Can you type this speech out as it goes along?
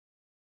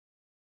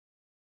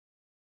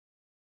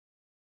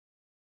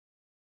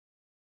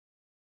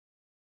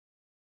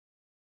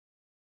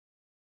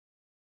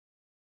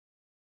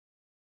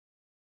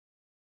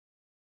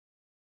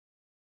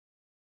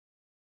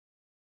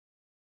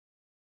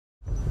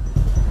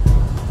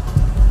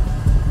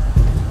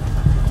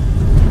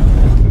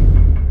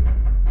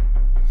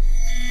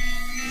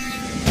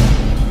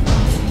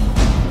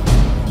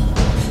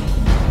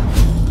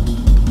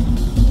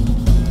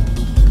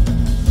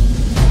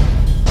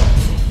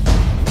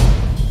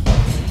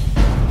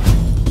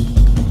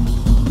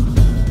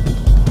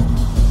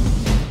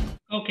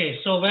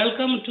So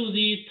welcome to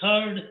the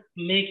third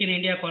Make in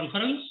India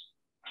conference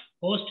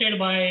hosted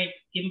by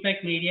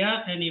Impact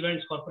Media and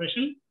Events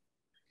Corporation.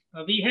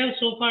 We have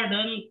so far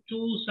done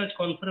two such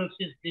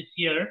conferences this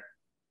year.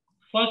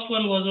 First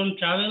one was on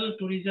travel,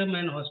 tourism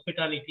and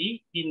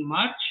hospitality in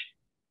March,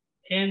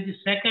 and the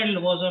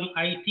second was on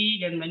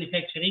IT and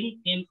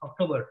manufacturing in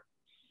October.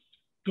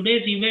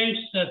 Today's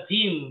event's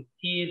theme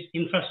is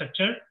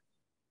infrastructure.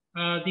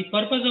 The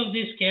purpose of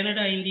this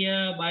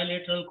Canada-India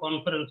bilateral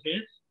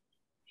conferences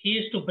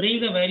is to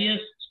bring the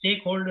various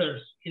stakeholders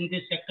in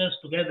these sectors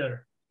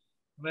together,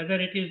 whether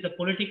it is the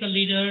political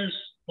leaders,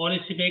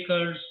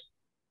 policymakers,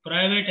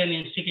 private and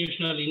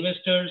institutional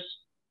investors,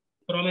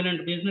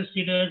 prominent business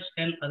leaders,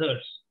 and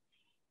others.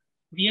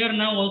 We are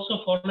now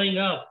also following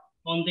up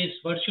on these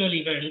virtual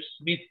events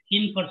with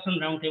in-person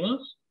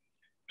roundtables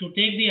to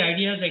take the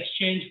ideas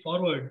exchange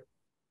forward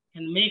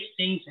and make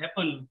things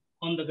happen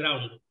on the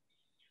ground.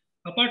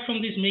 Apart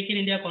from these Make in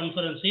India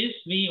conferences,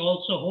 we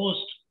also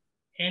host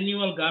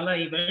annual gala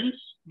events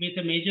with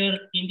a major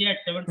India at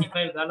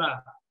 75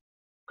 gala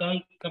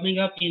coming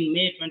up in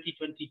May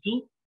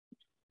 2022,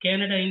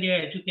 Canada-India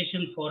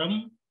Education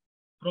Forum,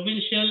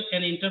 provincial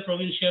and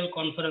interprovincial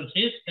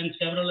conferences, and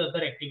several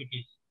other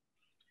activities.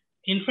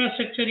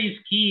 Infrastructure is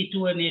key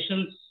to a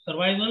nation's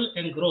survival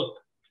and growth,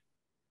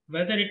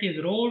 whether it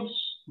is roads,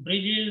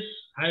 bridges,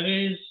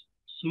 highways,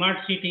 smart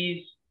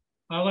cities,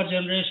 power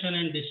generation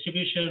and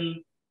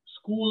distribution,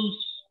 schools,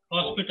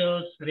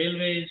 hospitals,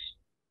 railways,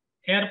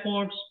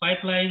 airports,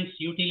 pipelines,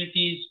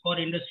 utilities, or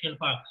industrial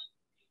parks.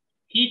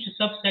 Each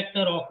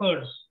subsector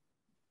offers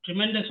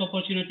tremendous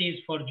opportunities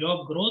for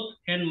job growth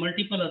and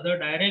multiple other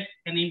direct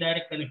and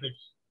indirect benefits.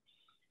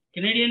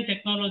 Canadian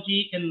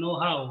technology and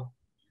know-how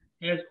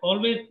has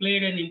always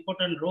played an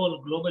important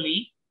role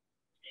globally,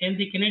 and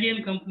the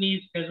Canadian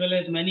companies, as well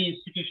as many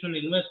institutional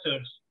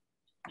investors,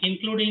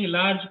 including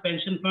large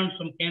pension funds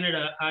from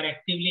Canada, are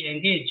actively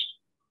engaged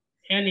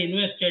and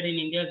invested in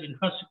India's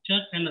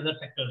infrastructure and other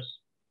sectors.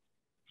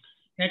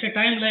 At a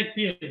time like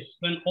this,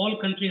 when all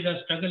countries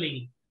are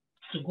struggling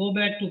to go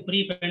back to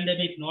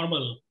pre-pandemic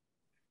normal,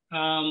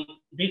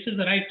 this is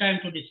the right time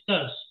to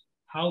discuss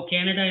how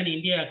Canada and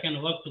India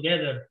can work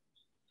together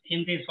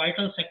in this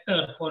vital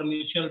sector for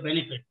mutual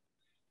benefit,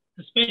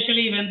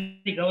 especially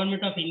when the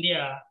government of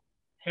India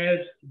has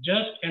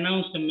just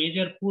announced a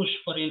major push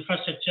for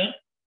infrastructure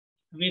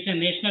with a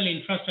national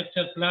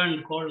infrastructure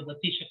plan called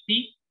Gati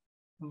Shakti,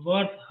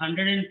 worth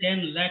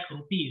 110 lakh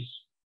rupees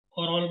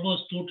or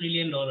almost $2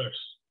 trillion.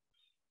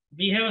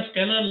 We have a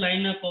stellar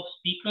lineup of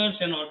speakers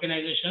and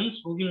organizations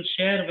who will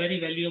share very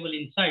valuable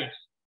insights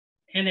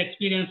and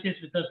experiences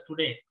with us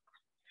today.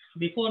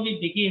 Before we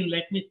begin,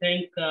 let me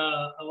thank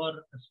our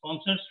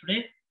sponsors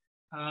today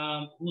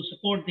who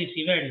support these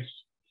events: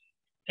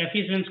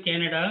 Efficience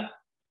Canada,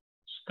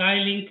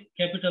 Skylink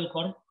Capital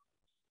Corp,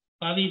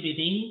 Pavi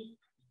Bidding,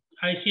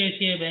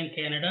 ICICI Bank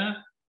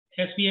Canada,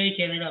 SBI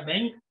Canada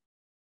Bank,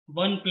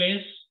 One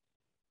Place,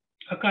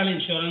 Akal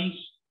Insurance,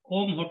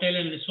 Home Hotel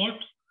and Resort.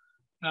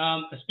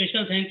 A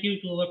special thank you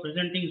to our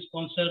presenting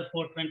sponsor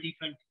for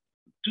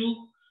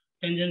 2022,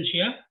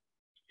 Tangential,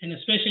 and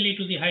especially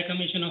to the High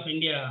Commission of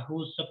India,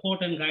 whose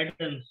support and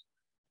guidance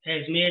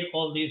has made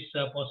all this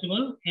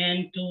possible,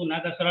 and to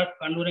Nagasarat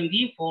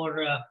Pandurangi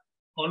for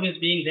always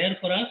being there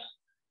for us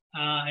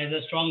as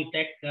a strong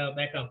tech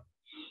backup.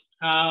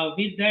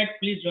 With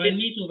that, please join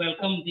me to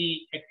welcome the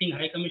Acting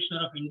High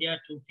Commissioner of India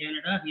to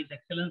Canada, His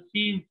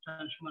Excellency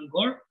Anshuman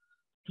Gaur,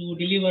 to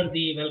deliver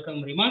the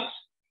welcome remarks.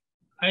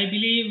 I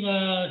believe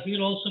he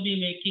will also be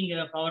making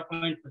a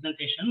PowerPoint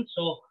presentation.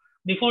 So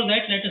before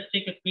that, let us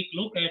take a quick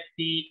look at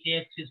the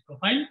AFC's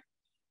profile.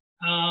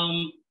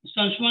 Mr.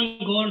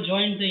 Anshuman Gaur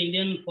joined the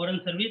Indian Foreign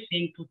Service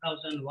in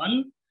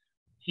 2001.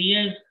 He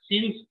has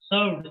since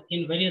served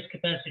in various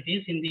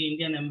capacities in the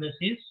Indian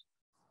embassies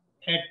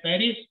at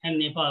Paris and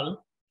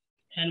Nepal,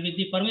 and with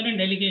the permanent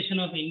delegation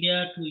of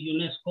India to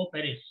UNESCO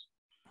Paris.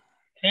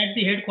 At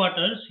the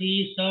headquarters,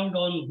 he served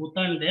on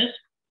Bhutan desk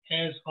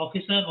as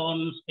officer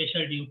on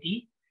special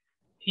duty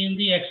in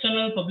the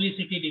external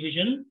publicity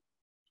division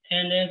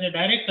and as a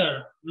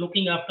director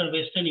looking after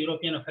Western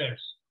European affairs.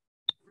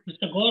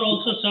 Mr. Gaur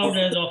also served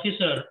as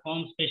officer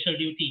on special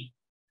duty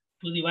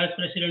to the Vice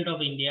President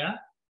of India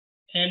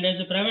and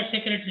as a private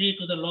secretary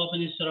to the Law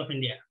Minister of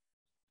India.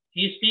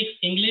 He speaks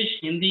English,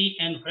 Hindi,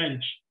 and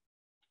French.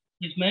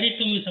 He is married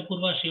to Ms.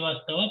 Apurva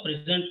Srivastava,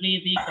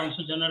 presently the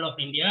Consul General of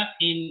India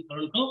in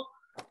Toronto.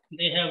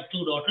 They have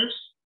two daughters.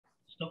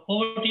 So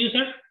over to you,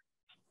 sir.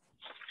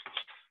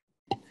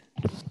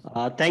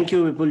 Thank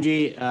you,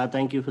 Vipulji.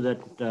 Thank you for that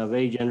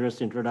very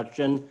generous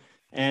introduction.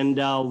 And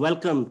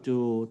welcome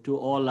to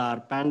all our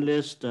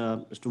panelists,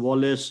 Mr.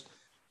 Wallace,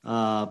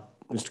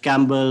 Mr.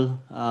 Campbell,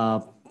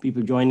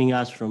 people joining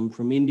us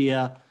from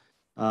India.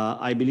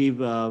 I believe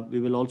we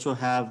will also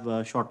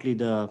have shortly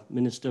the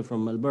Minister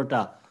from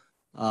Alberta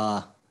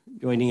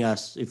joining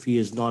us if he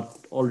is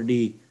not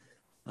already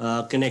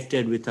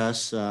connected with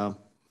us.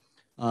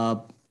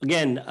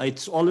 Again,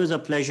 it's always a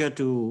pleasure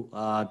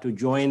to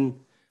join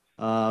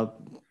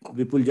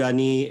Vipul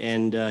Jani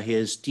and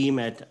his team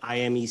at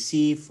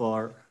IMEC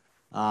for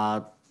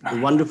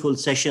the wonderful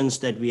sessions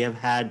that we have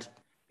had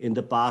in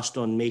the past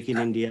on Make in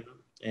India.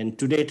 And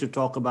today to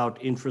talk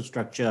about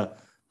infrastructure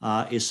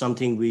is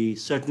something we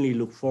certainly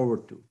look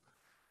forward to.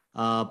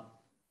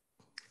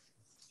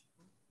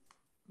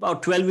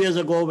 About 12 years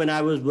ago, when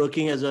I was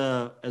working as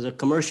a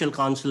commercial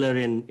counselor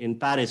in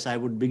Paris, I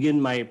would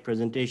begin my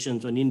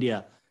presentations on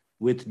India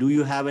with, do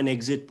you have an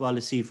exit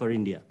policy for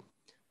India?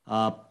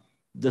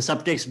 The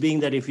subtext being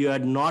that if you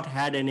had not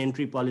had an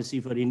entry policy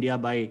for India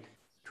by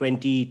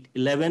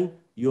 2011,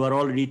 you are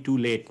already too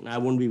late. And I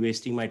won't be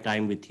wasting my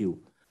time with you.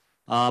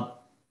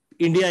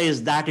 India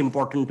is that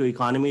important to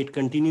economy. It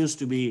continues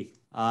to be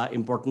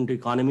important to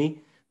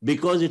economy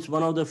because it's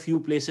one of the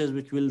few places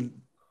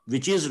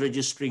which is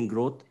registering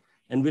growth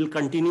and will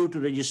continue to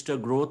register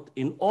growth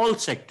in all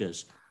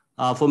sectors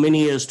for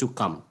many years to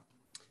come.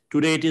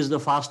 Today, it is the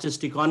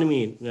fastest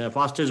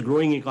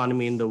growing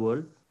economy in the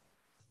world.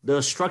 The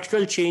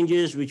structural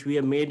changes which we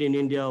have made in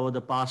India over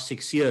the past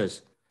 6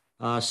 years,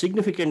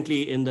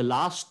 significantly in the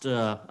last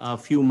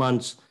few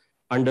months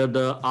under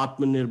the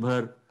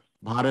Atmanirbhar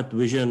Bharat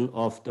vision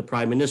of the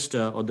Prime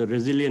Minister, or the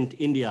Resilient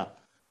India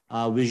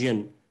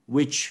vision,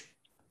 which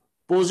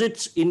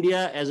posits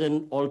India as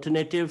an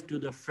alternative to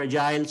the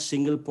fragile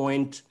single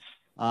point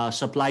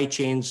supply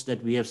chains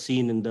that we have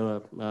seen in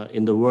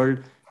the world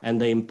and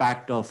the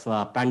impact of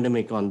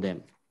pandemic on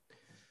them.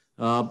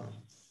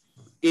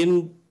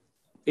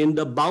 In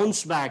the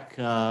bounce back,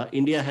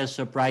 India has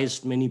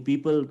surprised many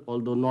people,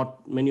 although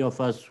not many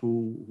of us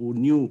who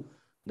knew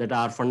that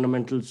our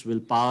fundamentals will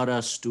power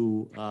us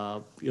to,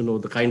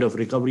 the kind of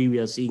recovery we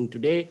are seeing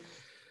today.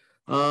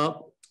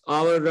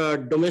 Our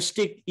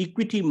domestic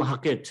equity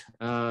market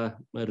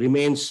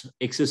remains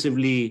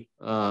excessively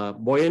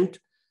buoyant.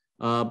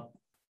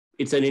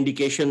 It's an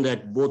indication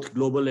that both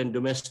global and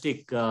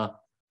domestic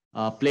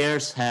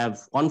players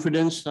have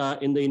confidence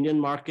in the Indian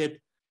market.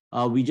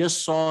 We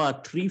just saw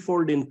a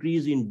threefold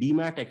increase in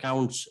demat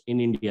accounts in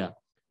India.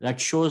 That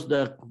shows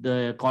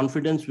the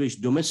confidence which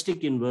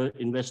domestic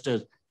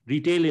investors,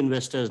 retail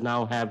investors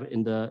now have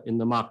in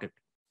the market.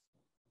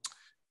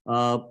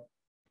 I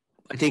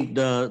think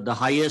the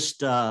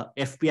highest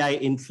FPI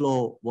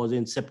inflow was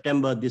in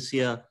September this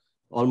year,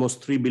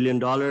 almost $3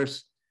 billion.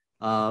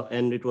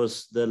 And it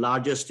was the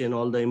largest in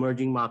all the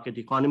emerging market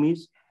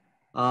economies.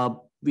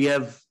 We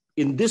have,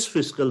 in this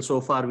fiscal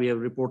so far, we have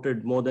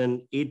reported more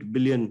than 8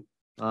 billion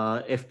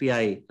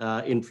FPI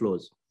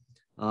inflows.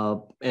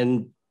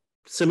 And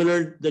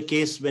similar the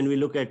case when we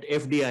look at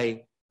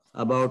FDI,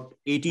 about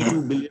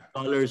 $82 billion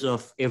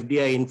of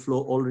FDI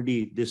inflow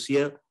already this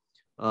year.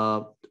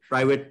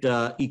 Private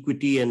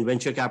equity and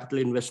venture capital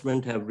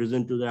investment have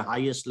risen to their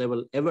highest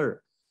level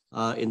ever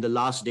in the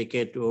last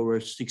decade to over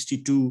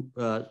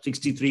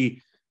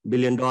 $63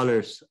 billion.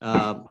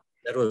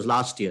 That was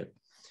last year.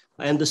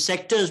 And the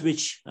sectors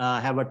which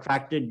have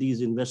attracted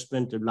these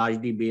investments have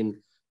largely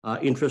been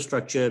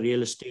infrastructure,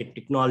 real estate,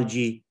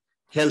 technology,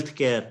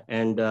 healthcare,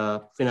 and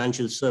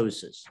financial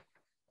services.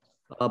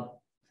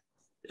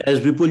 As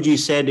Vipulji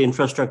said,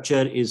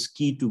 infrastructure is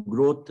key to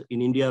growth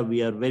in India.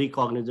 We are very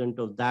cognizant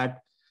of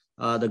that.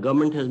 The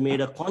government has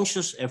made a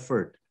conscious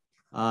effort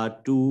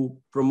to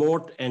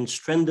promote and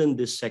strengthen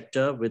this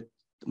sector with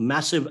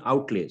massive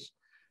outlays.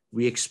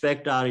 We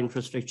expect our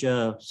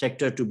infrastructure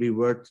sector to be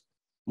worth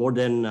more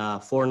than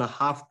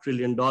 $4.5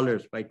 trillion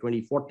by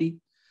 2040.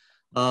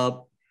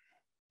 I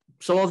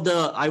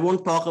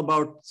won't talk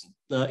about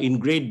in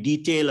great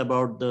detail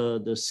about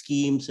the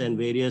schemes and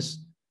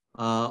various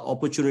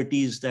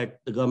opportunities that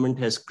the government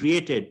has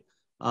created.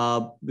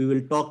 We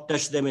will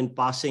touch them in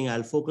passing.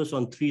 I'll focus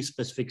on 3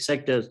 specific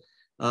sectors.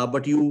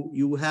 But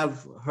you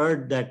have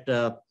heard that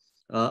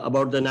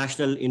about the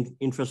national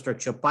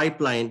infrastructure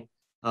pipeline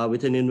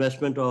with an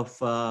investment of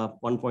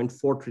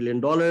 $1.4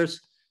 trillion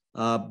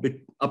up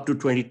to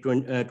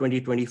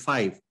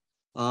 2025.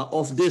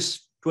 Of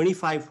this,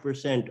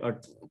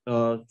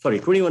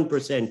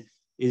 21%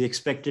 is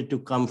expected to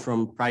come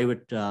from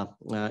private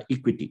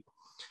equity.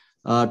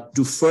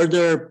 To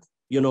further,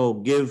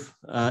 give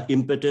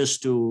impetus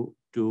to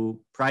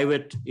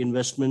private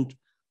investment,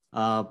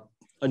 a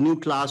new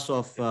class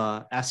of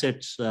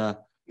assets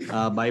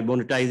by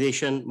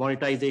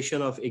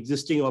monetization of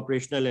existing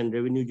operational and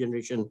revenue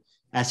generation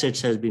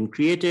assets has been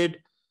created.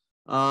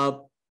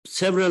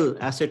 Several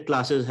asset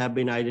classes have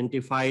been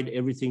identified,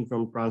 everything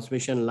from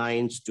transmission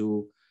lines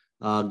to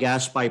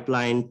gas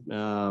pipeline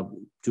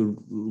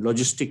to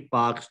logistic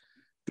parks,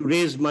 to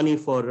raise money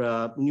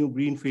for new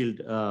greenfield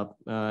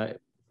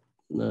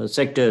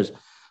sectors.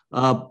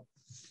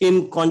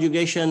 In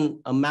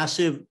conjugation, a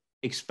massive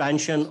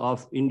expansion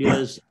of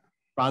India's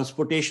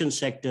transportation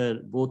sector,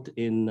 both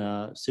in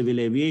civil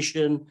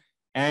aviation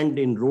and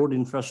in road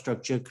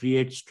infrastructure,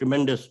 creates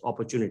tremendous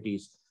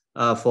opportunities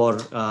for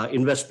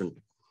investment.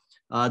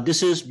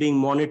 This is being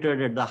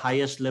monitored at the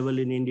highest level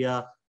in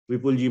India.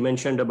 Vipulji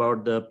mentioned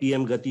about the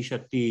PM Gati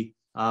Shakti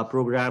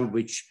program,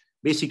 which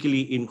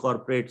basically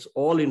incorporates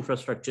all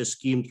infrastructure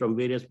schemes from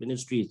various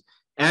ministries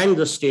and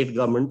the state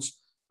governments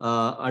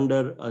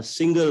under a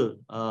single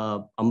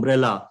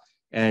umbrella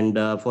and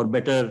for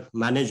better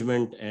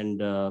management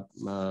and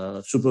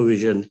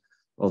supervision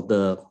of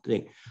the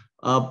thing.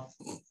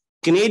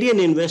 Canadian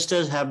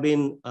investors have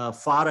been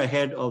far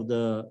ahead of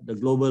the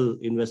global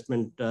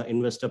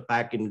investor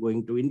pack in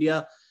going to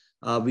India.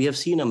 We have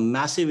seen a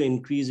massive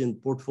increase in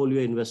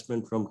portfolio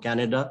investment from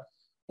Canada.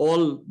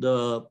 All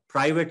the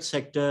private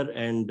sector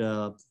and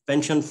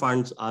pension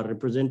funds are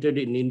represented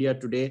in India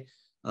today.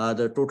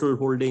 The total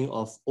holding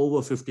of over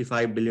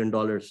 $55 billion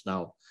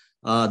now.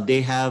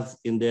 They have,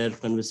 in their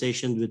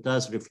conversations with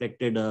us,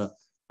 reflected a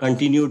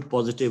continued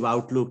positive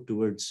outlook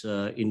towards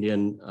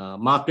Indian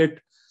market.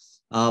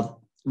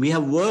 We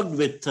have worked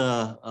with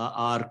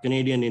our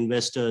Canadian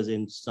investors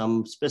in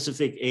some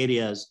specific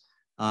areas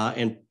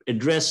and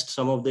addressed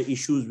some of the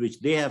issues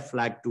which they have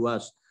flagged to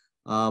us.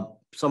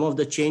 Some of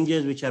the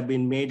changes which have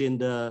been made in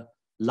the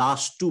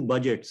last two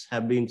budgets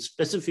have been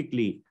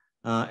specifically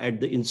at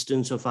the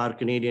instance of our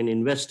Canadian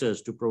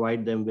investors to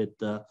provide them with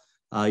a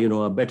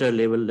better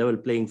level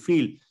playing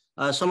field.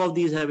 Some of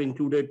these have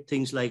included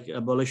things like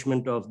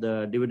abolishment of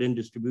the dividend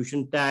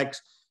distribution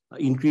tax,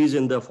 increase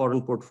in the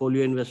foreign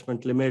portfolio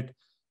investment limit,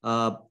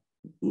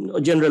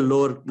 general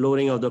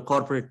lowering of the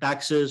corporate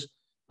taxes.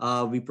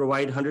 We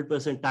provide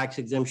 100% tax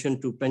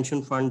exemption to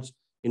pension funds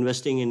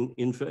investing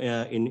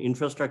in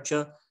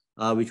infrastructure,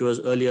 which was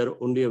earlier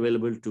only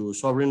available to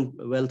sovereign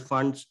wealth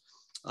funds.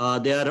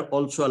 They are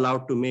also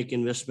allowed to make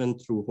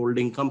investment through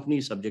holding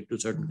companies subject to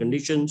certain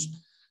conditions.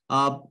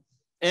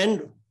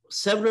 And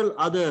several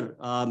other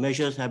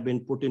measures have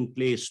been put in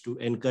place to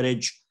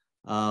encourage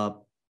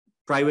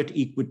private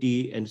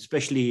equity and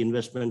especially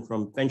investment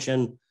from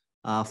pension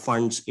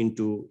funds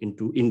into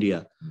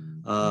India.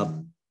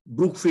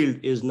 Brookfield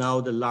is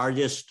now the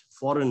largest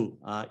foreign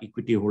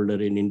equity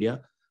holder in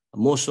India.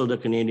 Most of the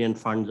Canadian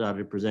funds are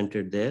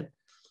represented there.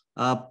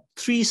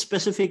 Three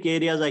specific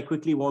areas I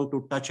quickly want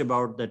to touch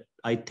about that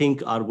I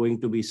think are going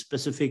to be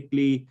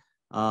specifically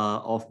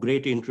of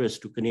great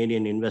interest to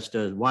Canadian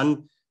investors.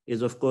 One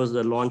is, of course,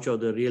 the launch of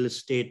the Real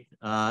Estate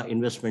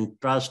Investment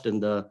Trust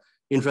and the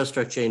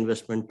Infrastructure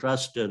Investment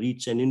Trust,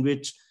 REITs and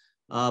InvITs.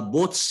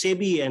 Both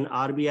SEBI and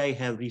RBI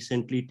have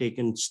recently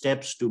taken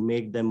steps to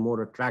make them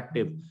more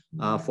attractive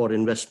for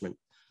investment.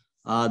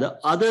 The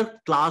other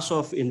class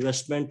of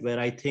investment where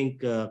I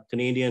think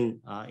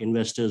Canadian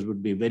investors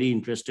would be very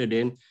interested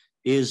in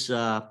is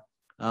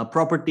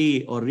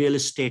property or real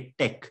estate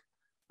tech.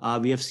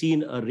 We have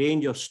seen a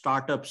range of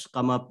startups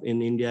come up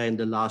in India in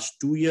the last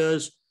 2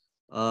 years.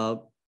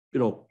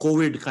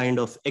 COVID kind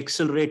of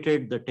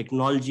accelerated the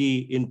technology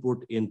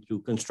input into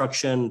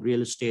construction,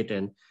 real estate,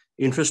 and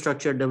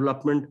infrastructure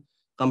development.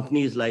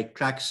 Companies like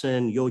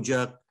Traxon,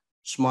 Yojak,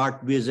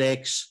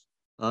 SmartBizX,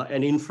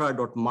 and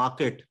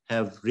Infra.market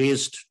have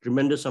raised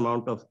tremendous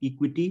amount of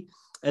equity.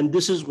 And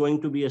this is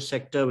going to be a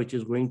sector which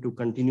is going to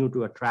continue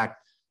to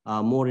attract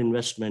more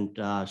investment,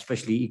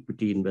 especially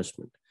equity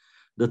investment.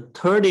 The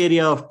third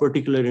area of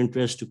particular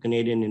interest to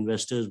Canadian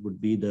investors would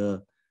be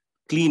the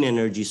clean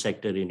energy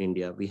sector in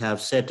India. We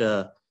have set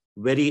a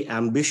very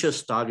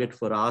ambitious target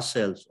for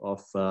ourselves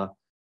of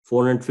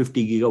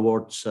 450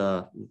 gigawatts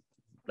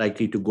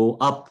likely to go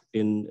up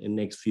in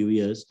next few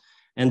years.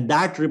 And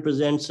that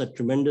represents a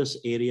tremendous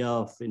area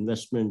of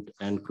investment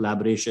and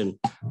collaboration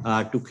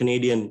to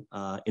Canadian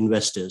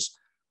investors.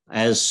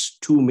 As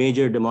two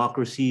major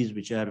democracies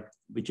which have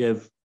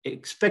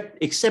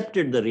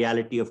accepted the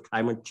reality of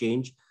climate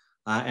change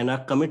and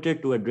are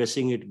committed to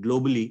addressing it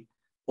globally,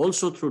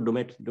 also through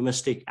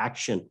domestic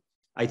action,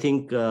 I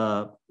think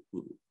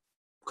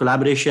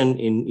collaboration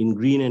in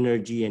green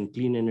energy and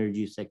clean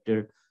energy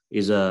sector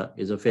is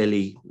a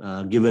fairly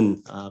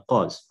given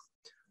cause.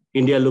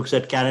 India looks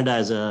at Canada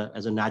as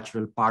a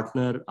natural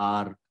partner.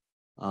 Our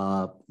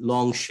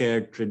long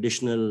shared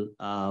traditional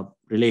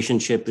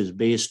relationship is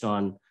based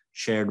on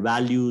shared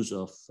values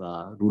of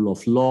rule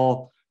of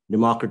law,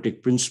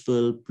 democratic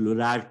principle,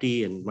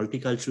 plurality, and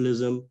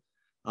multiculturalism.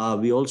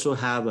 We also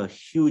have a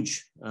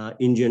huge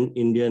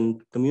Indian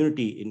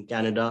community in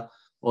Canada,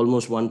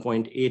 almost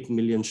 1.8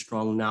 million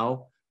strong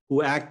now,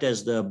 who act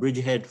as the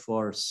bridgehead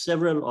for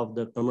several of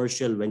the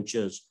commercial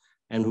ventures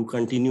and who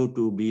continue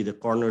to be the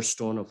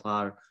cornerstone of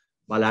our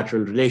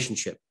bilateral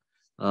relationship.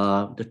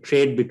 The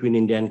trade between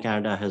India and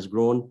Canada has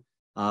grown.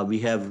 We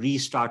have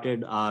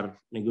restarted our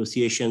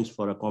negotiations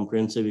for a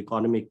comprehensive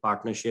economic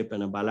partnership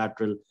and a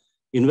bilateral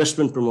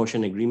investment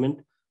promotion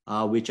agreement,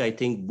 which I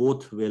think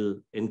both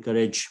will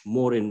encourage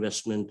more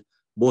investment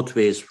both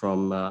ways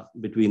from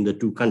between the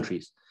two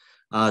countries.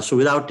 So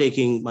without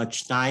taking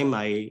much time,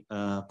 I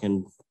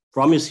can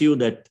promise you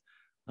that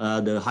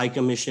the High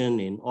Commission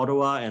in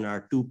Ottawa and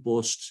our two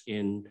posts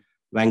in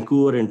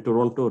Vancouver and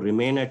Toronto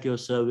remain at your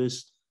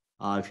service.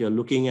 If you're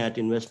looking at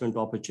investment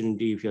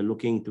opportunity, if you're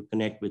looking to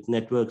connect with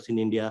networks in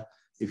India,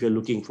 if you're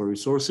looking for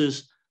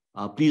resources,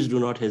 please do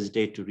not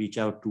hesitate to reach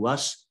out to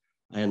us.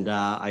 And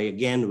I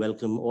again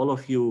welcome all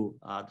of you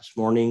this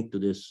morning to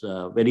this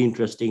very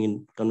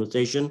interesting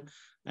conversation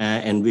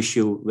and wish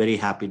you very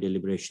happy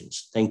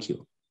deliberations. Thank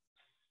you.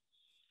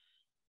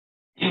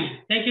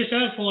 Thank you,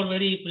 sir, for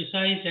very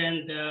precise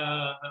and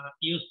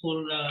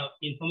useful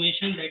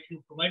information that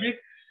you provided.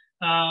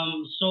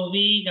 So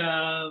we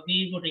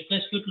would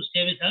request you to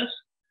stay with us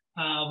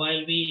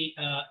while we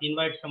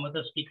invite some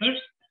other speakers.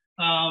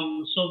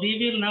 So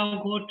we will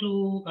now go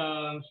to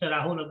Sir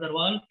Rahul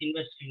Agarwal,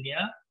 Invest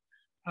India,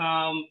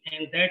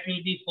 and that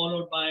will be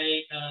followed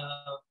by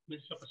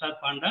Mr. Prasad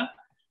Panda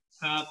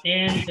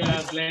and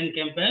Glenn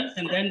Campbell,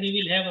 and then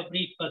we will have a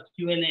brief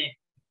Q&A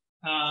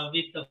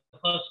with the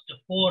first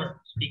 4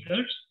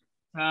 speakers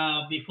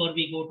before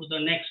we go to the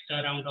next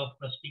round of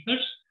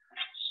speakers.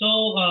 So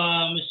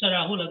Mr.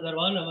 Rahul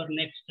Agarwal, our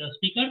next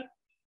speaker,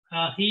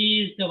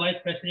 he is the Vice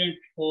President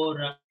for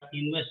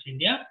Invest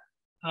India.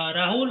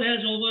 Rahul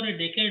has over a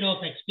decade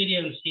of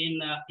experience in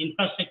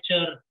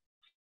infrastructure,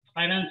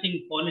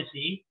 financing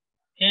policy,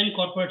 and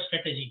corporate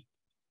strategy.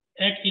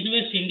 At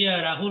Invest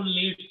India, Rahul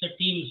leads the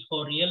teams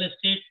for real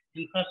estate,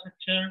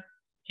 infrastructure,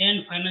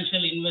 and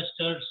financial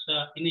investors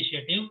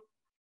initiative,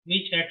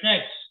 which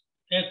attracts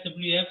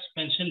SWF's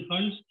pension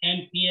funds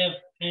and PF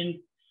and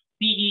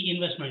PE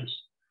investments.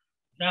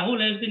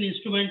 Rahul has been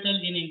instrumental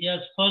in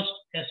India's first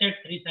asset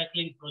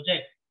recycling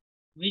project,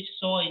 which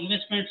saw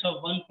investments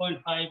of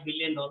 $1.5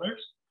 billion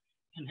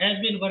and has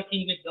been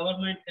working with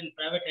government and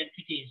private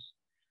entities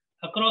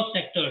across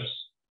sectors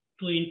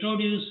to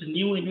introduce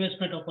new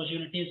investment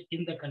opportunities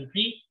in the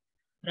country.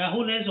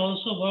 Rahul has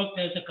also worked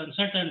as a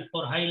consultant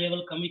for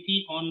High-Level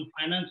Committee on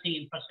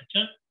Financing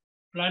Infrastructure,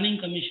 Planning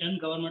Commission,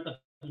 Government of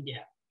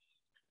India.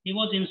 He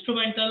was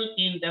instrumental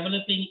in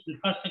developing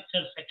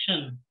infrastructure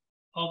section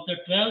of the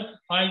 12th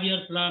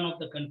 5-year plan of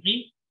the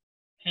country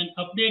and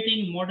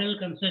updating model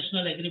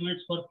concessional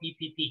agreements for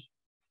PPP.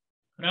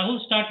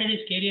 Rahul started his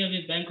career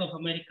with Bank of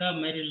America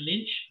Merrill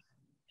Lynch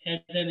as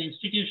an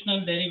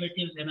institutional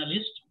derivatives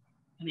analyst,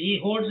 and he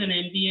holds an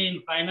MBA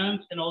in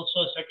finance and also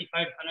a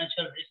certified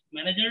financial risk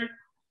manager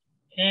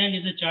and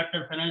is a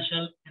chartered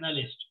financial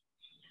analyst.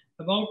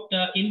 About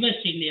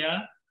Invest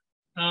India.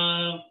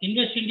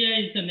 Invest India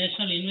is the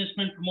National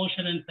Investment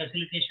Promotion and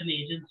Facilitation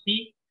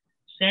Agency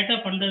set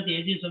up under the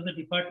aegis of the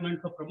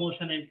Department for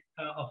Promotion and,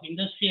 of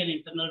Industry and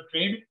Internal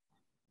Trade,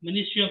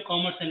 Ministry of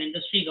Commerce and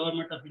Industry,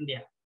 Government of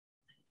India.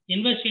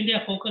 Invest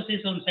India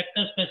focuses on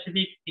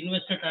sector-specific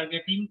investor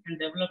targeting and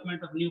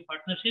development of new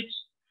partnerships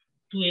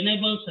to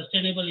enable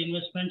sustainable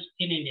investments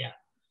in India.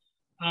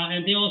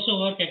 And they also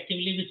work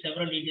actively with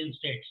several Indian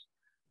states.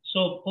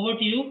 So over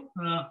to you,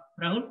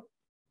 Rahul.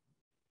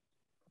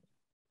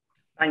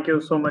 Thank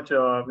you so much,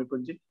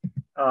 Vipulji.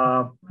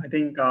 I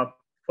think,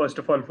 first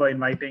of all, for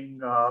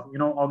inviting,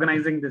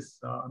 organizing this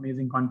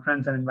amazing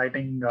conference and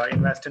inviting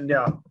Invest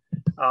India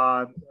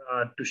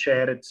to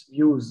share its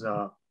views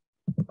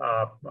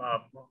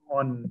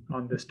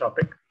on this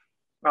topic.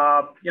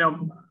 I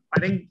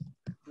think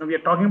we are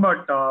talking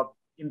about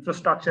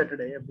infrastructure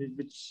today,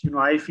 which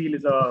I feel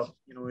is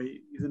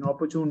an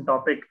opportune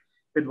topic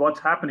with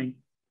what's happening.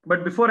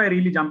 But before I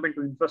really jump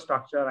into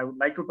infrastructure, I would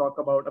like to talk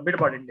about a bit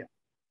about India.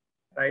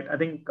 Right, I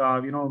think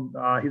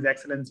His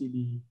Excellency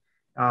the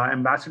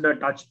Ambassador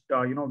touched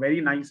very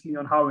nicely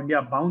on how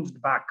India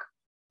bounced back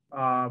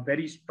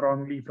very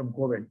strongly from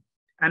COVID,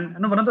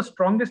 and one of the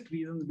strongest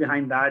reasons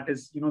behind that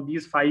is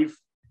these 5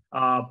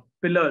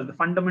 pillars, the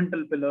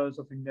fundamental pillars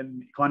of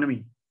Indian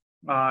economy.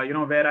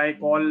 Where I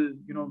call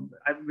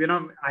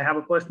I have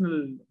a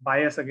personal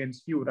bias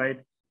against few,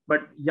 right?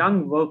 But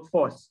young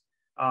workforce,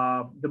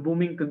 the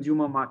booming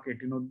consumer market,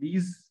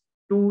 these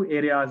 2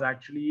 areas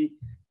actually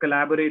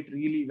collaborate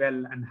really well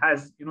and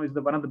has, is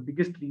one of the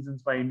biggest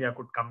reasons why India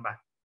could come back.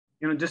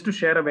 Just to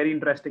share a very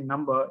interesting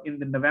number, in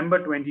the November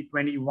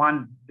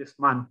 2021, this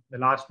month, the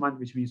last month,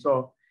 which we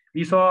saw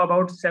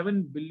about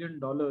 $7 billion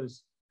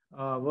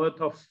worth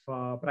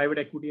of private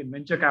equity and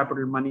venture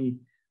capital money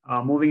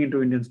moving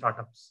into Indian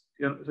startups.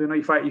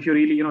 If you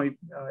really,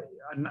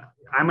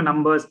 I'm a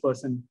numbers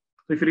person.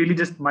 So if you really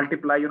just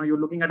multiply, you're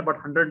looking at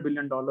about $100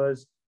 billion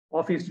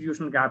of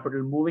institutional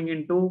capital moving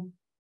into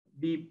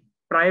the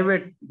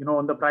private,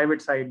 on the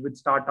private side with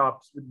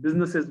startups, with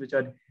businesses which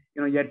are,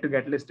 yet to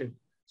get listed.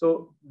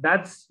 So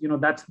that's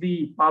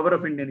the power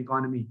of Indian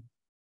economy.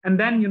 And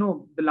then,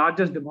 the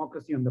largest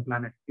democracy on the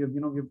planet.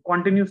 We've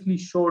continuously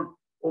showed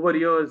over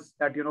years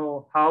that,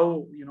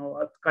 how,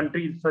 a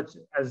country such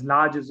as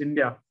large as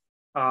India,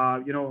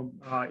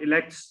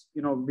 elects,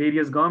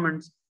 various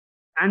governments,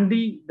 and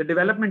the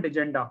development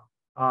agenda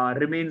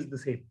remains the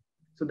same.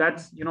 So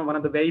that's, one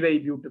of the very, very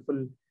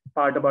beautiful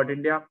part about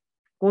India.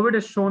 COVID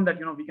has shown that,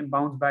 we can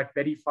bounce back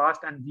very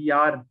fast, and we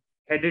are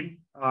headed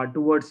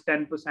towards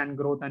 10%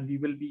 growth, and we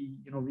will be,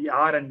 we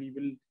are and we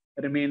will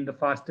remain the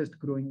fastest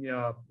growing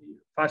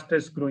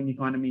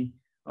economy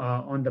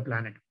on the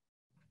planet.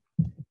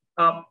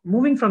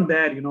 Moving from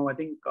there, I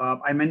think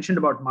I mentioned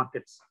about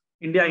markets.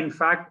 India, in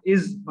fact,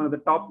 is one of the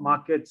top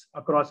markets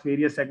across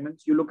various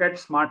segments. You look at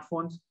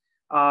smartphones,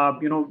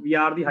 we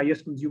are the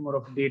highest consumer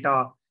of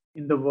data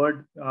in the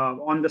world.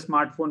 On the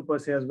smartphone per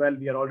se as well,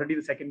 we are already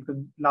the second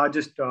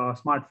largest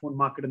smartphone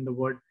market in the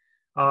world.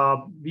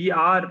 We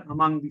are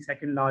among the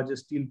second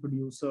largest steel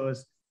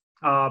producers.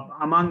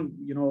 among,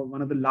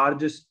 one of the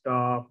largest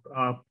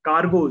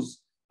cargoes,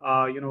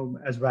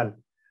 as well.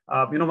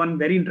 One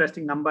very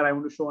interesting number I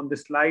want to show on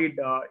this slide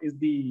is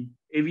the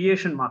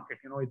aviation market.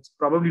 It's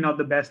probably not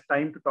the best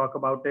time to talk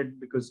about it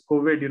because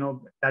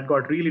COVID, that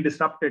got really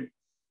disrupted.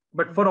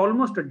 But for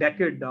almost a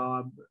decade,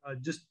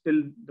 just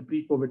till the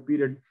pre-COVID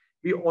period,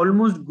 we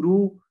almost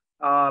grew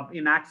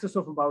in excess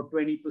of about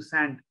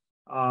 20%,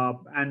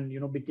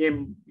 and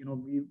became,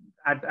 we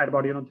at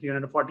about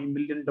 340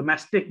 million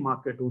domestic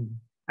market only.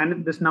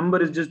 And this number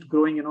is just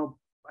growing.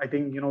 I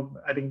think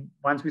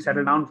once we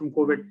settle down from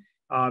COVID,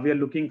 we are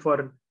looking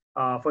for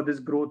this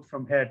growth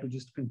from here to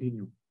just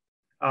continue,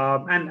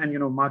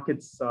 and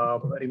markets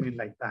remain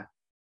like that.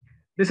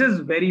 This is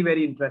very,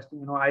 very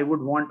interesting. I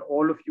would want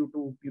all of you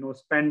to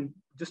spend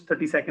just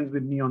 30 seconds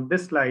with me on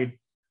this slide.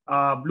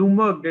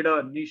 Bloomberg did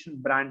a nation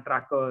brand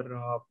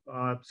tracker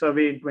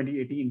survey in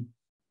 2018,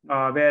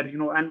 where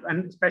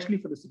and especially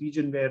for this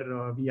region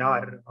where we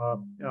are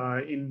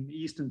in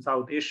East and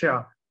South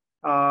Asia,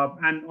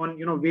 and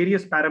on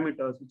various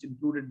parameters which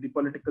included the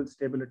political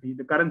stability,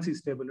 the currency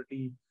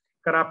stability,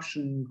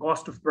 corruption,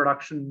 cost of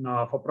production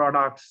for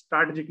products,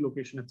 strategic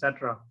location,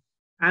 etc.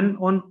 And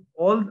on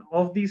all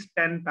of these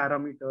 10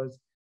 parameters,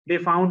 they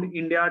found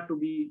India to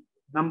be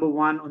number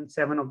 1 on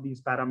 7 of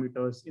these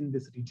parameters in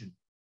this region.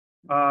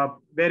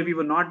 Where we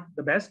were not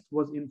the best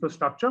was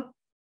infrastructure.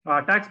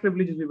 Tax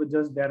privileges, we were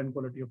just there, and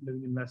quality of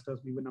living investors,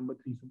 we were number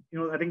 3.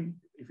 So, I think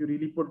if you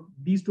really put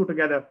these two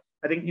together,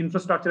 I think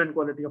infrastructure and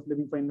quality of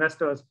living for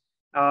investors,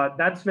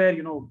 that's where,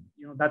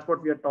 that's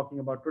what we are talking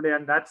about today.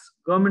 And that's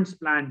government's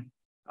plan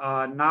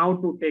now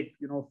to take,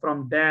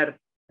 from there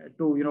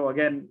to,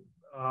 again,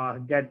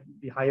 get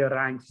the higher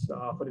ranks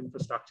for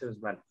infrastructure as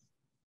well.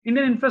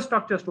 Indian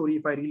infrastructure story,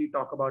 if I really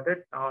talk about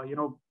it,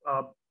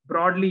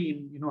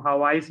 broadly,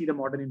 how I see the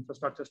modern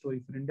infrastructure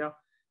story for India,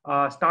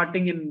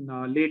 starting in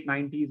late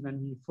 90s when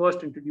we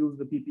first introduced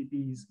the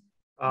PPPs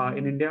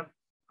in India.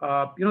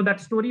 That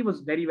story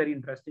was very, very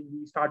interesting.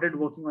 We started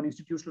working on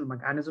institutional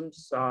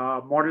mechanisms,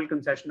 model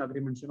concession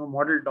agreements,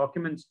 model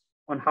documents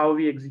on how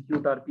we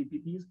execute our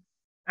PPPs.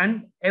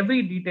 And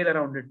every detail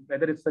around it,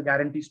 whether it's the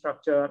guarantee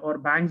structure or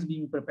banks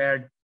being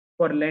prepared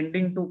for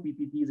lending to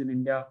PPPs in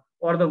India,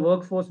 or the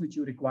workforce which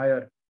you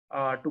require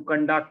to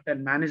conduct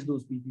and manage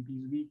those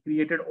PPPs. We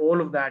created all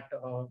of that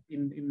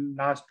in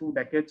last 2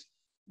 decades.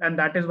 And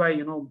that is why,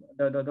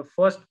 the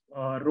first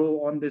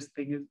row on this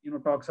thing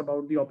is, talks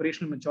about the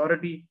operational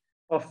maturity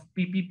of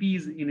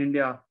PPPs in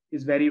India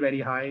is very,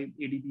 very high.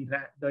 ADB,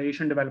 the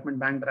Asian Development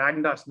Bank,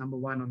 ranked us number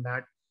 1 on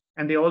that.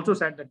 And they also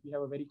said that we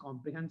have a very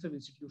comprehensive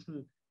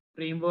institutional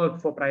framework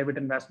for private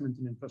investments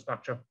in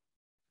infrastructure.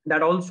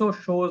 That also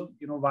shows,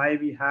 why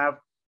we have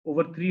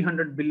over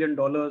 $300 billion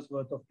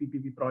worth of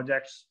PPP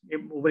projects,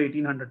 over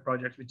 1,800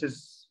 projects,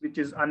 which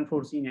is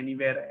unforeseen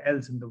anywhere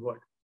else in the world.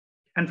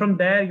 And from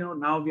there,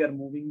 now we are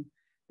moving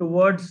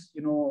towards,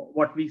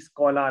 what we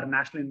call our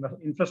national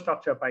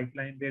infrastructure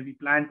pipeline, where we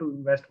plan to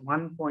invest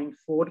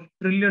 $1.4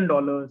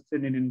 trillion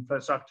in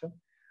infrastructure.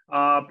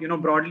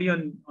 Broadly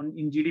in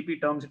GDP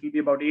terms, it will be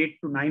about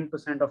 8 to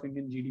 9% of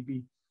Indian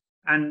GDP,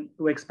 and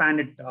to expand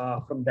it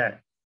from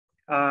there.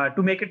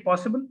 To make it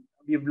possible,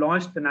 we've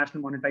launched the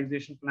National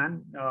Monetization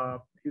Plan.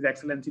 His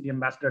Excellency, the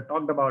Ambassador,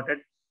 talked about it,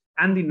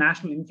 and the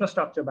National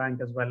Infrastructure Bank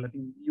as well.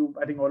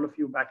 I think all of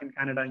you back in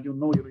Canada, you've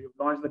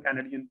launched the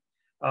Canadian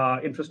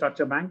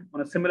Infrastructure Bank.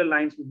 On a similar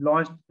lines, we've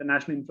launched the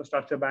National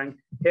Infrastructure Bank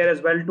here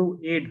as well to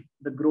aid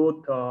the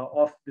growth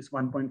of this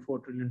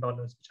 $1.4 trillion,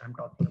 which I'm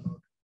talking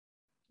about.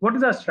 What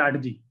is our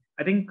strategy?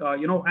 I think,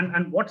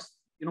 and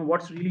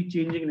what's really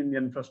changing in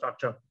Indian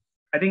infrastructure?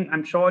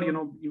 I'm sure,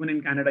 even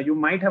in Canada, you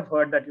might have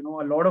heard that, a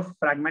lot of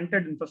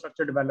fragmented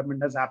infrastructure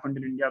development has happened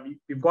in India.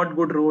 We've got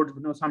good roads,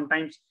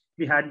 sometimes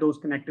we had those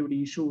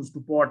connectivity issues to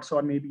ports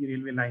or maybe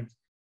railway lines.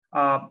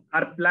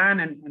 Our plan,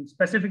 and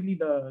specifically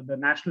the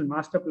National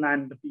Master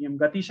Plan, the PM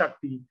Gati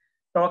Shakti,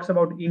 talks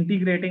about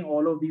integrating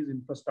all of these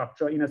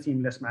infrastructure in a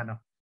seamless manner.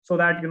 So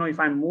that, if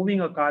I'm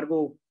moving a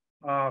cargo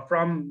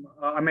from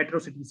a metro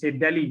city, say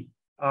Delhi,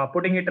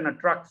 putting it in a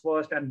truck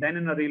first and then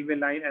in a railway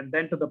line and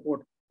then to the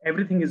port,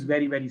 everything is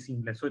very, very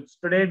seamless. So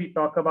today we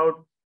talk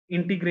about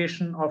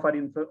integration of our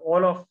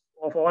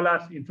all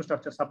our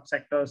infrastructure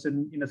subsectors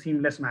in a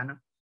seamless manner.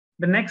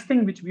 The next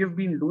thing which we have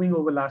been doing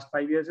over the last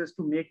 5 years is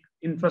to make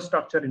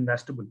infrastructure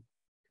investable.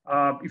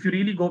 If you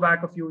really go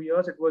back a few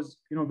years, it was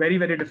very,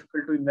 very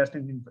difficult to invest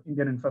in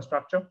Indian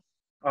infrastructure.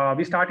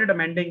 We started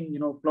amending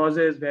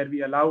clauses where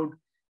we allowed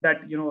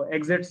that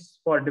exits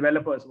for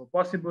developers were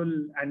possible,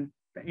 and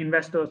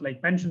investors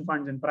like pension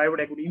funds and private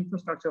equity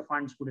infrastructure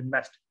funds could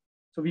invest.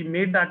 So we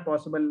made that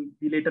possible.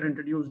 We later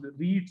introduced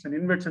REITs and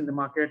InvITs in the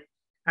market,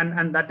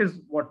 and that is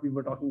what we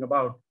were talking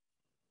about.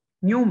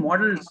 New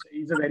models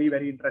is a very,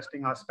 very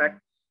interesting aspect.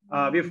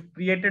 We've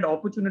created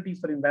opportunities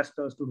for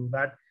investors to do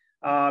that.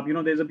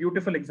 There's a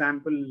beautiful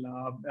example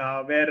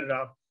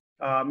where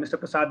Mr.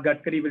 Prasad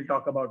Gadkari will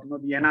talk about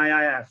the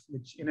NIIF,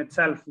 which in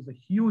itself is a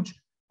huge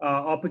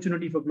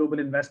opportunity for global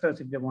investors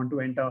if they want to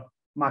enter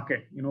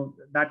market.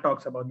 That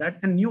talks about that,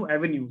 and new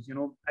avenues.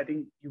 I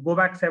think you go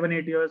back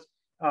 7-8 years.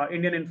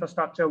 Indian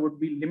infrastructure would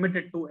be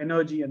limited to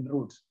energy and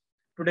roads.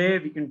 Today,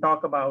 we can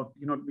talk about,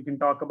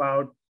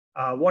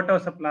 water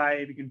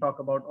supply, we can talk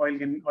about oil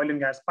and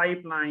gas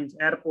pipelines,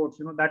 airports,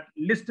 that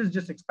list is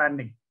just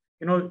expanding.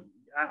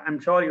 I'm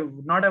sure you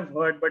would not have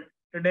heard, but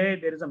today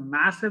there is a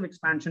massive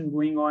expansion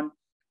going on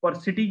for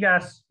city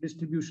gas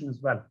distribution as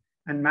well.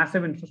 And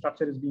massive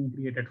infrastructure is being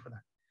created for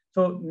that.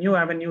 So new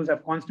avenues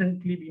have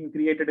constantly been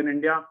created in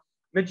India,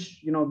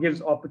 which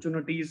gives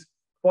opportunities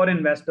for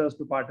investors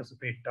to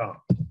participate.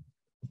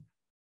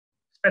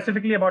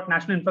 Specifically about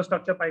National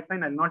Infrastructure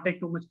Pipeline, I'll not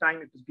take too much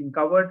time. It has been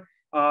covered.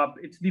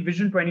 It's the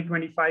Vision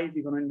 2025.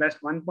 We're going to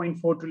invest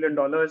 $1.4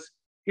 trillion.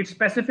 It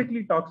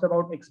specifically talks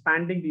about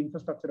expanding the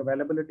infrastructure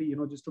availability.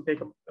 Just to take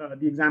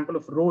the example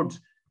of roads,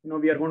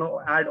 we are going to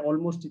add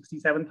almost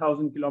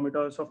 67,000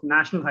 kilometers of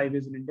national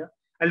highways in India.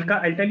 I'll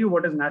tell you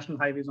what is national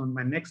highways on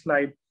my next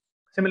slide.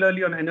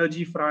 Similarly, on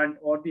energy front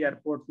or the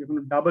airports, we're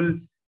going to double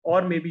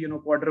or maybe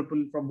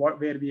quadruple from where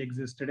we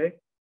exist today.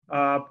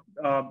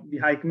 The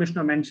High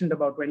Commissioner mentioned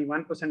about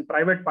 21%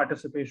 private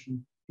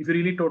participation. If you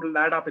really total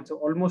that up, it's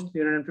almost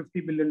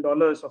 $350 billion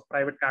of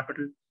private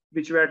capital,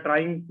 which we are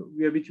planning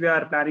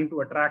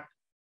to attract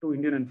to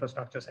Indian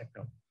infrastructure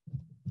sector.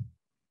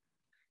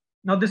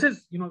 Now, this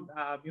is,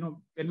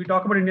 when we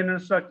talk about Indian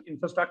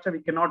infrastructure,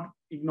 we cannot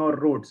ignore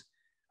roads.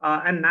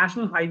 And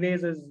national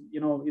highways is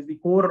the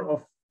core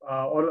of,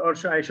 or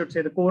I should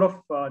say, the core of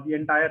the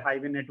entire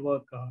highway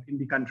network in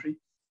the country.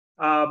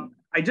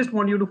 I just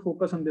want you to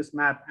focus on this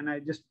map, and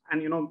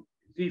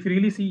if you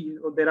really see,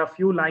 there are a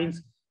few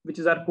lines which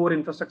is our core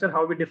infrastructure.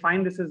 How we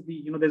define this is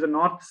there's a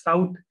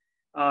north-south,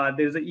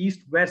 there's a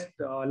east-west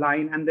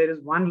line, and there is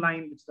one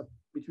line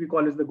which we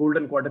call as the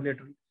golden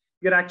quadrilateral.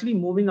 We are actually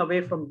moving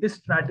away from this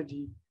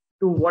strategy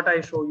to what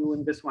I show you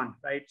in this one,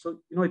 right? So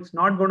it's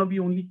not going to be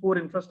only core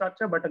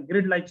infrastructure, but a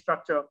grid-like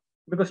structure,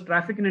 because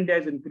traffic in India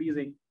is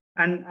increasing,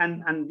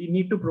 and we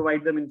need to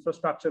provide them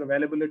infrastructure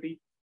availability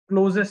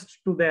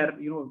closest to their,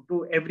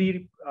 to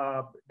every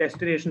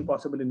destination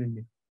possible in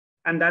India.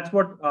 And that's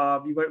what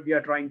we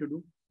are trying to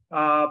do.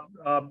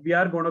 We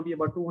are going to be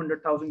about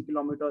 200,000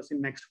 kilometers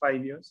in next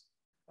 5 years.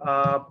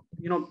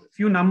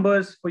 Few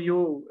numbers for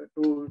you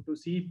to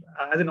see,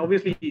 as in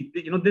obviously,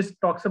 this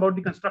talks about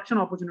the construction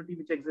opportunity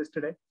which exists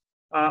today.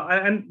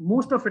 And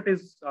most of it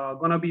is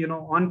going to be,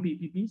 on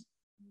PPPs.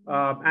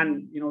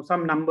 And,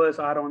 some numbers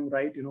are on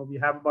right. We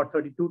have about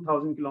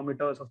 32,000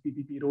 kilometers of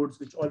PPP roads,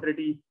 which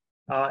already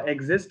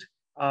exist.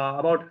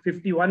 About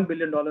 $51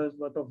 billion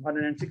worth of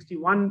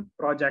 161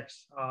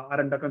 projects are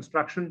under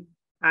construction.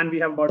 And we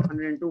have about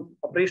 102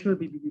 operational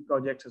PPP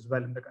projects as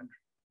well in the country.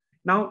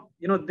 Now,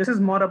 this is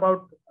more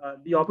about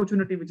the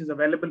opportunity which is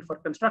available for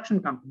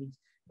construction companies,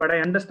 but I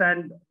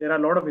understand there are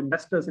a lot of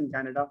investors in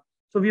Canada.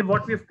 So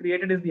what we have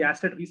created is the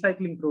asset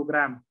recycling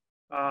program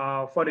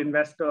for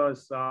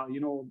investors,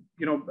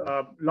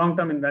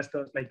 long-term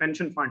investors like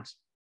pension funds.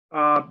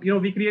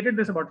 We created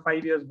this about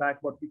 5 years back.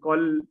 What we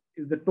call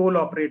is the toll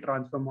operate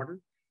transfer model.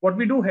 What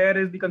we do here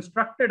is the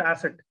constructed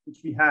asset which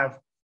we have.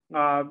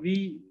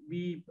 We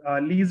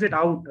lease it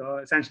out.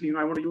 Essentially,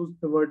 I want to use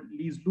the word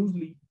lease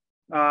loosely.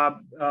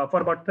 For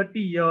about 30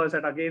 years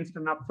against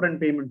an upfront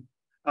payment.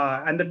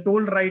 And the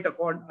toll right,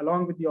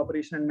 along with the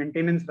operation and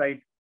maintenance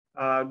right,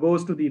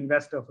 goes to the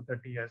investor for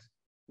 30 years.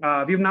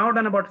 We've now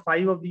done about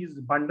 5 of these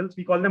bundles.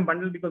 We call them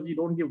bundle because we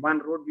don't give one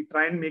road. We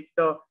try and make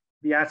the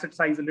asset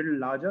size a little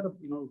larger,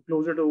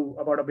 closer to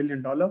about $1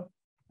 billion.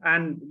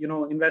 And,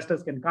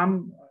 investors can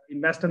come,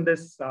 invest in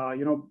this,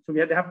 so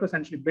they have to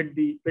essentially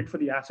bid for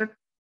the asset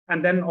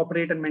and then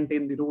operate and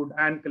maintain the road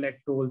and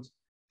collect tolls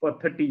for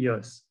 30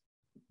 years.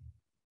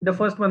 The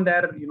first one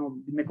there,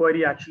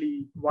 Macquarie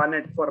actually won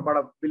it for about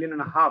 $1.5 billion.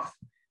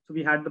 So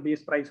we had the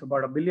base price of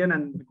about $1 billion,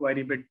 and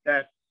Macquarie bid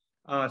that.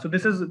 So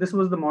this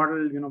was the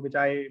model, which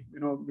I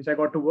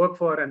got to work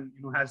for, and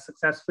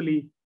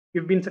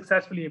we've been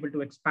successfully able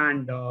to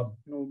expand,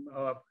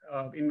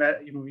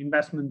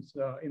 investments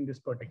in this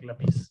particular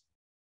piece.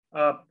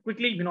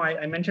 Quickly,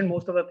 I mentioned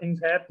most of the things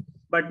here,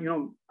 but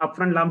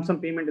upfront lump sum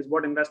payment is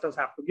what investors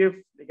have to give.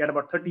 They get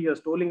about 30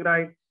 years tolling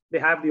right. They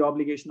have the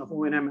obligation of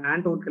O&M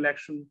and toll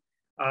collection.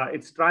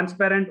 It's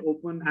transparent,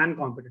 open, and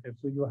competitive.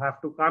 So you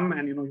have to come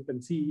and you can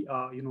see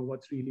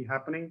what's really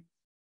happening.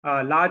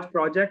 Large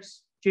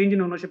projects, change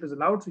in ownership is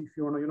allowed. So if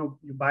you want to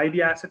you buy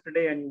the asset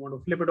today and you want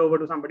to flip it over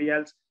to somebody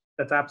else,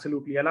 that's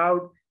absolutely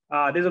allowed.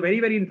 There's a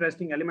very, very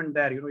interesting element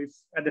there. If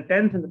at the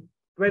 10th and the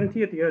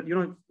 20th year,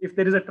 if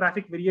there is a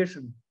traffic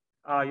variation,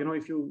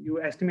 if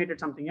you estimated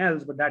something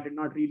else but that did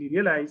not really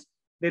realize,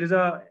 there's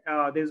a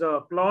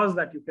clause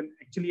that you can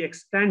actually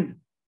extend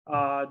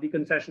the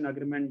concession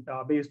agreement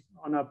based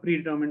on a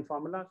predetermined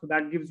formula. So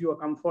that gives you a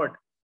comfort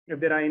if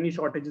there are any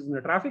shortages in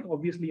the traffic.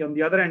 Obviously, on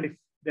the other end, if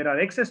there are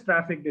excess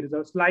traffic, there is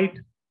a slight,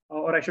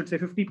 or I should say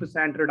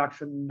 50%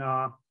 reduction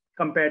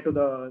compared to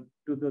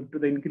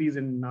the increase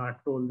in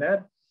toll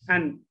there.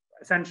 And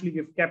essentially,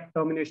 we've kept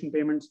termination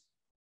payments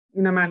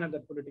in a manner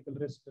that political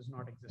risk does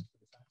not exist for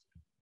this asset.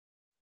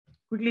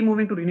 Quickly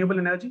moving to renewable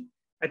energy.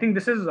 I think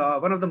this is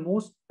one of the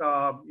most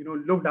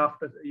looked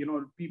after.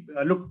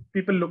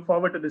 People look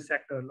forward to this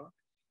sector a lot.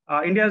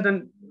 India has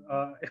done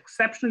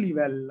exceptionally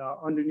well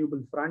on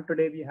renewable front.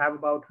 Today, we have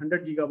about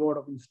 100 gigawatt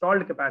of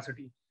installed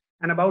capacity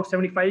and about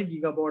 75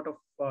 gigawatt of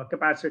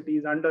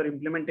capacities under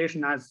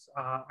implementation as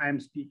I am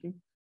speaking.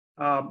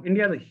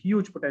 India has a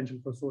huge potential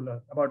for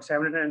solar. About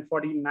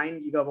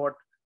 749 gigawatt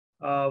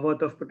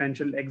worth of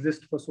potential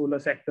exists for solar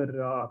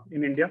sector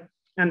in India,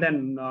 and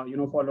then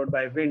followed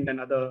by wind and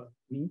other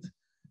means.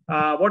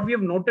 What we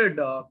have noted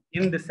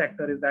in this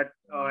sector is that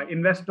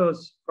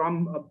investors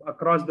from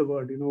across the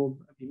world,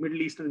 the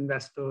Middle Eastern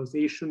investors,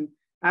 Asian,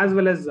 as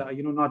well as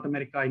North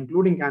America,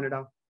 including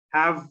Canada,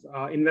 have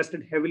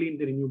invested heavily in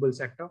the renewable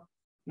sector.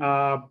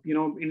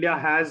 India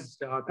has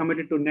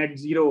committed to net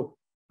zero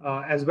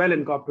as well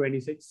in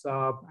COP26,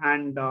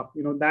 and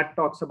that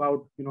talks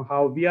about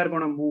how we are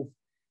going to move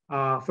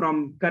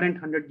from current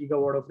 100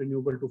 gigawatt of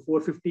renewable to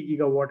 450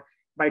 gigawatt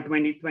by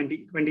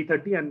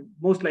 2030, and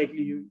most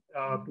likely,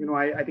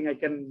 I think I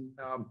can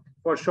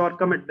for sure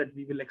commit that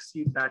we will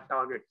exceed that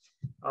target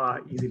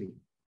easily.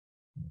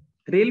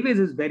 Railways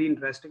is very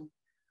interesting.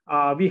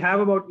 We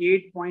have about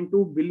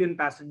 8.2 billion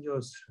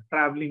passengers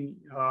traveling,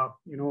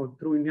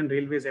 through Indian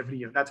Railways every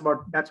year.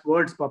 That's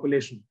world's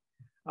population.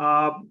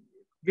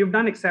 We've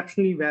done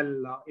exceptionally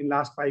well in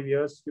last 5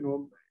 years.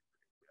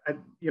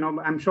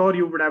 I'm sure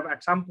you would have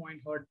at some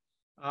point heard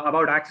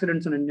about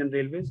accidents on Indian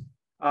Railways.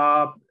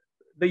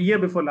 The year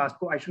before last,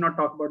 I should not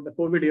talk about the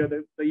COVID year,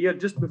 the year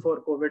just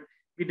before COVID,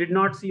 we did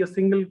not see a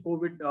single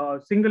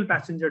single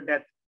passenger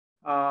death.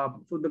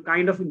 So the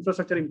kind of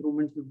infrastructure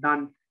improvements we've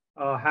done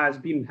has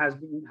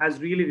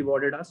really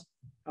rewarded us.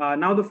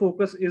 Now the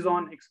focus is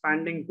on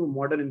expanding to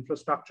modern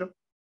infrastructure.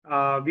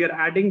 We are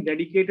adding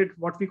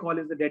what we call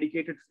is the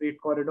dedicated freight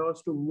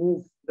corridors to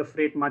move the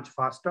freight much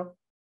faster.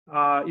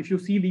 If you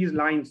see these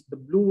lines, the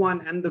blue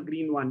one and the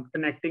green one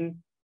connecting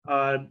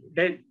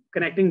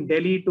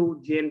Delhi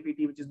to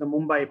JNPT, which is the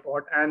Mumbai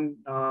port, and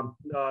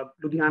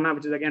Ludhiana,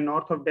 which is again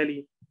north of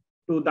Delhi,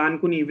 to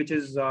Dankuni, which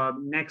is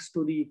next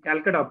to the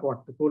Calcutta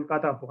port, the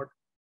Kolkata port,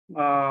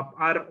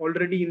 are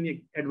already in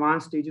the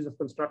advanced stages of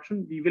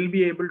construction. We will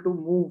be able to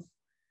move.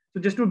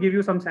 So just to give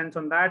you some sense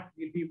on that,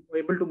 we'll be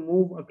able to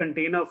move a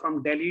container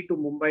from Delhi to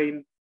Mumbai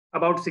in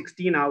about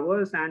 16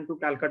 hours and to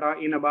Calcutta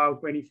in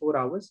about 24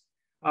 hours,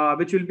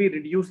 which will be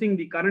reducing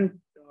the current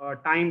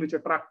time which a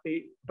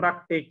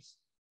truck takes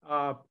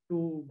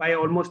by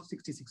almost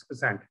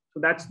 66%. So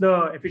that's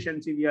the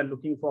efficiency we are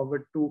looking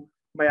forward to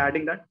by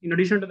adding that. In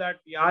addition to that,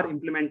 we are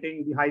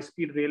implementing the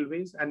high-speed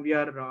railways, and we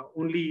are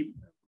only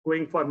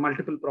going for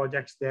multiple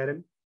projects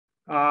therein.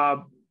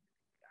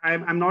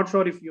 I'm not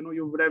sure if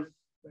you would have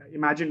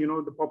imagined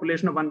the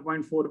population of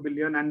 1.4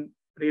 billion and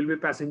railway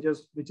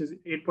passengers, which is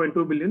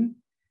 8.2 billion.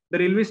 The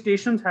railway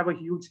stations have a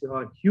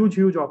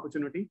huge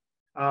opportunity,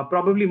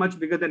 probably much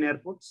bigger than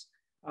airports.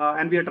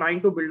 And we are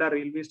trying to build our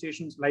railway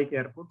stations like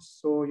airports.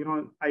 So,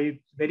 I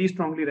very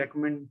strongly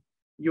recommend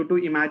you to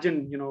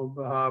imagine,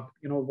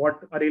 what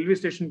a railway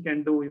station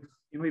can do.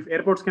 If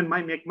airports can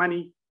make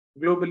money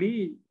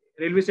globally,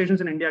 railway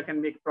stations in India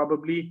can make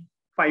probably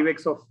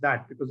 5x of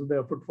that because of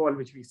the footfall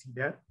which we see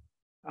there.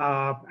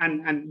 I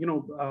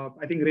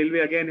think railway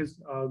again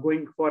is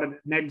going for a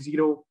net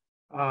zero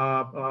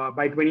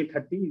by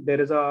 2030.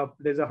 There's a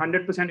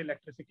 100%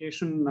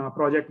 electrification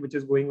project which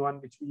is going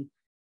on, which we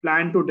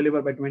plan to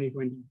deliver by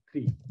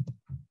 2023.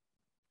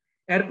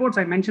 Airports,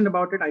 I mentioned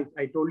about it.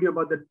 I told you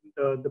about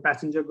the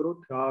passenger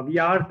growth. We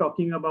are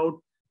talking about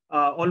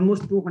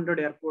almost 200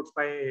 airports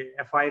by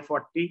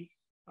FY40.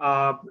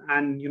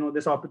 And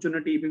this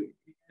opportunity,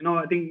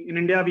 I think in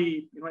India,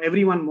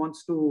 everyone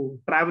wants to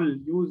travel,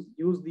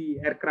 use the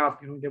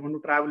aircraft. They want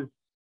to travel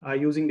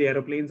using the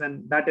aeroplanes,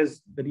 and that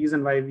is the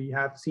reason why we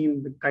have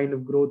seen the kind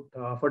of growth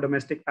for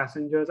domestic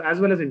passengers as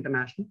well as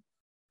international.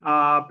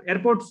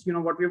 Airports,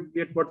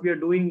 what we are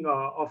doing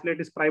of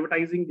late is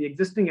privatizing the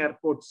existing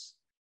airports,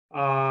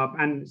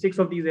 and 6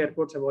 of these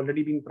airports have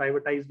already been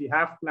privatized. We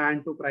have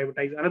planned to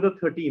privatize another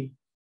 13.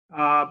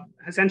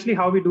 Essentially,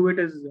 how we do it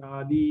is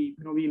we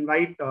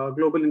invite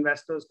global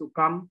investors to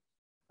come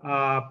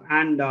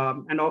and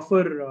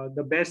offer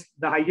the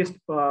highest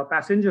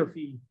passenger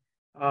fee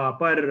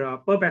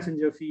per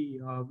passenger fee,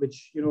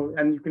 which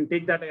and you can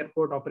take that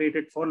airport, operate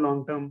it for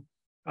long term,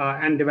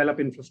 and develop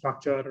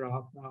infrastructure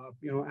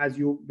as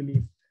you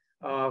believe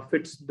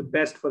fits the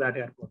best for that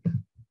airport.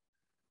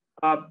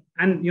 From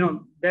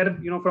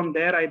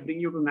there I bring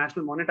you to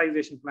national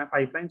monetization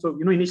pipeline. So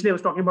initially I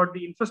was talking about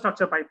the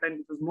infrastructure pipeline,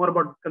 which was more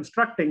about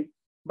constructing,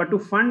 but to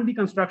fund the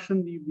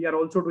construction, we are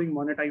also doing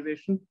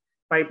monetization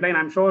pipeline.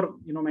 I'm sure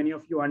many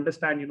of you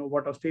understand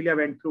what Australia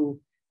went through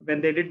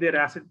when they did their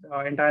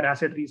entire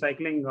asset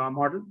recycling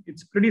model.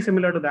 It's pretty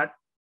similar to that.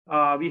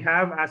 We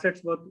have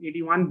assets worth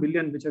 81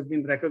 billion which have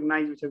been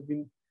recognized, which have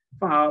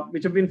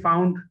been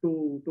found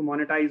to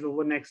monetize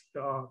over the next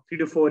 3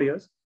 to 4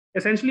 years.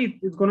 Essentially,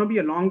 it's going to be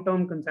a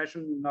long-term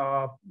concession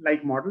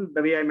like model,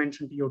 the way I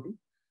mentioned TOT.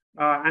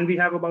 And we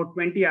have about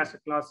 20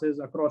 asset classes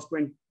across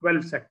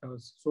 12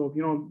 sectors. So,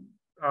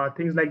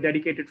 things like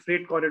dedicated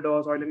freight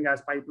corridors, oil and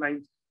gas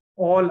pipelines,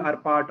 all are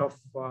part of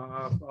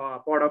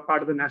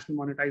the national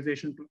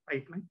monetization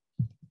pipeline.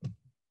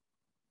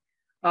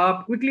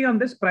 Quickly on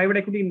this, private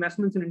equity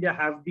investments in India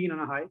have been on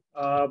a high.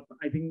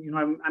 I think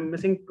I'm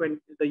missing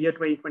the year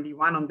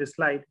 2021 on this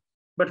slide,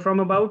 but from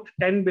about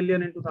 10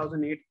 billion in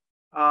 2008,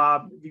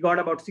 we got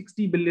about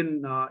 60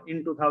 billion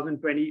in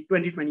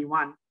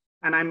 2021,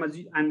 and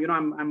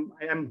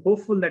I'm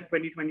hopeful that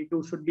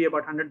 2022 should be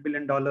about $100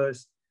 billion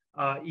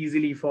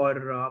easily for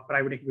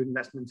private equity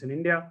investments in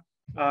India,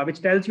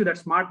 which tells you that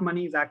smart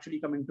money is actually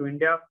coming to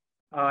India.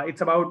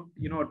 It's about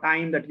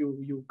time that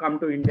you come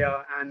to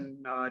India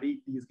and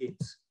reach these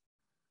gates.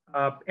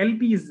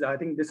 LPs, I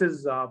think this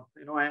is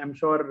I'm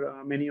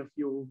sure many of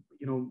you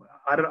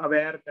are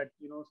aware that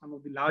some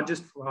of the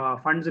largest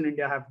funds in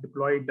India have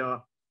deployed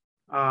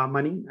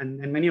money,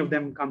 and many of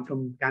them come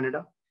from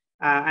Canada,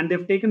 and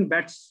they've taken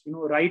bets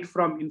right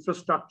from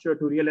infrastructure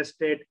to real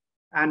estate,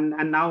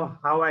 and now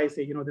how I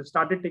say they've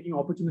started taking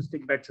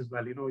opportunistic bets as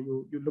well.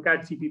 You look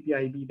at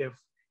CPPIB,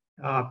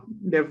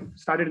 they've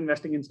started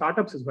investing in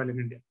startups as well in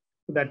India.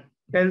 So that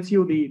tells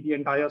you the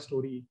entire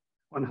story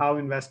on how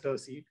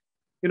investors see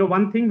it.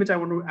 One thing which I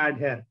want to add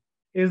here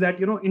is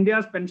that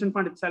India's pension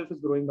fund itself is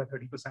growing by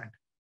 30%,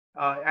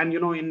 and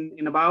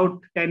in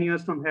about 10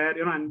 years from here,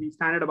 and we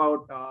stand at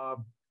about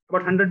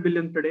 100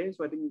 billion today.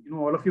 So I think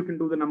all of you can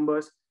do the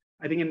numbers.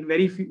 I think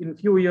in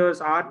few years,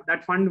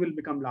 that fund will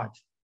become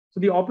large. So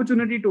the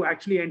opportunity to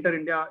actually enter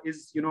India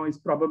is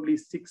probably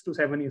 6 to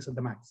 7 years at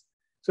the max.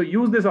 So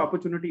use this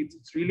opportunity.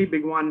 It's really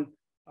big one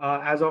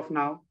as of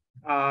now.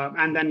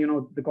 And then,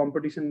 the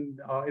competition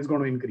is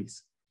going to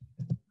increase.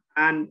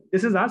 And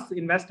this is us,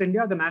 Invest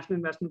India, the National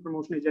Investment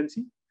Promotion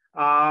Agency.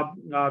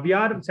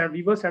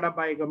 We were set up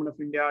by Government of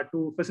India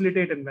to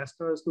facilitate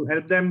investors, to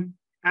help them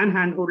and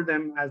handhold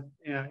them as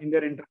in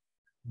their interest.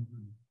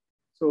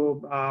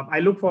 So I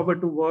look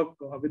forward to work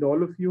with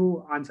all of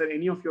you, answer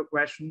any of your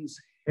questions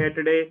here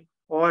today,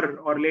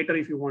 or later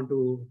if you want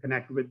to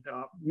connect with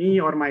me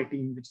or my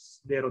team, which is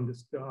there on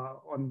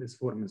this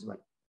forum as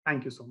well.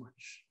 Thank you so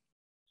much.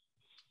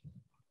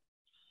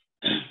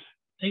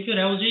 Thank you,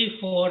 Rahulji,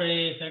 for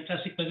a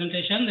fantastic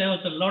presentation. There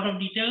was a lot of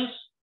details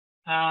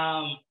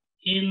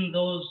in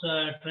those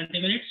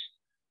 20 minutes,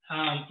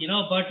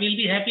 but we'll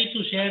be happy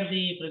to share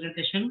the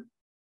presentation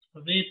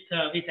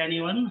with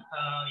anyone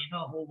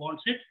who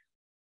wants it,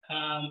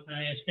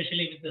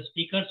 especially with the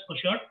speakers for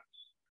sure.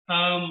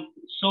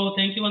 So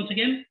thank you once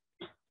again,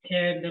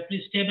 and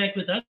please stay back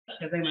with us,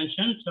 as I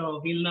mentioned.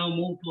 So we'll now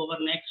move to our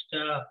next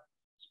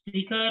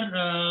speaker,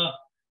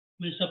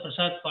 Mr.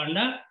 Prasad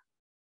Panda.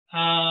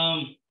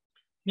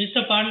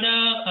 Mr. Panda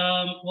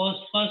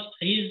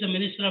he is the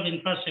Minister of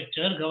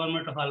Infrastructure,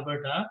 Government of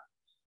Alberta.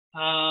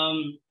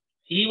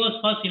 He was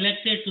first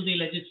elected to the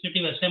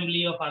Legislative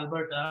Assembly of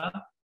Alberta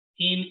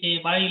in a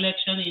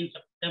by-election in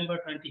September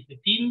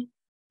 2015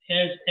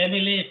 as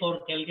MLA for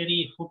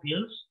Calgary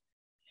Foothills,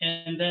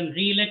 and then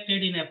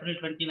re-elected in April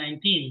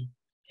 2019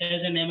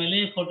 as an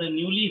MLA for the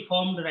newly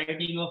formed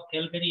riding of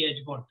Calgary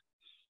Edgemont.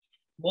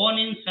 Born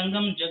in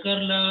Sangam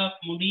Jagarla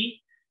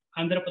Mudi,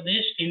 Andhra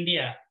Pradesh,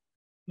 India,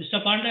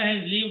 Mr. Panda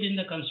has lived in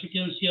the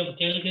constituency of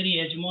Calgary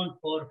Edgemont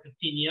for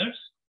 15 years.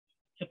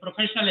 A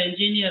professional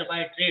engineer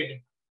by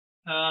trade,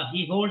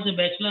 he holds a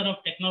Bachelor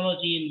of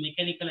Technology in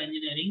Mechanical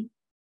Engineering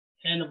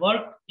and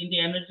worked in the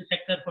energy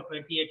sector for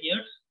 28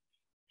 years,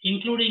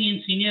 including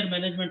in senior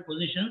management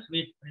positions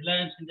with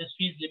Reliance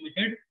Industries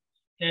Limited,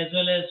 as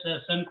well as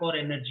Suncor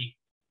Energy.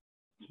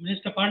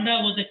 Mr.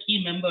 Panda was a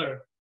key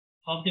member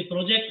of the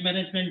project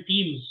management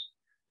teams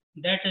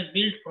that has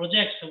built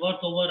projects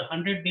worth over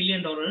 $100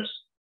 billion,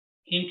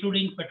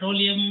 including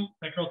petroleum,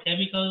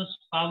 petrochemicals,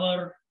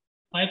 power,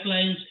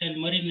 pipelines, and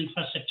marine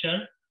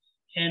infrastructure,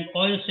 and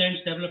oil sands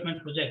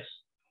development projects.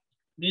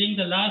 During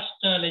the last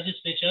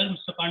legislature,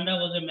 Mr. Panda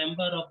was a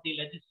member of the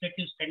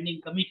Legislative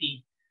Standing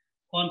Committee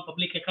on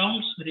Public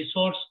Accounts,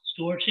 Resource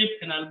Stewardship,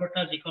 and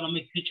Alberta's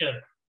Economic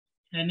Future.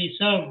 And he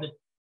served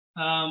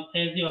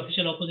as the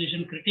official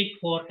opposition critic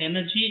for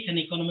energy and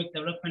economic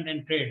development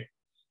and trade.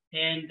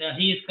 And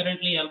he is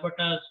currently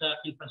Alberta's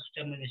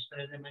infrastructure minister,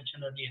 as I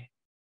mentioned earlier.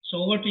 So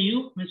over to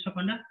you, Mr.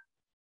 Panda.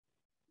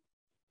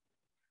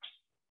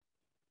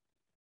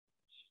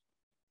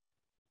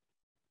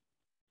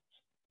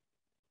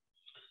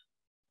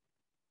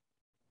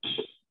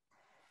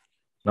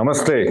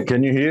 Namaste.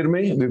 Can you hear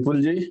me,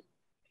 Vipulji?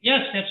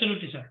 Yes,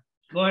 absolutely, sir.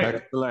 Go ahead.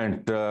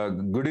 Excellent.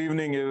 Good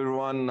evening,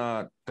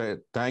 everyone.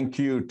 Thank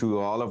you to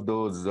all of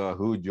those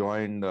who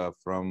joined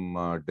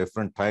from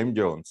different time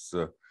zones.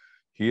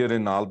 Here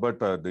in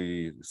Alberta,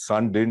 the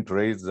sun didn't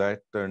rise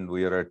that, and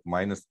we are at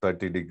minus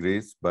 30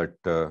 degrees. But,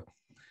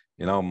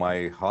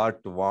 my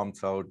heart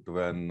warms out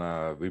when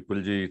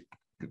Vipulji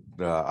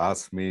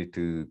asked me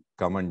to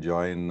come and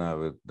join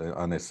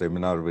on a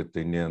seminar with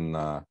Indian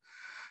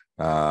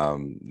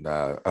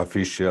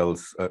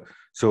officials.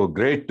 So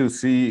great to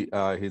see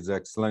His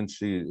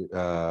Excellency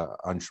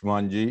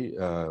Anshuman,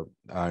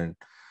 and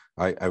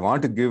I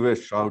want to give a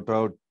shout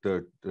out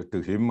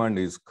to him and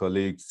his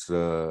colleagues,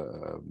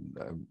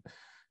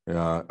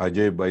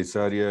 Ajay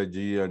Baisaria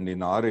ji, and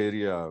in our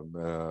area,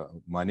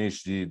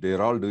 Manish ji.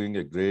 They're all doing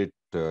a great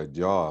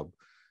job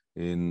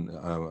in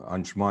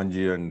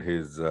Anshuman and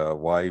his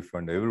wife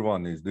and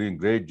everyone is doing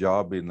great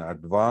job in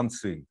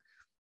advancing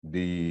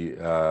the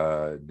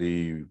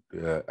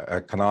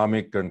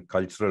economic and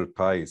cultural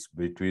ties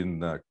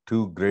between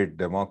two great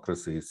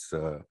democracies,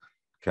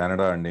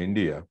 Canada and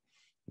India.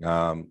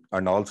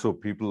 And also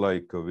people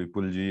like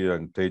Vipulji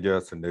and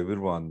Tejas and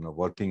everyone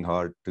working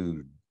hard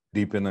to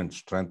deepen and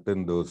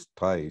strengthen those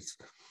ties.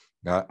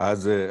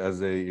 As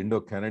a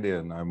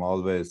Indo-Canadian, I'm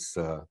always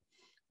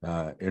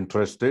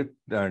interested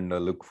and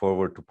look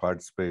forward to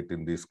participate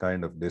in these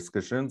kind of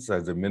discussions.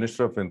 As a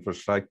Minister of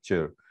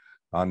Infrastructure,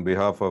 on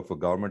behalf of the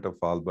Government of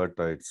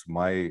Alberta, it's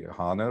my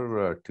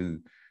honor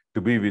to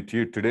be with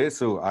you today.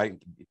 So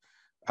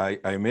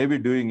I may be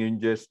doing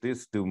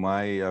injustice to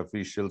my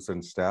officials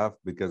and staff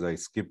because I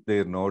skip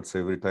their notes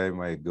every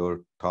time I go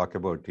talk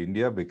about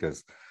India,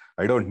 because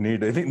I don't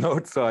need any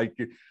notes. So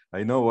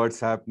I know what's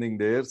happening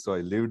there. So I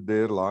lived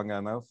there long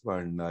enough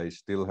and I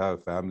still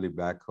have family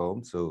back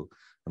home. So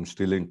I'm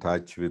still in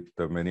touch with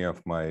many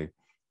of my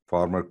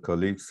former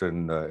colleagues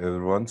and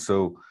everyone.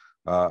 So,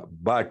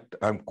 but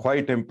I'm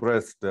quite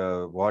impressed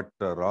what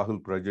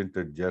Rahul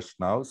presented just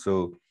now.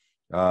 So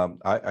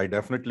I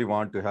definitely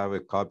want to have a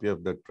copy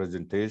of that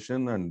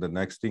presentation. And the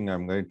next thing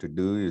I'm going to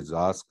do is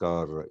ask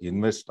our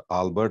Invest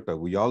Alberta.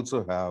 We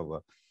also have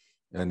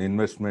an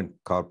investment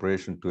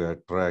corporation to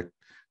attract.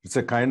 It's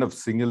a kind of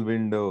single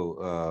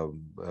window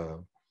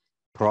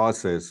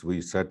process.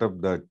 We set up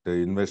that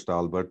Invest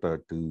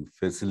Alberta to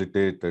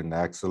facilitate and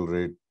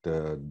accelerate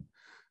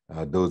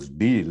those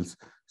deals.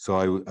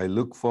 So I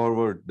look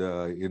forward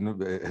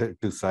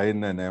to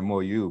sign an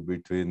MOU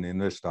between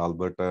Invest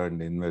Alberta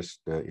and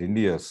Invest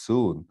India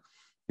soon,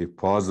 if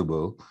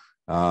possible.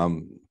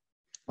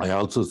 I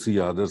also see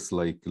others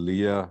like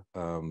Leah,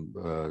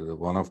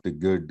 one of the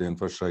good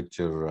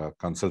infrastructure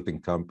consulting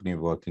company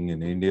working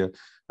in India.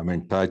 I'm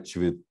in touch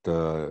with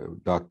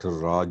Dr.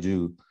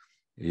 Raju,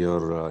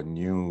 your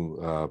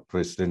new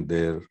president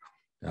there.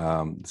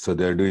 So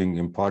they're doing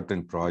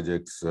important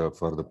projects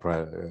for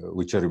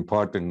which are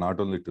important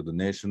not only to the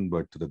nation,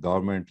 but to the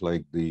government,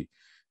 like the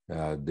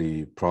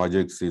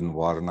projects in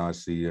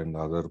Varanasi and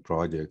other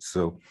projects.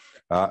 So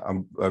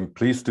I'm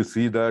pleased to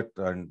see that.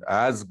 And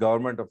as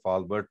Government of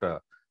Alberta,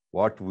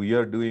 what we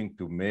are doing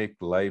to make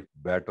life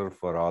better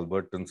for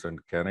Albertans and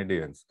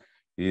Canadians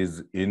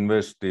is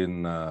invest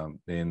in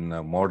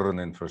modern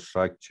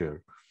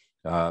infrastructure.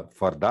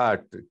 For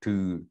that,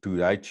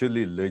 to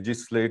actually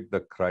legislate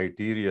the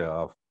criteria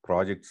of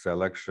project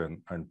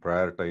selection and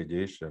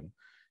prioritization.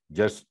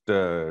 Just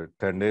 10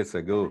 days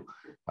ago,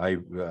 I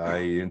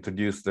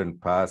introduced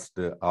and passed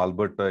the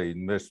Alberta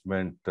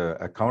Investment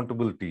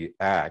Accountability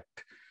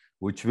Act,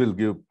 which will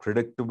give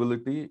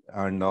predictability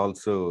and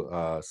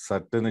also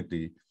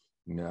certainty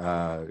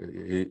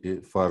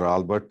for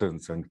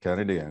Albertans and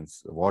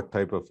Canadians, what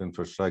type of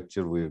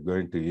infrastructure we're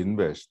going to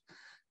invest,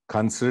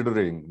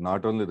 considering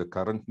not only the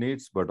current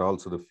needs, but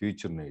also the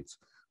future needs.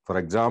 For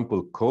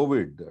example,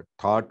 COVID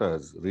taught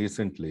us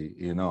recently,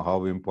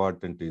 how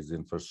important is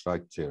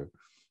infrastructure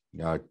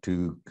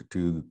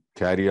to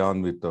carry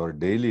on with our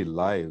daily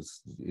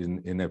lives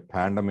in a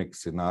pandemic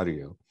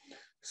scenario.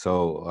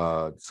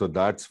 So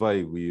that's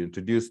why we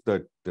introduced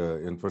that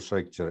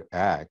Infrastructure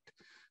Act.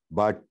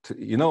 But,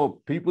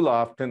 people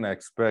often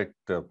expect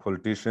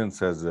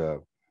politicians as a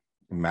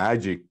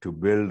magic to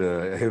build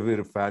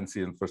every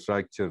fancy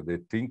infrastructure they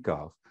think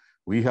of.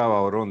 We have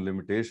our own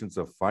limitations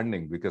of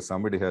funding because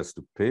somebody has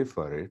to pay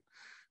for it.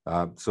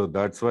 So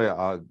that's why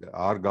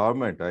our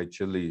government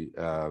actually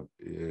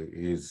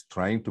is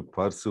trying to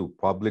pursue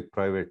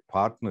public-private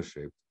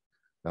partnership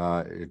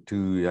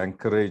to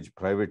encourage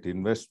private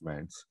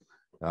investments.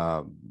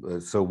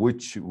 So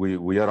which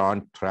we are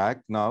on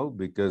track now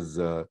because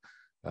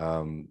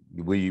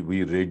we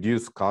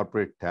reduce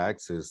corporate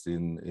taxes.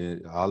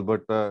 In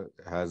Alberta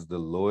has the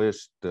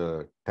lowest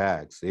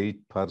tax,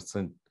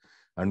 8%,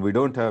 and we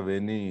don't have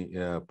any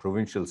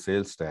provincial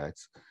sales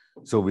tax.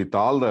 So with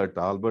all that,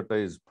 Alberta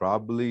is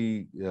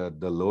probably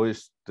the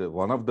lowest,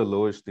 one of the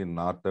lowest in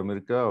North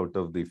America out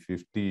of the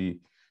 50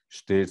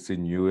 states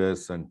in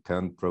US and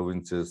 10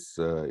 provinces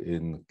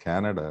in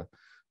Canada.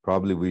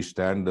 Probably we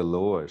stand the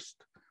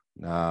lowest.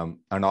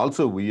 And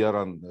also we are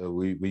on,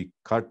 we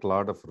cut a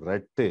lot of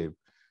red tape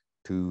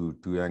to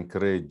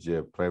encourage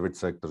private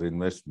sector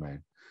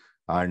investment.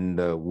 And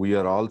we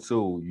are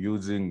also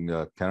using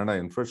Canada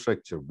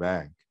Infrastructure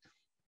Bank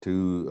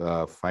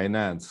to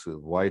finance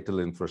vital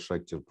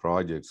infrastructure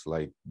projects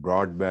like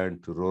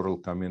broadband to rural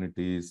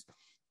communities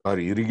or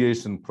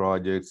irrigation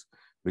projects,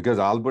 because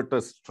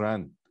Alberta's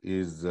strength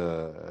is,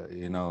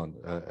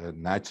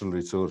 natural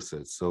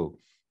resources. So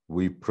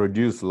we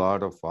produce a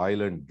lot of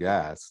oil and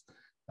gas.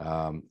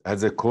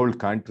 As a cold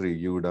country,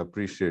 you would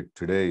appreciate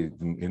today,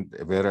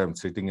 where I'm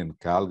sitting in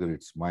Calgary,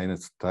 it's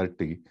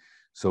 -30.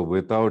 So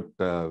without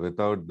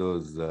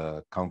those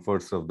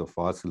comforts of the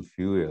fossil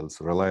fuels,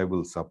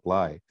 reliable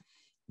supply,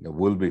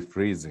 will be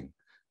freezing.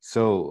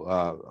 So,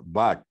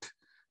 but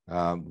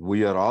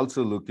we are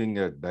also looking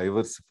at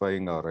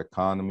diversifying our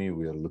economy.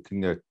 We are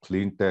looking at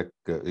clean tech.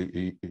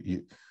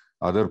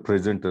 other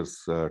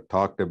presenters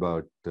talked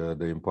about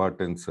the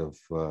importance of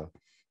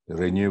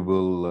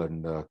renewable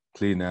and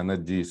clean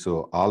energy.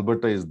 So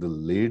Alberta is the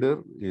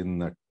leader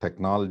in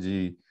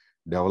technology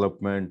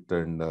development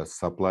and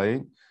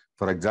supplying.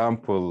 For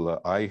example,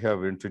 I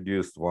have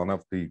introduced one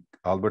of the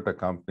Alberta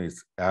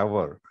companies,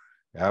 Ever.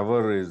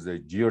 Ever is a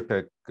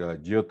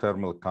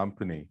geothermal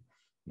company.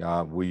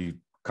 We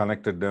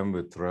connected them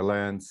with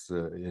Reliance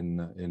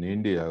in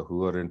India,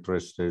 who are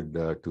interested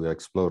to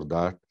explore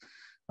that.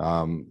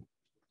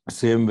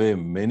 Same way,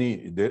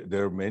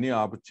 there are many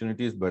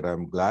opportunities, but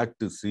I'm glad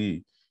to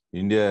see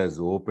India has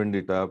opened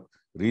it up.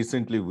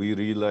 Recently, we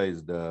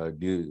realized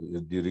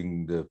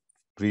during the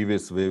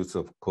previous waves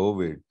of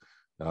COVID,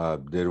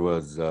 there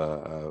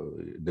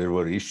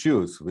were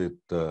issues with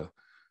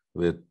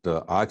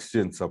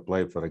oxygen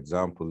supply, for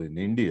example, in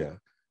India,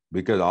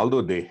 because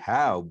although they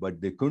have,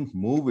 but they couldn't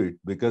move it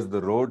because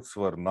the roads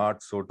were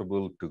not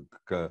suitable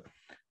to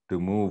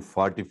move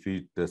 40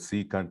 feet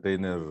sea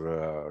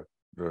container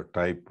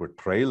type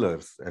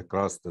trailers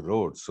across the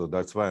road. So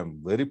that's why I'm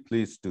very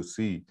pleased to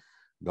see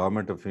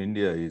Government of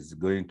India is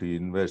going to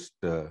invest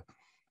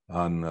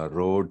on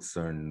roads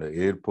and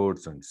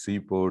airports and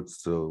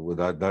seaports. So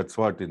that's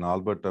what in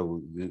Alberta.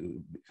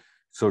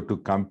 So to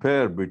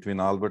compare between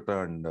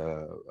Alberta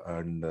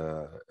and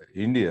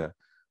India,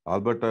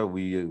 Alberta,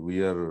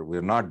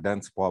 we're not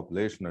dense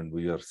population and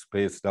we are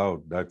spaced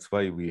out. That's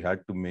why we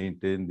had to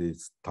maintain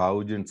these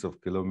thousands of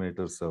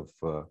kilometers of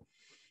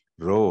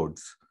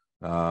roads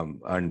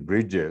and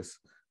bridges.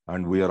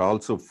 And we are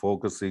also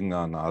focusing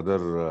on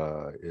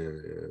other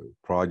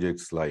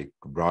projects like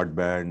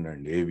broadband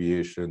and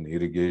aviation,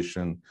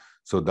 irrigation.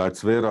 So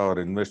that's where our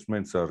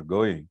investments are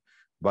going.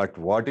 But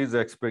what is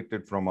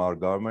expected from our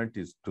government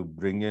is to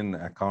bring in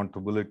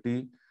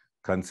accountability,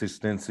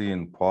 consistency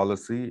in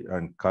policy,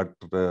 and cut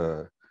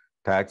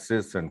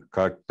taxes and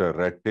cut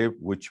red tape,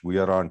 which we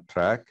are on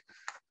track.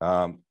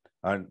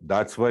 And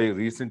that's why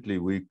recently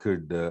we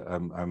could,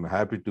 I'm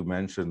happy to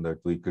mention that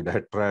we could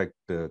attract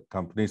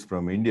companies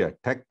from India,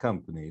 tech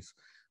companies,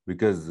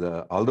 because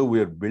although we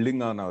are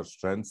building on our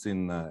strengths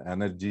in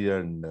energy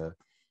and,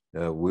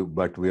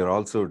 but we are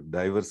also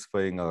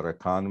diversifying our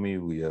economy.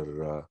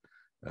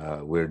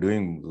 We're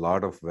doing a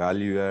lot of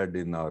value add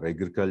in our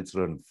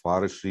agriculture and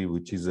forestry,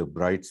 which is a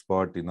bright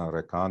spot in our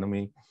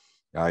economy.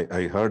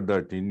 I heard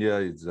that India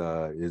is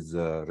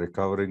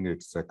recovering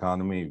its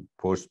economy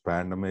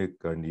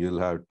post-pandemic, and you'll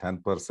have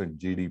 10%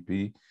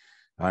 GDP.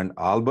 And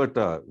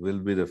Alberta will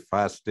be the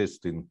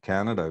fastest in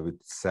Canada with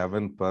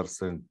 7%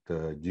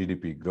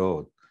 GDP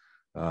growth.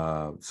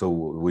 So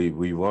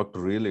we worked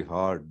really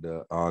hard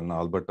on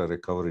Alberta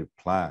recovery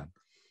plan.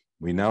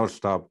 We never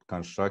stopped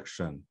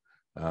construction.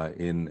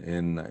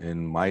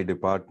 In my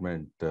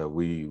department,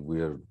 we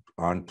are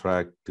on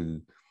track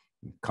to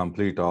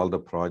complete all the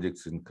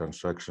projects in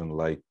construction,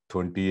 like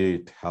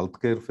 28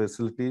 healthcare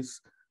facilities,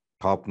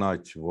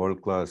 top-notch,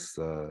 world-class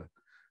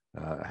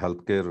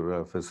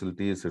healthcare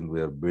facilities, and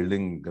we are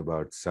building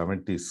about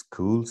 70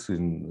 schools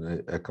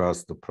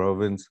across the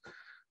province,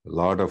 a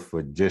lot of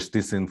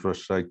justice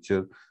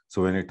infrastructure.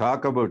 So when you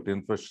talk about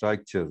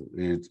infrastructure,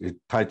 it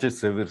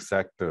touches every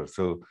sector.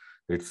 So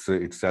it's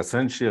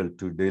essential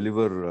to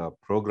deliver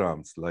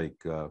programs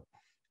like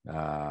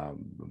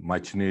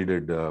much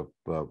needed,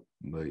 the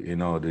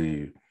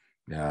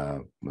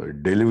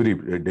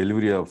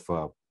delivery of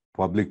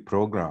public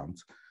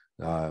programs.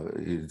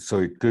 So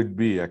it could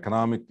be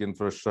economic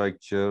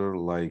infrastructure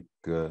like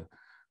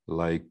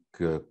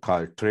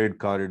trade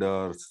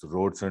corridors,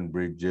 roads and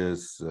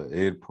bridges,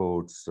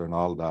 airports, and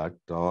all that,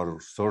 or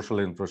social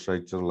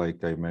infrastructure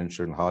like I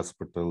mentioned,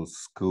 hospitals,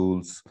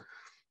 schools,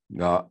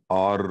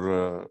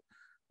 or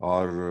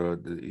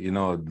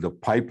the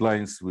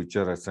pipelines which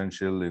are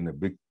essential in a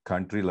big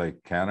country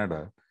like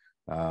Canada.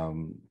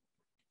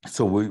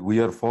 So we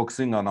are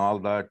focusing on all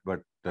that,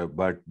 but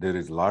there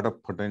is a lot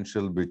of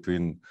potential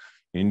between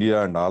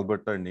India and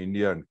Alberta, and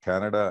India and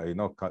Canada.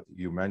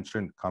 You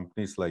mentioned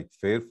companies like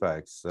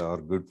Fairfax, our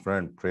good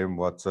friend Prem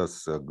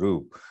Vatsa's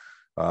group.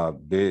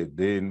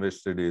 They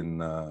invested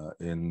in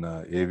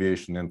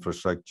aviation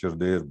infrastructure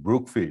there.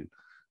 Brookfield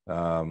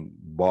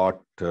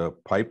bought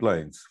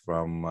pipelines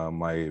from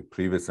my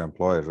previous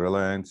employer,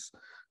 Reliance.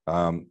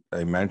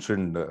 I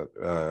mentioned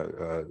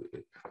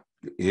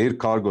air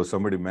cargo,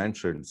 somebody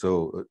mentioned.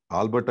 So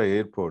Alberta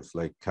airports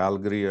like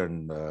Calgary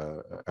and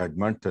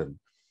Edmonton,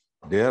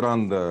 they're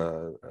on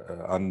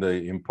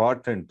the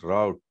important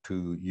route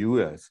to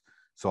US.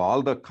 So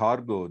all the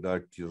cargo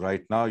that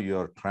right now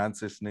you're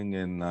transitioning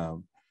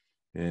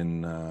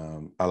in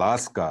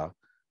Alaska,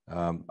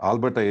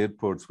 Alberta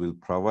airports will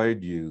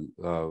provide you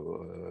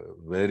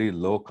very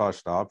low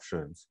cost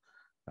options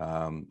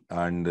and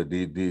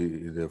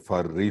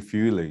for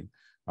refueling.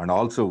 And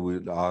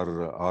also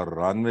our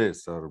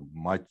runways are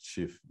much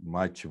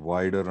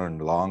wider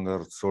and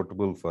longer,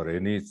 suitable for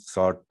any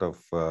sort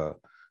of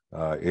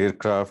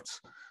aircrafts.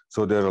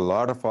 So there are a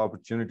lot of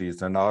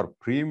opportunities. And our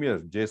Premier,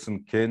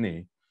 Jason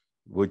Kenney,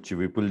 which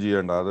Vipulji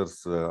and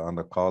others on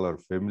the call are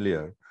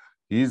familiar,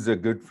 he's a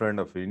good friend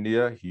of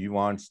India. He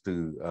wants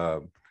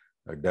to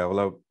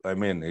I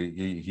mean,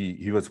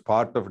 he was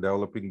part of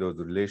developing those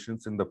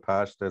relations in the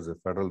past as a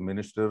federal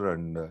minister,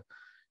 and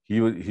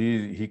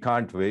he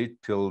can't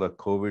wait till the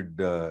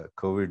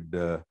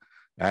COVID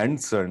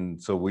ends,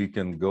 and so we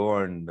can go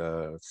and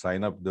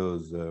sign up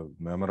those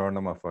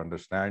memorandum of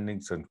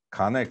understandings and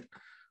connect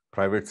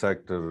private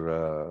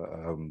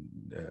sector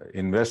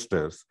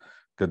investors,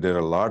 because there are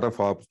a lot of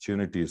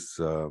opportunities.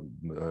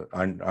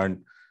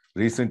 And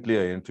recently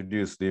I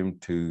introduced him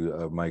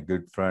to my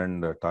good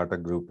friend, Tata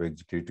Group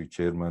Executive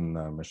Chairman,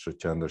 Mr.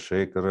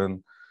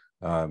 Chandrasekharan.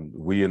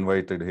 We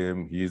invited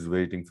him. He's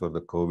waiting for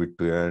the COVID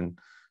to end.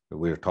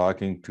 We're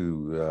talking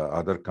to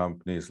other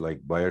companies like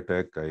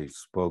biotech. I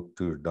spoke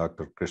to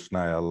Dr.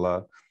 Krishna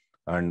Allah,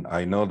 and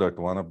I know that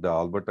one of the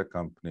Alberta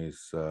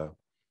companies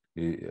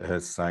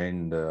has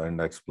signed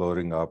and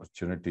exploring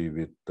opportunity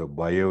with the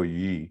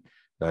BioE.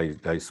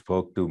 I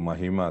spoke to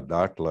Mahima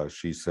Datla.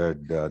 She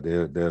said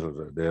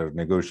they're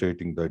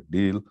negotiating that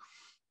deal.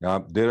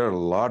 There are a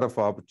lot of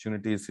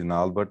opportunities in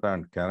Alberta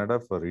and Canada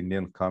for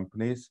Indian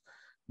companies,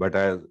 but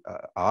as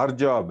our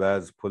job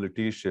as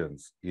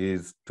politicians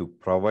is to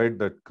provide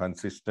that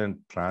consistent,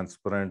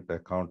 transparent,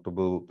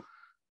 accountable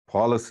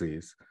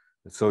policies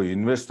so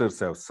investors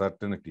have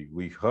certainty.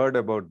 We heard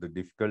about the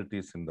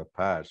difficulties in the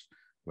past.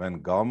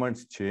 When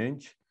governments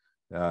change,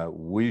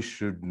 we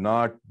should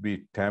not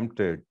be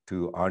tempted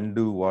to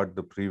undo what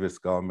the previous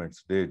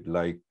governments did,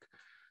 like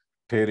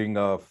tearing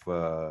off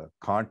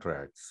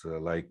contracts,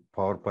 like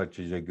power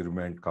purchase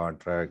agreement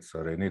contracts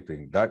or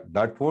anything.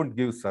 That won't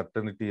give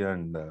certainty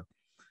and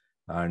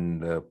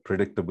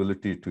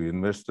predictability to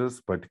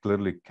investors,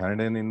 particularly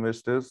Canadian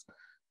investors.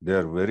 They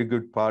are very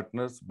good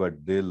partners,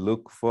 but they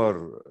look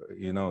for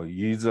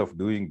ease of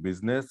doing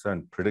business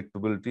and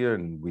predictability,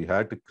 and we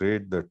had to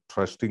create the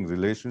trusting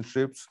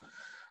relationships.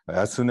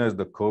 As soon as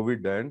the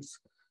COVID ends,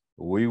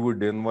 we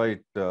would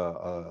invite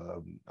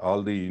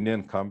all the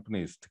Indian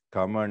companies to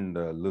come and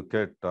look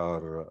at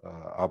our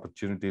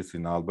opportunities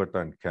in Alberta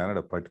and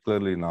Canada,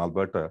 particularly in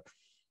Alberta,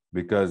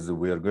 because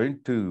we are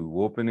going to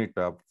open it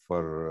up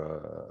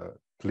for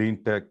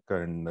clean tech,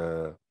 and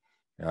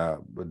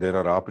there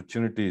are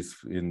opportunities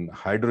in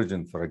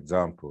hydrogen, for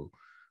example.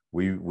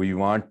 We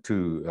want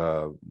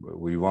to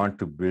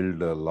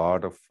build a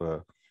lot of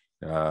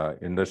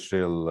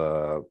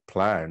industrial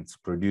plants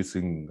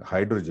producing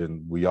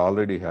hydrogen. We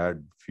already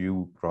had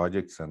few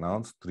projects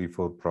announced,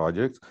 3-4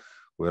 projects.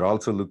 We're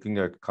also looking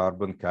at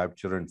carbon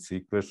capture and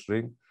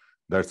sequestering.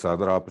 That's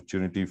other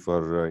opportunity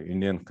for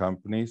Indian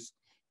companies.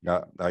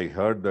 I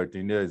heard that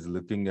India is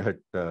looking at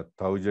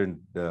 1,000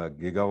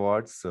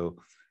 gigawatts. So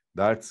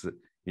that's,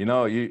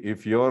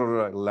 if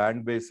your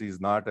land base is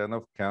not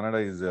enough, Canada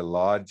is a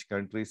large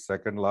country,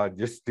 second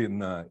largest in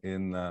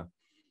the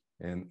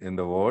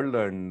world,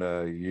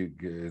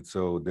 and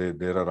so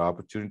there are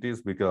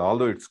opportunities, because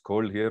although it's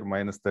cold here,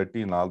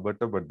 -30 in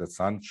Alberta, but the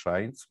sun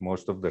shines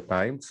most of the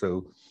time.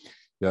 So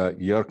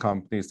your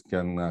companies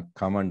can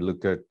come and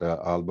look at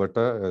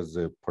Alberta as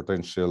a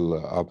potential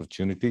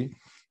opportunity.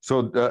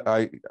 So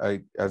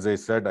as I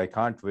said, I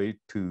can't wait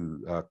to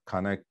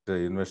connect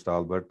Invest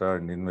Alberta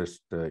and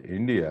Invest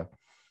India,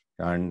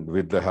 and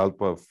with the help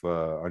of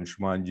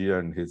Anshuman ji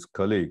and his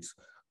colleagues,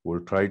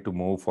 we'll try to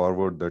move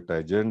forward that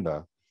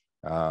agenda.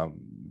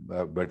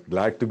 But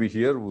glad to be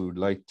here. We would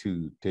like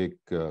to take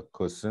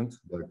questions,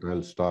 but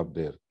I'll stop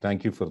there.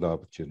 Thank you for the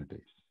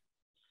opportunity.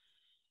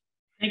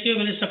 Thank you,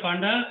 Minister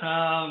Panda.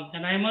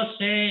 And I must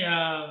say,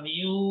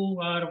 you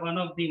are one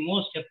of the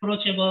most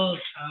approachable,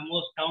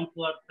 most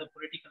down-to-earth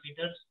political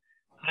leaders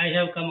I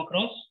have come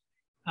across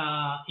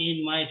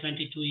in my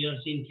 22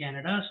 years in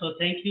Canada. So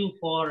thank you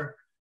for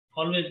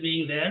always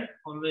being there,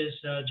 always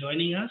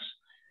joining us.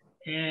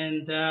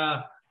 And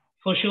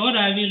for sure,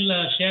 I will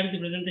share the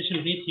presentation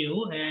with you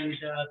and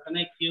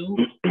connect you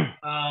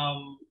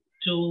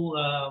to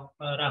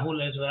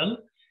Rahul as well.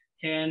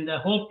 And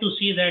hope to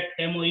see that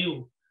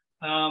MOU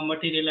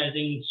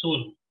materializing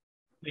soon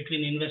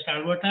between Invest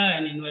Alberta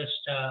and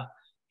Invest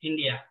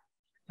India.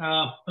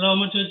 Hello,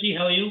 Amarjot ji,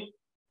 how are you?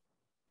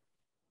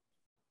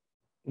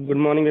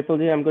 Good morning,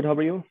 Vipulji. I'm good. How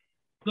are you?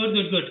 Good,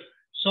 good, good.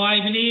 So I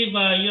believe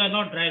you are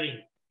not driving.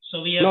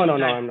 So we have No,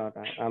 I'm not.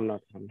 I'm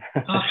not.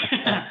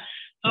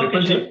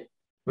 Okay.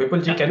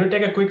 Vipulji, can you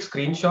take a quick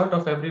screenshot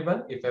of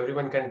everyone? If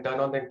everyone can turn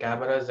on their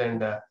cameras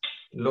and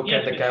look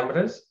at the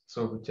cameras.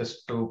 So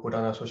just to put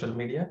on our social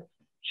media.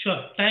 Sure.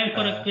 Time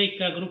for a quick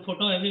group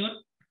photo, everyone.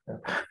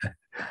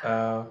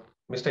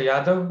 Mr.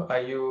 Yadav,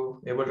 are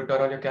you able to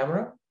turn on your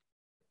camera?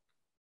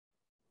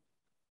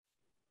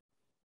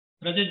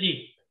 Rajat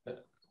ji.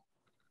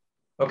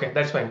 Okay,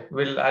 that's fine.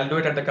 I'll do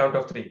it at the count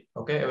of 3.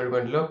 Okay,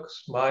 everyone look,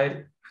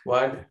 smile.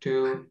 1,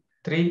 2,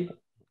 3.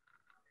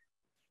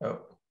 Oh.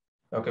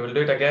 Okay, we'll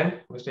do it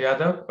again. Mr.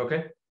 Yadav,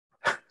 okay.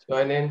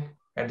 Join in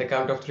at the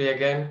count of 3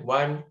 again.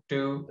 1,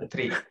 2,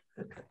 3.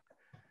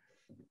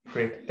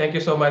 Great. Thank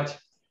you so much.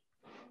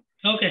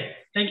 Okay.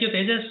 Thank you,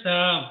 Tejas.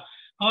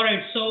 All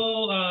right. So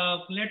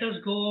let us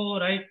go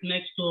right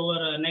next to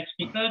our next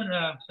speaker,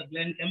 Sir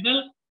Glenn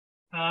Campbell.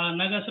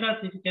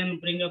 Nagasrat, if you can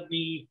bring up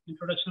the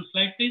introduction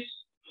slide, please.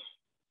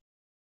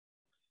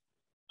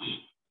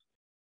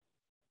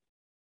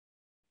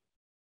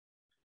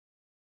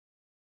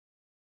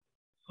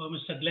 for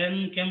Mr.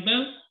 Glenn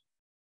Campbell.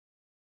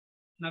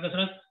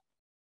 Nagasrat.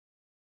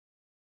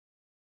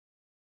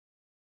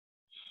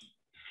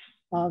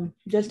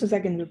 Just a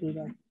second,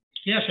 Vipul.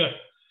 Yeah, sure.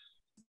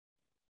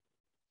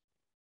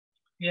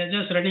 We are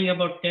just running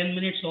about 10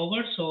 minutes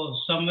over, so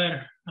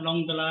somewhere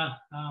along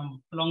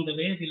the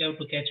way, we'll have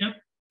to catch up.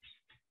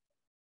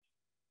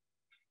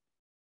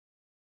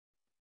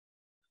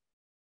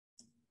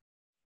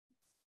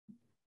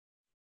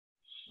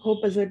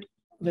 Hope, is it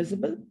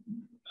visible?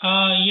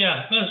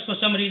 Yeah, for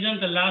some reason,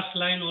 the last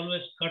line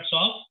always cuts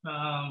off.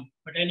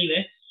 But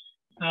anyway,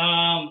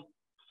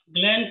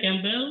 Glenn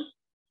Campbell,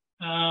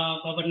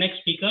 our next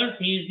speaker,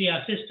 he is the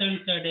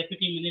Assistant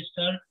Deputy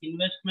Minister,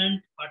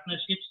 Investment,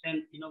 Partnerships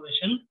and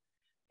Innovation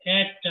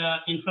at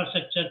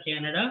Infrastructure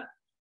Canada,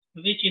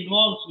 which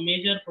involves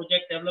major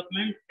project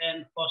development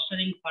and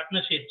fostering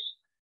partnerships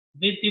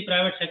with the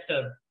private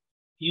sector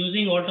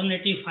using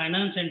alternative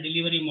finance and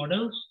delivery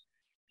models.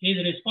 His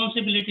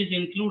responsibilities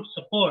include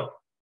support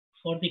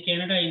for the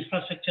Canada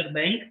Infrastructure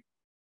Bank,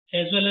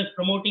 as well as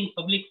promoting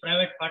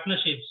public-private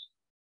partnerships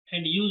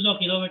and use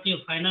of innovative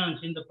finance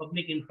in the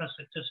public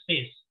infrastructure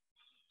space.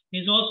 He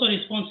is also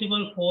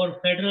responsible for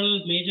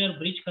federal major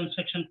bridge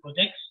construction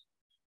projects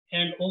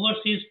and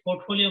oversees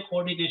portfolio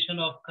coordination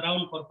of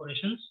Crown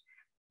corporations,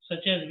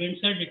 such as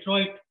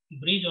Windsor-Detroit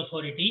Bridge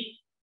Authority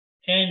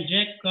and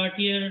Jacques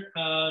Cartier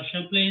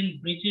Champlain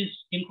Bridges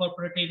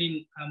Incorporated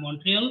in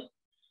Montreal,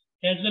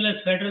 as well as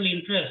federal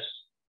interests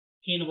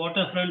in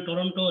Waterfront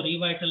Toronto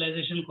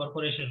Revitalization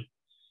Corporation.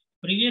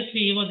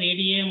 Previously, he was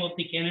ADM of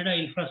the Canada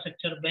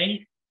Infrastructure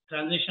Bank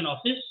Transition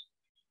Office,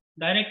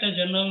 Director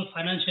General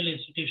Financial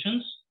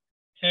Institutions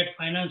at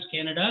Finance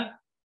Canada,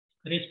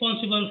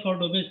 responsible for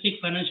domestic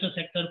financial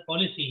sector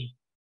policy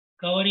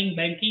covering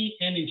banking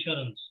and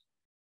insurance.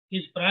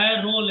 His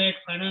prior role at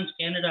Finance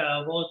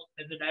Canada was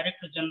as the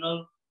Director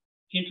General,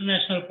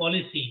 International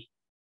Policy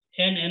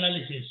and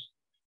Analysis,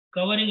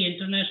 covering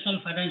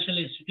international financial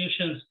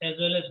institutions as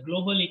well as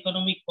global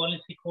economic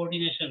policy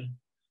coordination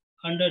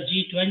under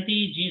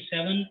G20,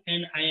 G7,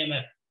 and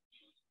IMEC,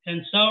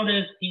 and served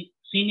as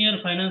Senior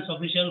Finance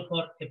Official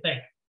for APEC.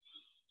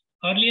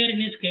 Earlier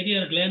in his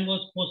career, Glenn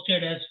was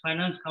posted as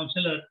Finance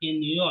Counselor in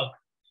New York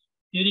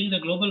during the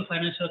global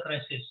financial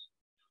crisis.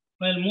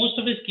 While most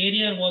of his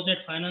career was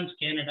at Finance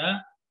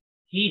Canada,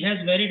 he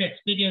has varied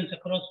experience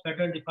across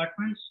federal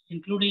departments,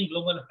 including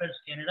Global Affairs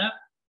Canada,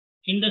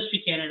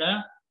 Industry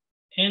Canada,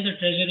 and the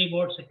Treasury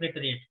Board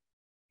Secretariat.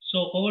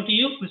 So over to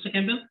you, Mr.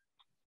 Campbell.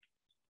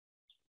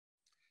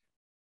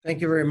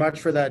 Thank you very much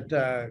for that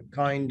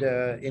kind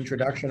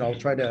introduction. I'll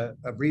try to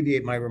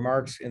abbreviate my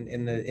remarks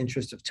in the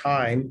interest of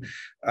time.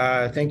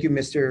 Thank you,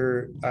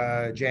 Mr.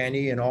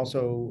 Jani, and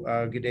also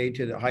good day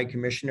to the High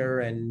Commissioner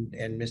and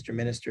Mr.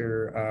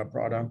 Minister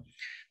Prada.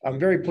 I'm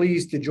very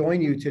pleased to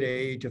join you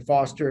today to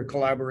foster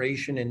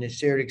collaboration and a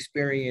shared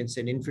experience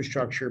in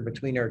infrastructure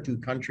between our two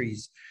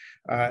countries.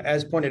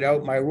 As pointed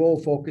out, my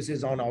role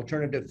focuses on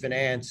alternative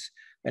finance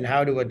and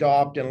how to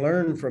adopt and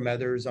learn from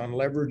others on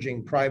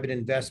leveraging private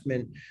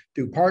investment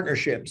through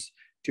partnerships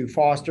to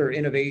foster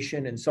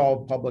innovation and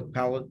solve public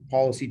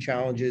policy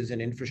challenges in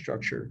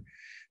infrastructure.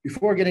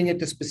 Before getting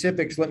into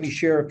specifics, let me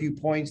share a few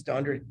points to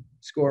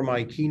underscore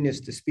my keenness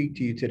to speak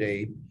to you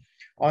today.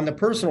 On the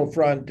personal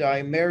front,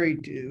 I'm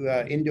married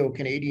to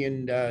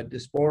Indo-Canadian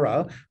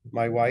diaspora,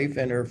 my wife,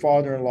 and her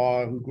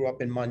father-in-law who grew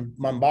up in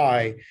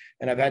Mumbai.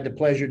 And I've had the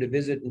pleasure to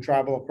visit and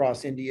travel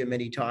across India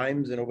many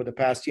times. And over the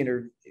past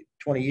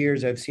 20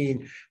 years, I've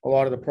seen a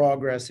lot of the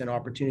progress and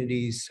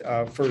opportunities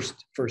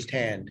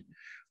firsthand.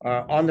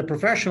 On the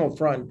professional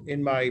front,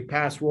 in my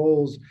past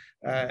roles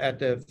at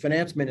the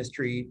Finance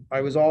Ministry, I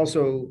was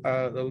also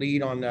the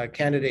lead on the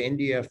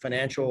Canada-India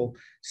Financial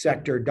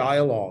Sector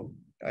Dialogue,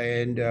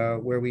 and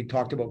where we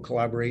talked about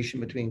collaboration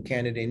between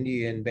Canada,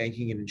 India, and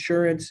banking and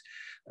insurance.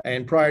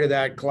 And prior to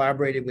that,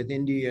 collaborated with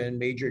India in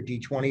major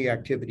G20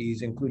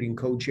 activities, including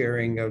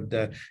co-chairing of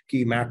the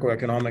key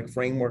macroeconomic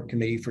framework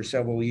committee for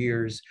several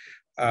years,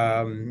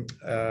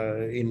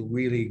 in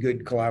really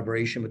good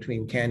collaboration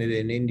between Canada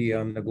and India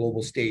on the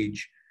global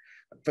stage.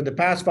 For the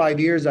past 5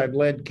 years, I've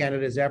led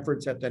Canada's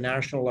efforts at the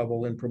national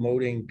level in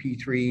promoting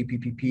P3,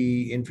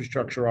 PPP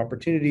infrastructure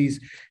opportunities,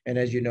 and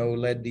as you know,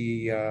 led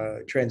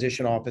the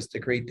transition office to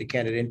create the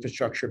Canada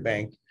Infrastructure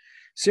Bank.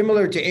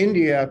 Similar to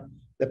India,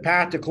 the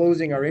path to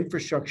closing our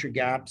infrastructure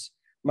gaps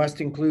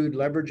must include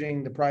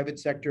leveraging the private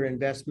sector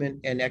investment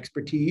and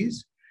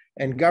expertise,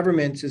 and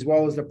governments as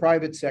well as the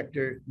private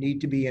sector need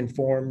to be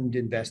informed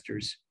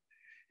investors.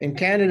 In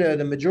Canada,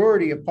 the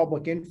majority of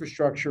public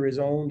infrastructure is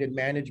owned and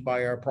managed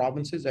by our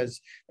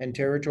provinces and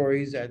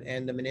territories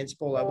and the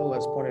municipal level,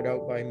 as pointed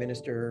out by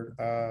Minister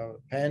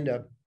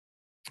Panda.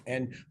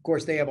 And of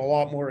course, they have a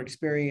lot more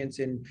experience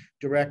in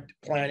direct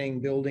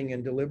planning, building,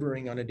 and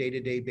delivering on a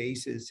day-to-day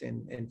basis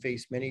and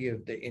face many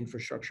of the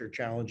infrastructure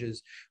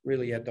challenges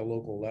really at the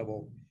local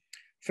level.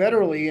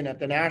 Federally and at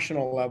the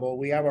national level,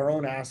 we have our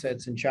own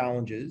assets and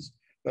challenges,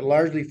 but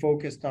largely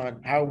focused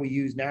on how we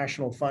use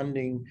national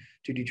funding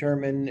to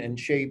determine and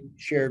shape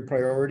shared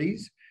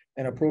priorities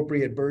and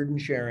appropriate burden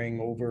sharing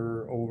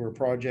over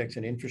projects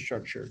and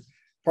infrastructure.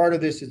 Part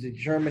of this is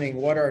determining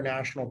what are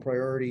national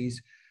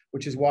priorities,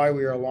 which is why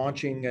we are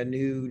launching a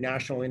new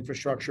national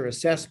infrastructure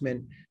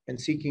assessment and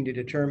seeking to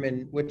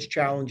determine which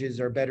challenges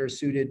are better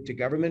suited to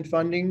government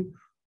funding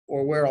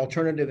or where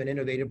alternative and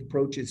innovative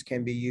approaches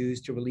can be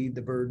used to relieve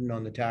the burden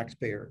on the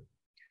taxpayer.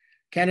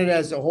 Canada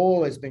as a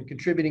whole has been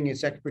contributing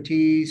its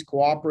expertise,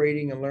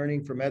 cooperating and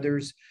learning from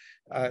others'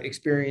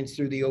 experience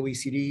through the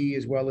OECD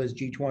as well as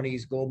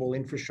G20's Global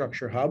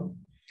Infrastructure Hub.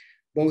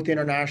 Both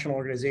international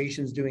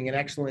organizations doing an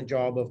excellent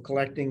job of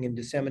collecting and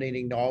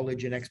disseminating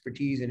knowledge and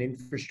expertise in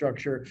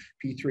infrastructure,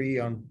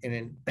 P3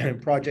 in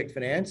project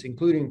finance,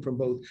 including from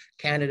both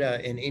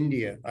Canada and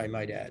India, I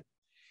might add.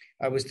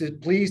 I was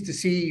pleased to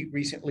see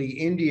recently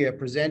India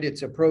present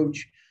its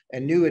approach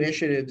and new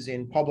initiatives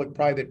in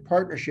public-private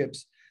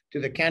partnerships to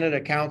the Canada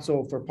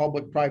Council for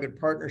Public-Private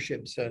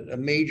Partnerships, a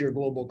major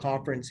global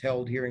conference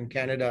held here in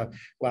Canada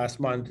last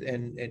month,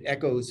 and it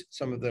echoes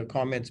some of the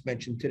comments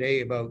mentioned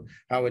today about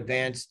how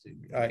advanced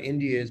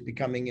India is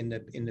becoming in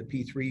the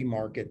P3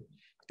 market.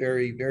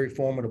 Very, very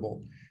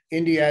formidable.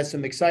 India has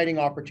some exciting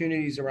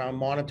opportunities around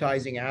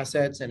monetizing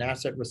assets and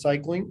asset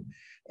recycling,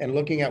 and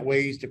looking at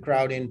ways to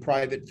crowd in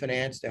private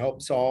finance to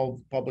help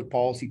solve public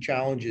policy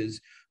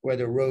challenges,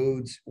 whether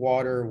roads,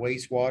 water,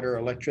 wastewater,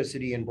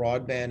 electricity, and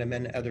broadband, and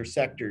then other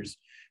sectors.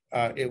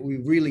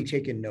 We've really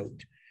taken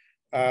note.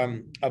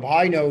 Of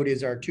high note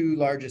is our two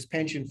largest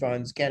pension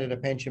funds, Canada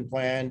Pension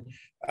Plan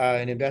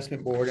and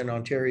Investment Board, and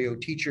Ontario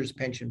Teachers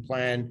Pension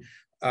Plan,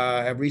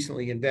 have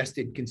recently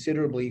invested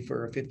considerably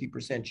for a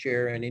 50%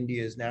 share in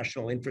India's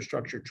National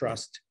Infrastructure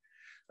Trust.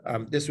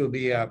 This will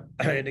be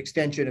an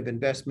extension of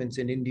investments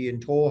in Indian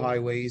toll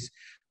highways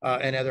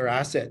and other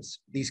assets.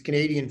 These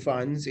Canadian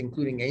funds,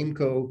 including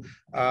AIMCO,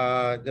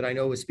 that I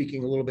know is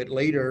speaking a little bit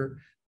later,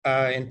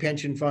 and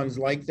pension funds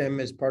like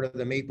them as part of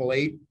the Maple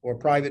 8, or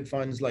private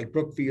funds like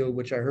Brookfield,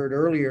 which I heard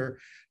earlier,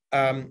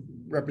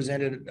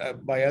 represented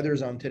by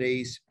others on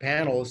today's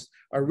panels,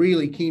 are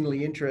really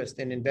keenly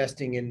interested in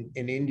investing in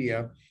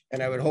India.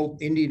 And I would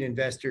hope Indian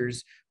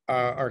investors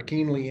are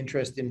keenly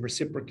interested in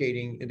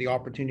reciprocating the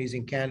opportunities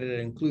in Canada,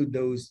 include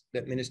those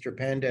that Minister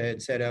Panda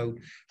had set out,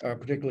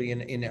 particularly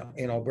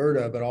in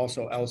Alberta, but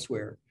also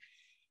elsewhere.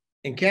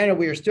 In Canada,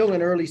 we are still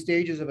in early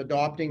stages of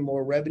adopting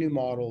more revenue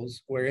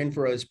models where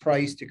infra is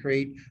priced to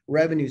create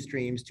revenue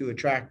streams to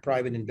attract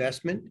private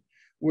investment.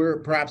 We're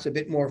perhaps a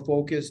bit more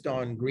focused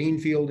on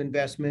greenfield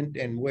investment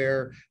and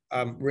where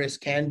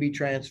risk can be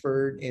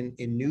transferred in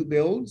new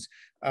builds,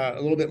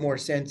 a little bit more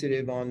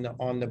sensitive on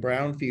the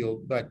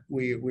brownfield, but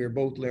we're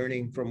both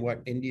learning from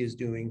what India is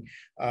doing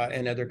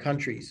and other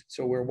countries.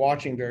 So we're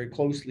watching very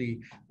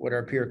closely what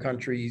our peer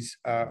countries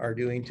are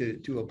doing to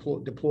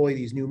deploy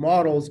these new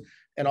models,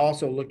 and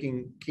also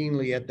looking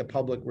keenly at the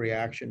public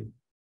reaction.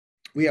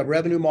 We have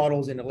revenue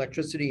models in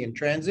electricity and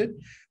transit,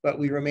 but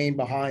we remain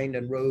behind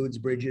on roads,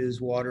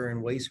 bridges, water,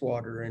 and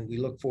wastewater, and we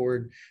look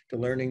forward to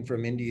learning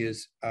from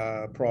India's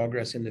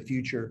progress in the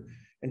future.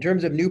 In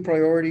terms of new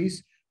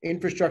priorities,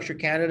 Infrastructure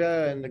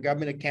Canada and the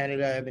Government of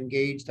Canada have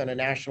engaged on a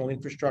national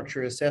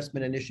infrastructure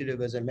assessment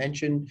initiative, as I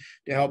mentioned,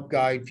 to help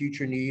guide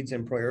future needs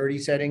and priority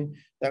setting.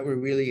 That will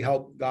really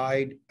help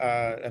guide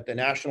at the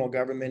national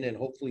government and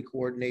hopefully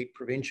coordinate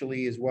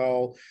provincially as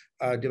well,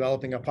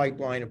 developing a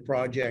pipeline of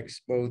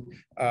projects, both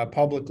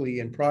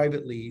publicly and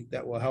privately,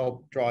 that will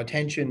help draw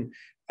attention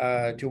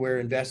to where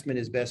investment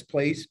is best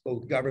placed,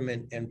 both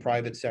government and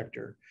private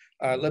sector.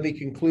 Let me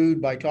conclude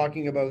by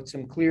talking about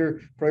some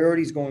clear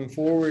priorities going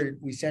forward.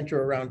 We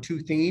center around two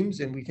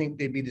themes, and we think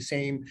they'd be the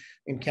same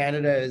in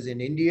Canada as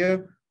in India.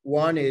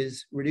 One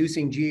is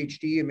reducing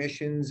GHG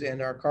emissions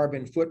and our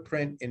carbon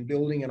footprint in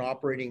building and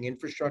operating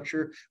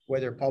infrastructure,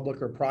 whether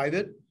public or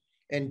private.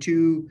 And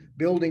two,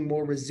 building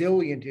more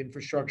resilient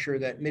infrastructure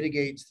that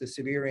mitigates the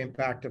severe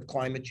impact of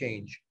climate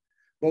change.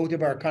 Both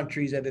of our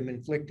countries have been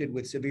inflicted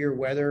with severe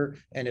weather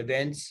and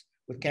events,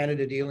 with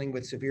Canada dealing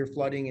with severe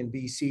flooding in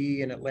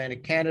BC and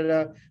Atlantic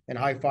Canada, and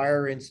high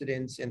fire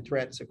incidents and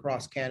threats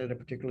across Canada,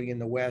 particularly in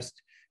the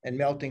west, and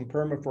melting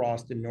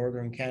permafrost in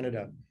northern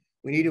Canada.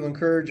 We need to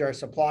encourage our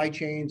supply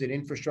chains and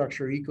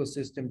infrastructure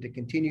ecosystem to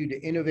continue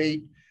to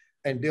innovate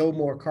and build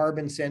more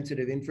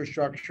carbon-sensitive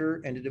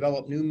infrastructure, and to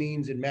develop new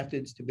means and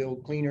methods to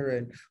build cleaner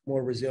and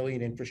more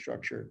resilient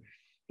infrastructure.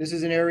 This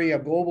is an area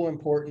of global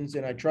importance,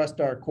 and I trust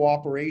our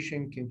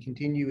cooperation can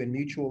continue in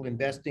mutual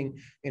investing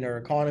in our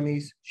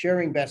economies,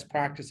 sharing best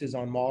practices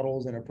on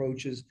models and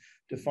approaches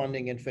to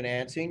funding and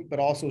financing, but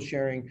also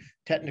sharing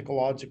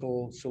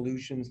technological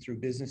solutions through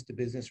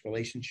business-to-business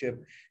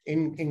relationship.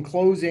 In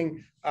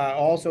closing,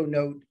 also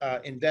note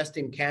Invest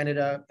in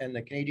Canada and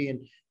the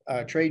Canadian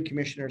Trade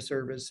Commissioner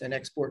Service and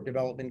Export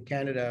Development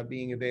Canada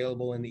being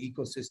available in the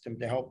ecosystem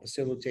to help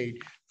facilitate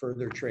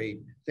further trade.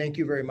 Thank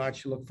you very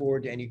much. Look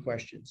forward to any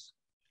questions.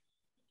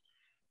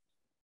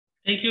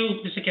 Thank you,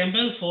 Mr.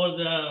 Campbell, for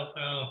the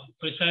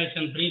precise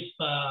and brief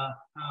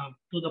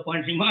to the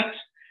point remarks.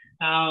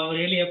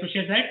 Really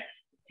appreciate that.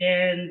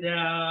 And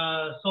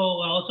so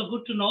also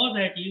good to know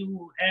that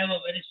you have a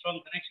very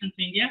strong connection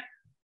to India.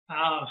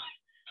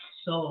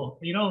 So,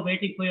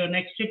 waiting for your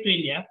next trip to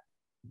India,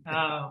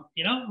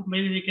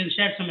 maybe we can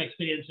share some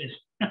experiences.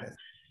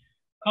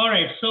 All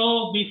right.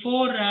 So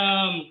before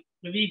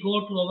we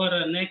go to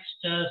our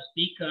next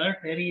speaker,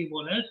 Terry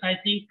Wallace, I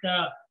think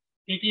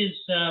it is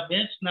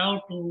best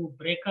now to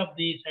break up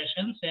the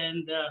sessions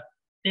and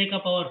take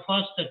up our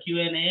first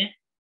Q&A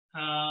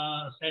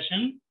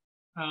session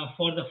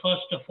for the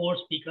first 4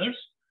 speakers.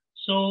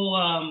 So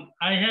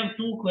I have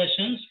 2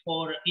 questions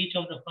for each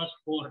of the first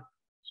 4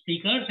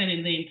 speakers, and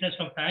in the interest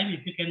of time,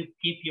 if you can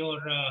keep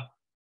your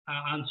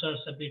answers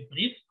a bit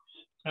brief,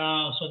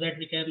 so that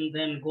we can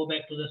then go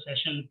back to the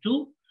session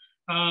 2.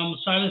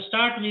 So I will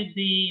start with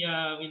the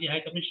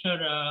High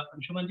Commissioner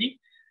Anshuman ji.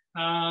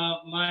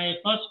 My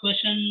first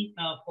question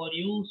for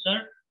you,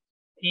 sir,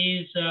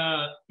 is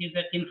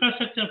that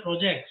infrastructure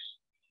projects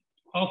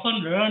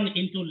often run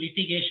into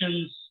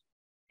litigations,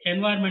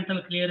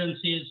 environmental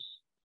clearances,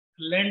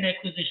 land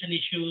acquisition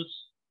issues,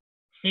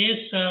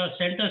 face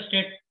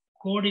center-state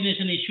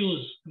coordination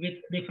issues with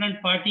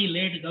different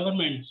party-led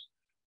governments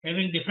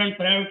having different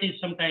priorities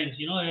sometimes,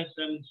 as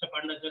Mr.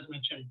 Panda just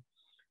mentioned.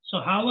 So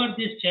how are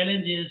these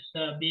challenges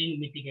being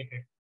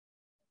mitigated?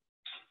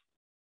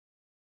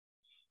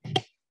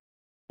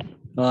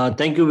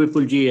 Thank you,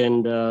 Vipulji.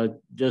 And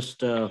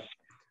just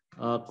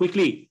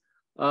quickly,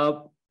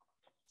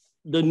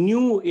 the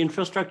new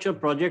infrastructure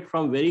project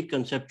from very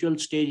conceptual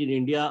stage in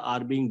India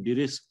are being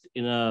de-risked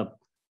in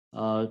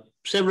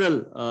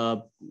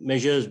several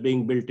measures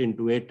being built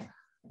into it.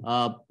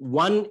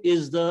 One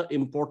is the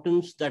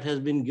importance that has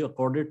been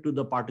accorded to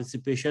the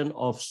participation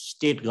of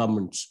state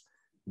governments,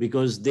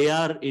 because they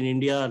are in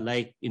India,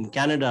 like in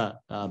Canada,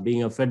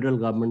 being a federal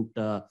government,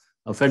 a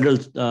federal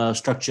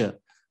structure.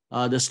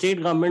 The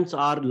state governments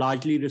are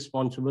largely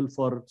responsible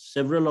for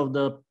several of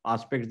the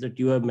aspects that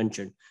you have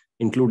mentioned,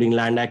 including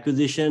land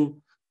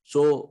acquisition.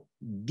 So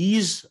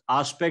these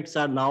aspects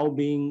are now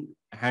being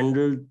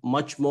handled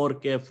much more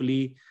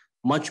carefully,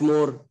 much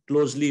more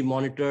closely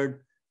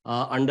monitored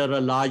under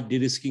a large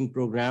de-risking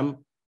program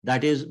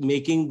that is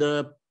making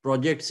the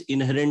projects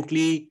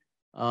inherently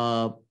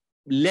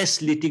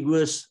less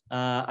litigious,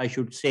 I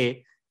should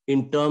say,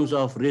 in terms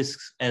of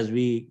risks as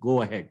we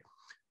go ahead.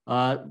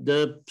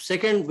 The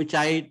second, which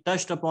I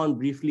touched upon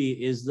briefly,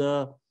 is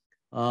the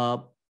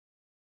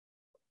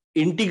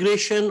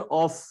integration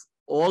of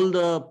all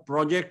the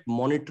project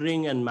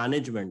monitoring and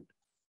management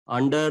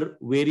under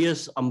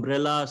various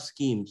umbrella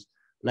schemes.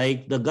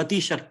 Like the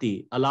Gati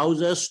Shakti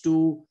allows us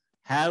to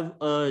have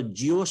a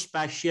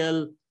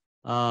geospatial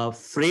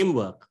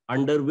framework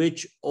under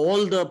which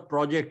all the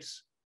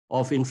projects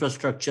of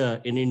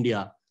infrastructure in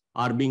India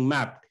are being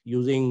mapped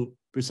using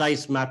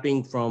precise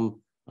mapping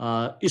from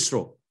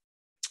ISRO.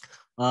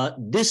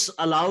 This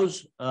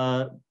allows,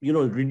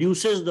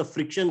 reduces the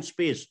friction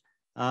space,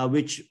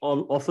 which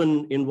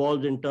often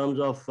involves in terms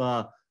of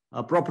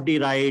property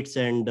rights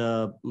and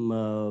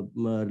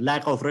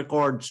lack of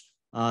records,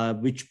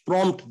 which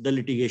prompt the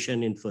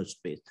litigation in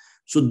first place.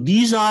 So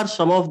these are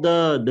some of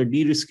the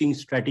de-risking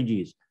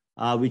strategies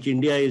which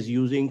India is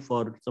using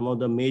for some of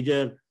the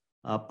major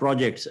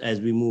projects as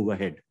we move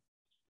ahead.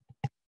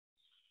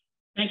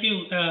 Thank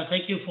you.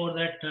 Thank you for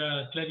that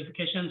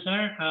clarification,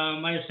 sir.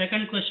 My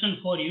second question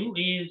for you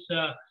is,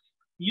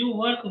 you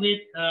work with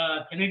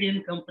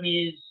Canadian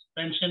companies,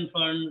 pension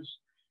funds,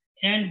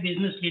 and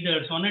business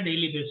leaders on a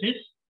daily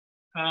basis.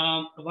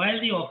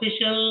 While the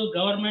official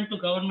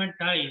government-to-government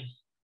ties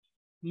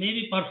may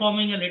be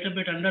performing a little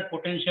bit under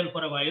potential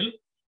for a while,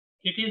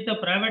 it is the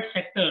private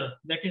sector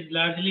that is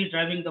largely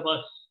driving the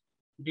bus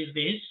these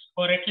days,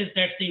 or at least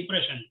that's the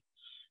impression.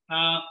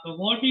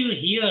 What do you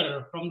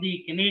hear from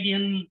the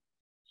Canadian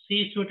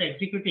C-suite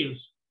executives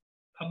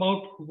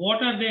about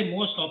what are they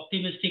most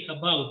optimistic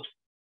about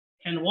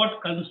and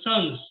what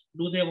concerns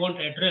do they want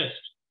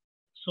addressed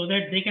so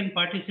that they can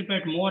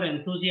participate more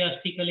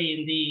enthusiastically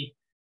in the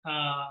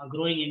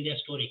growing India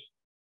story?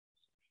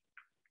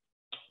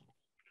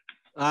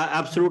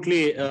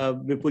 Absolutely,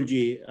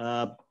 Vipulji.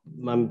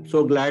 I'm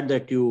so glad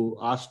that you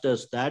asked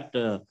us that.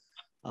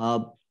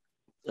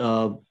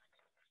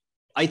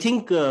 I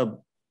think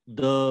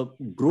the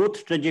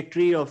growth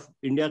trajectory of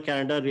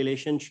India-Canada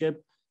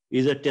relationship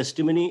is a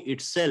testimony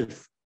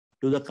itself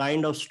to the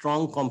kind of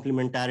strong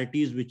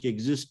complementarities which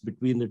exist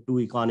between the two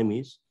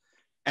economies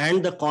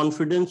and the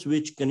confidence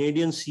which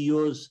Canadian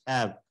CEOs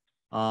have,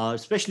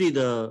 especially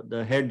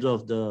the heads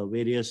of the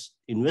various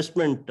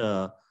investment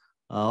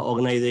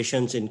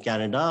organizations in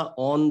Canada,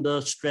 on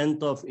the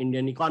strength of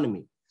Indian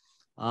economy.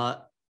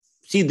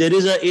 See, there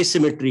is an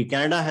asymmetry.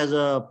 Canada has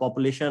a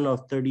population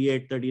of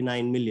 38,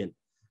 39 million.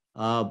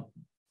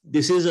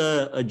 This is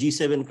a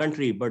G7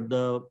 country, but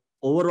the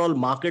overall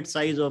market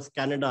size of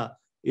Canada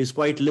is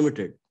quite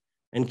limited.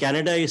 And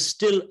Canada is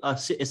still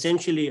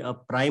essentially a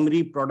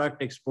primary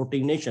product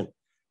exporting nation.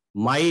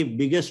 My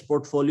biggest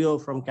portfolio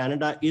from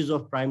Canada is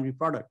of primary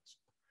products.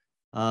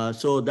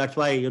 So that's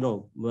why,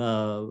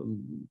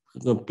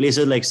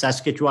 places like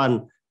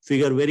Saskatchewan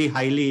figure very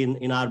highly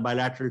in our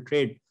bilateral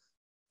trade.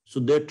 So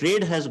their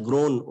trade has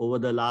grown over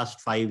the last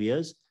 5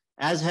 years,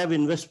 as have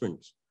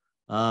investments.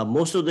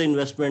 Most of the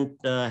investment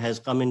has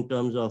come in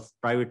terms of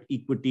private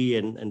equity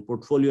and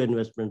portfolio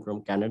investment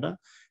from Canada.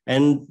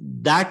 And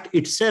that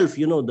itself,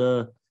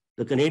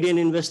 the Canadian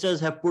investors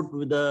have put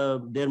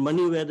their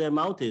money where their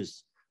mouth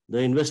is. The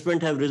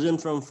investment have risen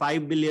from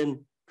 5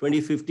 billion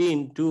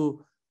 2015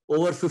 to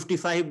over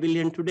 55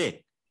 billion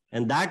today.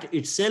 And that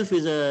itself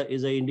is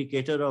an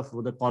indicator of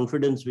the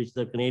confidence which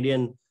the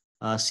Canadian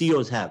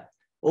CEOs have.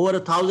 Over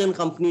 1,000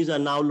 companies are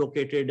now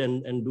located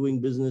and doing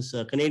business.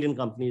 Canadian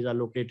companies are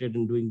located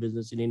and doing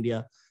business in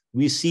India.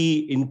 We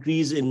see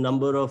increase in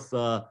number of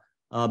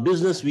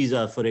business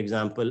visas, for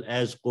example,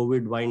 as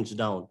COVID winds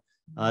down.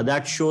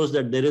 That shows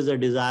that there is a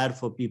desire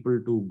for people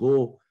to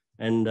go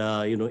and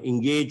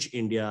engage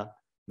India.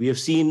 We have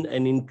seen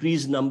an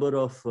increased number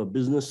of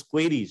business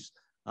queries,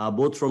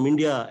 both from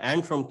India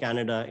and from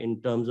Canada, in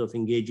terms of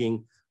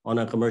engaging on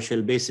a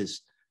commercial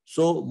basis.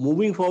 So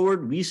moving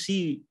forward, we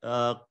see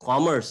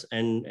commerce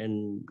and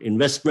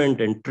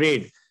investment and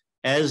trade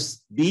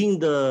as being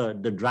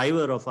the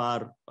driver of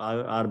our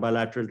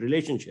bilateral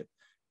relationship.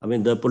 I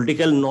mean, the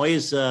political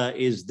noise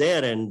is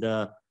there, and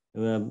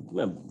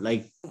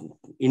like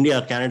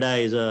India, Canada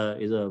is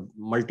a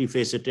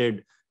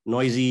multifaceted,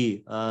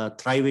 noisy,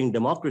 thriving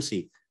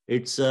democracy.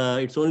 It's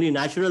only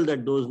natural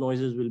that those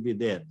noises will be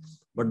there.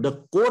 But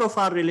the core of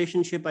our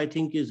relationship, I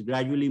think, is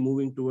gradually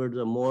moving towards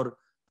a more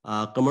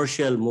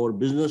commercial, more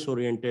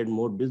business-oriented,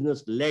 more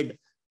business-led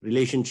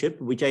relationship,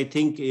 which I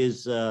think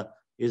is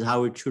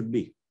how it should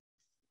be.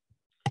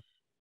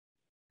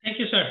 Thank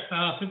you, sir.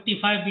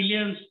 55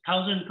 billion,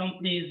 1,000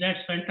 companies,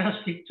 that's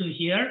fantastic to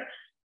hear.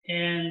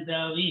 And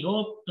we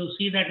hope to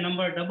see that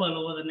number double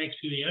over the next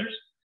few years,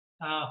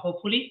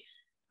 hopefully.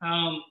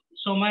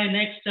 So my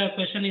next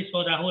question is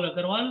for Rahul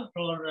Agarwal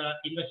for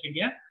Invest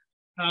India.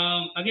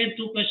 Again,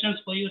 two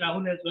questions for you,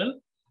 Rahul, as well.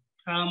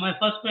 My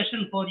first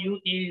question for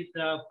you is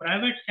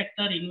private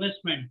sector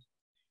investment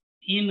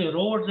in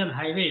roads and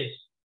highways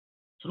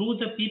through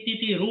the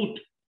PPP route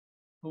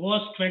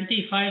was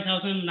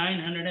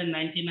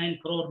 25,999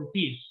 crore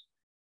rupees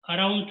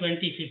around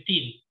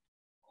 2015,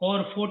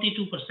 or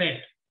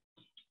 42%,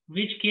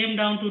 which came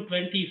down to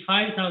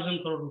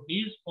 25,000 crore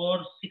rupees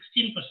or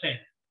 16%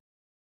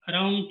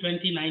 around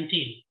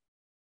 2019.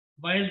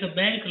 While the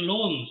bank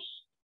loans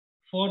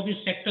for this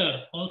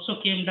sector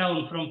also came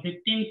down from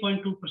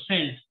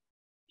 15.2%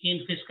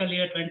 in fiscal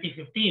year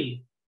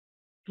 2015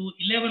 to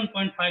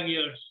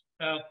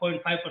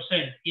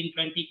 11.5% in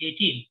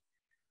 2018.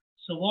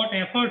 So what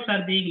efforts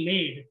are being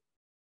made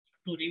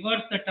to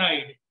reverse the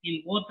tide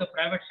in both the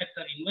private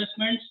sector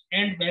investments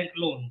and bank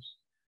loans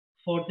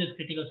for this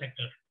critical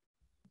sector?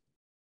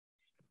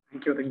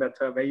 Thank you. I think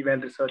that's a very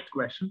well-researched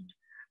question.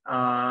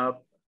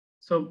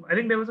 So I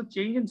think there was a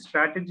change in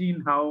strategy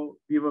in how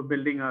we were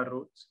building our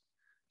roads.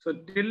 So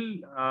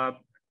till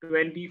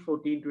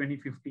 2014,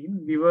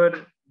 2015, we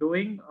were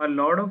doing a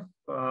lot of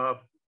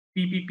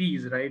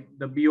PPPs, right?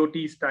 The BOT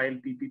style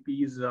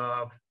PPPs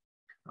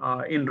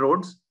in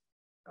roads.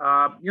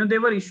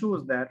 There were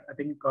issues there. I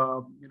think,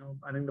 I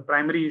think the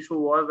primary issue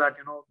was that,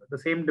 the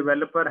same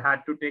developer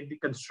had to take the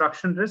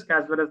construction risk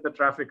as well as the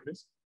traffic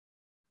risk.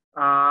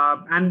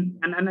 And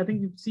I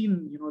think you've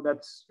seen,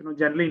 that's,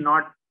 generally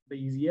not the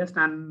easiest,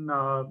 and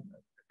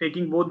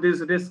taking both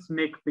these risks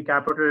make the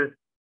capital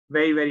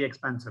very, very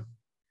expensive.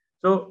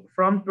 So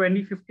from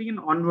 2015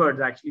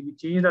 onwards, actually, we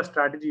changed our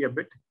strategy a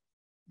bit.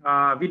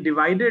 We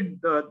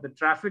divided the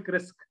traffic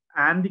risk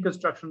and the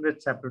construction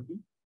risk separately.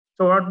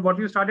 So what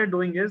we started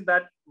doing is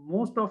that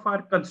most of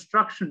our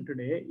construction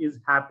today is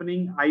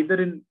happening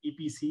either in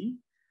EPC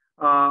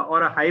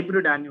or a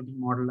hybrid annuity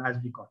model, as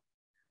we call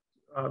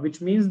it,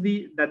 which means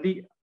that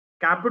the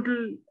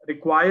capital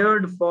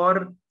required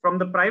from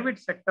the private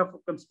sector for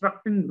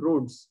constructing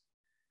roads,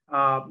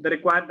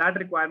 that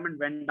requirement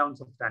went down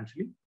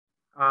substantially,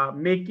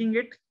 making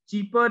it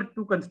cheaper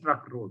to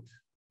construct roads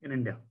in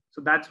India.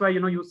 So that's why,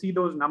 you see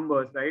those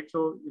numbers, right?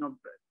 So, the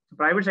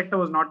private sector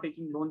was not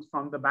taking loans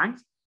from the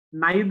banks,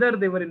 neither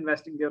they were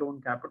investing their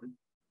own capital.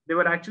 They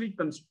were actually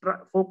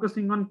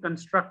focusing on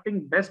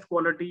constructing best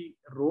quality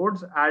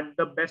roads at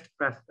the best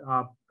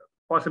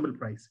possible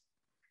price.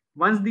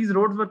 Once these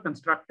roads were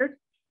constructed,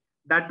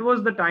 that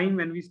was the time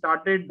when we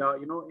started,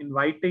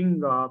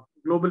 inviting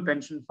global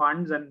pension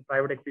funds and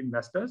private equity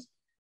investors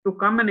to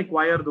come and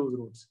acquire those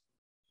roads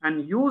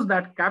and use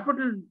that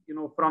capital,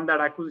 from that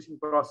acquisition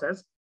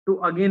process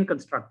to again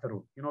construct the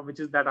road, which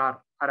is that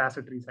our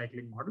asset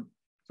recycling model.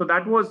 So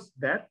that was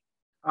there.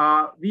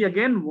 We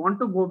again want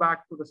to go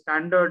back to the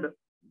standard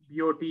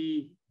BOT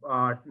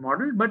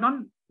model, but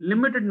on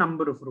limited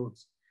number of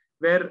roads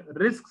where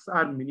risks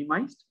are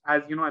minimized.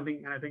 As I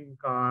think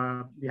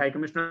the High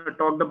Commissioner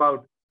talked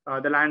about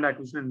the land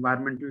acquisition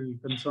environmental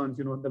concerns,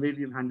 the way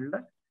we've handled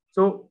that.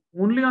 So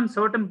only on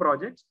certain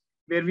projects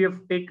where we have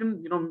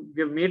taken,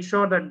 we have made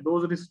sure that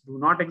those risks do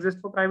not exist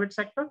for private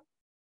sector,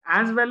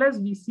 as well as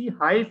we see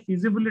high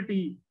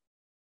feasibility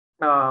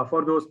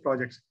for those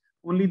projects.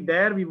 Only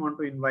there we want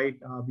to invite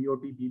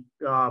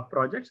BOT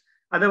projects.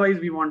 Otherwise,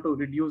 we want to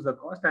reduce the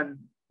cost and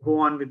go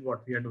on with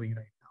what we are doing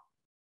right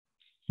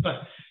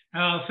now.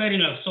 Fair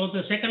enough. So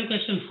the second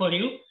question for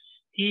you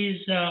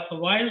is,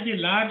 while the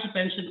large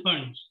pension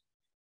funds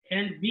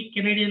and big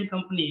Canadian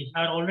companies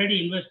are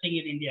already investing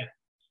in India,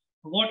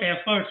 what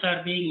efforts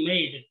are being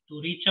made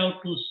to reach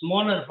out to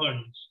smaller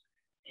funds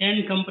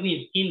and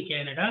companies in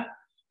Canada,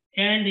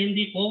 and in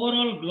the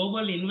overall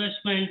global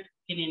investment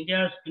in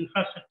India's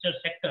infrastructure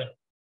sector,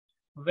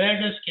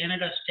 where does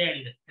Canada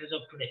stand as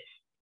of today?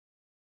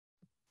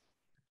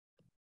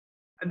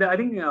 And I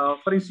think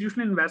for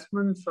institutional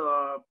investments,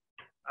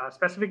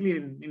 specifically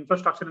in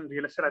infrastructure and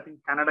real estate, I think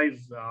Canada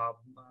is,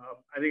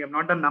 I think I've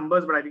not done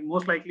numbers, but I think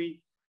most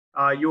likely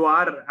you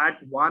are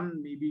at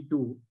 1, maybe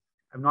 2.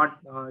 I've not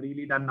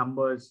really done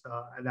numbers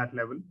at that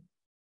level.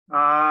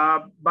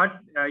 But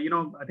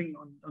I think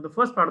on the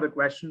first part of the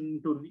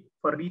question,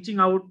 for reaching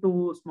out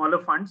to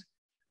smaller funds,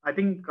 I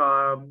think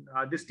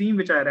this team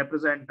which I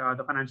represent,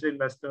 the Financial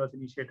Investors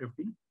Initiative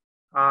team,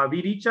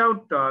 we reach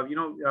out.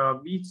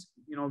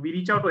 We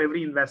reach out to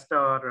every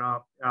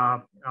investor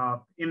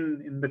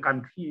in the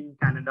country, in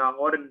Canada,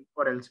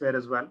 or elsewhere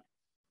as well,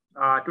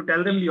 to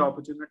tell them the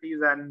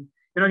opportunities, and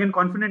I can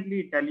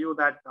confidently tell you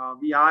that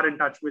we are in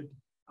touch with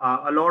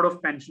a lot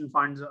of pension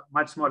funds,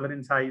 much smaller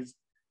in size,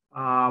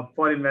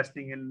 for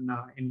investing in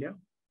India.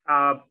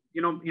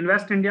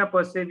 Invest India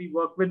per se, we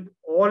work with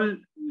all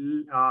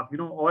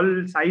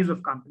size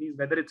of companies,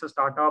 whether it's a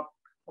startup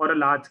or a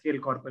large scale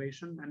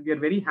corporation, and we are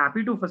very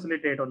happy to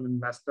facilitate on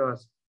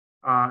investors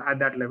at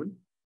that level.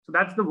 So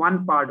that's the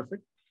one part of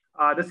it.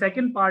 The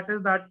second part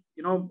is that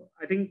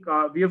I think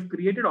we have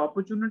created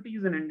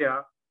opportunities in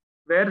India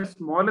where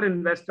smaller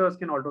investors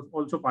can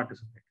also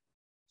participate.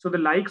 So the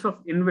likes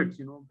of InvITs,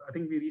 I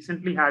think we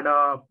recently had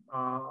a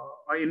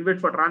InvIT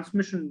for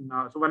transmission.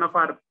 So one of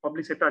our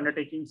public sector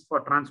undertakings for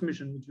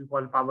transmission, which we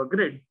call Power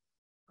Grid,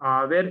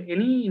 where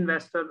any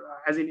investor,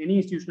 as in any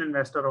institutional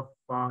investor of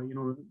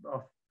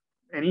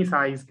any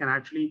size, can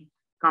actually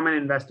come and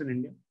invest in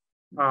India.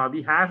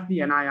 We have the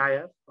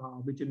NIIF,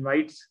 which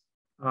invites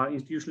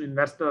institutional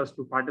investors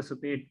to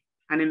participate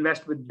and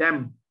invest with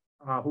them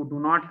who do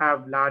not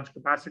have large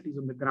capacities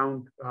on the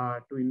ground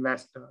to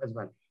invest as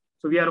well.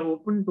 So we are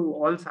open to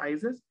all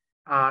sizes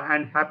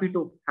and happy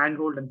to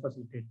handhold and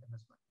facilitate them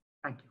as well.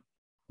 Thank you.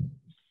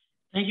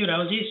 Thank you,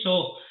 Rahulji.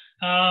 So,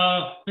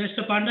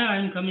 Mr. Panda,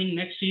 I'm coming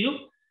next to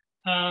you.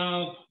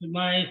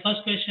 My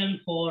first question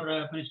for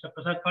Mr.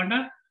 Prasad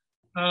Panda.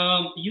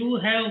 You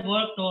have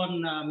worked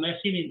on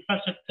massive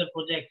infrastructure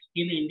projects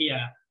in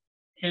India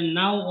and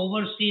now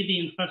oversee the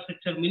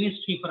infrastructure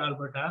ministry for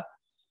Alberta,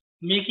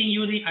 making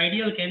you the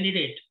ideal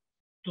candidate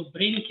to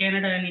bring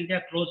Canada and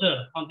India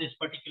closer on this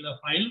particular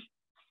file.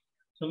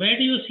 So where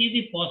do you see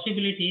the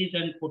possibilities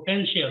and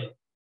potential,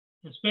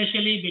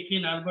 especially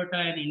between Alberta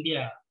and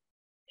India?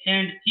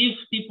 And if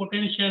the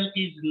potential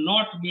is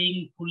not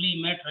being fully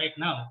met right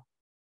now,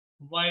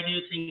 why do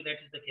you think that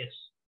is the case?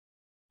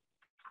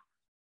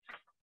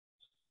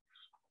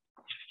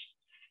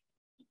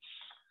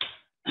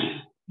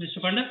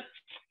 Mr. Panda?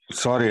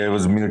 Sorry, I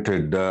was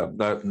muted.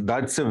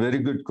 That's a very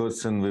good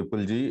question,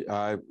 Vipulji.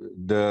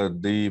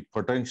 The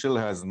potential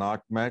has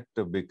not met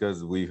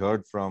because we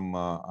heard from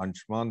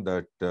Anshuman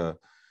that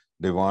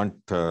they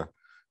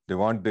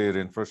want their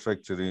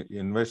infrastructure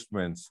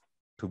investments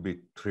to be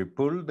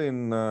tripled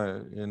in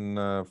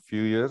a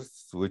few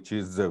years, which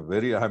is a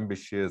very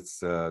ambitious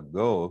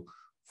goal,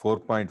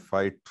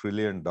 $4.5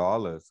 trillion.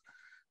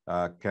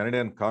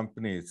 Canadian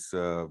companies,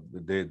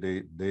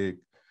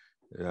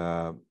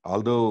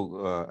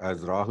 although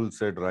as Rahul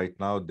said right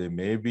now, they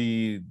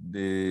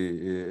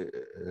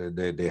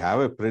have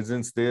a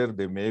presence there.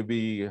 They may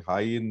be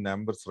high in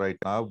numbers right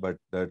now, but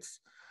that's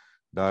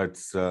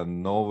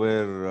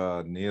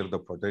nowhere near the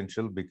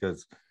potential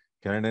because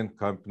Canadian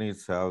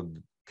companies have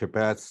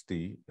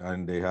capacity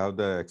and they have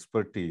the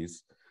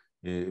expertise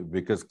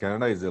because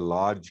Canada is a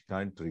large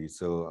country.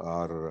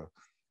 So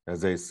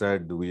as I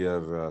said, we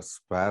are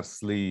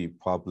sparsely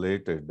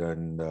populated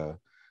and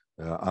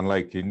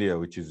unlike India,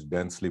 which is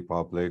densely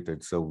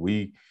populated. So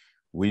we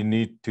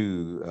need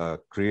to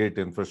create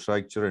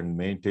infrastructure and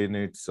maintain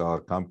it. So our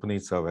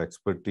companies have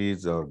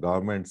expertise, our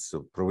governments,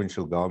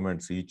 provincial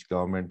governments, each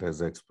government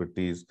has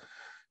expertise.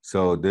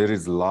 So there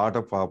is a lot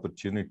of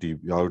opportunity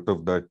out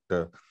of that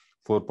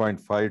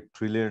 $4.5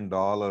 trillion.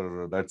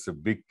 That's a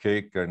big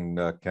cake. And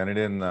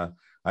Canadian,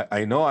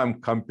 I know I'm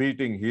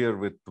competing here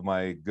with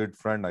my good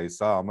friend. I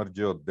saw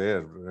Amarjot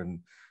there. And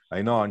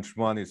I know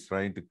Anshuman is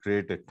trying to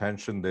create a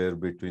tension there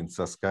between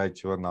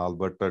Saskatchewan and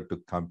Alberta to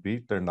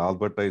compete, and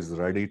Alberta is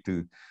ready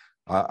to,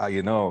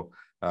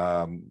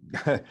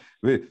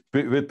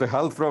 with the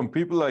help from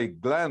people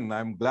like Glenn.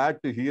 I'm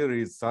glad to hear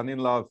he's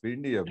son-in-law of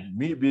India.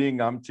 Me being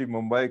Amchi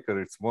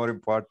Mumbaikar, it's more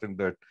important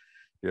that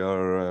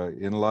your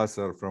in-laws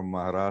are from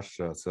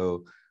Maharashtra.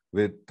 So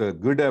with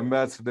good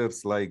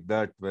ambassadors like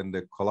that, when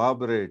they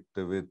collaborate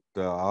with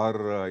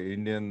our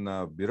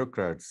Indian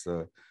bureaucrats,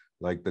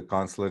 like the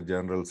consular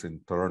generals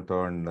in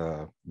Toronto and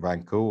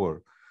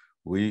Vancouver,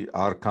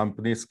 our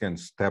companies can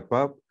step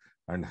up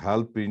and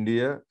help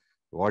India.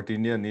 What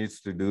India needs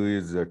to do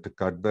is to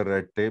cut the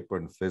red tape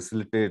and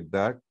facilitate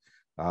that.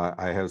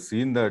 I have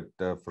seen that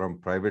from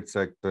private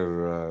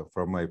sector,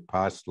 from my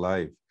past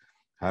life,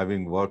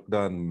 having worked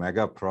on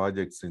mega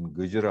projects in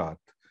Gujarat.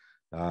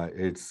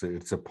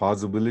 It's a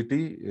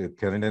possibility.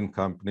 Canadian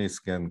companies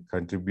can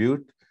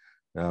contribute,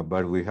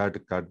 but we had to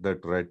cut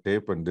that red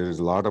tape, and there is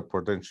a lot of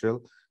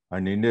potential.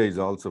 And India is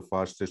also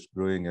fastest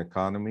growing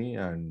economy,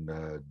 and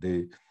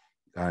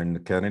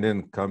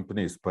Canadian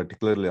companies,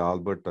 particularly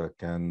Alberta,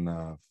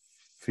 can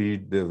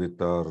feed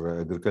with our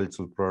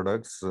agricultural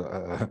products.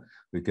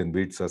 We can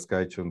beat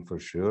Saskatchewan for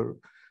sure.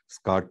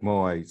 Scott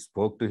Moe, I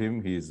spoke to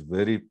him. He is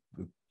very,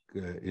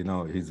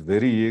 he's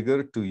very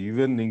eager to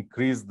even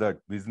increase that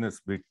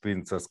business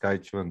between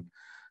Saskatchewan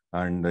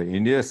and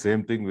India.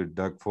 Same thing with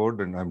Doug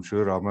Ford, and I'm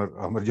sure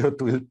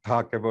Amarjot will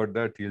talk about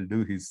that. He'll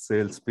do his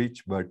sales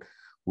speech, but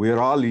we are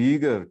all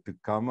eager to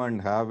come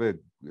and have a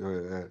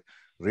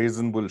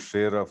reasonable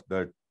share of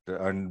that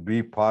and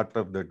be part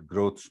of that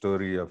growth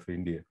story of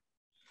India.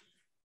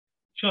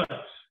 Sure.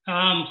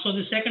 So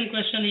the second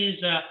question is,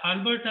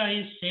 Alberta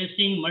is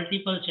facing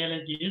multiple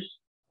challenges,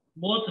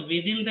 both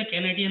within the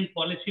Canadian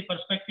policy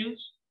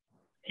perspectives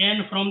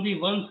and from the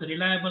once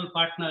reliable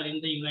partner in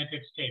the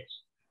United States.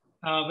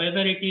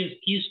 Whether it is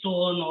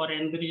Keystone or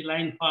Enbridge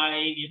Line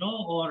 5,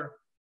 or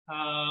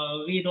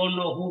we don't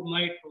know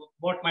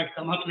what might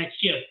come up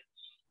next year.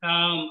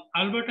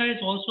 Alberta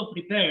is also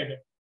prepared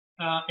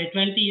a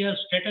 20-year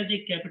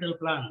strategic capital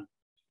plan,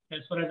 as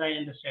far as I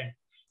understand.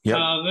 Yep.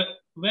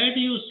 Where do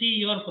you see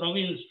your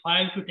province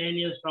 5 to 10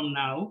 years from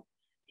now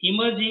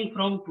emerging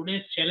from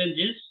today's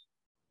challenges?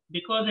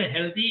 Because a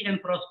healthy and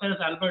prosperous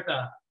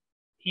Alberta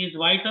is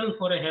vital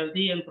for a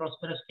healthy and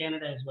prosperous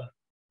Canada as well.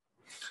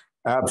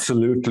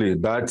 Absolutely.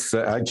 That's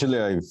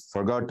actually, I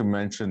forgot to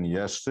mention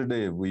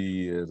yesterday,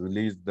 we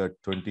released the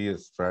 20-year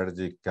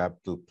strategic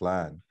capital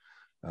plan.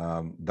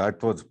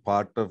 That was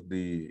part of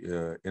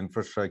the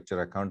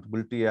Infrastructure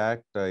Accountability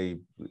Act I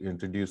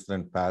introduced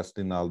and passed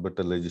in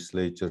Alberta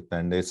legislature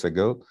 10 days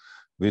ago.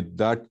 With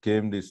that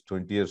came this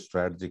 20-year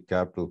strategic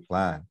capital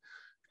plan,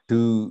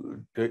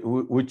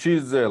 which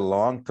is a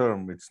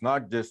long-term. It's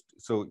not just,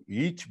 so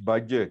each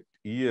budget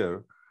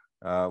year,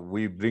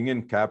 we bring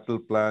in capital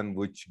plan,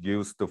 which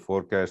gives the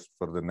forecast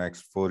for the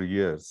next 4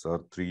 years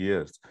or 3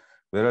 years.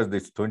 Whereas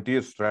this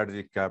 20-year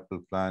strategic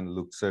capital plan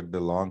looks at the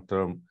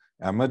long-term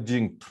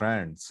emerging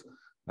trends,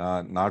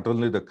 not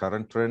only the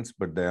current trends,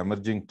 but the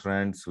emerging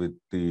trends with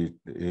the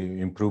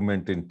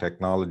improvement in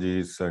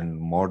technologies and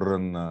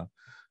modern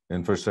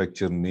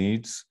infrastructure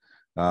needs.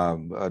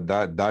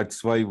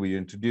 That's why we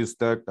introduced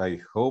that. I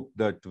hope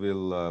that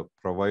will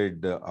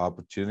provide the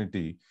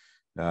opportunity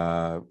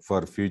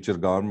for future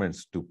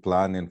governments to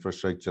plan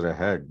infrastructure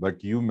ahead.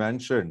 But you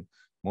mentioned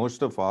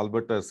most of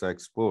Alberta's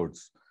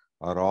exports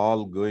are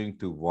all going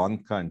to one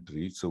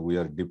country. So we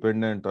are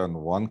dependent on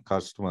one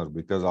customer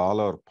because all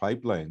our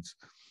pipelines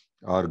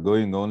are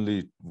going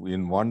only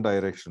in one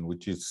direction,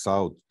 which is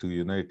south to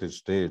United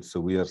States. So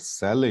we are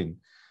selling.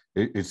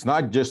 It's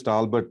not just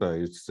Alberta,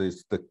 it's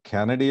the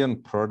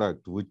Canadian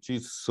product, which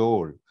is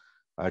sold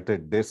at a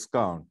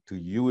discount to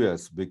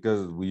US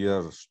because we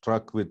are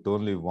struck with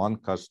only one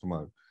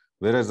customer.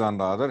 Whereas on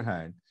the other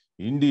hand,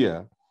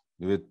 India,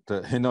 with,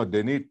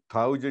 they need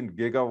 1,000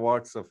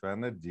 gigawatts of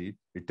energy.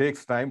 It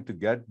takes time to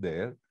get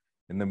there.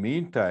 In the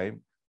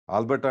meantime,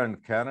 Alberta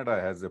and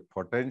Canada has a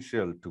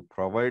potential to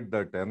provide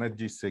that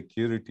energy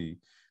security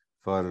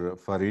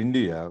for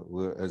India.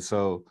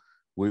 So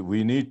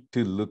we need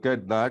to look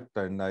at that,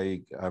 and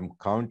I'm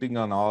counting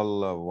on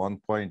all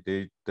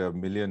 1.8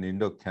 million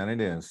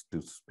Indo-Canadians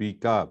to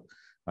speak up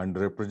and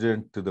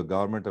represent to the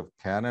government of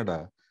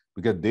Canada,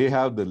 because they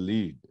have the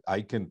lead.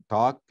 I can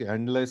talk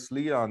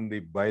endlessly on the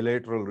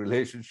bilateral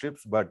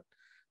relationships, but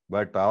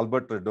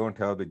Alberta don't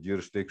have the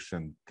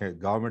jurisdiction.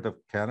 Government of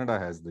Canada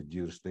has the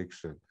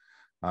jurisdiction,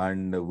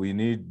 and we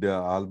need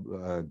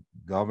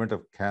government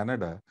of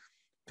Canada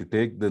to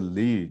take the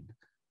lead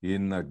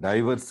in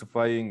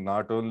diversifying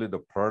not only the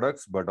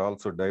products, but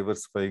also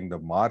diversifying the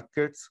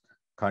markets.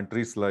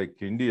 Countries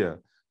like India,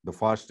 the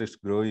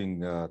fastest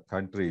growing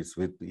countries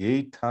with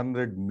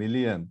 800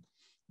 million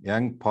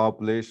young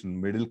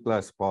population,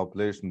 middle-class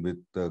population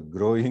with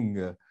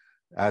growing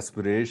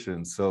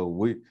aspirations.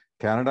 So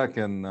Canada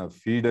can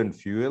feed and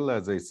fuel,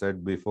 as I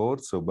said before,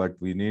 but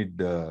we need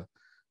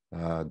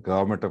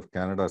Government of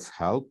Canada's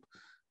help.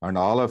 And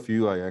all of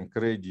you, I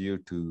encourage you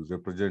to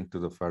represent to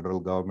the federal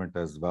government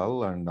as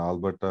well, and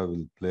Alberta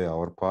will play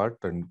our part.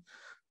 And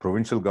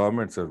provincial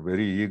governments are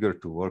very eager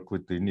to work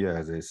with India.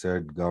 As I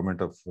said,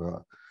 Government of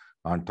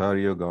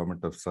Ontario,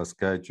 Government of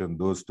Saskatchewan,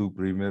 those two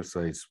premiers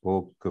I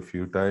spoke a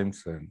few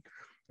times, and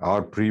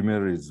our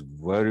premier is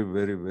very,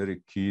 very,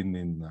 very keen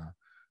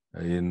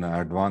in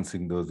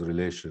advancing those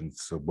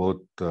relations, so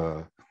both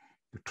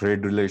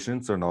trade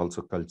relations and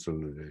also cultural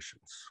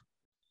relations.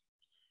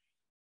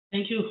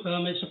 Thank you,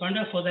 Mr.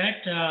 Panda, for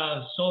that.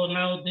 So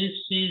now this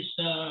is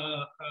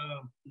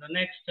the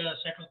next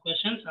set of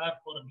questions are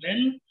for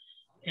Glenn,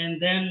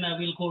 and then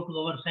we'll go to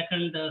our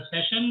second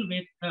session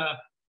with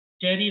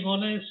Terry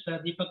Wallace,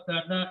 Deepak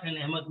Darda, and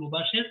Ahmed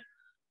Mubashir.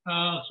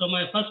 So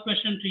my first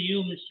question to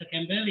you, Mr.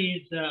 Campbell,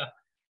 is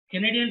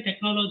Canadian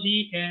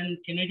technology and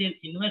Canadian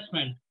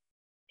investment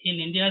in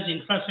India's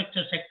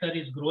infrastructure sector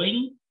is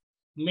growing,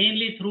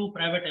 mainly through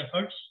private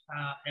efforts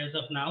as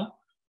of now.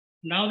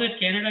 Now that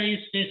Canada is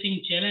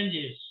facing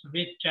challenges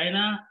with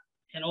China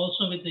and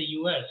also with the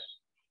US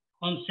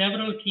on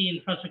several key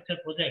infrastructure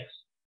projects,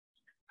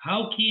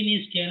 how keen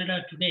is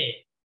Canada today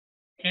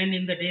and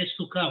in the days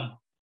to come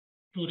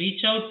to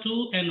reach out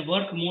to and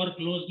work more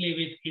closely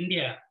with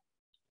India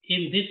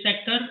in this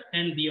sector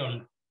and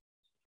beyond?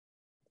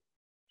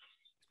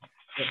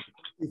 Thank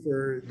you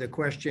for the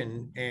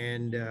question.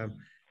 And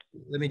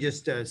let me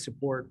just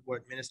support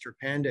what Minister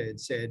Panda had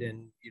said,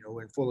 and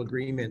in full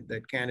agreement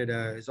that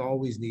Canada has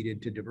always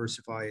needed to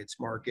diversify its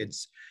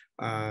markets,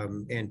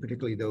 and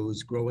particularly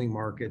those growing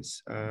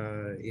markets,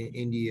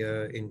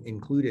 India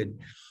included.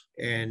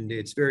 And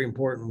it's very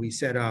important we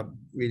set up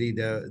really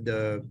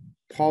the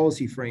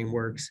policy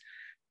frameworks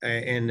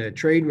and the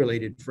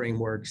trade-related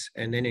frameworks,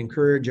 and then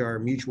encourage our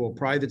mutual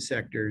private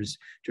sectors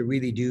to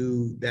really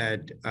do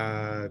that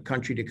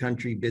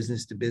country-to-country,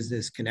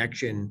 business-to-business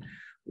connection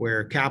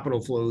where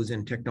capital flows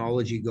and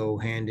technology go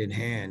hand in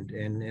hand.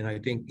 And I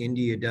think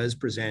India does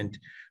present,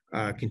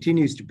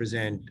 continues to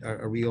present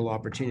a real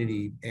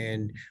opportunity,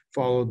 and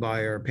followed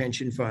by our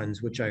pension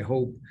funds, which I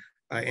hope,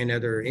 and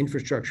other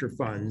infrastructure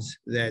funds,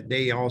 that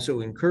they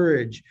also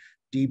encourage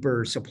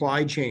deeper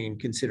supply chain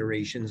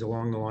considerations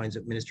along the lines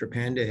that Minister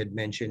Panda had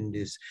mentioned,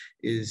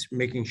 is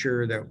making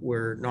sure that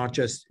we're not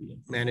just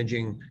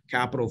managing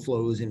capital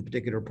flows in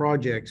particular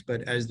projects,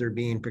 but as they're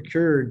being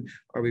procured,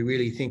 are we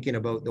really thinking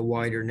about the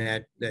wider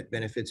net that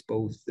benefits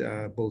both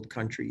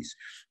countries?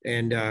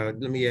 And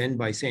let me end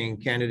by saying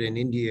Canada and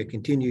India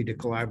continue to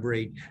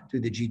collaborate through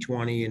the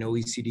G20 and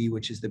OECD,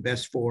 which is the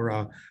best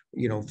for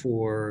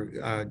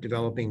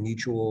developing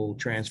mutual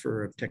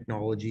transfer of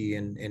technology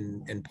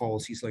and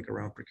policies like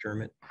around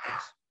procurement.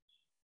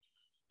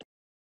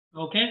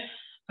 Okay.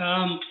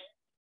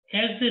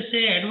 As they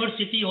say,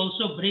 adversity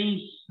also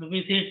brings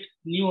with it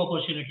new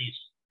opportunities.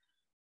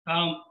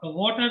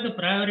 What are the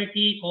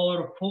priority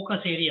or focus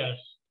areas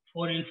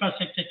for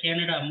Infrastructure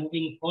Canada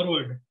moving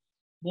forward,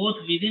 both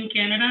within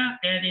Canada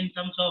and in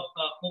terms of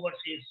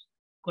overseas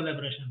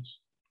collaborations?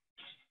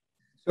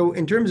 So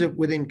in terms of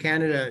within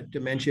Canada, to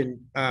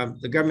mention,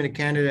 the government of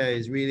Canada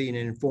is really an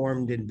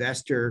informed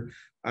investor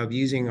of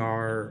using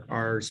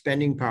our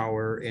spending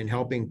power in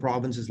helping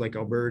provinces like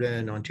Alberta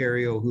and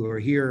Ontario who are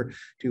here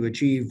to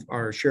achieve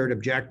our shared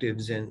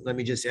objectives. And let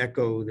me just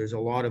echo, there's a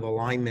lot of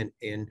alignment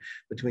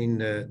between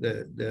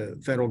the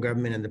federal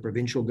government and the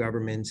provincial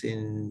governments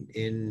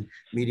in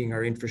meeting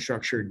our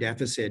infrastructure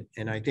deficit.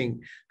 And I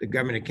think the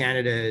government of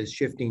Canada is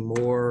shifting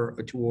more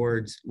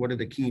towards what are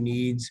the key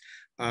needs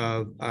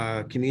of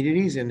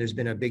communities, and there's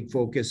been a big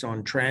focus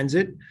on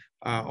transit,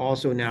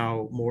 also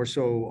now more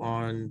so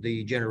on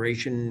the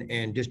generation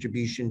and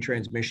distribution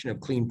transmission of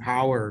clean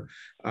power,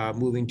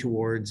 moving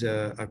towards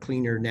a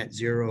cleaner net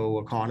zero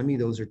economy.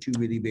 Those are two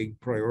really big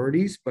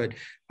priorities. But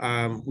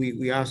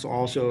we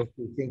also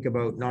think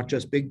about not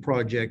just big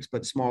projects,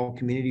 but small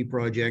community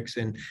projects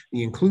and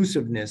the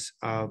inclusiveness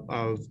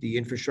of the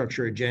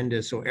infrastructure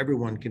agenda so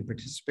everyone can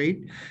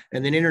participate.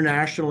 And then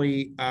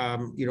internationally,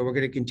 we're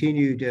going to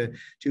continue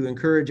to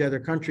encourage other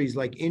countries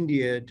like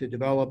India to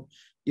develop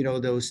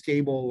those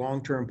stable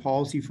long-term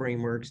policy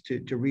frameworks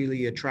to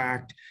really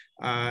attract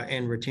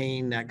and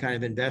retain that kind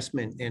of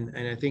investment. And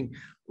I think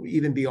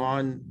even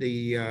beyond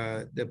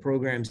the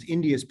programs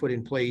India's put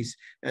in place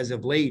as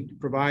of late,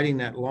 providing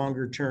that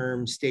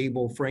longer-term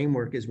stable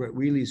framework is what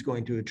really is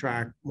going to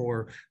attract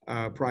more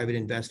private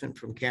investment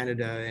from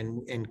Canada.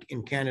 And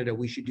in Canada,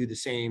 we should do the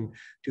same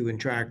to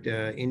attract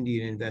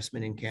Indian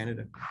investment in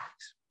Canada.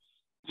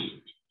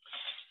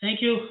 Thank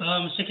you,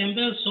 Mr.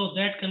 Campbell. So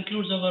that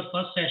concludes our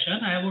first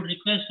session. I would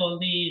request all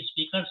the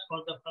speakers for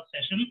the first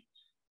session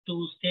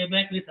to stay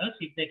back with us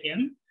if they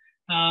can,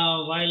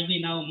 while we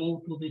now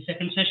move to the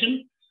second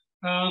session.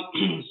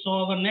 So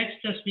our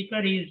next speaker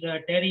is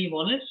Terry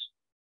Wallace.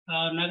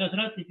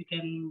 Nagasrat, if you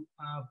can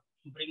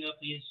bring up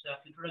his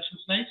introduction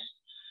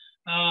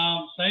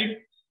slide.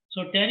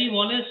 So Terry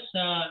Wallace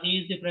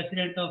is the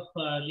president of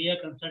LIA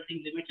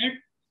Consulting Limited,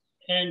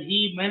 and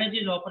he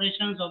manages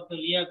operations of the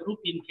LIA Group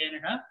in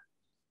Canada.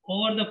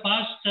 Over the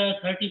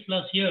past 30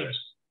 plus years,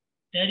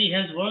 Terry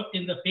has worked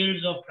in the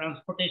fields of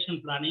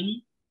transportation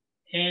planning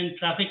and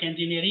traffic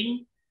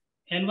engineering,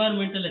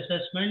 environmental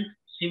assessment,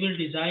 civil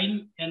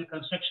design, and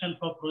construction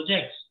for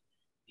projects,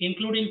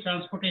 including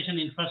transportation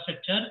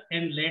infrastructure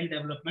and land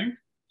development,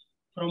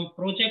 from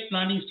project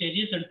planning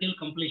stages until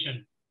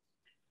completion.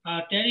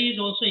 Terry is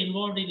also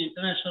involved in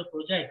international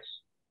projects,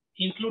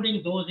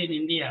 including those in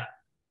India,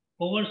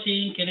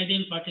 overseeing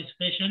Canadian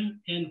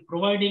participation and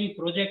providing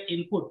project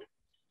input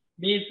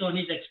based on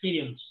his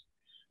experience.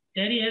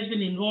 Terry has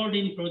been involved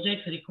in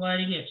projects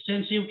requiring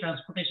extensive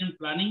transportation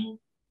planning,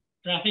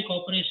 traffic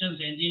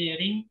operations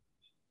engineering,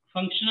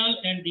 functional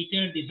and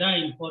detailed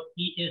design for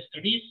EA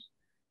studies,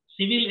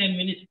 civil and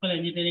municipal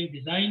engineering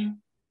design,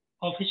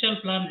 official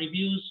plan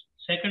reviews,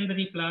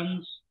 secondary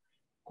plans,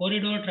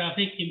 corridor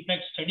traffic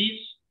impact studies,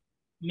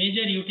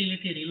 major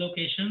utility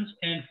relocations,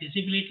 and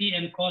feasibility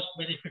and cost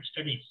benefit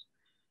studies.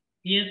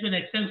 He has been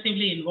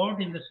extensively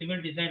involved in the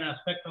civil design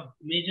aspect of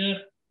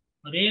major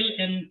rail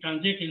and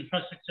transit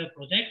infrastructure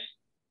projects,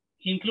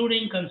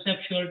 including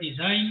conceptual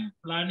design,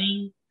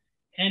 planning,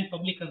 and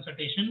public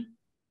consultation,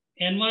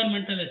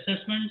 environmental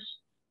assessments,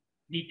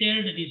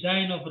 detailed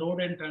design of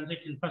road and transit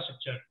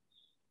infrastructure.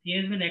 He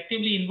has been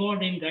actively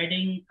involved in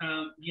guiding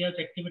GIA's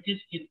activities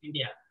in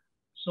India.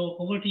 So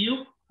over to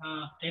you,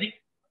 Eric.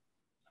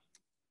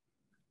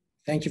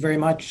 Thank you very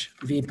much,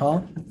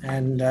 Vipal,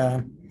 and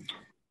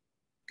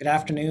good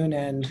afternoon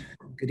and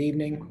good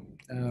evening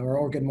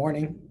or good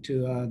morning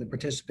to the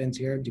participants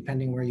here,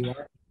 depending where you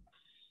are.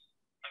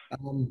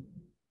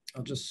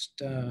 I'll just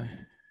try to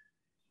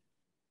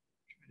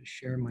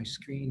share my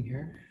screen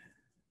here.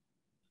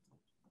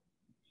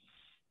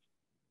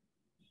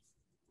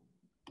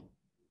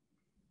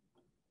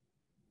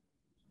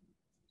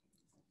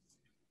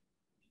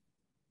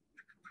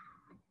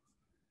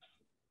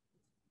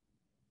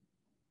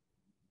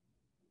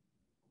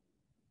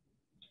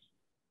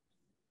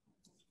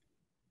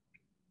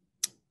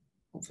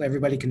 Hopefully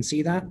everybody can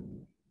see that.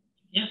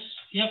 Yes,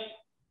 yep.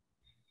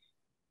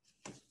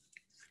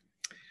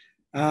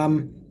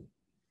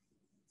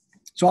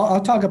 So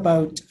I'll talk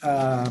about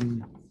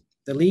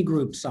the Lee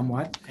Group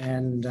somewhat,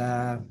 and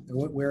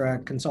we're a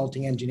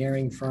consulting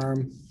engineering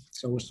firm.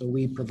 So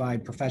we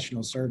provide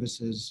professional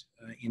services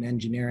in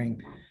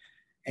engineering,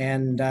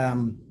 and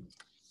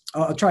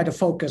I'll try to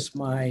focus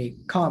my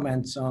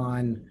comments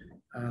on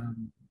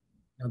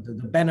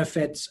the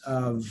benefits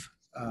of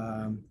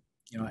a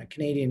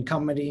Canadian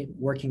company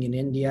working in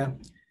India,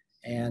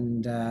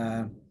 and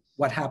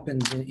what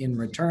happens in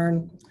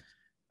return.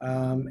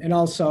 And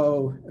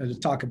also to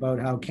talk about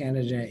how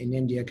Canada and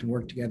India can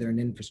work together in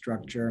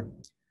infrastructure,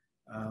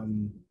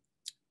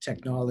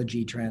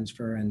 technology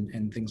transfer,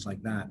 and things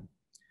like that.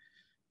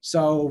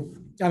 So,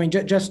 I mean,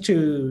 just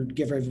to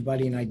give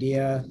everybody an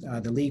idea,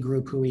 the Lee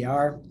Group, who we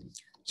are.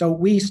 So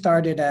we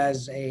started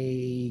as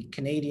a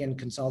Canadian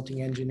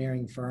consulting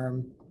engineering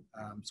firm.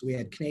 So we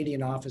had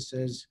Canadian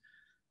offices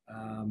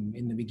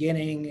in the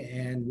beginning,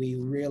 and we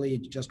really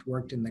just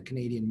worked in the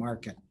Canadian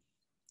market.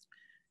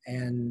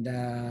 And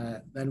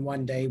then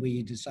one day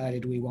we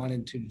decided we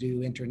wanted to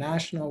do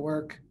international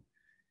work,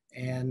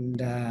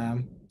 and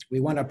we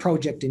won a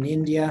project in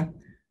India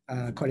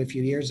quite a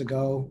few years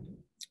ago.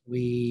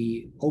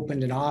 We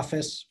opened an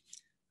office,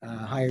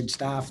 hired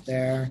staff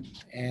there,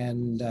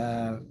 and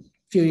a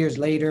few years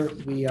later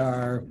we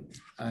are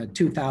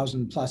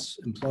 2,000 plus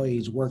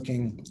employees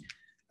working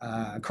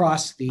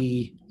across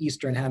the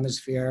Eastern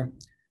Hemisphere,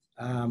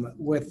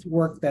 with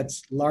work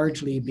that's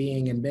largely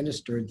being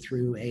administered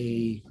through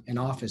an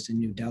office in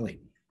New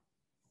Delhi.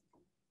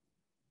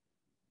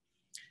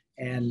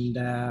 And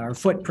our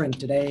footprint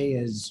today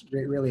is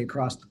really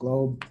across the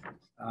globe,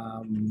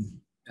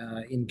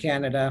 in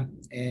Canada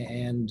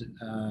and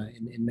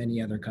in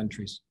many other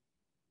countries.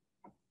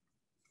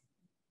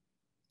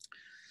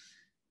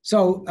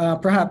 So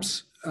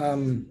perhaps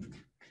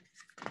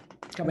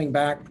coming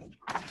back,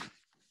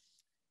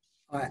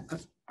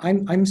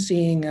 I'm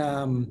seeing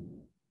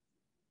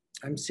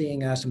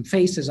some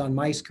faces on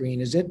my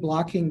screen. Is it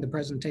blocking the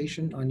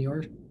presentation on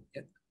your,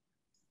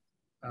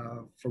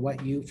 for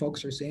what you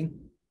folks are seeing?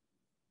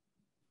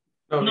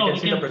 No,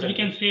 we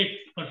can see it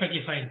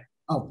perfectly fine.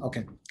 Oh,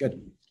 okay,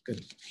 good.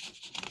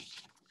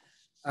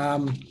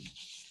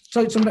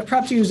 So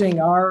perhaps using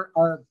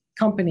our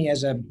company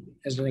as an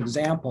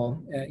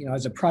example,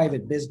 as a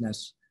private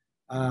business,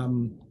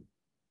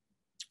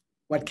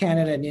 what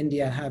Canada and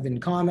India have in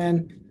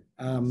common.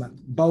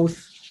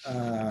 Both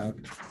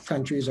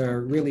countries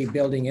are really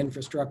building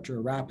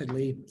infrastructure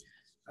rapidly.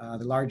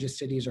 The largest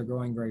cities are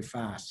growing very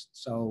fast.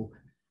 So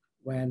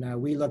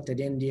when we looked at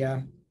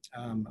India,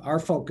 our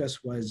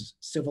focus was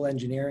civil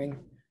engineering,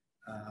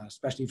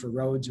 especially for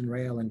roads and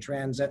rail and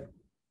transit,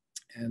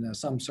 and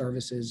some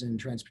services in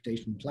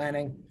transportation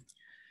planning.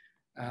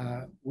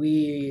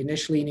 We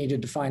initially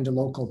needed to find a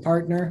local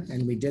partner,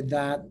 and we did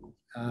that.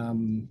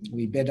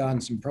 We bid on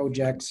some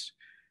projects.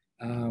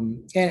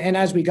 And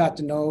as we got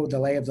to know the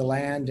lay of the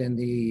land and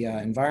the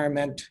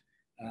environment,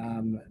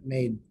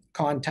 made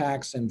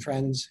contacts and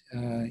friends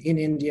in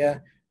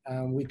India,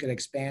 we could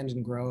expand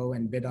and grow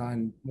and bid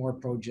on more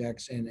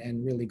projects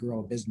and really grow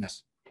a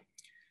business.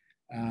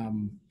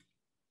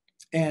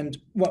 And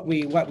what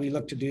we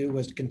looked to do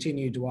was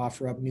continue to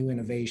offer up new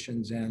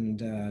innovations and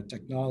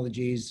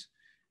technologies.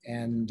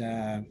 And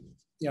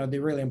the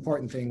really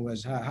important thing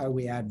was how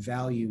we add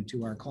value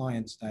to our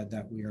clients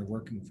that we are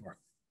working for.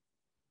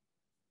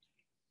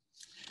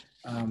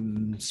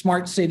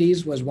 Smart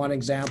cities was one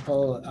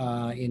example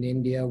in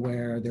India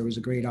where there was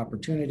a great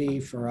opportunity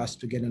for us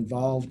to get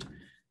involved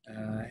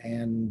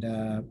and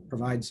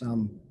provide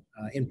some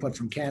input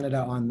from Canada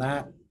on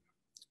that.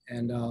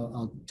 And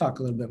I'll talk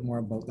a little bit more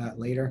about that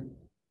later.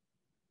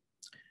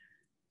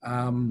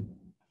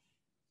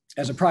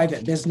 As a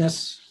private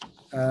business,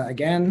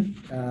 again,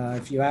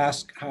 if you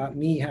ask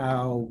me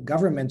how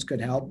governments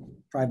could help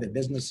private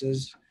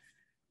businesses,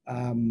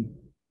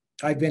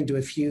 I've been to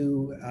a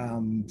few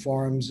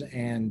forums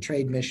and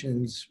trade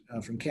missions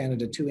from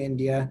Canada to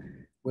India,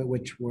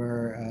 which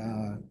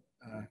were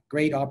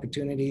great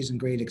opportunities and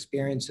great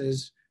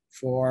experiences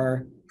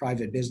for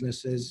private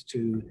businesses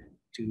to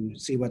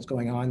see what's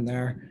going on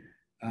there,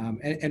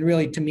 and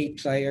really to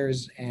meet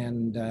players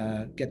and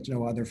get to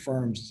know other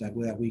firms that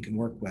we can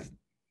work with.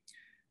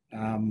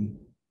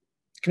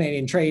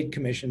 Canadian Trade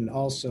Commission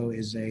also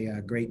is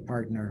a great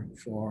partner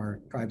for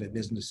private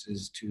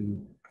businesses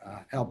to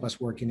help us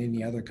work in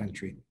any other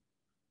country.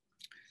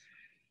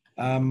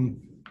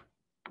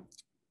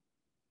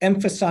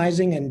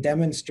 Emphasizing and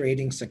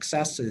demonstrating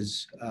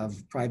successes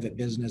of private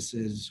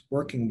businesses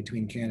working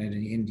between Canada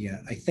and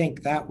India, I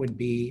think that would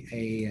be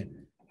a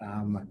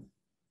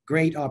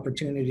great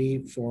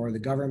opportunity for the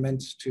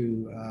governments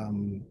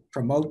to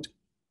promote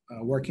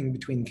working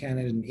between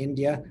Canada and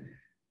India.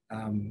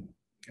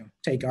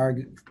 Take our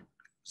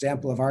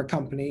example of our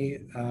company,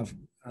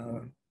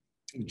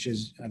 which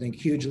is, I think,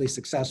 hugely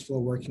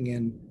successful working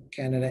in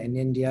Canada and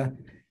India,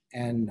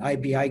 and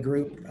IBI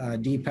Group,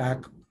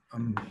 Deepak,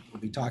 will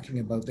be talking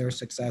about their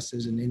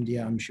successes in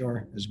India, I'm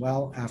sure, as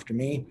well, after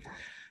me.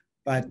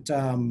 But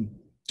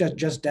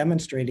just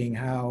demonstrating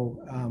how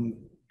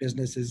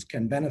businesses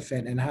can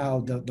benefit and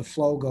how the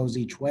flow goes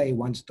each way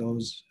once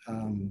those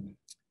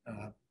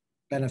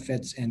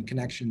benefits and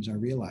connections are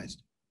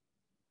realized.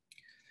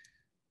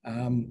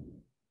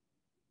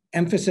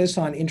 Emphasis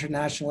on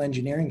international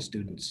engineering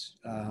students.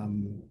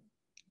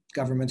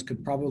 Governments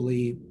could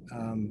probably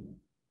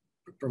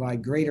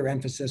provide greater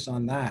emphasis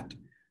on that.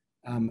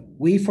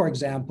 We, for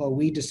example,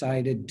 we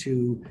decided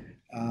to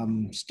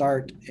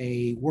start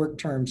a work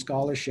term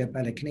scholarship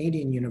at a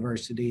Canadian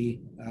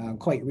university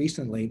quite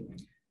recently.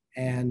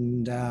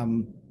 And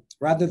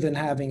rather than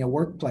having a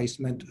work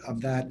placement of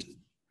that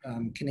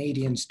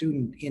Canadian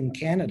student in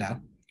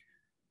Canada,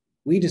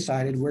 we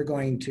decided we're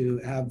going to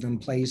have them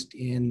placed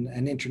in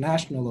an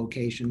international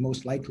location,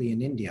 most likely in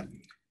India.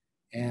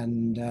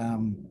 And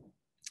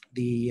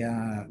the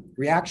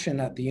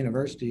reaction at the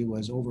university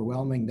was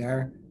overwhelming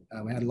there.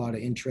 We had a lot of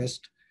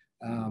interest.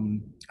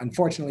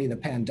 Unfortunately, the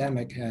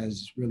pandemic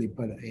has really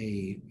put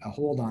a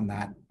hold on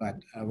that, but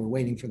we're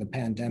waiting for the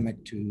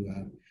pandemic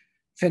to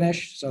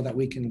finish so that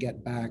we can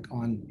get back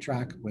on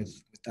track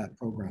with that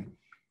program.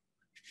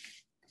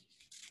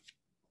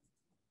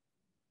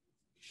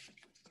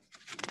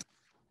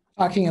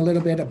 Talking a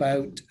little bit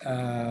about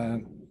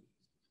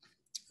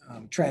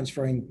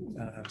transferring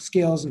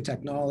skills and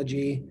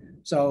technology.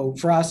 So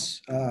for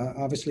us,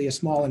 obviously a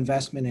small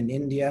investment in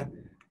India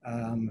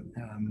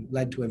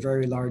led to a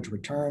very large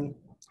return.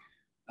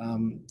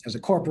 As a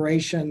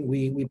corporation,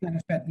 we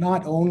benefit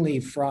not only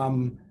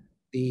from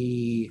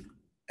the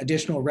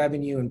additional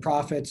revenue and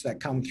profits that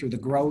come through the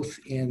growth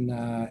in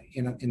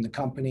the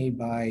company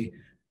by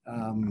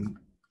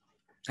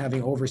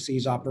having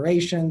overseas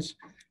operations,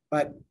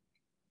 but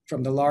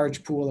from the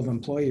large pool of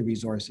employee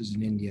resources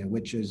in India,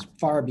 which is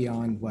far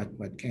beyond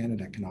what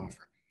Canada can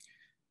offer.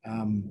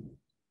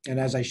 And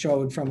as I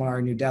showed from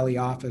our New Delhi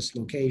office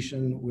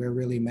location, we're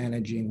really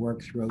managing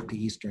work throughout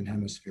the Eastern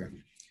Hemisphere.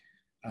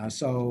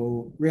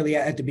 So really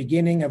at the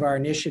beginning of our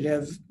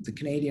initiative, the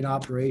Canadian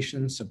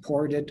operation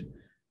supported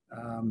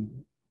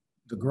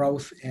the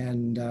growth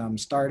and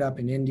startup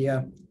in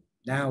India.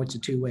 Now it's a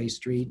two-way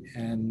street,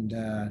 and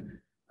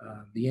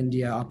the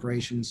India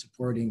operation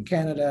supporting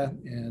Canada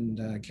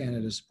and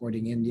Canada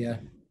supporting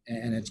India,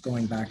 and it's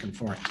going back and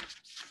forth.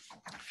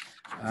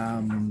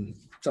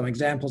 Some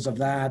examples of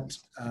that,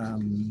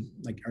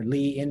 like our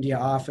Lee India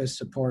office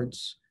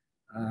supports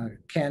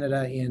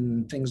Canada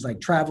in things like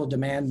travel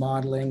demand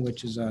modeling,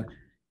 which is a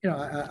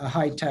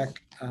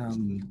high-tech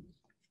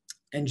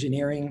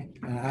engineering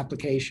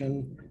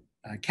application,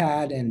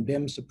 CAD and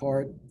BIM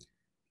support.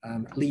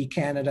 Lee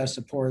Canada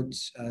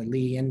supports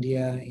Lee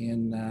India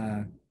in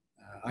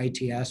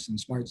ITS and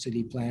smart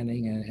city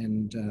planning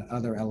and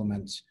other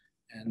elements.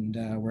 And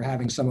we're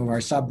having some of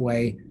our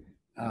subway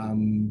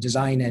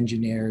design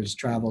engineers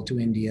travel to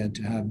India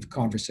to have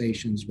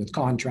conversations with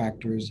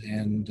contractors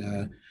and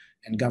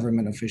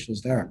government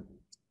officials there.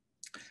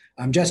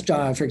 Just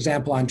for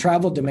example, on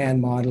travel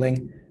demand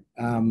modeling,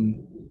 our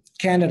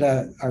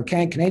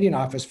Canadian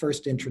office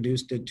first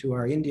introduced it to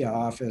our India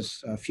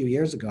office a few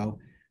years ago.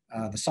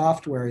 The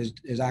software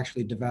is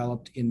actually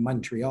developed in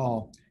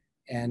Montreal,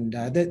 and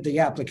the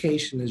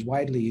application is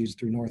widely used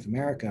through North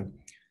America.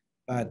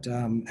 But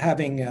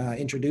having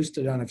introduced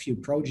it on a few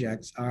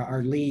projects,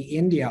 our Lee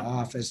India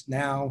office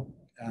now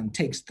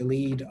takes the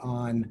lead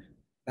on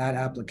that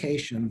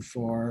application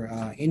for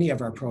any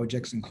of our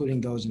projects, including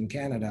those in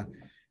Canada.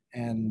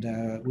 And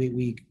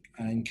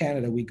in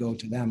Canada, we go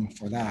to them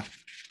for that.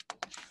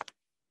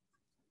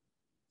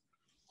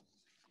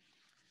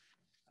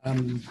 A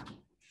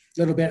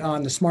little bit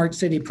on the smart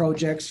city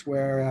projects,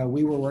 where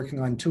we were working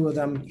on two of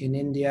them in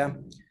India.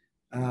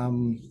 A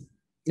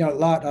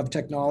lot of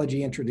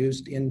technology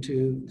introduced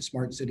into the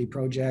smart city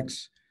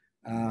projects,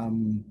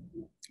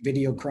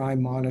 video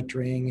crime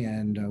monitoring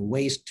and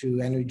waste to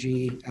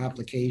energy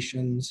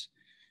applications,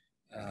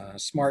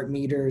 smart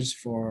meters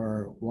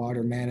for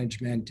water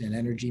management and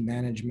energy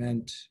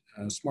management,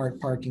 smart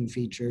parking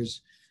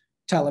features,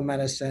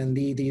 telemedicine.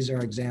 These are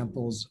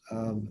examples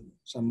of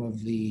some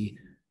of the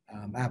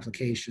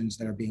applications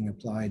that are being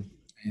applied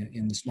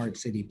in the smart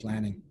city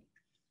planning.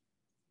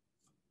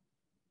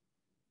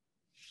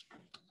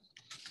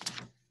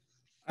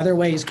 Other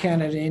ways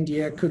Canada and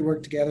India could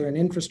work together in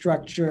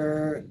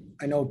infrastructure.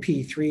 I know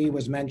P3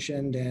 was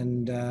mentioned,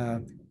 and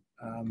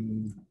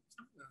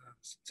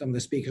some of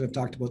the speakers have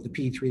talked about the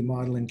P3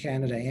 model in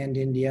Canada and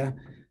India.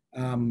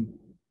 I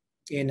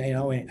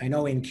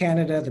know in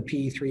Canada, the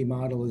P3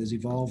 model is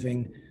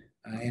evolving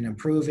and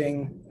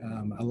improving.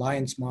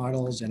 Alliance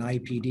models and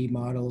IPD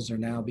models are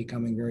now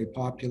becoming very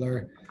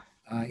popular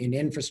in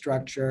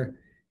infrastructure.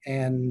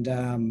 And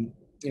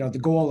the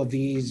goal of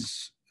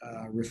these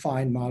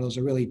refined models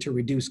are really to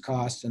reduce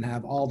costs and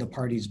have all the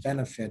parties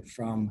benefit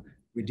from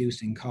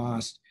reducing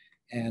cost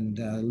and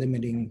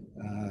limiting,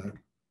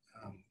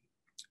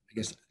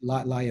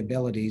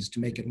 liabilities to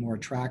make it more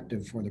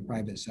attractive for the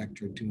private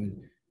sector to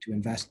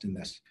invest in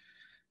this.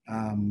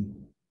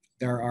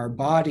 There are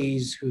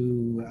bodies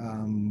who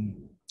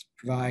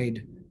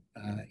provide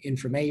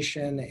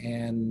information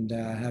and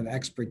have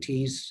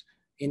expertise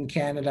in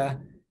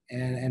Canada,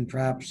 and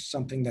perhaps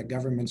something that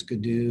governments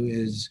could do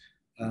is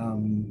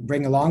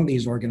bring along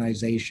these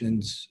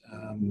organizations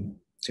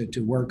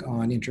to work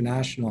on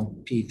international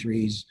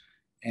P3s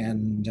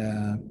and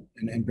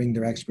bring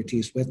their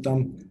expertise with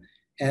them.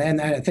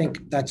 And I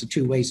think that's a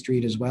two-way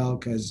street as well,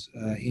 because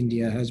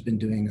India has been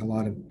doing a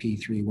lot of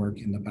P3 work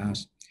in the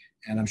past.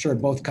 And I'm sure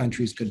both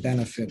countries could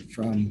benefit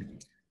from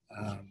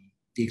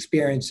the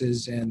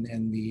experiences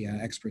and the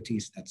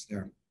expertise that's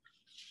there.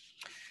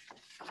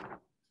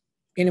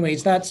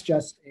 Anyways, that's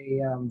just a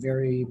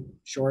very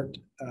short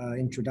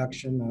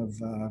introduction of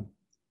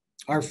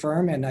our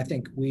firm. And I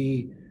think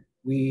we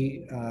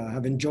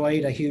have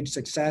enjoyed a huge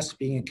success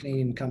being a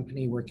Canadian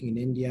company working in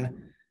India.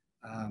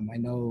 I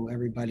know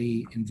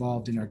everybody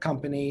involved in our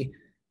company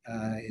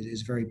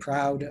is very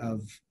proud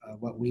of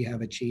what we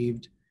have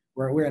achieved.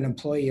 We're an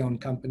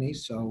employee-owned company,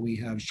 so we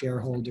have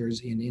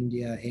shareholders in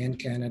India and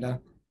Canada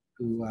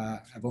who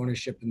have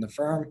ownership in the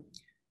firm.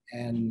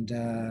 And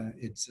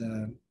it's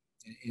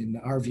in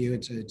our view,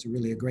 it's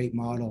really a great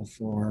model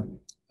for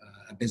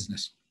a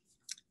business.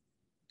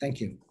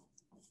 Thank you.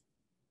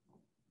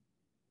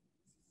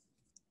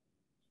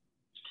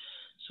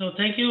 So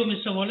thank you,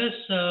 Mr. Wallace,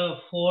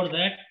 for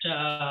that,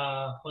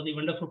 for the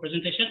wonderful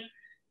presentation.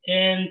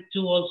 And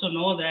to also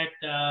know that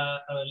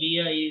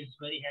Leah is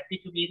very happy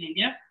to be in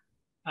India.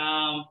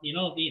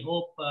 We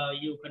hope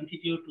you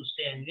continue to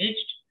stay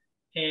engaged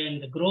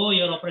and grow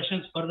your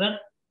operations further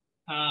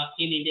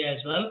in India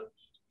as well.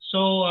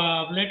 So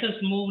let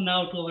us move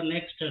now to our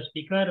next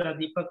speaker,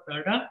 Deepak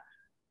Darda.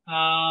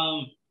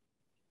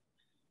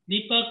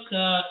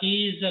 Deepak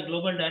is a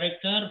Global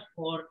Director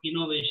for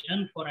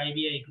Innovation for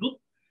IBI Group.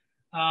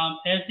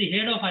 As the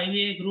head of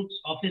IBI Group's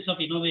Office of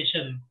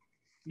Innovation,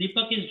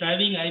 Deepak is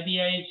driving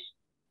IBI's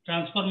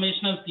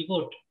transformational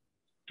pivot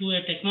to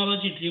a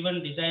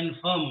technology-driven design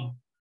firm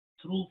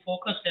through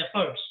focused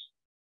efforts,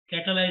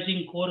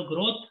 catalyzing core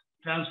growth,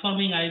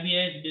 transforming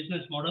IBI's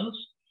business models,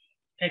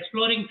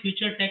 exploring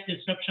future tech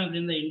disruptions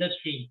in the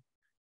industry,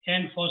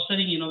 and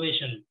fostering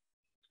innovation.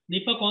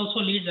 Deepak also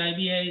leads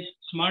IBI's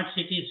Smart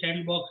City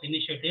Sandbox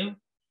initiative,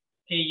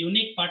 a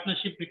unique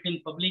partnership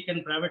between public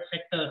and private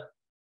sector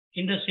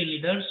industry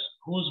leaders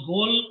whose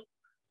goal,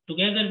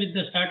 together with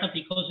the startup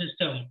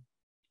ecosystem,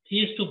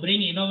 is to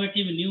bring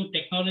innovative new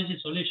technology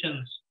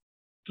solutions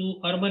to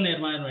urban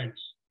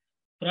environments.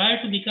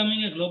 Prior to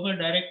becoming a Global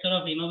Director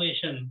of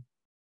Innovation,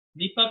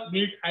 Deepak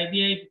built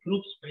IBI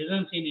Group's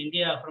presence in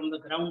India from the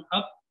ground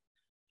up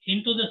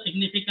into the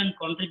significant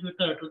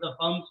contributor to the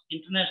firm's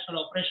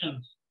international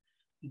operations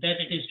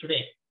that it is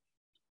today.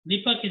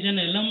 Deepak is an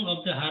alum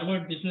of the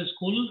Harvard Business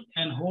School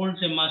and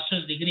holds a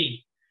master's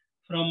degree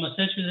from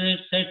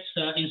Massachusetts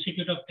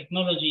Institute of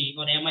Technology,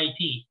 or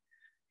MIT,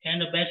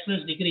 and a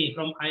bachelor's degree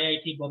from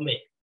IIT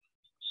Bombay.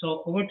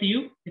 So over to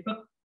you, Deepak.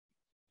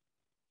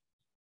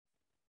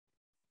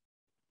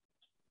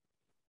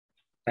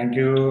 Thank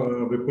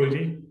you,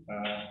 Vipulji.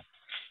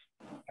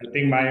 I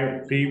think my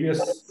previous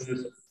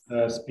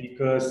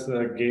speakers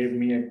gave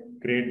me a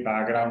great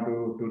background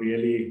to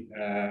really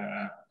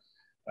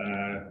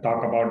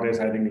talk about this.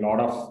 I think a lot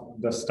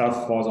of the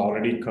stuff was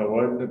already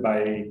covered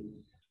by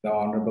the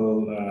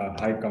Honorable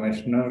High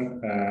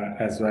Commissioner,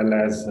 as well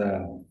as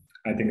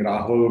I think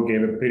Rahul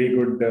gave a pretty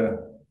good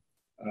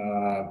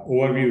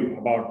overview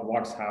about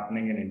what's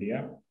happening in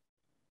India.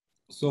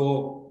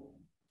 So,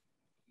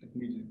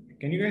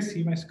 can you guys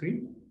see my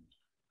screen?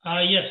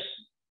 Yes.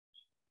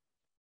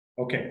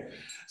 Okay.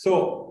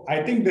 So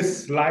I think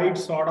this slide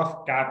sort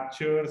of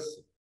captures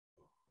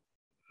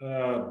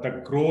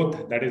the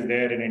growth that is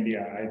there in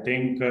India. I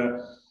think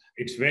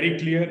it's very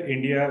clear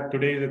India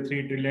today is a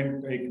 3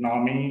 trillion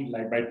economy.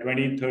 Like by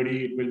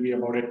 2030, it will be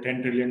about a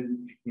 10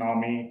 trillion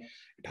economy.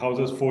 It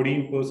houses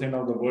 14%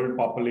 of the world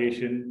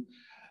population.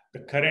 The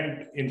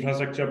current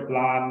infrastructure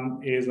plan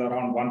is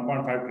around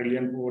 1.5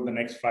 trillion over the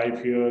next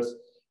 5 years.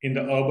 In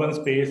the urban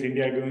space,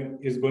 India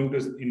is going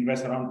to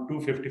invest around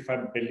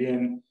 255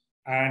 billion,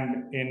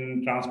 and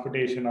in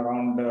transportation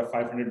around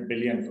 500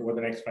 billion over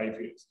the next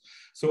 5 years.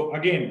 So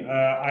again,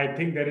 I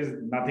think there is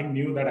nothing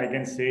new that I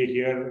can say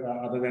here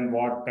other than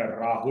what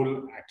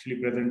Rahul actually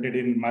presented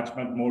in much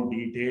more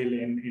detail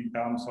in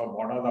terms of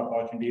what are the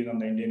opportunities on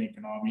the Indian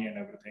economy and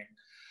everything.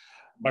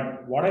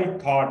 But what I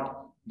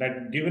thought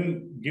that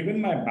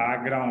given my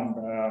background,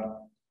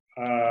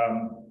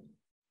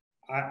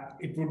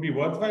 it would be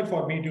worthwhile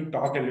for me to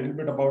talk a little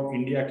bit about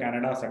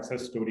India-Canada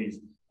success stories.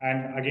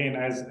 And again,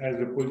 as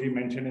Vipulji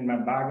mentioned in my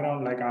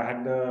background, like I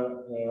had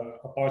the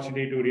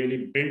opportunity to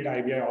really build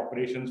IBI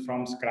operations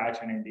from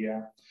scratch in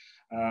India,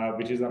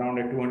 which is around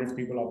a 200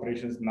 people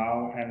operations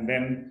now. And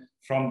then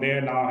from there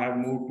now I have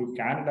moved to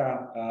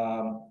Canada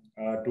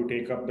to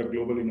take up the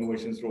global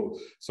innovations role.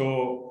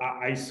 So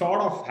I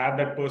sort of had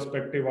that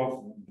perspective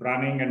of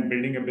running and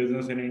building a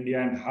business in India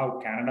and how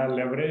Canada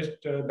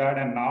leveraged that,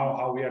 and now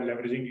how we are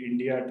leveraging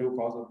India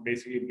to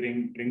basically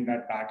bring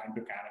that back into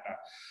Canada.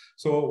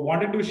 So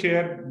wanted to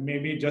share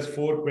maybe just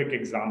 4 quick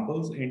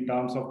examples in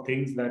terms of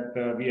things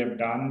that we have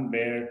done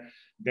where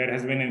there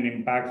has been an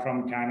impact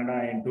from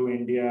Canada into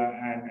India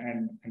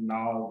and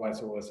now vice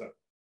versa.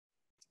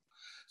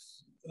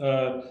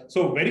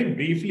 So very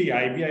briefly,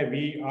 IBI,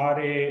 we are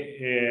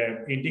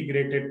a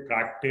integrated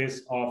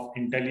practice of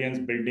intelligence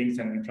buildings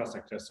and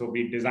infrastructure. So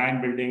we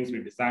design buildings, we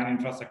design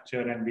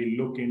infrastructure, and we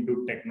look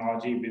into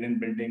technology within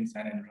buildings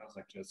and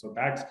infrastructure. So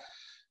that's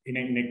in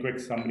a quick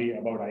summary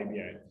about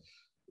IBI.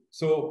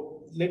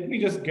 So let me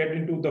just get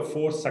into the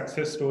 4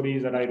 success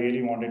stories that I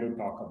really wanted to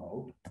talk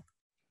about.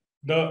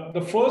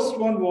 The first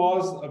one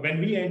was when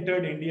we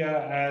entered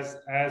India,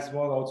 as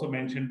was also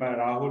mentioned by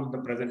Rahul in the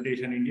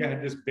presentation. India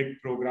had this big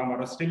program,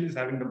 or still is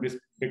having the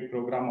big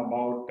program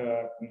about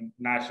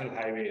national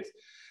highways.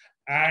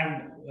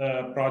 And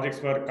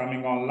projects were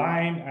coming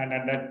online. And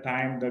at that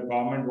time, the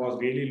government was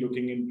really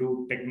looking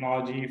into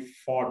technology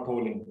for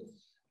tolling.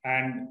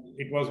 And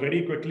it was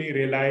very quickly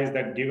realized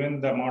that given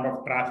the amount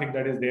of traffic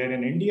that is there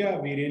in India,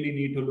 we really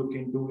need to look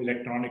into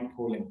electronic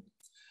tolling.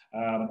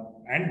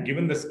 And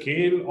given the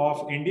scale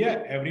of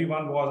India,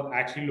 everyone was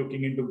actually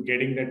looking into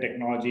getting the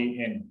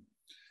technology in.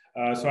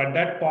 So at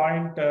that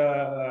point,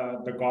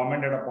 the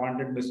government had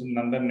appointed Mr.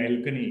 Nandan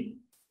Nelkani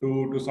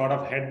to sort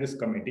of head this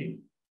committee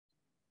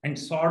and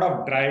sort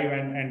of drive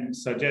and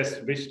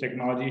suggest which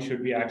technology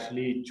should be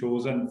actually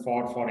chosen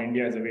for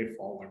India as a way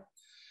forward.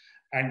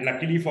 And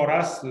luckily for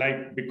us,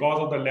 like because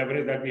of the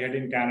leverage that we had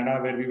in Canada,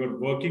 where we were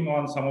working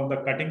on some of the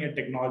cutting edge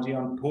technology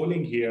on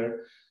tolling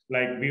here,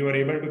 like we were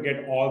able to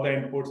get all the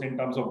inputs in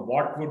terms of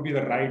what would be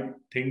the right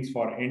things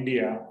for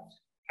India.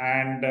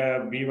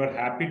 And we were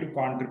happy to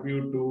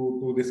contribute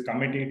to this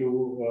committee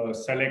to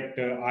select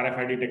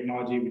RFID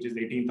technology, which is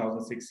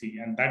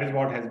 18006C. And that is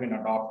what has been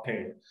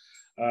adopted.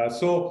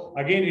 So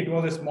again, it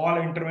was a small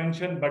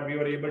intervention, but we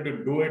were able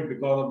to do it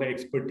because of the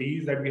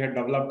expertise that we had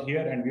developed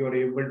here. And we were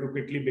able to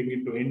quickly bring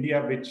it to India,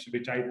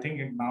 which I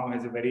think now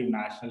has a very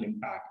national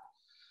impact.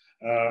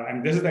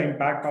 And this is the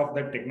impact of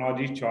the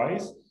technology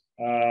choice.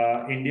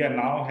 India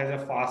now has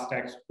a fast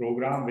tax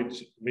program,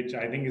 which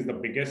I think is the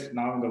biggest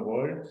now in the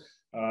world.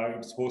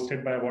 It's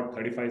hosted by about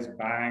 35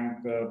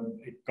 banks.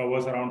 It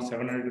covers around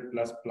 700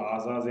 plus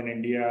plazas in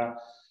India.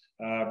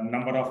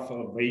 Number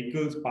of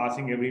vehicles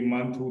passing every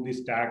month through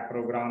this tag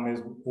program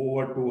is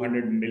over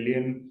 200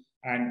 million,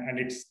 and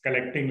it's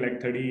collecting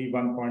like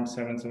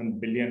 31.77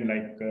 billion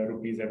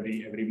rupees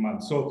every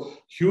month. So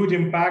huge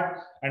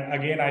impact. And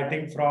again, I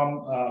think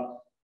from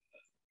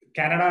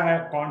Canada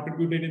had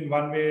contributed in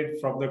one way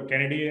from the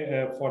Kennedy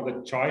for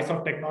the choice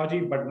of technology,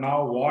 but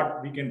now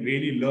what we can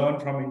really learn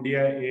from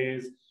India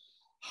is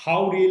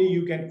how really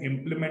you can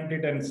implement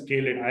it and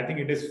scale it. I think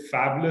it is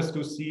fabulous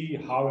to see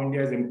how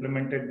India has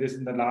implemented this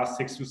in the last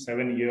 6 to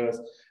 7 years.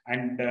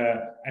 And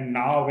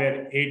now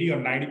where 80 or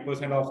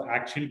 90% of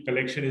actual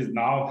collection is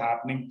now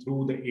happening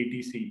through the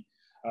ATC,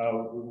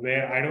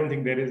 where I don't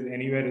think there is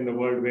anywhere in the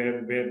world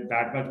where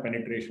that much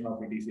penetration of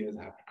ATC has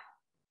happened.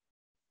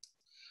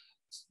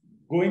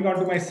 Going on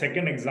to my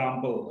second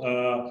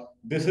example,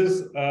 this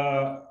is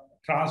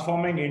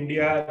transforming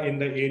India in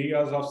the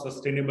areas of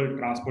sustainable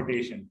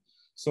transportation.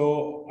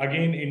 So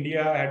again,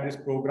 India had this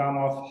program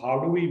of how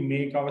do we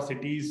make our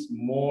cities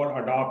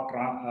more adopt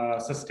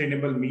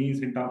sustainable means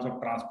in terms of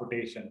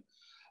transportation.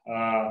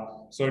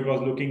 So it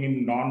was looking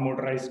in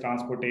non-motorized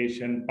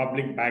transportation,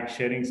 public bike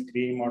sharing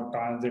scheme, or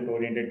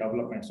transit-oriented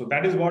development. So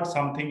that is what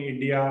something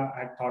India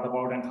had thought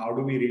about, and how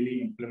do we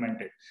really implement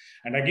it.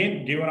 And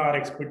again, given our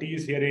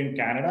expertise here in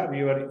Canada,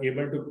 we were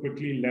able to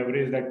quickly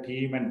leverage that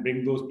team and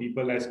bring those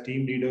people as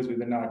team leaders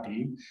within our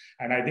team.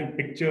 And I think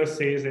picture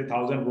says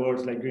 1,000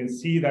 words. Like you can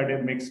see that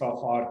a mix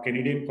of our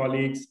Canadian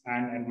colleagues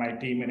and my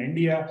team in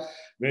India,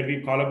 where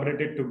we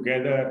collaborated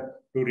together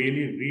to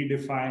really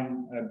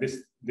redefine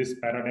this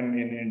paradigm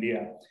in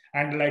India.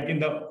 And like in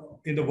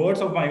the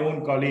words of my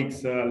own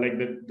colleagues, like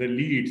the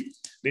leads,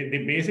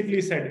 they basically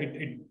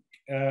said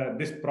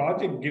this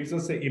project gives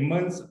us an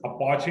immense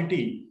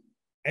opportunity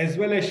as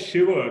well as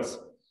shivers,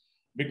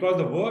 because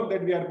the work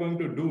that we are going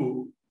to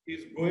do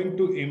is going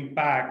to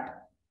impact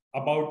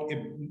about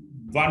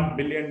 1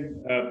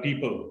 billion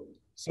people.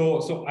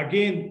 So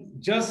again,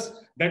 just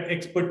that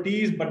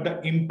expertise, but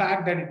the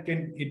impact that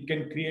it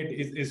can create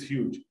is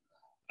huge.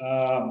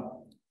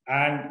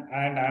 And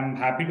I'm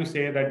happy to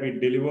say that we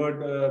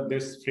delivered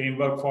this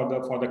framework for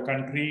the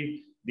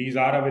country. These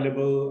are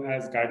available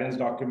as guidance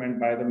document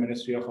by the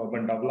Ministry of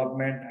Urban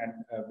Development, and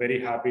very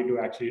happy to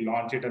actually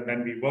launch it. And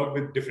then we work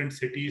with different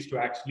cities to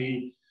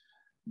actually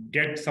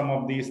get some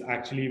of these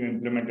actually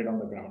implemented on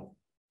the ground.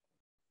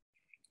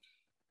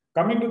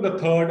 Coming to the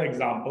third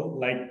example,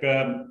 like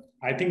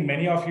I think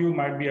many of you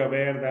might be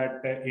aware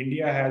that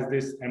India has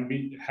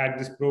had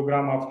this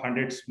program of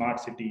 100 smart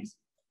cities.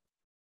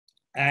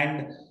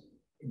 And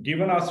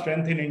given our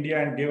strength in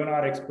India and given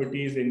our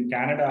expertise in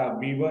Canada,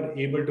 we were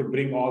able to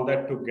bring all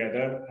that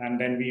together. And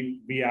then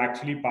we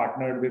actually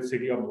partnered with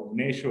City of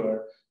Bhubaneswar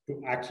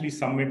to actually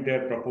submit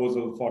their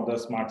proposal for the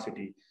smart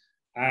city.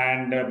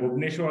 And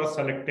Bhubaneswar was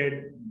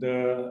selected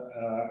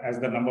as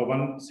the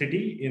 #1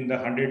 city in the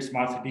 100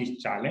 Smart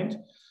Cities Challenge.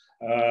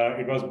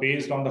 It was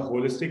based on the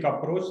holistic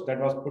approach that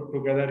was put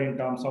together in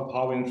terms of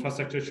how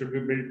infrastructure should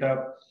be built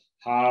up,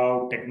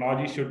 how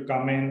technology should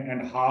come in,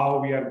 and how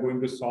we are going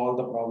to solve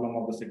the problem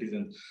of the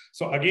citizens.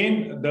 So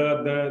again,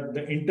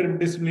 the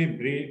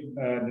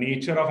interdisciplinary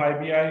nature of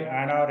IBI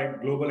and our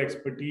global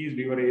expertise,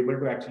 we were able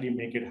to actually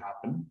make it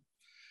happen.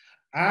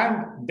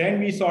 And then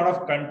we sort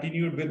of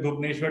continued with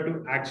Bhubaneswar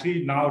to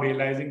actually now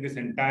realizing this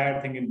entire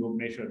thing in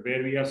Bhubaneswar,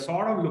 where we are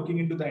sort of looking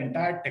into the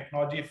entire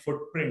technology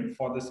footprint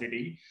for the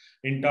city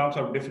in terms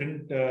of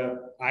different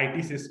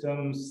IT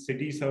systems,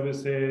 city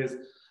services,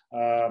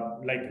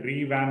 like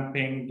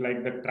revamping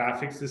like the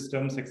traffic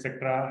systems,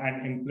 etc.,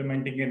 and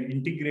implementing an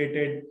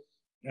integrated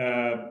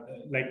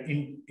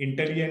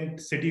intelligent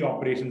city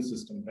operations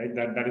system, right?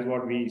 That is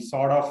what we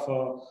sort of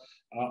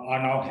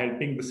are now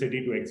helping the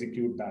city to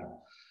execute that.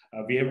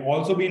 We have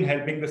also been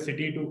helping the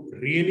city to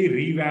really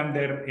revamp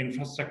their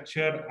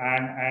infrastructure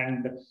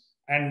and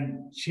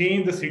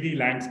change the city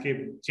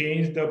landscape,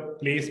 change the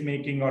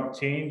placemaking, or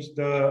change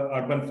the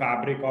urban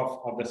fabric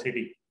of the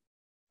city.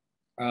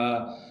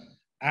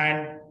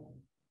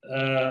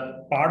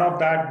 Part of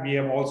that, we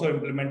have also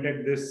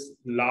implemented this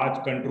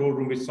large control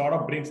room, which sort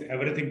of brings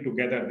everything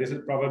together. This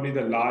is probably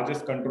the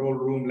largest control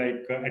room,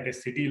 like at a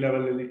city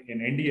level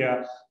in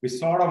India, which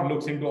sort of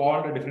looks into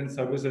all the different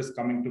services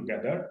coming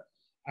together.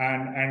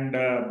 And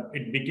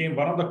it became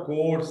one of the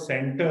core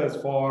centers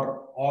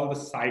for all the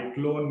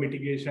cyclone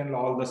mitigation,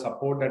 all the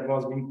support that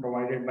was being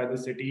provided by the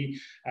city,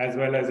 as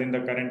well as in the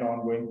current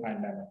ongoing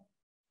pandemic.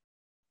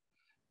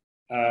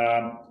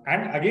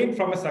 And again,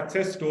 from a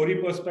success story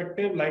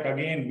perspective, like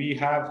again, we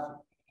have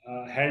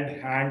held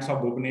hands of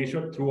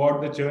Bhubaneswar throughout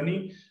the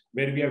journey,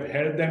 where we have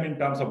helped them in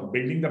terms of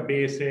building the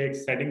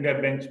basics, setting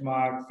their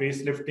benchmark,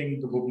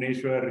 facelifting the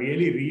Bhubaneswar,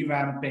 really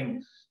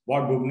revamping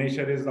what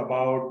Bhubaneswar is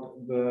about,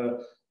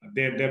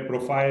 their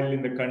profile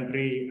in the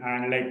country,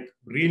 and like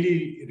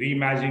really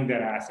reimagining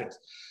their assets.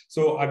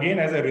 So again,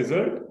 as a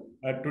result,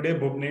 today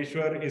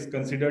Bhubaneswar is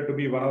considered to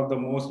be one of the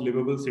most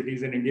livable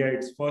cities in India.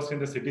 It's first in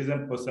the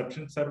citizen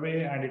perception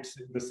survey, and it's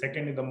the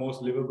second in the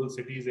most livable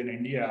cities in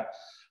India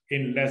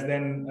in less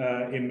than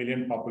a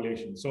million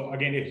population. So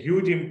again, a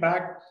huge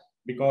impact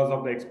because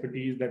of the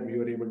expertise that we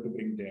were able to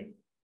bring there.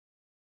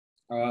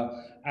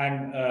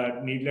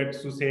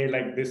 Needless to say,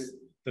 like this,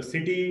 the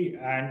city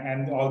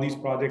and all these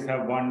projects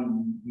have won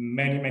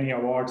many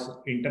awards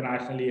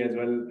internationally as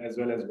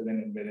well as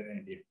within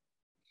India.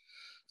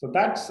 So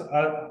that's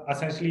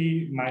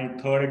essentially my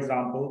third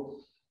example.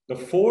 The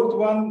fourth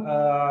one,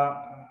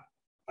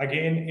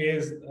 again,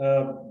 is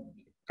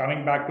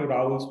coming back to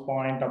Rahul's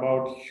point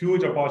about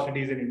huge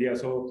opportunities in India.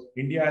 So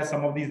India has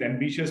some of these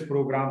ambitious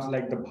programs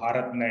like the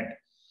BharatNet.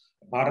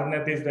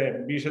 BharatNet is the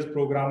ambitious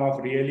program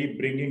of really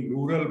bringing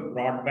rural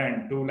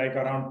broadband to like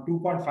around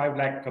 2.5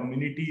 lakh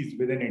communities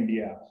within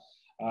India.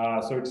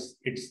 So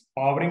it's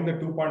powering the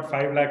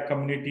 2.5 lakh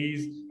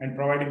communities and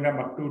providing them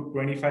up to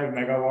 25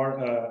 megawatt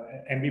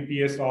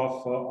Mbps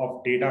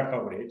of data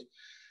coverage.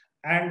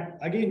 And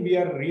again, we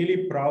are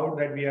really proud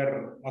that we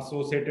are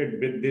associated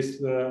with this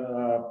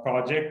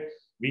project.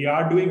 We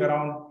are doing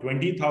around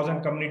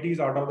 20,000 communities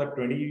out of the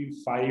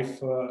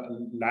 25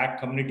 lakh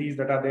communities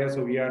that are there.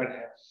 So we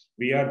are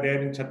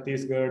there in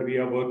Chhattisgarh. We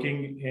are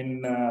working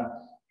in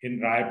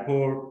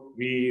Raipur.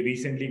 We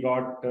recently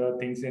got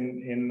things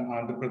in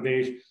Andhra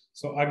Pradesh.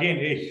 So again,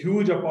 a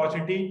huge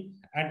opportunity.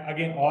 And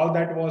again, all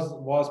that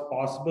was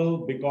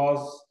possible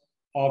because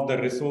of the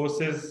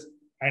resources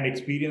and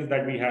experience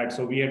that we had.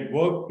 So we had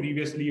worked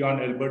previously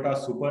on Alberta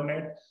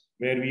SuperNet,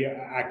 where we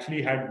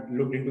actually had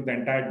looked into the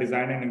entire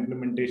design and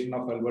implementation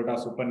of Alberta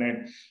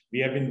SuperNet. We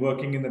have been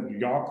working in the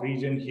York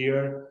region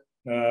here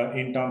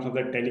in terms of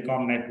the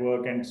telecom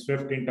network, and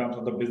SWIFT in terms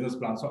of the business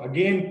plan. So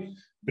again,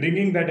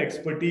 bringing that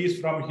expertise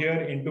from here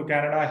into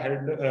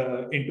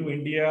Canada, into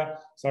India,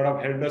 sort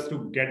of helped us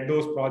to get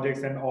those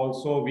projects. And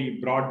also we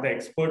brought the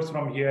experts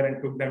from here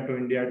and took them to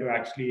India to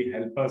actually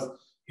help us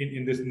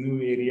in this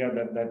new area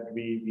that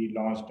we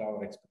launched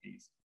our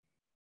expertise.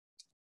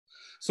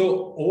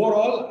 So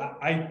overall,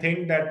 I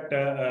think that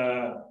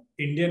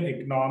Indian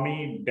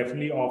economy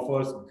definitely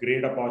offers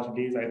great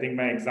opportunities. I think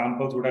my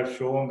examples would have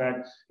shown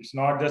that it's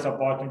not just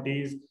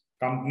opportunities.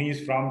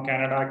 Companies from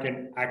Canada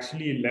can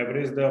actually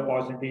leverage the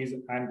opportunities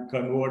and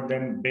convert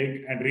them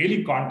big and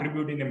really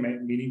contribute in a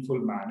meaningful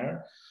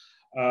manner.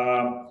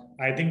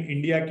 I think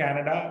India,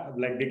 Canada,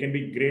 like they can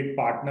be great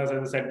partners.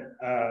 As I said,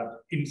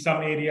 in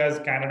some areas,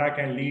 Canada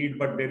can lead,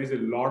 but there is a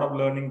lot of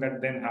learning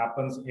that then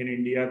happens in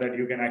India that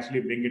you can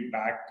actually bring it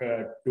back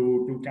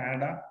to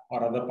Canada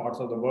or other parts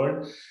of the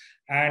world.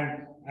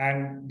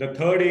 And the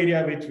third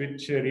area, which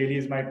really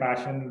is my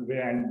passion,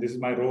 and this is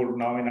my role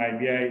now in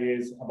IBI,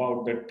 is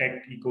about the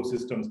tech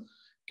ecosystems.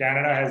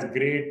 Canada has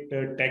great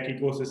tech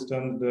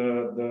ecosystems.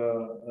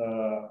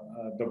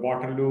 The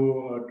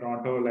Waterloo,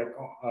 Toronto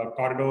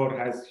corridor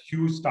has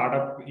huge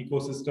startup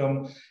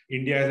ecosystem.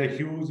 India has a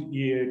huge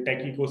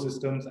tech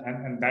ecosystems,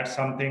 and that's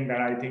something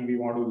that I think we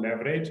want to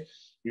leverage.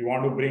 We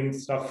want to bring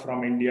stuff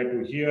from India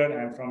to here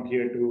and from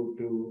here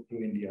to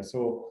India.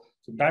 So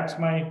that's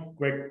my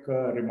quick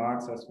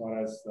remarks as far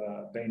as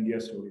the India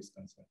story is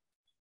concerned.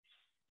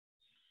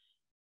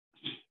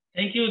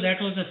 Thank you. That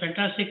was a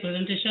fantastic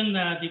presentation,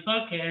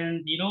 Deepak.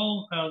 And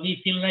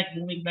we feel like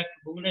moving back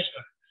to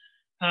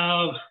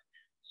Bhubaneswar.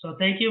 So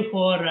thank you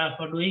for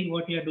doing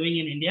what you are doing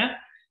in India.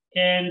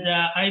 And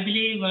I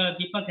believe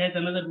Deepak has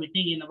another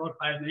meeting in about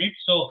 5 minutes.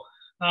 So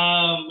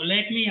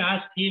let me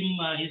ask him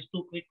his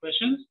 2 quick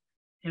questions,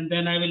 and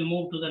then I will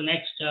move to the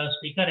next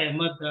speaker,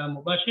 Ahmed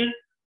Mubashir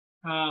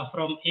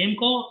from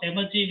AIMCO.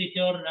 Ahmed ji, with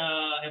your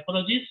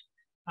apologies,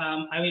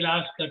 I will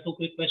ask 2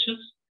 quick questions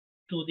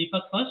to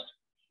Deepak first.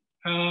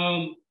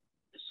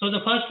 So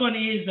the first one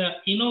is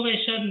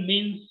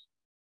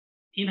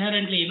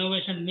inherently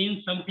innovation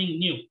means something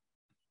new,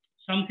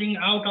 something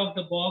out of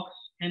the box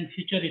and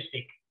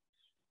futuristic,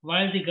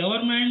 while the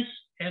governments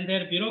and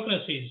their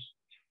bureaucracies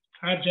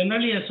are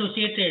generally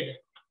associated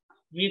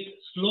with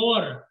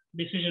slower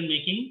decision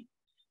making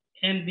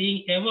and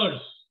being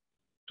averse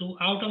to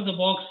out of the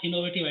box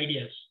innovative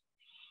ideas.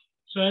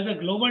 So as a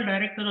global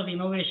director of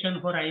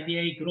innovation for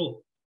IBI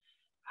Group,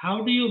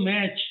 how do you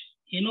match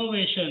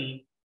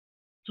innovation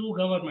to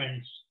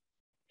governments,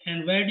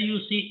 and where do you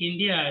see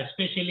India,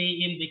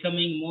 especially in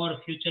becoming more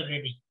future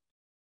ready?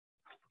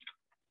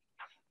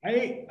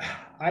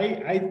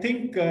 I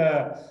think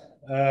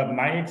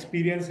my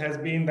experience has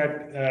been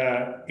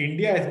that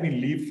India has been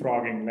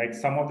leapfrogging. Like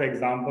some of the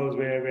examples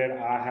where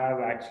I have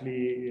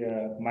actually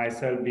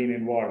myself been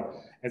involved.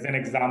 As an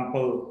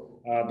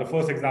example, the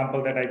first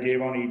example that I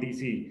gave on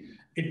ETC,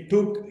 it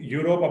took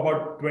Europe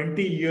about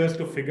 20 years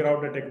to figure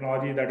out the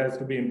technology that has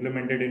to be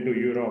implemented into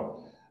Europe.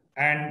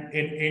 And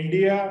in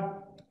India,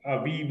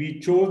 we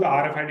chose the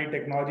RFID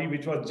technology,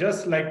 which was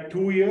just like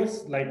 2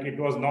 years, like it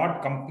was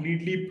not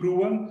completely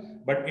proven,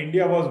 but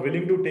India was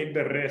willing to take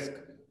the risk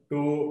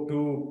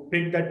to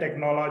pick that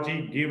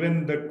technology,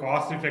 given the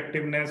cost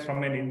effectiveness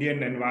from an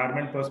Indian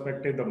environment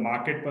perspective, the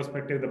market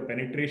perspective, the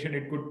penetration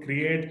it could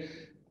create,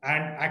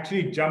 and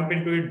actually jump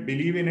into it,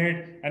 believe in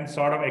it, and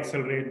sort of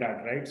accelerate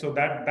that, right? So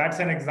that's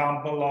an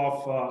example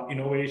of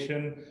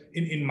innovation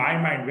in my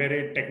mind, where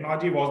a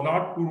technology was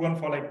not proven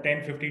for like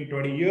 10, 15,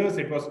 20 years.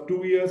 It was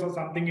 2 years or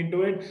something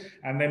into it.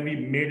 And then we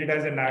made it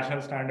as a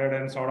national standard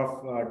and sort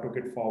of took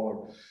it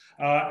forward.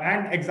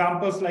 And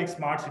examples like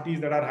smart cities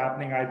that are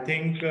happening, I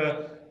think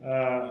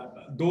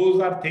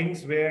those are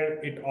things where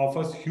it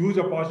offers huge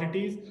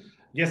opportunities.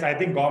 Yes, I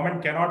think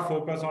government cannot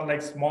focus on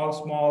like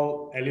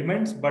small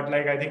elements, but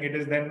like I think it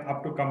is then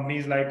up to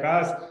companies like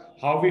us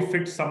how we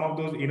fit some of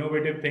those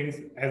innovative things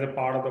as a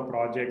part of the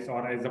projects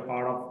or as a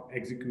part of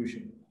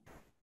execution.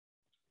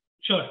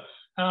 Sure.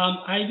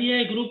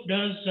 IBI Group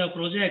does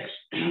projects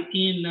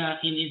in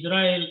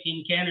Israel,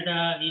 in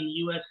Canada, in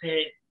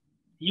USA,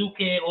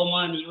 UK,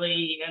 Oman,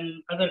 UAE,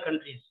 and other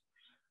countries.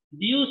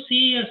 Do you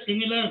see a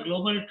similar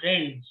global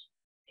trends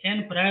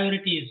and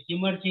priorities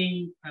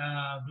emerging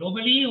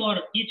globally,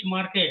 or each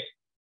market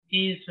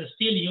is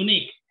still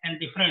unique and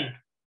different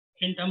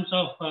in terms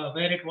of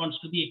where it wants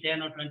to be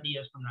 10 or 20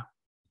 years from now?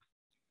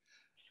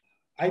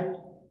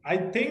 I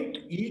think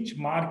each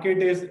market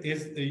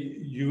is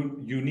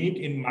unique.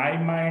 In my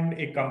mind,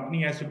 a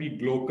company has to be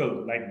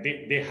global. Like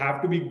they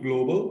have to be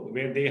global,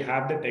 where they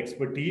have that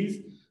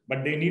expertise,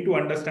 but they need to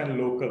understand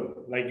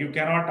local. Like you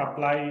cannot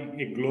apply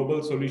a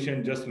global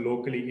solution just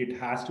locally. It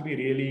has to be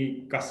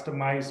really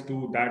customized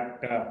to that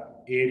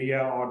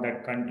area or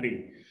that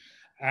country.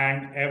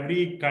 And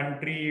every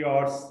country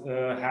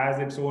has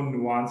its own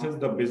nuances,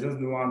 the business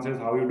nuances,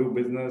 how you do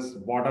business,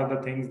 what are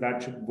the things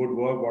that would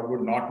work, what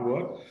would not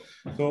work.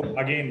 So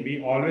again,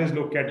 we always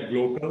look at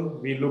local.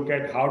 We look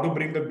at how to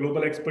bring the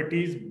global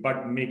expertise,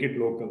 but make it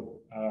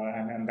local.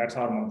 And that's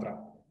our mantra.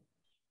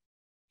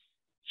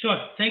 Sure.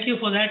 Thank you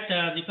for that,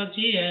 Deepak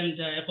ji, and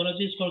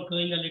apologies for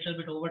going a little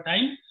bit over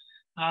time.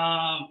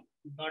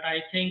 But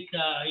I think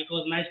it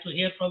was nice to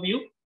hear from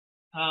you.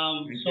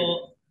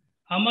 So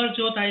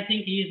Amarjot, I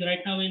think he is right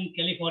now in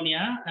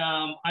California.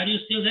 Are you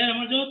still there,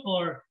 Amarjot,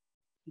 or?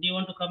 do you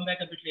want to come back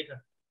a bit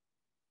later?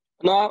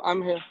 No,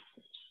 I'm here.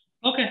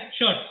 Okay,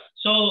 sure.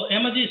 So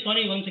Ahmed,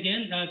 sorry once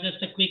again,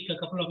 just a quick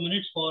couple of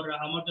minutes for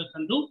Amarjot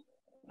Sandhu.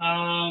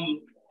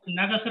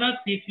 Nagasara,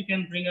 see if you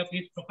can bring up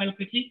his profile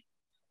quickly.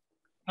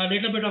 A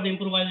little bit of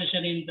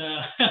improvisation in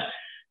the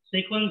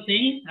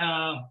sequencing.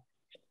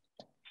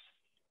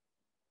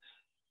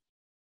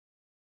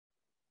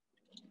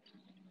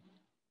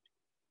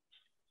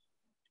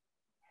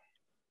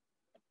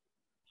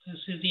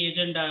 This is the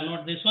agenda,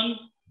 not this one.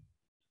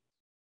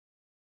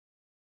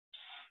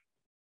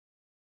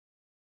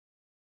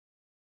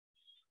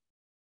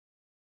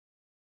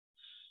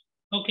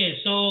 Okay,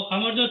 so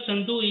Amarjot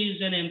Sandhu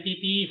is an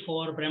MPP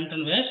for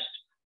Brampton West.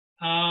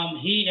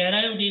 He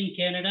arrived in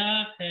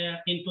Canada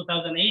in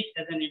 2008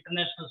 as an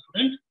international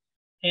student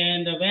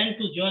and went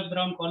to George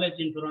Brown College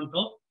in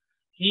Toronto.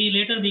 He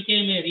later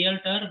became a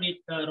realtor with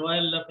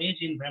Royal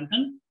LePage in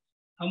Brampton.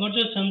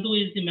 Amarjot Sandhu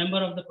is the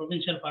member of the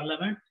provincial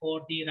parliament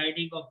for the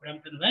riding of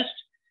Brampton West,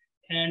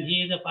 and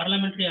he is a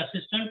parliamentary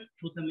assistant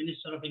to the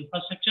Minister of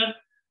Infrastructure,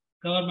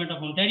 Government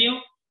of Ontario.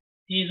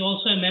 He is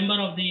also a member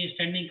of the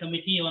Standing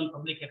Committee on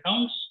Public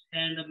Accounts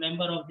and a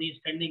member of the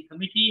Standing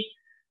Committee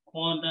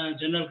on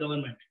General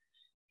Government.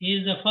 He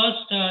is the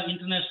first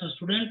international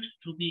student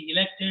to be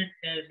elected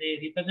as a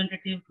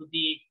representative to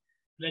the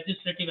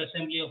Legislative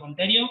Assembly of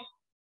Ontario,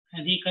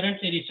 and he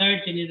currently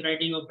resides in his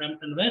riding of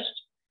Brampton West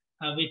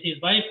with his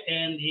wife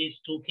and his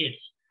 2 kids.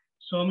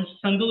 So Mr.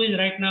 Sandhu is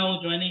right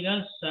now joining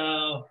us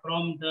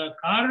from the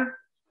car.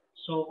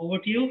 So over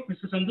to you,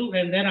 Mr. Sandhu.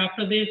 And then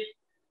after this,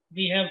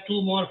 we have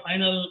 2 more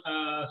final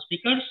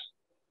speakers,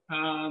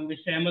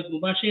 Mr. Ahmed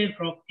Mubashir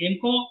from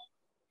AIMCO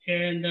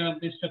and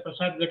Mr.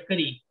 Prasad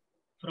Gadkari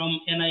from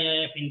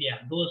NIIF India.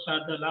 Those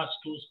are the last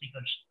 2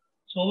 speakers.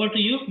 So over to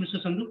you, Mr.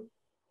 Sandhu.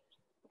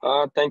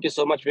 Thank you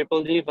so much,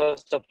 Vipulji.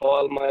 First of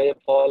all, my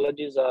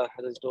apologies. As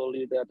I told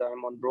you that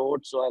I'm on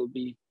road, so I'll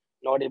be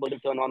not able to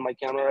turn on my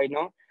camera right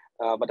now.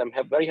 But I'm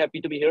very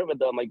happy to be here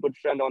with my good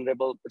friend,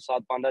 Honorable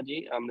Prasad Panda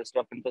ji, Minister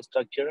of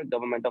Infrastructure,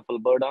 Government of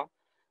Alberta,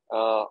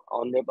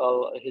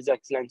 Honorable His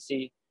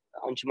Excellency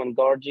Anshuman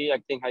Gaur ji,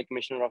 Acting High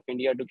Commissioner of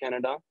India to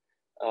Canada,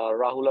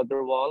 Rahul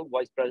Agarwal,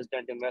 Vice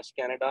President in West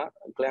Canada,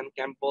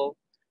 Campbell,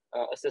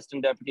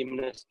 Assistant Deputy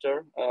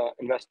Minister,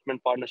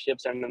 Investment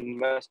Partnerships and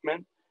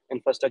Investment,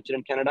 Infrastructure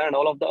in Canada, and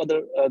all of the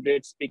other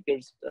great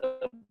speakers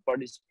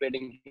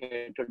participating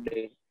here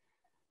today.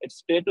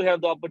 It's great to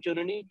have the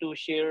opportunity to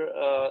share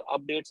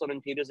updates on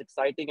Ontario's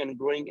exciting and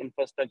growing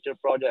infrastructure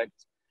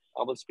projects.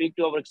 I will speak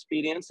to our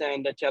experience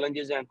and the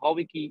challenges and how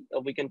we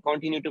can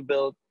continue to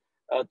build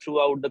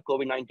throughout the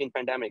COVID-19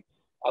 pandemic.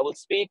 I will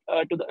speak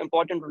to the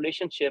important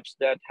relationships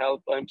that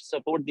help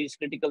support these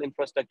critical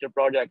infrastructure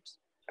projects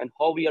and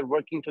how we are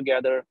working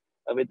together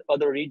with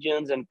other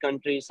regions and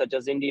countries such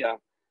as India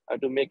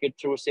to make it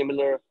through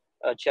similar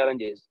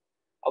challenges.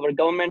 Our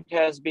government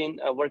has been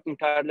working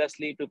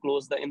tirelessly to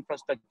close the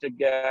infrastructure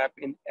gap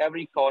in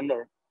every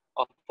corner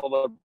of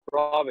our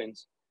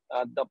province.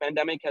 The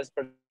pandemic has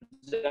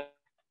presented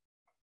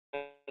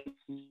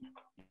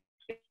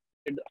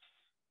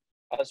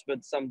us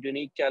with some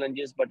unique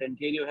challenges, but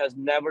Ontario has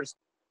never.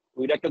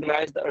 We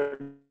recognize the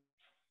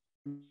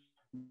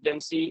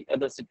urgency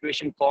and the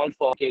situation called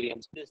for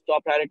Ontarians. This is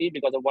top priority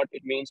because of what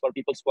it means for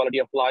people's quality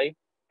of life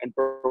and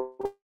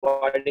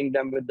providing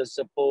them with the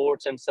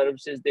supports and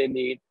services they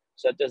need,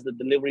 such as the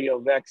delivery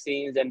of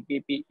vaccines and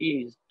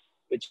PPEs,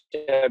 which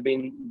have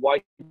been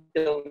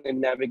vital in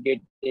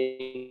navigating.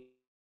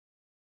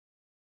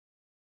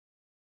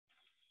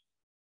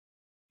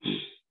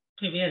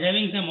 Okay, we are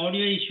having some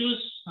audio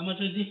issues,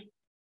 Amarjot.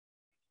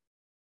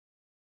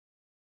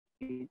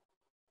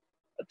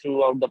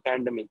 Throughout the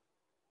pandemic.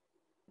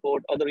 For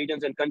other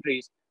regions and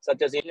countries,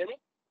 such as India.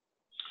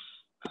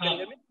 Can you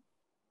hear me?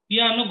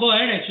 Yeah, no, go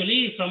ahead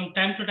actually. From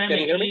time to time, Can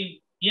you hear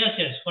me? Yes,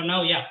 for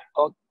now, yeah.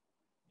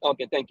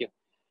 Okay, thank you.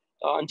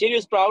 Ontario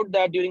is proud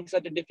that during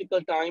such a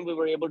difficult time, we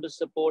were able to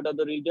support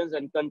other regions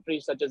and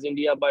countries such as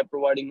India by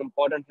providing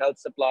important health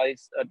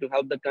supplies to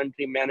help the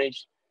country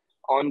manage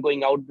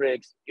ongoing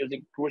outbreaks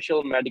using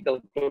crucial medical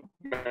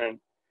equipment.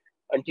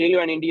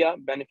 Ontario and India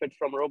benefit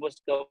from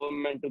robust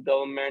government to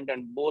government,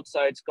 and both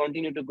sides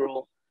continue to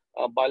grow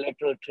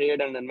bilateral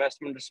trade and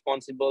investment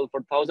responsible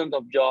for thousands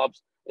of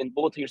jobs in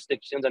both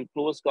jurisdictions and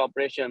close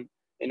cooperation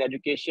in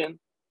education,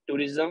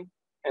 tourism,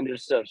 and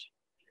research.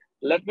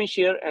 Let me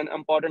share an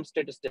important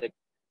statistic.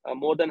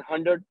 More than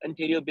 100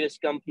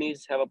 Ontario-based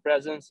companies have a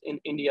presence in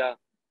India,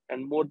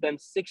 and more than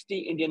 60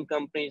 Indian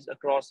companies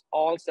across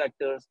all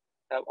sectors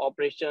have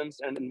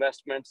operations and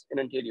investments in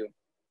Ontario.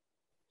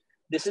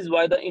 This is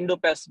why the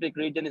Indo-Pacific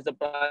region is a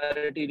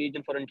priority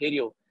region for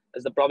Ontario,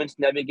 as the province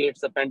navigates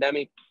the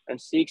pandemic and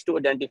seeks to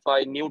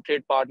identify new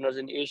trade partners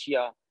in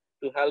Asia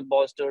to help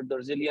bolster the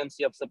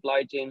resiliency of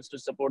supply chains to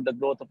support the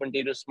growth of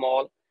Ontario's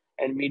small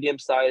and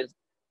medium-sized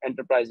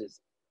enterprises.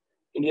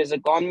 India's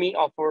economy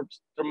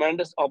offers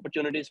tremendous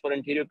opportunities for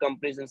Ontario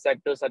companies in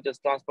sectors such as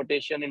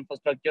transportation,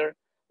 infrastructure,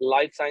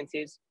 life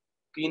sciences,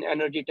 clean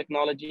energy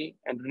technology,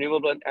 and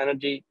renewable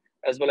energy,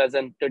 as well as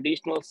in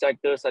traditional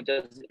sectors such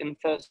as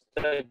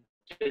infrastructure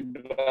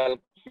development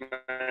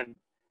and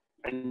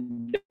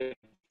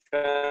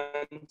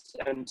defense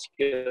and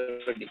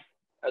security.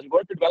 As we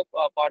work to develop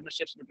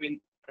partnerships between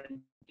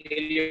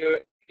Ontario,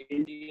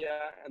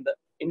 India, and the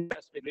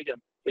Indo-Pacific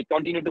region, we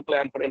continue to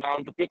plan for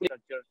enhancement to quickly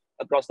structure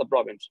across the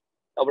province.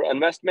 Our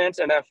investments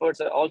and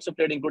efforts are also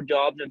creating good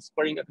jobs and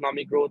spurring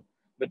economic growth,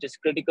 which is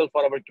critical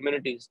for our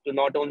communities to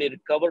not only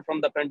recover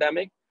from the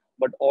pandemic,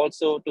 but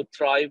also to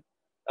thrive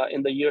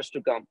in the years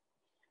to come.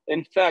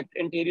 In fact,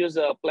 Ontario's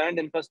planned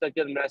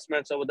infrastructure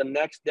investments over the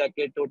next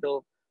decade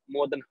total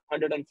more than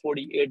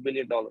 $148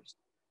 billion.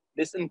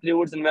 This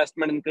includes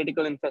investment in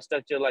critical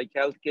infrastructure like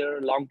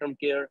healthcare, long-term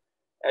care,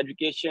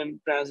 education,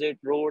 transit,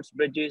 roads,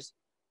 bridges,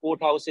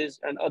 courthouses,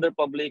 and other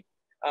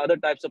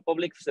types of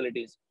public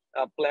facilities.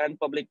 Planned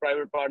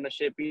public-private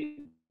partnership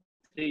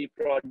P3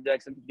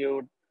 projects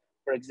include,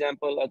 for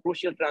example, a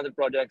crucial transit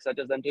project such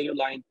as the Ontario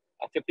Line,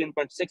 a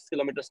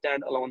 15.6-kilometer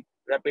standalone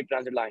rapid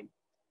transit line.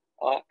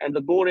 And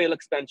the Gaur rail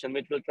expansion,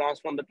 which will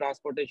transform the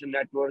transportation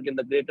network in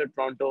the Greater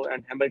Toronto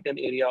and Hamilton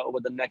area over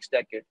the next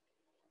decade.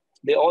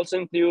 They also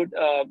include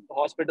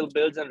hospital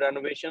builds and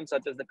renovations,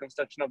 such as the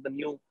construction of the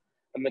new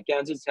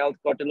Mackenzie's Health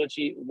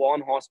Cardiology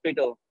Vaughan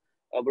Hospital.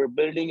 We're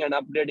building and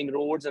upgrading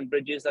roads and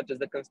bridges, such as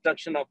the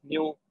construction of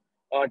new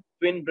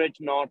twin bridge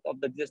north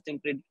of the existing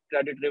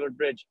Credit River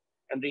Bridge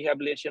and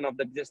rehabilitation of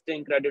the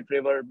existing Credit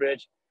River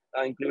Bridge,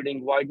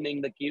 including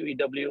widening the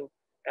QEW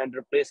and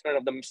replacement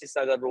of the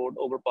Mississauga Road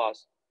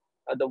overpass.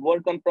 The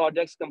work on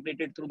projects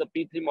completed through the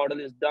P3 model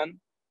is done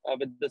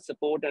with the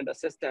support and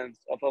assistance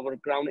of our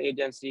Crown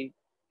Agency,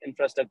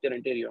 Infrastructure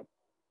Ontario.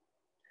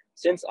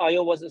 Since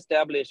IO was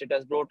established, it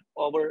has brought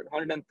over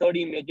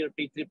 130 major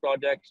P3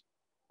 projects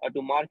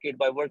to market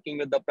by working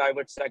with the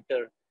private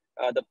sector.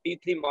 The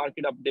P3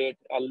 market update,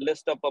 a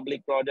list of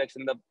public projects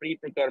in the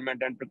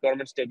pre-procurement and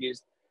procurement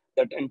stages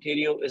that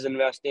Ontario is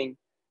investing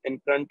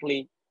in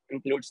currently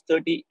includes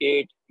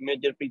 38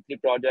 major P3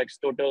 projects,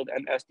 totaled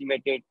an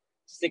estimated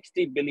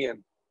 $60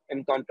 billion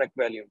in contract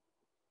value.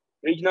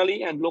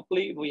 Regionally and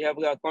locally, we have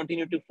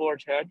continued to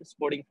forge ahead,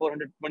 supporting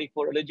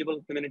 424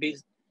 eligible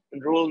communities in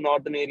rural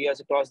northern areas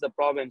across the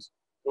province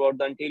throughout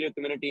the Ontario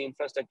Community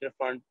Infrastructure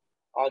Fund,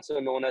 also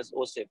known as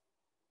OSIF.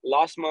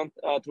 Last month,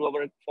 through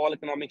our fall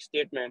economic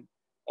statement,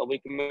 we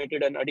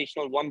committed an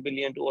additional $1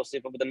 billion to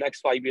OSIF over the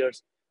next 5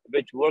 years,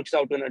 which works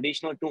out to an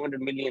additional $200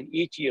 million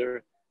each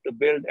year to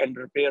build and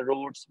repair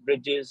roads,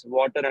 bridges,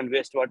 water and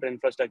wastewater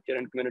infrastructure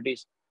in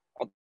communities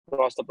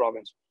across the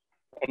province.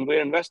 And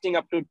we're investing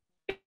up to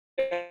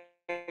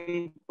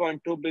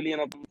 $10.2 billion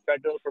of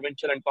federal,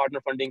 provincial, and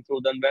partner funding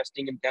through the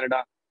Investing in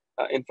Canada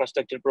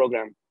infrastructure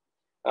program.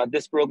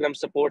 This program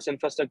supports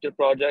infrastructure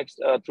projects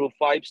through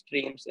 5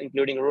 streams,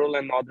 including rural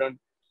and northern,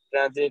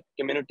 transit,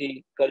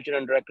 community, culture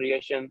and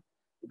recreation,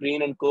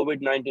 green and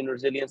COVID-19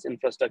 resilience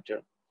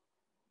infrastructure.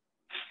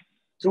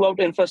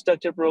 Throughout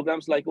infrastructure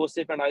programs like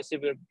OSIF and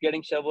ICIF, we're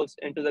getting shovels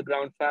into the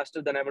ground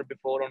faster than ever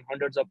before on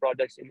hundreds of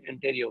projects in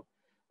Ontario.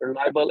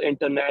 Reliable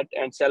internet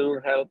and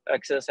cellular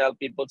access help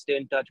people stay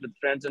in touch with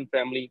friends and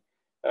family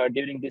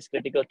during these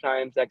critical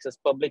times, access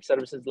public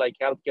services like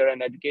healthcare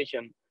and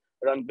education,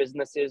 run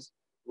businesses,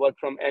 work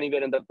from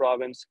anywhere in the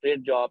province,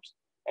 create jobs,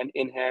 and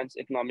enhance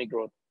economic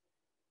growth.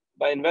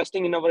 By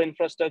investing in our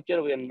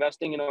infrastructure, we're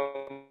investing in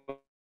our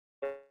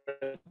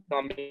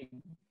economic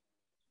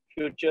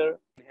future,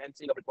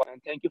 enhancing our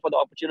requirements. And thank you for the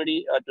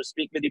opportunity to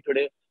speak with you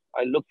today.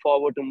 I look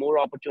forward to more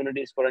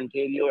opportunities for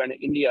Ontario and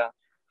India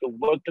to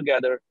work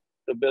together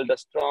to build a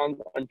strong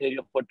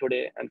Ontario for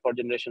today and for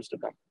generations to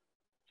come.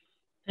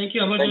 Thank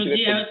you,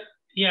 Amarjot.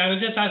 I will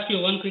just ask you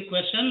one quick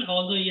question,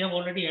 although you have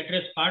already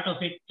addressed part of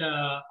it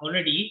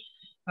already.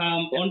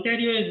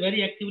 Ontario is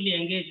very actively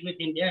engaged with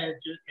India, as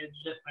you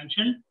just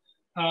mentioned,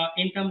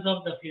 in terms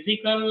of the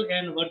physical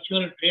and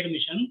virtual trade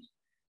missions,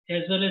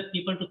 as well as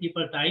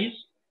people-to-people ties.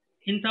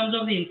 In terms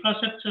of the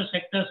infrastructure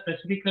sector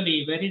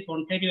specifically, where is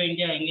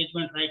Ontario-India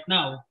engagement right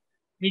now,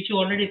 which you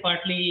already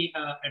partly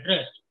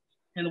addressed,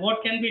 and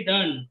what can be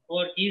done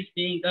or is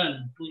being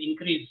done to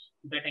increase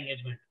that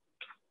engagement?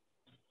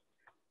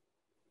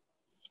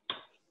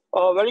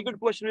 Very good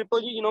question,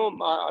 Ripalji. You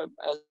know,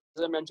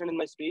 as I mentioned in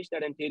my speech,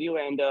 that Ontario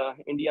and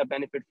India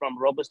benefit from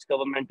robust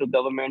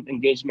government-to-government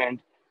engagement,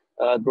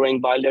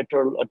 growing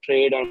bilateral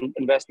trade and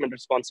investment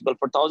responsible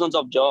for thousands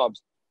of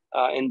jobs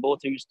in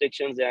both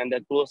jurisdictions, and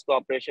close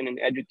cooperation in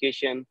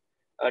education,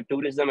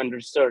 tourism, and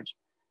research.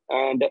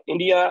 And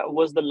India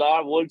was the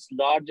world's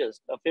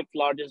largest, 5th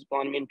largest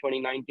economy in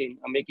 2019,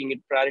 making it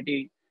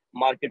priority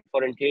market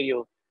for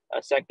Ontario.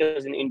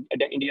 Sectors in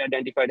India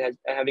identified as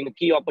having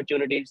key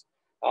opportunities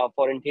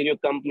for Ontario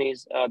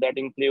companies that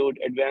include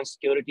advanced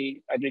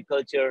security,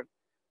 agriculture,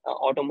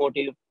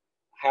 automotive,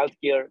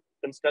 healthcare,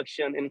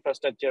 construction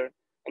infrastructure,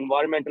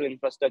 environmental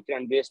infrastructure,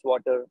 and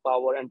wastewater,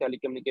 power, and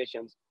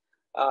telecommunications.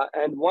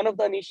 And one of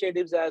the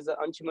initiatives, as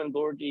Anshuman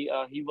Gaurji,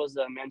 he was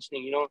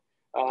mentioning, you know,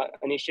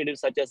 initiatives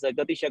such as the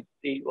Gati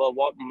Shakti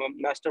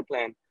Master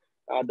Plan,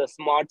 the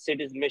Smart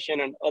Cities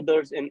Mission, and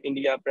others in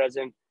India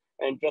present,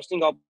 and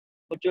interesting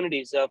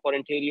opportunities for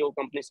Ontario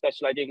companies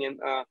specializing in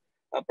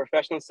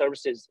professional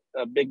services,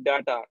 big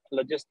data,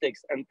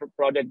 logistics, and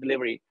project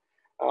delivery.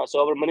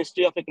 So our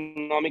Ministry of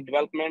Economic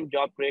Development,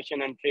 Job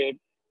Creation and Trade,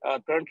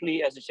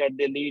 currently, as I said,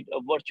 they lead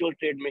virtual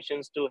trade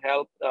missions to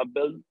help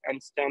build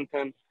and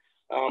strengthen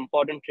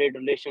important trade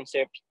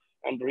relationships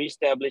and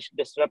reestablish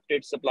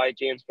disrupted supply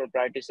chains for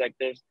priority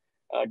sectors.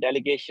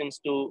 Delegations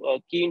to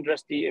key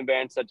industry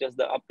events such as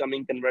the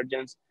upcoming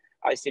Convergence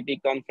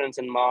ICT conference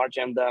in March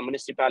and the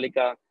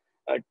Municipalica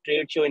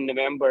trade show in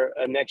November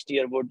next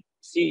year would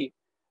see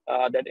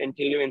that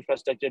interior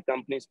infrastructure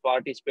companies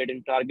participate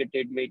in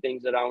targeted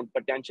meetings around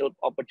potential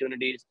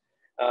opportunities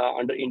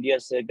under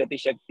India's Gati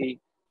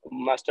Shakti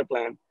master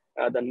plan,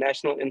 the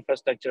National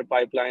Infrastructure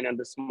Pipeline, and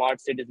the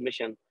Smart Cities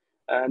mission.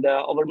 And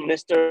our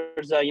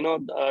ministers,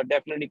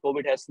 definitely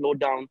COVID has slowed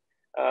down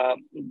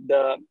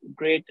the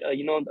great,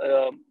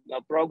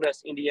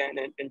 progress India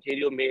and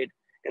Ontario made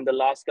in the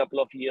last couple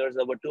of years.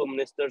 Our two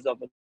ministers of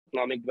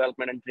economic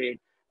development and trade,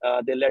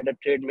 they led a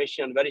trade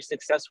mission, very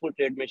successful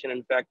trade mission,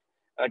 in fact,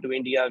 to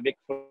India, Vic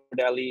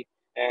Delhi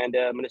and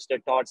Minister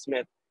Todd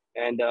Smith.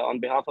 And on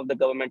behalf of the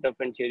government of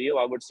Ontario,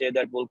 I would say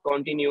that we'll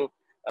continue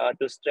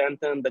to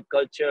strengthen the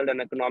cultural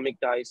and economic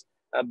ties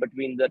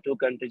between the two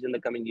countries in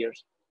the coming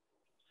years.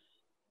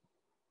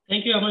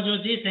 Thank you,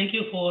 Amarjot ji. Thank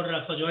you for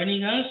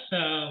joining us.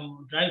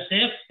 Drive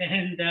safe,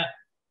 and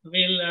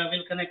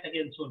we'll connect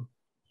again soon.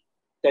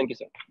 Thank you,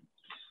 sir.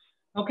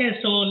 Okay,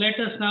 so let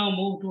us now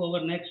move to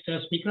our next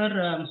speaker,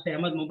 Mr.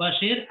 Ahmed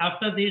Mubashir.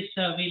 After this,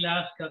 we'll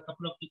ask a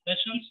couple of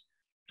questions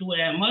to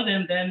Ahmed,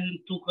 and then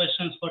 2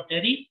 questions for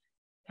Terry,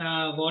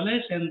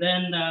 Wallace, and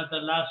then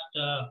the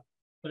last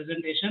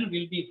presentation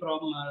will be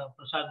from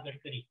Prasad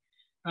Gadkari.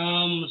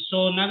 So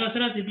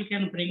Nagasarath, if you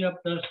can bring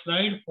up the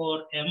slide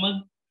for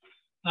Ahmed.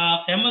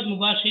 Ahmed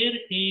Mubashir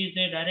is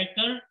a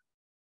director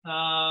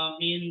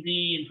in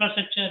the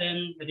Infrastructure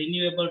and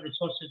Renewable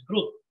Resources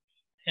Group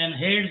and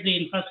heads the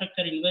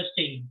infrastructure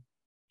investing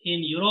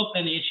in Europe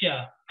and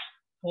Asia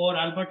for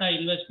Alberta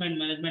Investment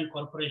Management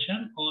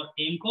Corporation, or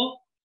AIMCO.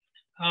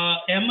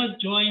 Ahmed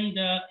joined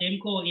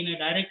AIMCO in a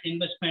direct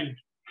investment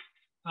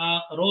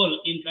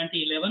role in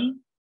 2011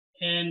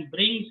 and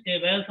brings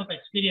a wealth of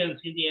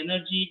experience in the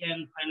energy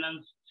and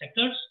finance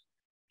sectors.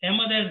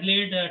 Ahmed has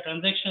led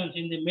transactions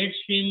in the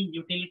midstream,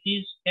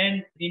 utilities,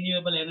 and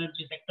renewable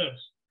energy sectors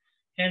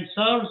and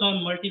serves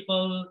on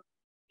multiple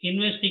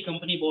investee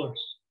company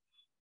boards.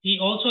 He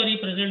also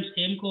represents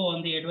AIMCO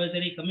on the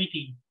advisory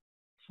committee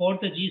for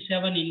the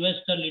G7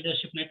 Investor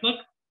Leadership Network.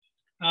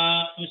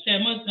 Mr.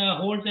 Ahmed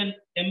holds an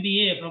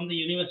MBA from the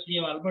University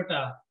of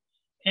Alberta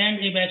and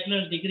a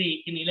bachelor's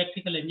degree in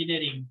electrical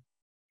engineering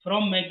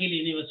from McGill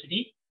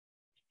University.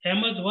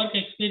 Ahmed's work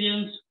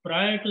experience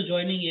prior to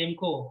joining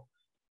AIMCO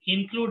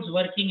includes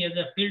working as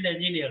a field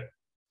engineer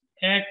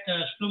at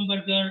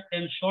Schlumberger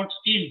and short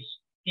stints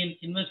in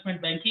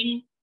investment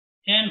banking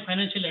and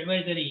financial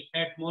advisory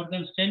at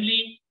Morgan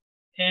Stanley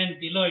and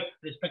Deloitte,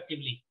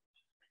 respectively.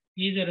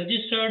 He is a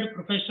registered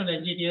professional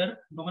engineer,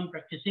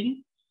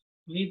 non-practicing,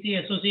 with the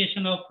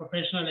Association of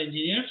Professional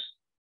Engineers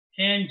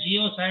and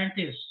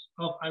Geoscientists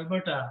of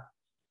Alberta,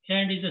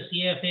 and is a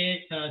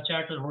CFA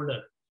charter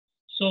holder.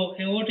 So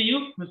over to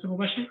you, Mr.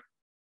 Mubashir.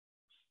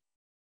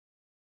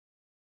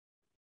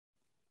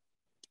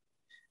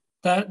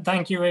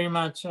 Thank you very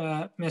much,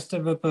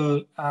 Mr.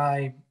 Vipul.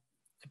 I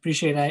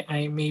appreciate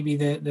I may be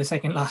the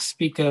second last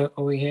speaker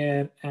over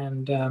here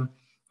and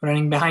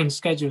running behind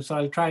schedule. So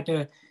I'll try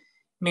to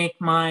make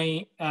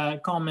my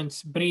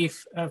comments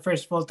brief.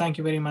 First of all, thank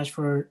you very much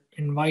for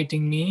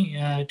inviting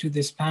me to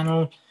this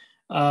panel.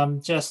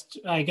 Just,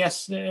 I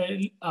guess,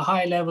 a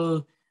high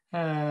level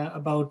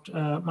about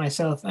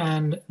myself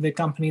and the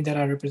company that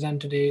I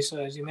represent today. So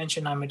as you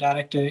mentioned, I'm a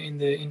director in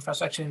the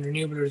Infrastructure and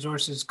Renewable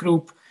Resources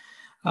Group.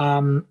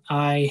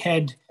 I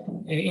head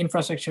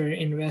infrastructure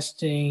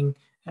investing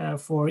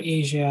for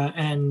Asia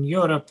and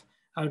Europe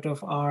out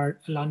of our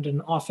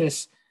London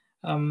office.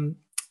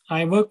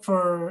 I work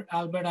for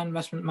Alberta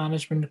Investment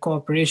Management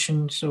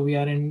Corporation. So we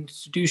are an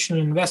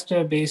institutional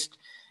investor based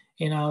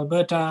in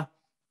Alberta,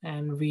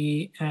 and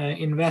we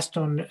invest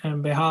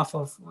on behalf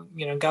of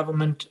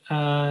government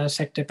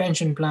sector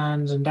pension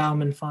plans,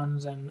 endowment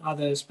funds, and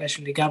other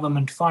especially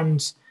government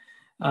funds.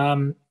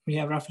 We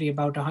have roughly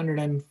about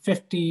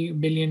 150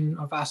 billion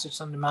of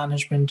assets under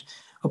management.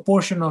 A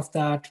portion of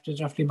that, which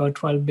is roughly about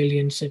 12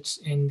 billion, sits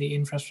in the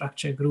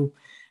infrastructure group,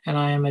 and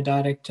I am a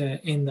director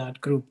in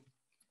that group.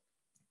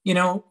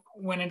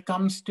 When it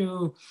comes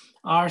to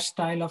our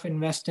style of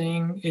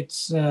investing,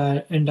 it's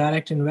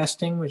indirect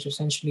investing, which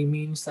essentially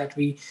means that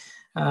we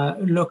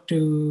look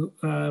to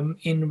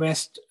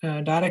invest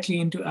directly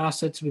into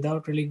assets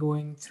without really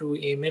going through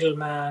a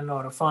middleman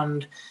or a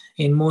fund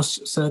in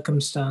most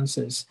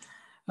circumstances.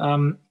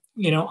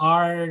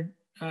 Our,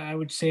 I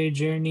would say,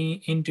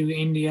 journey into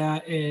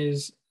India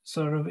is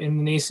sort of in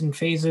the nascent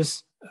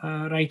phases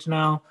right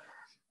now.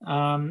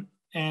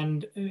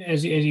 And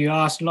as you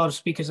asked, a lot of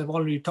speakers have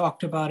already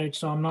talked about it,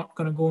 so I'm not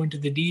going to go into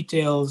the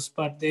details,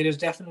 but there is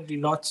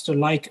definitely lots to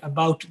like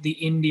about the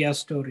India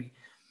story.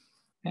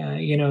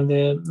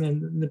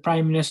 The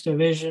Prime Minister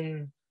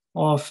vision,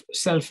 of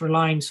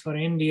self-reliance for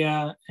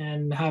India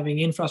and having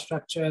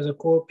infrastructure as a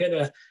core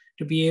pillar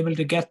to be able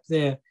to get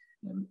there,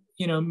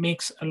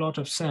 makes a lot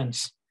of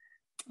sense.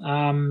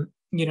 The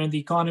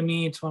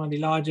economy, it's one of the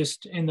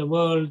largest in the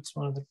world. It's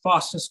one of the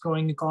fastest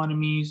growing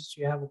economies.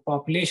 You have a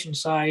population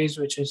size,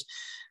 which is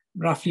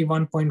roughly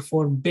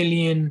 1.4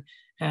 billion,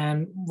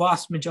 and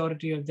vast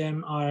majority of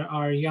them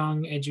are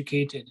young,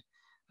 educated.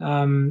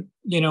 When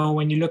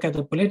you look at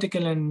the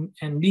political and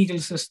legal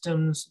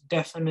systems,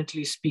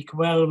 definitely speak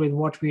well with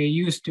what we are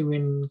used to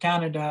in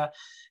Canada,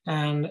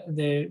 and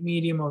the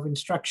medium of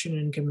instruction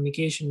and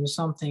communication is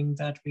something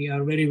that we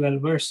are very well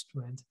versed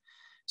with.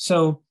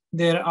 So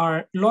there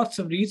are lots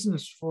of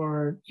reasons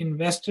for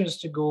investors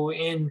to go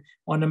in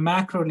on a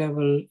macro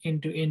level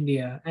into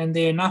India, and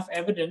there are enough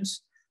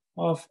evidence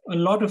of a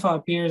lot of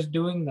our peers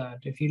doing that.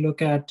 If you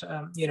look at,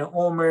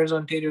 OMERS,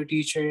 Ontario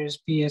Teachers,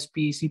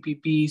 PSP,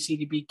 CPP,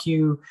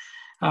 CDPQ,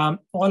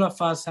 all of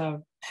us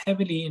have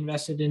heavily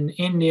invested in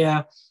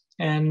India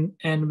and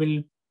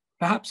will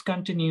perhaps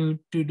continue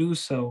to do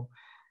so.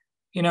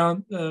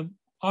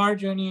 Our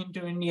journey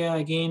into India,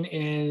 again,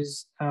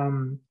 is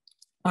on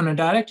a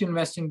direct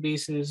investing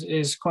basis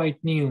is quite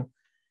new.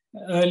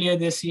 Earlier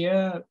this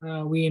year,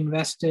 we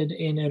invested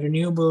in a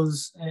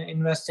renewables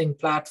investing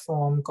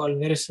platform called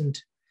Virescent.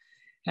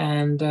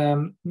 And,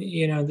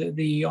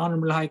 the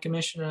Honorable High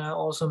Commissioner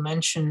also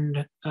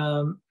mentioned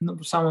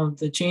some of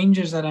the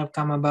changes that have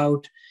come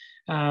about.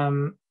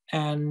 And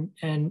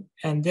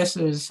this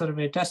is sort of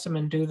a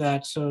testament to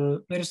that.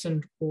 So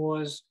Virescent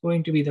was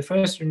going to be the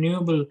first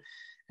renewable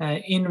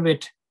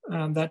InvIT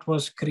that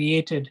was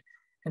created.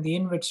 And the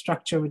InvIT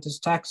structure, with its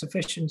tax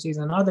efficiencies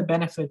and other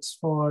benefits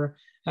for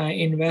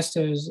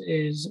investors,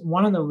 is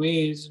one of the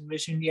ways in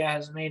which India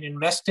has made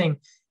investing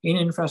in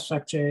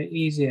infrastructure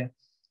easier.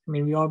 I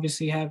mean, we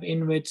obviously have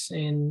InvITs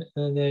in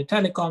the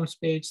telecom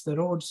space, the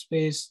road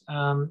space,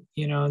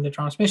 the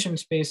transmission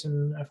space,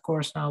 and of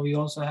course now we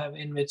also have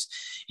InvITs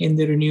in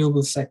the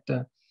renewable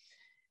sector.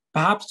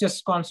 Perhaps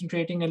just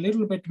concentrating a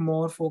little bit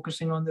more,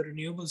 focusing on the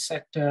renewable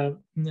sector,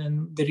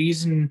 and the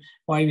reason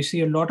why we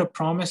see a lot of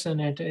promise in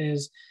it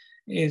is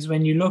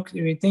when you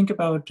think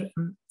about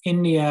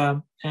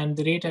India and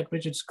the rate at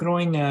which it's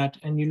growing at,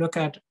 and you look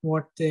at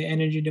what the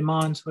energy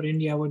demands for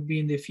India would be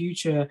in the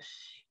future,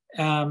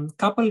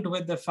 coupled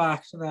with the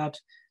fact that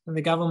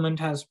the government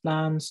has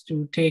plans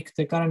to take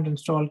the current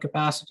installed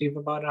capacity of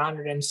about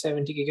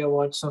 170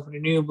 gigawatts of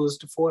renewables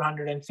to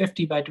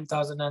 450 by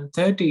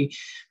 2030,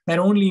 that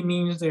only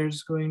means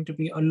there's going to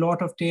be a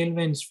lot of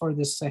tailwinds for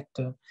this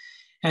sector.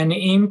 And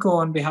AIMCO,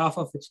 on behalf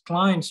of its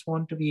clients,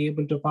 want to be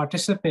able to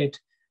participate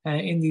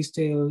in the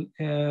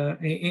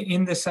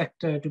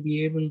sector to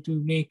be able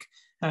to make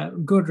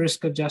good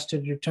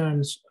risk-adjusted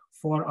returns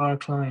for our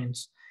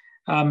clients.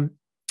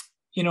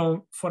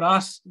 For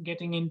us,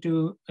 getting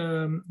into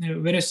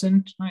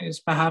Virescent is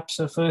perhaps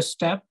a first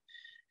step,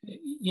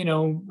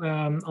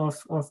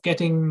 of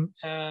getting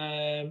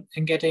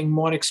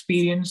more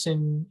experience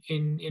in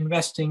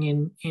investing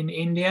in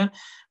India.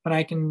 But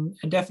I can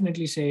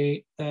definitely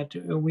say that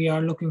we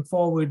are looking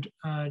forward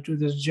to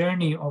this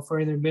journey of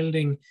further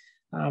building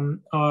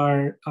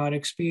our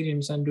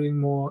experience and doing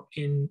more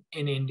in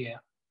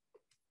India.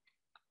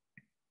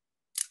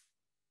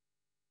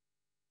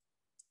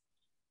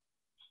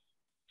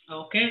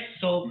 Okay,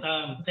 so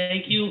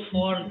thank you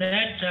for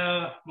that,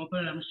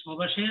 Mr.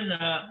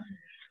 Mubashir.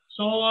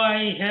 So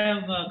I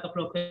have a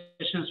couple of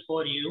questions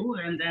for you,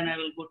 and then I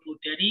will go to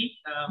Terry.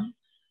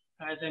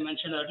 As I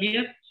mentioned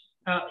earlier,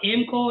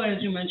 AIMCO,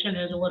 as you mentioned,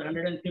 has over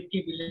 $150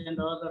 billion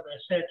of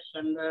assets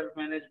under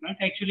management.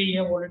 Actually, you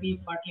have already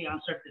partly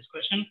answered this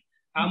question.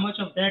 How much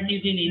of that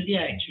is in India,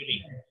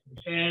 actually?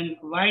 And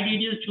why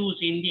did you choose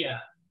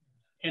India?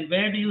 And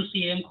where do you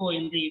see AIMCO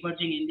in the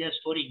emerging India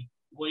story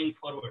going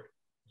forward?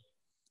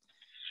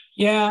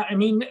 Yeah, I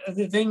mean,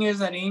 the thing is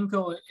that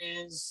AIMCO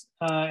is,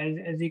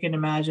 as you can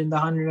imagine, the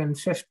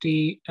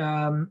 150.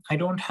 I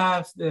don't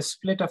have the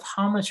split of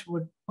how much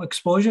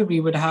exposure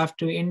we would have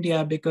to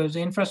India, because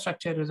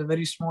infrastructure is a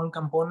very small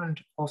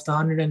component of the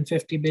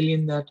 150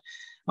 billion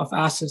of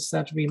assets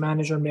that we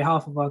manage on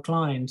behalf of our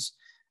clients.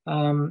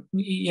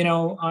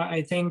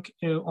 I think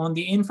on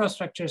the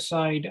infrastructure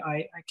side,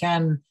 I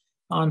can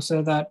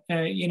answer that,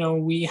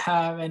 we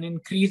have an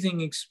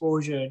increasing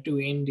exposure to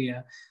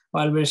India.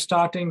 While we're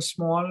starting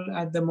small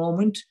at the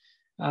moment,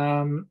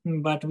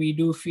 but we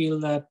do feel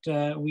that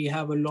we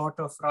have a lot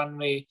of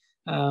runway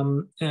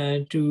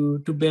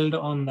to build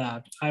on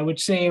that. I would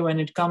say when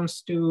it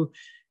comes to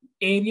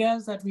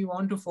areas that we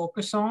want to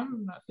focus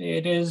on,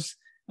 it is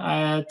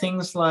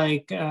things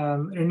like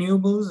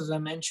renewables, as I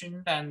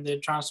mentioned, and the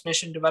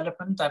transmission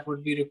development that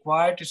would be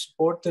required to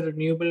support the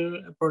renewable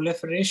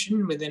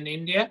proliferation within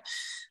India.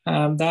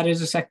 That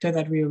is a sector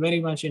that we are very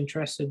much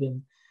interested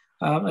in.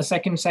 A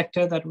second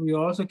sector that we're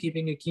also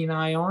keeping a keen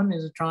eye on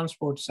is the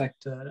transport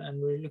sector,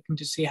 and we're looking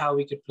to see how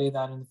we could play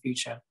that in the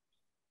future.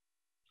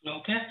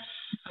 Okay.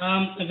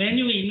 When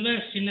you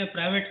invest in a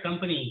private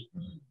company,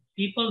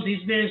 people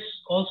these days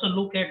also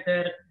look at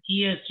their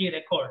ESG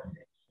record,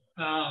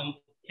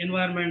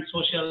 environment,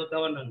 social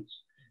governance.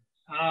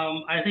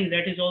 I think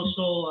that is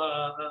also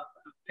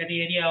an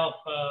area of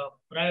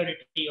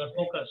priority or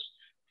focus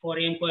for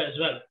AIMCO as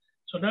well.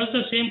 So does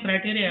the same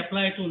criteria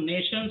apply to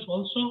nations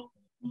also?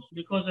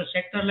 Because a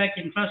sector like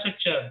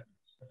infrastructure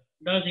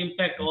does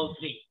impact all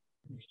three: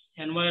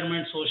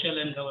 environment, social,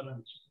 and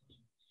governance.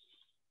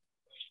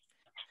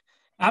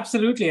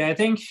 Absolutely. I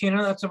think,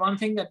 that's the one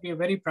thing that we are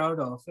very proud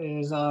of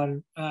is our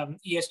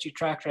ESG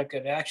track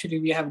record. Actually,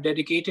 we have a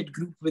dedicated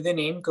group within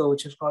AIMCO,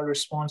 which is called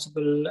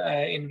Responsible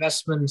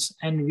Investments.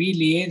 And we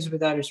liaise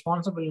with our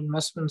Responsible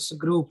Investments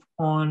group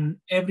on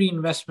every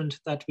investment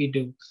that we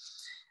do.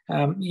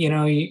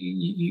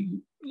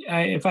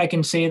 If I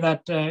can say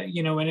that,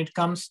 when it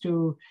comes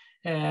to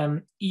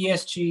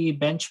ESG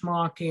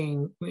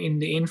benchmarking in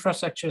the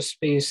infrastructure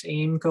space,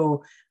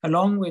 AIMCO,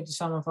 along with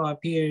some of our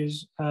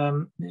peers,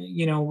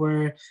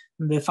 were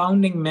the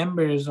founding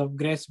members of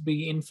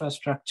GRESB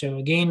Infrastructure,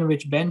 again,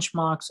 which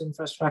benchmarks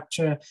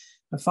infrastructure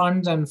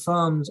funds and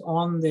firms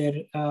on their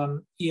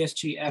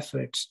ESG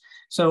efforts.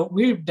 So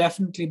we've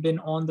definitely been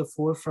on the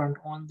forefront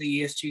on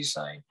the ESG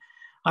side.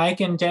 I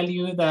can tell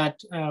you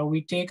that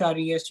we take our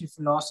ESG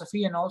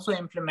philosophy and also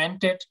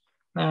implement it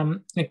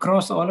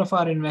across all of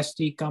our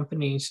investee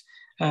companies,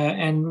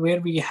 and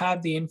where we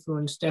have the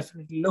influence,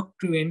 definitely look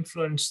to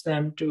influence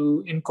them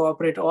to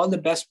incorporate all the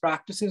best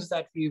practices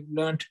that we've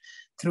learned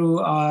through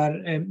our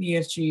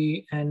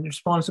ESG and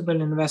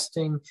responsible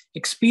investing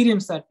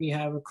experience that we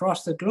have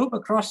across the globe,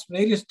 across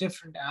various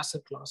different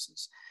asset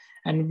classes.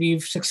 And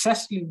we've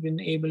successfully been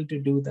able to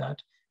do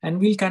that, and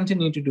we'll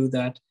continue to do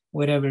that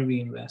wherever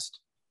we invest.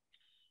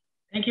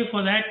 Thank you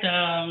for that,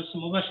 Mr.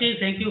 Mubashir.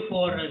 Thank you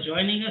for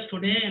joining us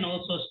today and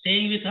also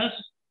staying with us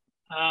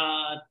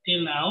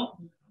till now.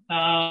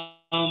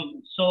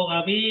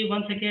 We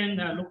once again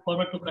look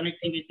forward to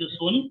connecting with you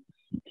soon.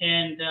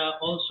 And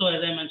also,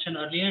 as I mentioned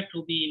earlier,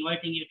 to be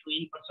inviting you to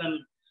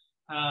in-person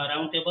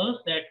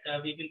roundtables that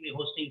we will be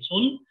hosting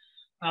soon.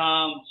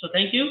 So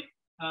thank you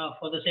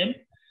for the same.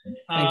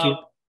 Thank you.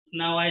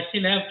 Now, I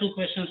still have two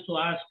questions to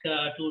ask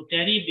to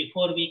Terry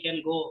before we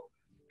can go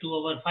to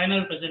our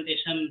final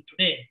presentation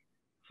today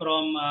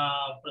from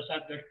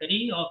Prasad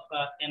Gadkari of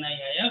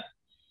NIIF.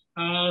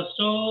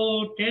 So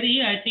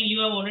Terry, I think you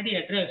have already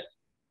addressed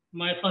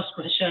my first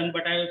question,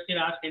 but I will still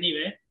ask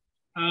anyway.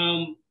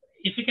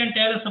 If you can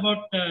tell us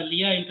about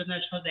LIA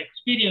International's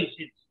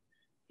experiences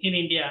in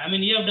India. I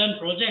mean, you have done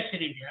projects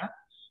in India,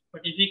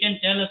 but if you can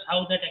tell us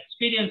how that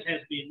experience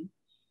has been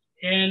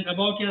and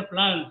about your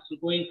plans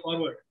going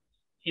forward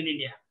in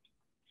India.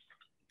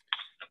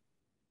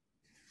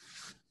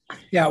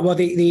 Yeah, well,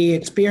 the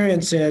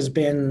experience has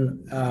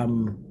been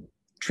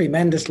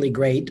tremendously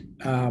great.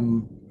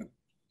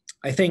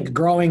 I think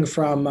growing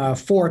from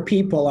 4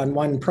 people on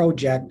one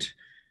project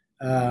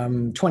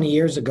 20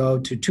 years ago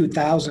to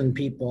 2,000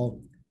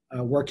 people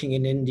working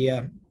in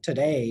India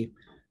today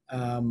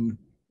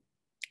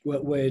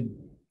would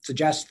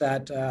suggest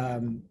that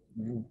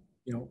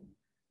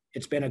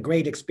it's been a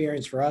great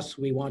experience for us.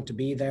 We want to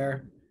be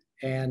there,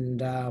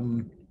 and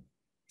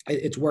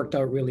it's worked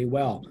out really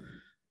well.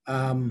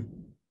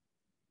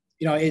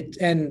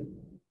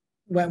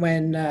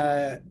 When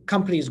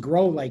companies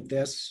grow like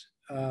this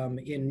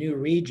in new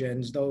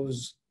regions,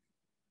 those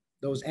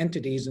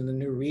entities in the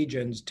new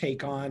regions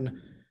take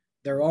on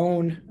their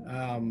own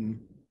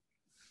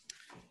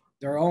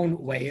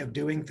way of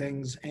doing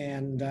things,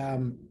 and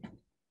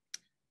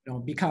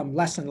become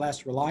less and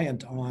less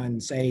reliant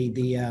on, say,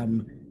 the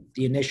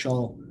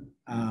initial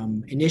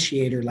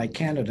initiator like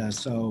Canada.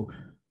 So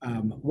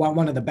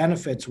one of the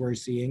benefits we're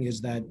seeing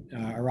is that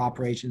our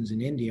operations in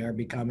India are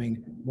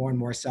becoming more and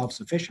more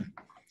self-sufficient.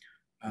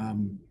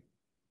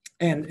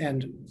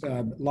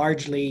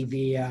 Largely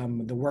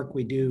the work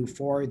we do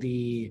for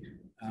the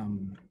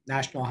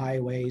national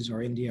highways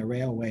or India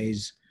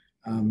railways,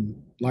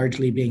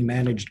 largely being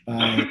managed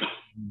by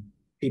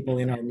people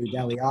in our New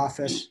Delhi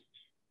office.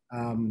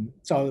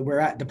 So we're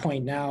at the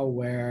point now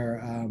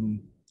where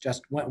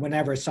just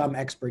whenever some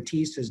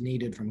expertise is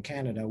needed from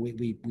Canada,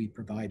 we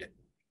provide it.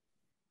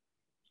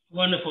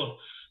 Wonderful.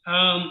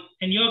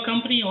 And your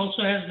company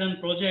also has done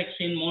projects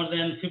in more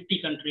than 50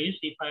 countries,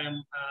 if I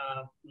am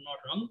not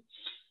wrong.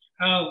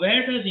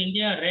 Where does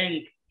India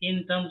rank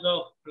in terms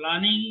of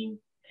planning,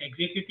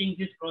 executing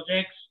these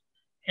projects,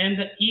 and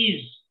the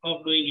ease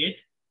of doing it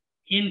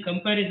in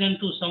comparison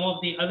to some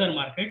of the other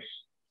markets?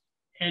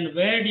 And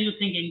where do you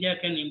think India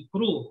can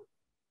improve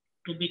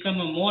to become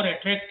a more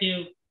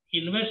attractive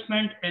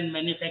investment and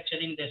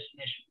manufacturing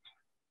destination?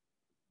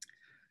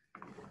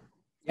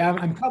 Yeah,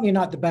 I'm probably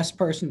not the best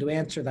person to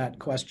answer that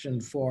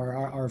question for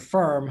our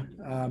firm.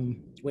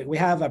 We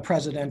have a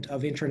president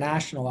of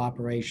international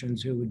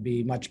operations who would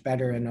be much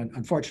better, and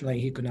unfortunately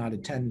he could not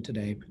attend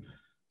today.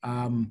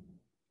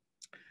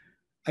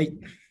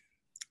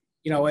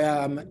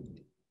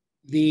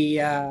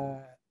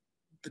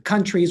 The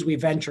countries we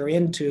venture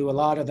into, a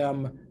lot of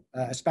them,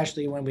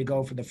 especially when we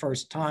go for the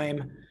first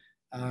time,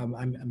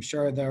 I'm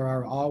sure there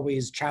are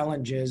always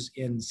challenges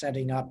in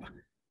setting up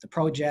the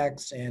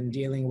projects and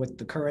dealing with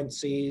the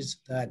currencies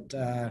that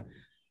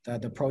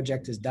the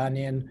project is done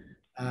in.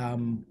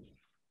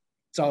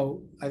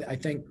 So I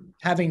think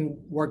having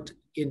worked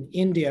in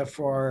India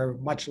for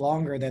much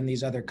longer than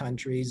these other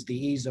countries, the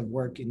ease of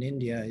work in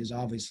India is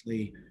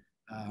obviously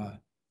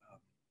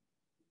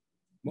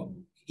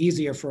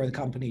easier for the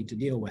company to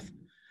deal with.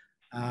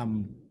 I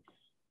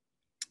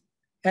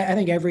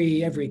think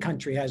every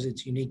country has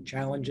its unique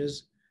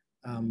challenges,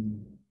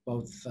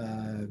 both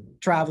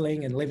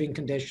traveling and living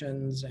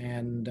conditions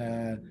and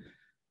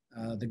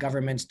the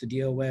governments to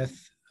deal with.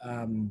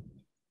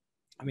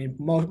 I mean,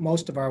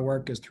 most of our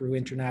work is through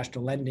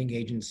international lending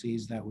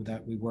agencies that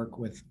we work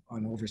with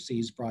on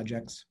overseas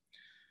projects.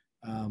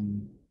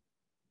 You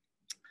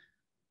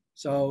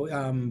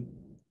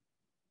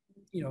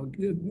know,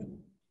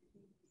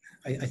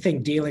 I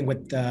think dealing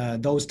with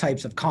those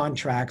types of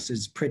contracts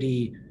is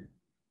pretty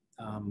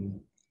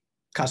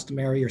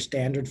customary or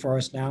standard for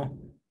us now.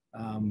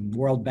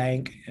 World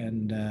Bank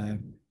and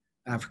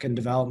African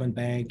Development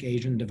Bank,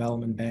 Asian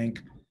Development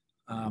Bank.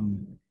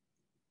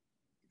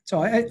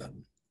 So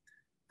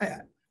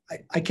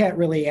I can't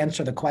really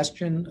answer the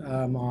question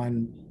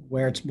on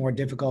where it's more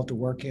difficult to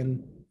work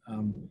in,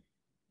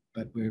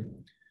 but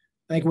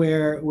I think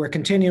we're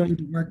continuing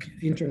to work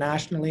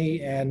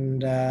internationally,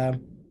 and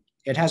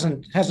it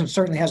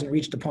certainly hasn't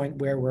reached a point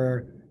where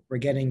we're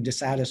getting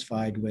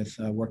dissatisfied with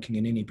working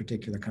in any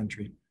particular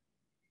country.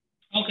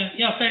 Okay,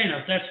 yeah, fair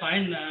enough. That's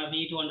fine.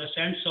 We do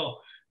understand. So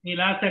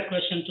we'll ask that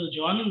question to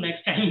John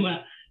next time.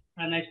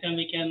 Next time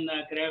we can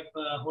grab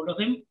hold of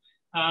him.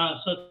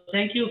 So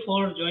thank you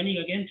for joining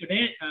again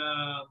today,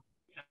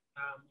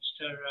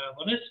 Mr.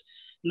 Wallace.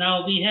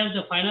 Now we have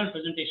the final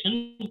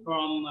presentation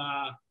from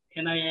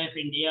NIIF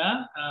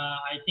India.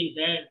 I think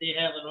that they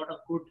have a lot of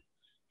good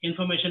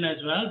information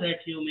as well that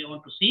you may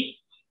want to see.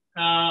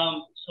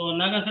 So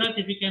Nagasrat,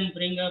 if you can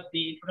bring up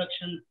the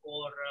introduction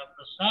for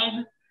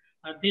Prasad.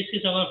 This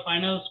is our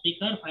final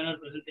speaker, final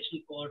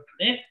presentation for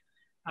today.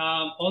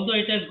 Although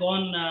it has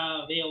gone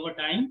way over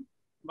time,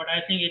 but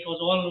I think it was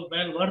all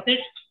well worth it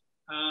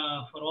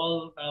for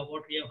all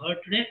what we have heard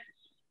today.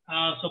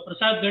 So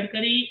Prasad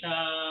Gadkari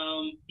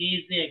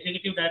is the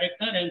Executive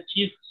Director and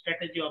Chief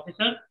Strategy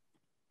Officer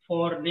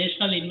for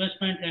National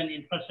Investment and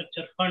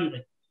Infrastructure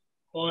Fund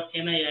for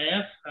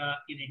NIIF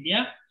in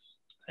India.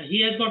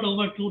 He has got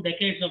over 2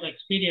 decades of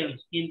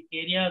experience in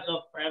areas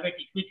of private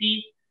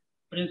equity,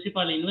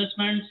 principal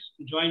investments,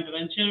 joint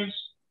ventures,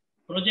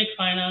 project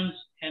finance,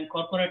 and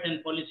corporate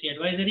and policy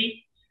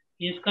advisory.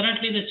 He is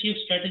currently the Chief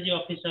Strategy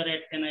Officer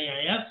at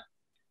NIIF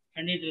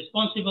and is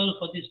responsible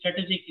for the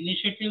strategic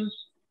initiatives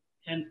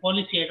and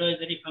policy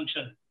advisory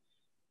function.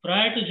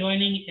 Prior to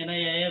joining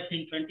NIIF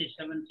in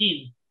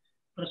 2017,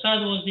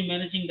 Prasad was the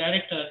Managing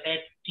Director at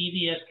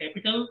TVS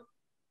Capital,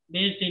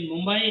 based in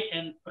Mumbai,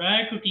 and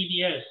prior to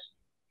TVS,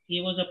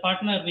 he was a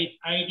partner with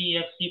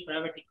IDFC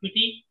Private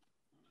Equity,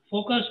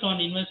 focused on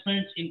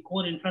investments in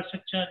core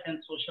infrastructure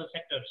and social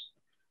sectors.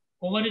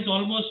 Over his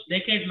almost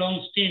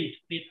decade-long stint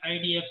with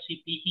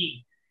IDFC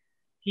PE,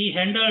 he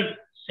handled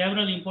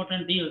several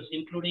important deals,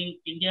 including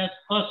India's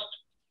first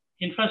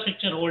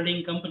infrastructure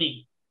holding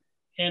company,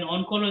 an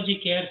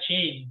oncology care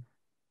chain,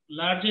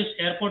 largest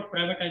airport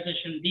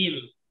privatization deal,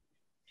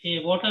 a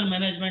water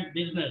management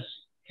business,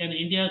 and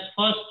India's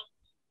first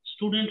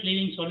student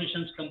living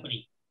solutions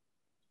company.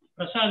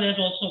 Prasad has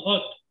also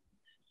worked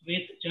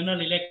with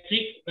General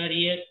Electric, where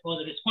he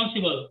was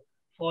responsible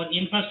for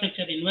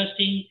infrastructure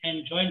investing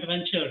and joint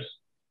ventures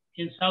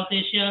in South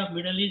Asia,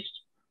 Middle East,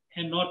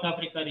 and North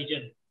Africa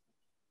region.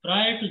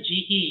 Prior to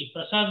GE,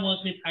 Prasad was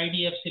with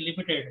IDFC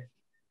Limited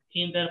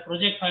in their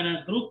project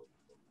finance group,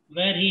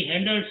 where he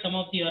handled some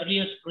of the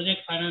earliest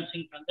project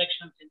financing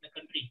transactions in the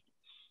country.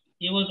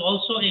 He was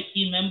also a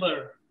key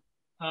member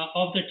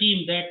of the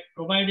team that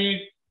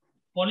provided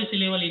policy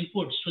level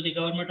inputs to the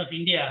Government of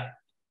India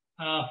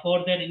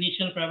for their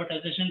initial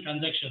privatization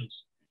transactions.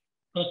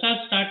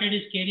 Prasad started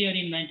his career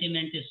in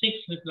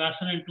 1996 with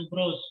Larsen &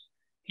 Toubro's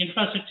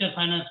infrastructure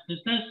finance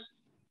business,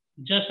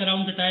 just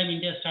around the time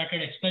India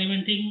started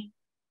experimenting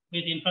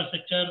with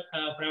infrastructure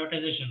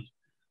privatization.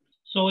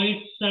 So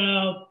it's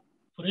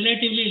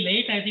relatively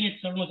late. I think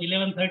it's almost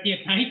 11:30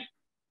 at night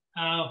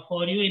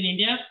for you in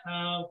India.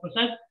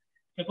 Prasad,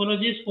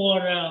 apologies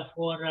for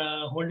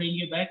holding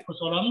you back for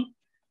so long.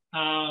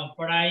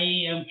 But I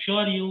am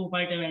sure you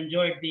might have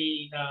enjoyed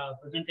the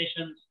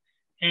presentations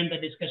and the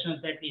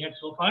discussions that we had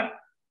so far.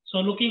 So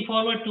looking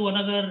forward to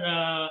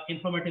another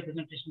informative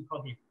presentation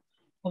from you.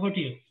 Over to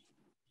you.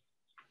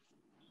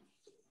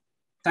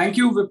 Thank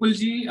you,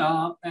 Vipulji,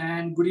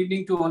 and good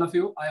evening to all of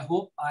you. I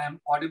hope I am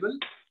audible.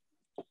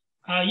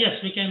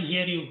 Yes, we can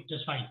hear you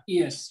just fine.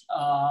 Yes,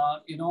 I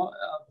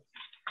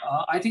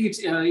think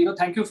it's,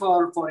 thank you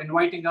for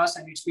inviting us,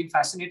 and it's been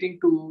fascinating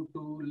to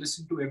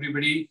listen to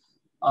everybody.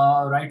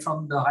 Right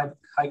from the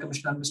High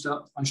Commissioner,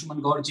 Mr.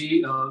 Anshuman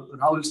Gaurji,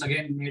 Rahul's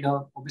again made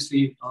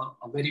obviously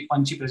a very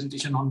punchy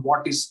presentation on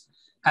what is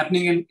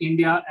happening in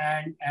India,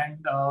 and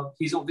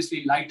he's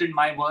obviously lightened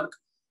my work.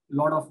 A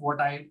lot of what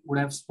I would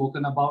have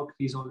spoken about,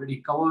 he's already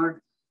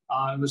covered.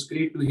 It was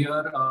great to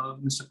hear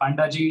Mr.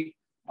 Panda ji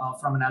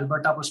from an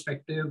Alberta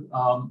perspective,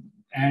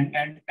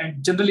 and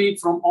generally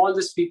from all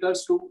the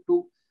speakers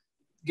to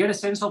get a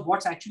sense of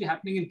what's actually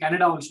happening in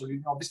Canada also.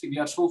 Obviously, we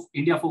are so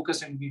India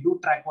focused and we do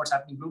track what's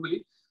happening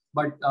globally,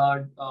 but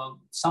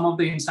some of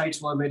the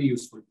insights were very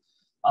useful.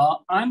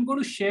 I'm going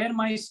to share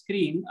my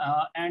screen,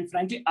 and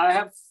frankly, I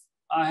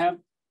have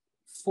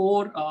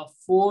four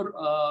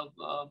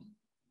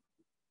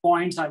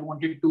points I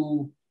wanted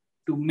to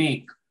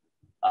make.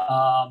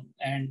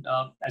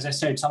 As I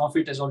said, some of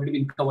it has already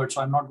been covered,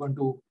 so I'm not going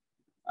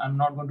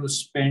to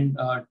spend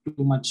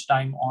too much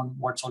time on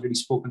what's already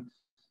spoken.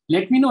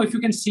 Let me know if you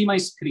can see my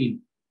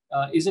screen.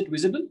 Is it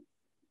visible?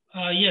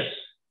 Yes.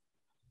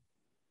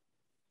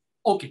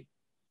 Okay.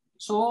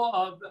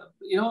 So,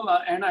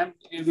 and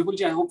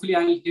Vipulji, hopefully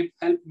I'll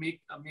help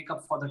make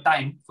up for the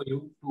time for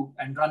you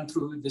and run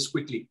through this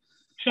quickly.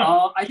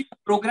 Sure. I think the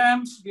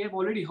programs, we have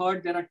already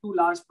heard there are 2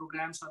 large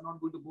programs, so I'm not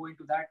going to go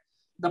into that.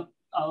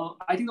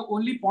 I think the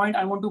only point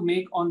I want to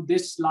make on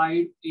this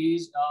slide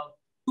is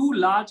 2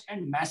 large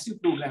and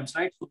massive programs,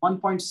 right? So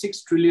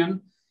 1.6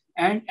 trillion.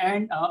 And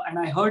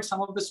I heard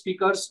some of the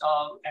speakers,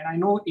 and I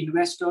know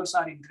investors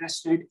are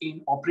interested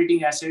in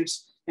operating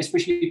assets,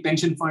 especially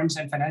pension funds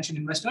and financial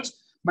investors.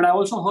 But I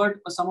also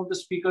heard some of the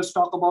speakers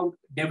talk about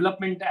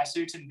development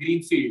assets and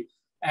greenfield.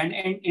 And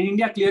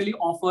India clearly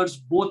offers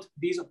both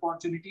these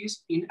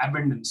opportunities in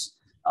abundance.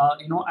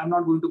 I'm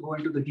not going to go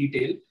into the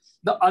detail.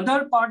 The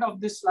other part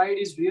of this slide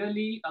is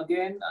really,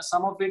 again,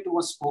 some of it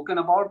was spoken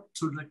about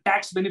through the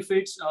tax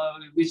benefits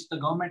which the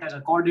government has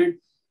accorded.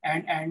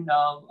 And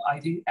I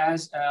think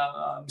as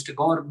Mr.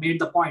 Gaur made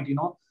the point,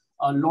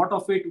 a lot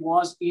of it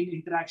was in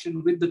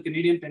interaction with the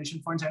Canadian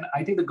pension funds. And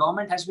I think the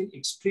government has been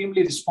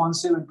extremely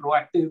responsive and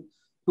proactive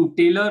to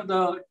tailor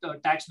the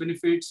tax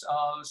benefits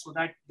so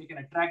that they can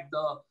attract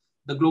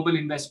the global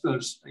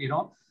investors,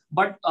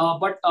 But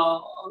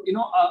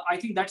I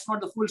think that's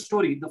not the full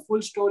story. The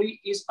full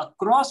story is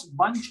across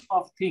bunch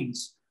of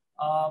things.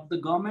 The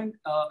government,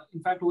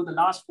 in fact, over the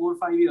last 4 or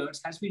 5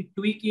 years, has been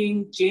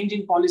tweaking,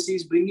 changing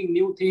policies, bringing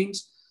new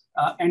things,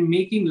 and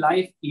making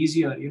life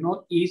easier.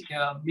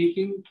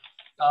 Making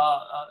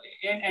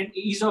and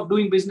ease of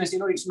doing business.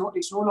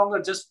 It's no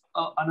longer just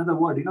another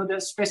word.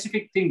 There's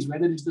specific things,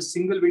 whether it's the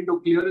single window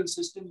clearance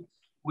system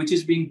which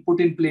is being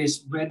put in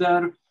place,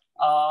 whether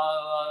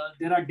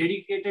there are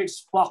dedicated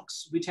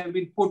stocks which have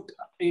been put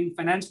in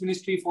finance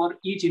ministry for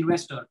each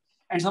investor.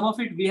 And some of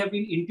it we have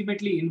been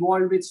intimately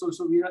involved with, so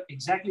we are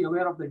exactly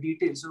aware of the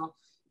details. So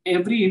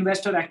every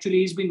investor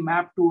actually has been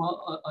mapped to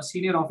a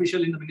senior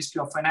official in the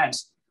Ministry of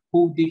Finance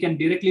who they can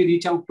directly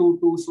reach out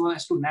to so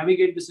as to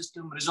navigate the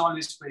system, resolve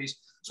its queries.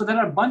 So there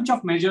are a bunch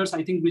of measures,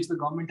 I think, which the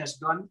government has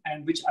done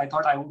and which I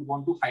thought I would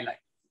want to highlight.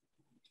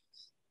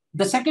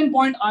 The second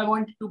point I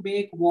wanted to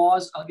make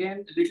was,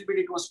 again, a little bit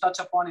it was touched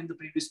upon in the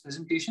previous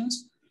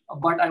presentations,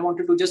 but I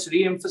wanted to just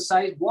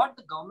re-emphasize what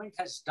the government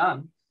has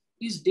done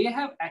is they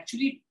have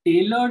actually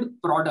tailored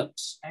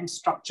products and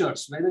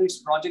structures, whether it's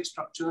project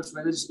structures,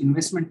 whether it's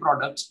investment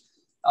products.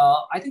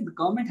 I think the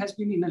government has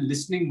been in a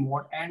listening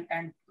mode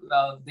and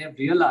they have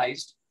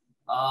realized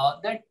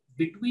that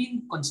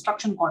between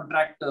construction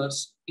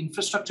contractors,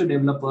 infrastructure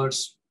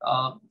developers,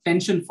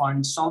 pension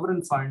funds,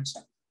 sovereign funds,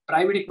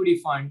 private equity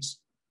funds,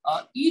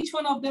 each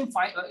one of them,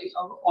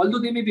 although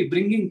they may be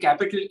bringing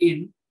capital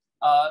in,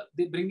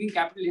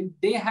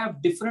 they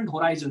have different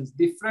horizons,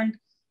 different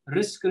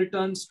risk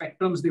return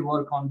spectrums they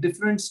work on,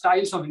 different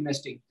styles of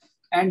investing.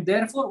 And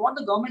therefore, what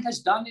the government has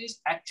done is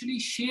actually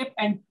shape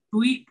and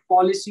tweak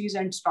policies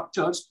and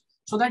structures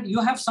so that you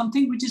have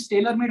something which is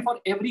tailor-made for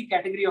every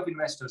category of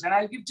investors. And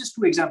I'll give just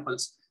 2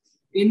 examples.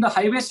 In the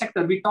highway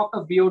sector, we talked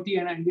of BOT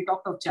and we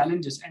talked of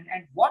challenges. And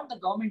what the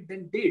government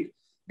then did,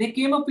 they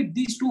came up with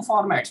these 2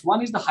 formats.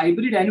 One is the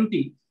hybrid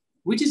annuity,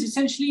 which is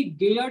essentially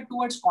geared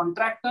towards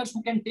contractors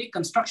who can take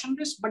construction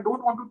risk, but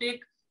don't want to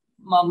take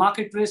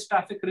market risk,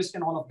 traffic risk,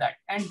 and all of that.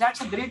 And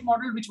that's a great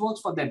model which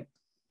works for them.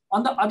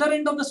 On the other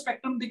end of the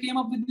spectrum, they came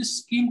up with this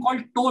scheme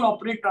called Toll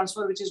Operate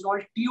Transfer, which is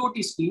called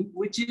TOT scheme,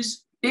 which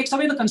takes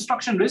away the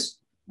construction risk,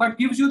 but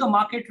gives you the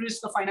market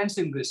risk, the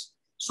financing risk.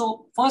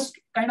 So first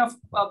kind of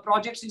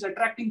projects is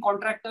attracting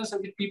contractors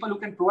with people who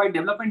can provide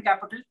development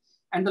capital.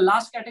 And the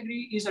last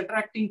category is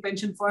attracting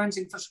pension funds,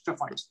 infrastructure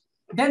funds.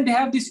 Then they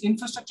have these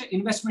infrastructure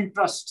investment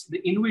trusts,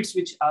 the INVITs,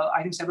 which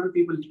I think several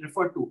people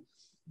refer to.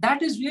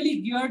 That is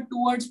really geared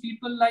towards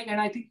people like, and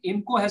I think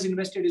AIMCO has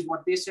invested is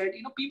what they said,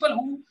 people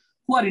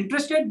who are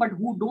interested, but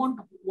who don't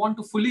want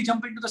to fully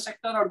jump into the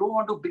sector or don't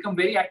want to become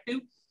very active.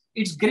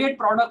 It's great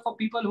product for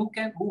people who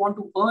want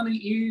to earn a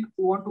yield,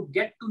 who want to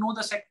get to know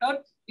the sector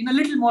in a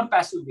little more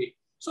passive way.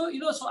 So,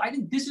 so I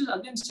think this is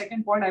again,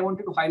 second point I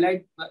wanted to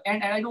highlight,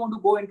 and I don't want to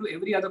go into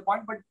every other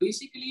point, but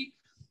basically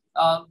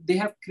they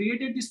have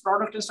created these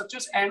product and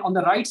structures. And on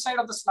the right side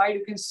of the slide,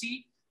 you can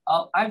see,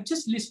 I've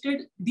just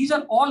listed, these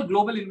are all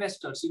global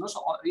investors,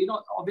 so,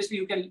 obviously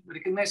you can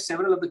recognize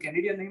several of the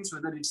Canadian names,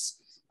 whether it's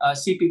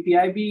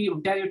CPPIB,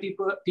 Ontario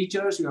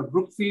Teachers, you have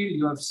Brookfield,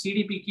 you have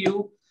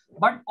CDPQ,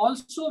 but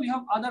also we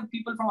have other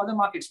people from other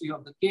markets. We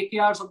have the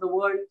KKRs of the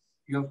world,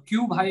 you have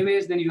Cube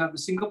Highways, then you have the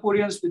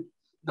Singaporeans with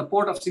the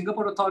Port of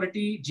Singapore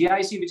Authority,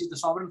 GIC, which is the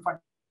Sovereign Fund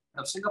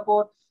of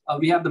Singapore,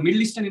 We have the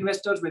Middle Eastern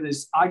investors, whether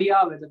it's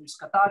ADIA, whether it's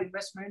Qatar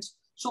investments.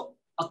 So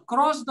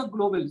across the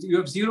global, you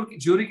have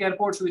Zurich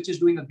airports, which is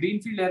doing a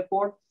greenfield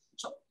airport.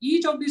 So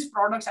each of these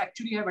products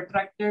actually have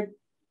attracted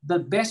the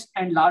best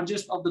and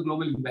largest of the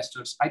global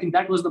investors. I think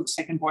that was the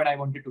second point I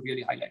wanted to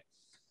really highlight.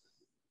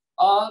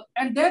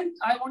 And then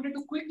I wanted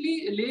to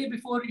quickly lay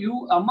before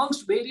you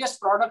amongst various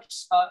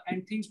products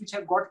and things which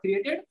have got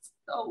created.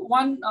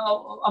 One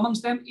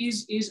amongst them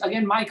is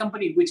again my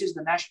company, which is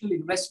the National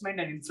Investment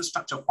and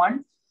Infrastructure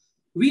Fund.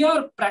 We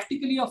are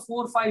practically a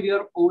 4 or 5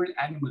 year old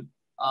animal,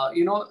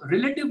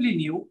 relatively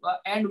new,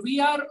 and we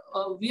are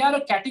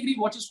a category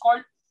what is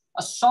called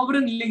a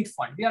sovereign linked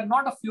fund. We are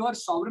not a pure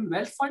sovereign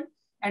wealth fund,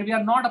 and we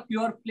are not a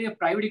pure play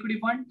private equity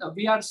fund.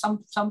 We are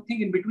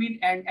something in between,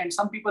 and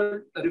some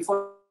people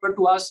refer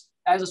to us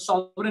as a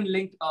sovereign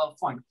linked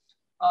fund.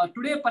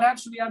 Today,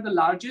 perhaps we are the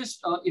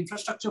largest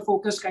infrastructure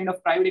focused kind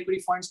of private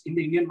equity funds in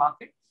the Indian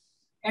market.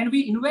 And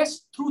we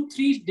invest through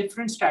 3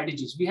 different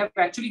strategies. We have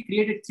actually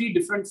created 3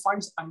 different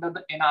funds under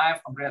the NIIF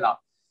umbrella.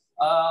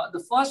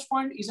 The first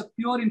fund is a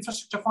pure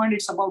infrastructure fund.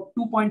 It's about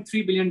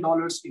 $2.3 billion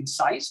in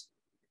size,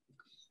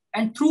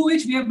 and through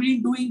which we have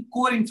been doing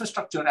core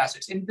infrastructure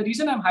assets. And the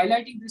reason I'm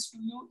highlighting this to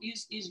you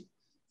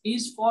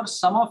is for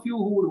some of you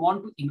who would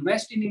want to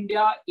invest in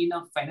India in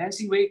a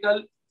financing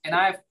vehicle,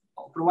 NIIF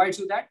provides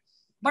you that.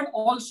 But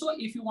also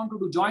if you want to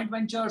do joint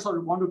ventures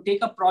or want to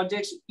take up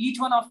projects, each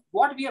one of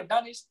what we have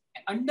done is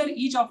under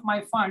each of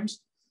my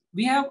funds,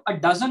 we have a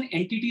dozen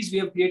entities we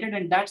have created,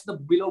 and that's the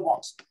below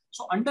box.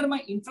 So under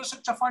my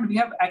infrastructure fund, we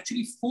have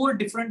actually 4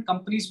 different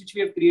companies which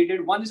we have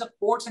created. One is a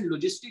ports and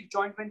logistics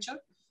joint venture.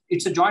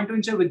 It's a joint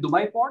venture with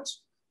Dubai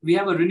Ports. We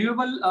have a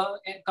renewable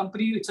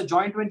company. It's a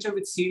joint venture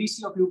with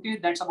CDC of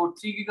UK. That's about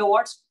 3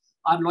 gigawatts.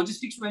 Our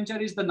logistics venture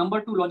is the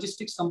 #2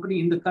 logistics company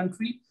in the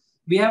country.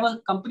 We have a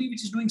company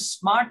which is doing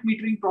smart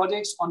metering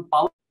projects on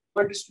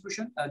power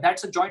distribution.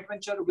 That's a joint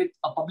venture with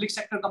a public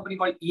sector company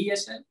called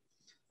ESL.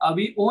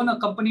 We own a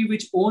company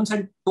which owns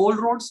and toll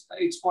roads.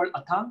 It's called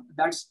Athang.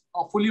 That's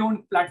a fully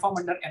owned platform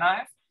under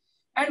NIIF.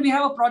 And we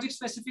have a project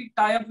specific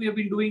tie-up we have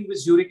been doing with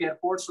Zurich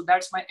Airport. So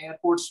that's my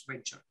airports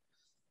venture.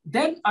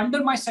 Then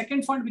under my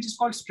second fund, which is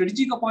called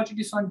Strategic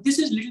Opportunities Fund, this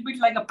is a little bit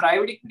like a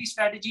private equity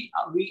strategy.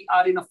 We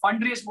are in a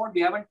fundraise mode.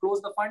 We haven't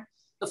closed the fund.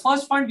 The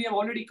first fund we have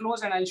already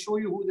closed, and I'll show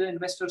you who the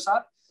investors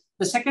are.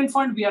 The second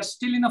fund, we are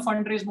still in a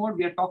fundraise mode.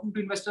 We are talking to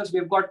investors. We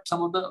have got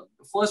some of the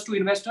first 2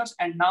 investors,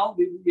 and now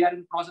we are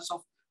in the process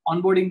of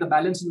onboarding the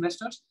balance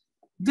investors.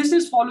 This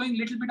is following a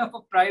little bit of a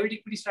private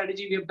equity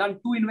strategy. We have done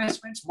 2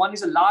 investments. One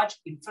is a large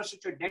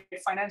infrastructure debt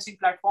financing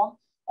platform,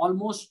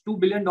 almost $2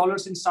 billion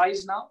in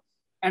size now.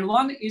 And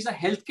one is a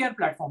healthcare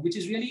platform, which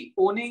is really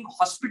owning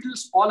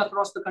hospitals all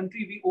across the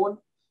country. We own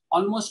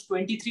almost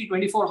 23,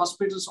 24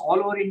 hospitals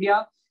all over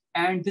India.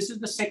 And this is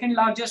the second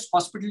largest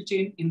hospital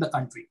chain in the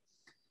country.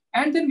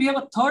 And then we have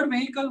a third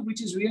vehicle,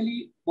 which is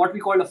really what we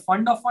call a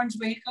fund of funds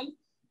vehicle,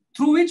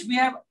 through which we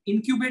have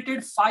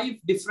incubated 5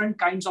 different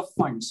kinds of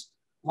funds.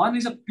 One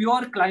is a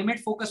pure climate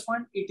focused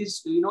fund. It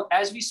is,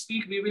 as we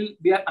speak,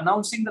 we are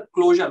announcing the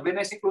closure. When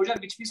I say closure,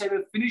 which means I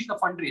will finish the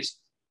fundraise.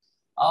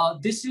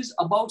 This is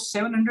about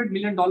 $700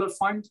 million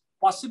fund,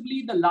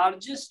 possibly the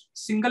largest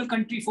single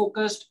country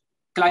focused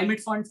climate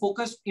fund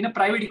focused in a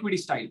private equity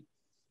style.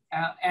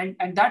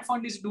 And that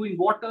fund is doing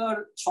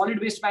water, solid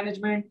waste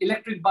management,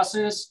 electric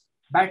buses,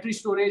 battery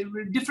storage,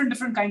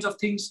 different kinds of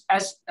things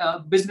as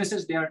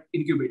businesses they are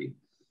incubating.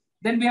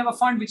 Then we have a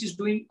fund which is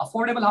doing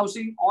affordable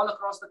housing all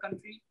across the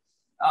country.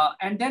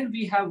 And then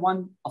we have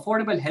one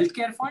affordable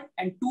healthcare fund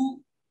and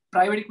 2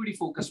 private equity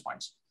focused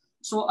funds.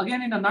 So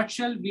again, in a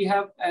nutshell, we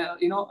have,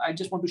 I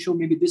just want to show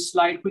maybe this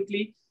slide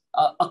quickly.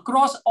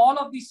 Across all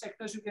of these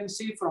sectors, you can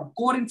say from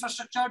core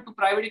infrastructure to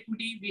private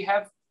equity, we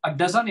have a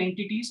dozen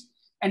entities.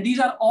 And these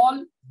are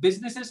all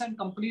businesses and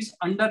companies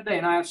under the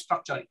NIIF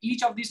structure.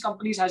 Each of these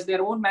companies has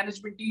their own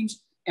management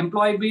teams,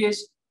 employee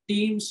base,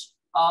 teams,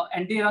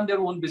 and they run their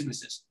own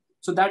businesses.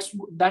 So that's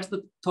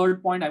the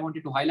third point I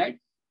wanted to highlight.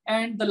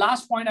 And the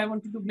last point I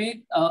wanted to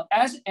make,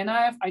 as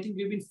NIIF, I think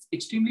we've been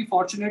extremely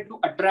fortunate to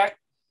attract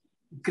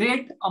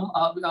great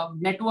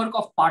network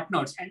of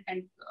partners.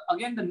 And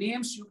again, the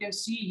names you can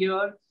see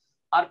here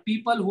are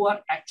people who are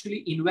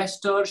actually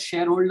investors,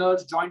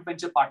 shareholders, joint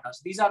venture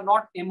partners. These are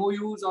not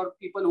MOUs or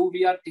people who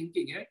we are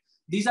thinking here.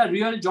 These are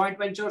real joint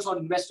ventures or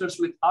investors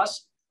with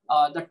us.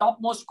 The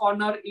topmost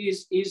corner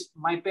is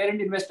my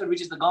parent investor,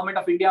 which is the Government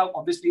of India,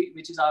 obviously,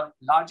 which is our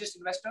largest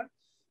investor.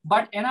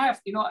 But NIIF,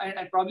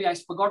 and probably I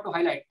forgot to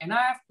highlight,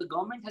 NIIF, the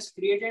government has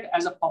created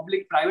as a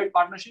public-private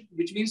partnership,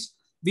 which means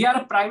we are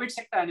a private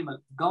sector animal.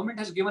 Government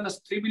has given us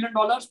 $3 billion,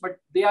 but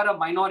they are a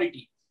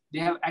minority. They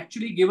have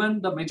actually given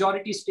the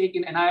majority stake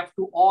in NIIF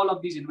to all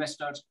of these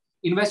investors.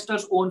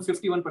 Investors own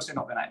 51%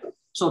 of NIIF.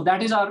 So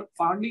that is our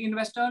founding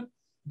investor.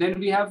 Then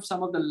we have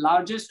some of the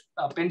largest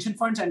pension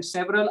funds, and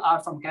several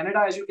are from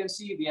Canada, as you can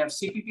see. We have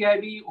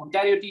CPPIB,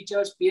 Ontario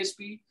Teachers,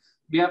 PSP.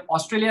 We have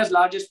Australia's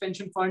largest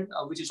pension fund,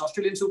 which is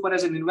Australian Super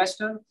as an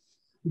investor.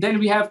 Then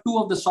we have 2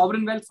 of the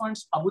sovereign wealth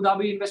funds, Abu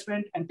Dhabi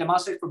Investment and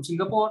Temasek from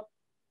Singapore.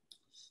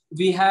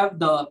 We have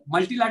the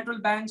multilateral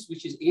banks,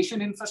 which is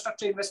Asian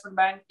Infrastructure Investment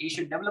Bank,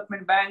 Asian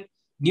Development Bank,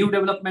 New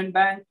Development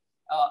Bank,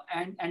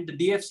 and the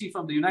DFC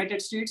from the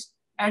United States.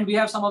 And we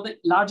have some of the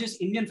largest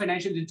Indian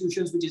financial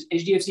institutions, which is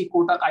HDFC,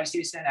 Kotak,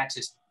 ICICI, and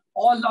Axis.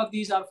 All of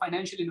these are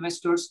financial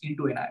investors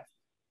into NIIF.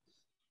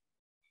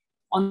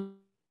 On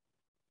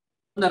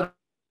the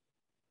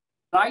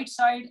right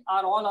side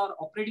are all our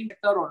operating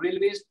sector or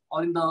railways,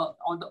 or in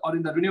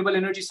the renewable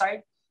energy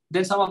side.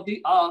 Then some of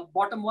the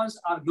bottom ones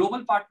are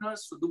global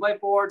partners, so Dubai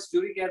ports,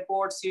 Zurich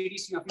Airport,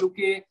 CDC of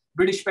UK,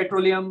 British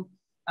Petroleum,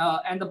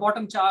 and the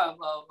bottom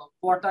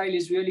quartile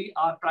is really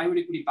our private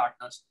equity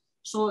partners.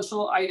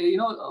 So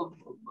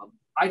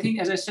I think,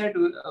 as I said,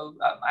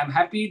 I'm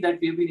happy that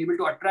we have been able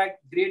to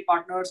attract great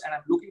partners, and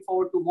I'm looking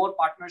forward to more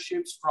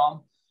partnerships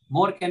from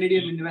more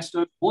Canadian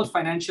investors, both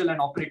financial and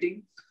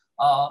operating.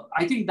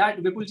 I think that,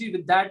 Vipulji,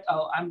 with that,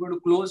 I'm going to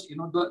close.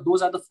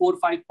 Those are the 4 or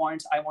 5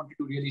 points I wanted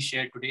to really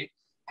share today.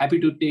 Happy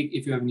to take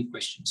if you have any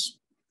questions.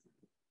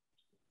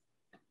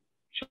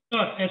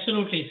 Sure,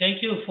 absolutely.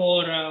 Thank you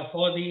for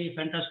the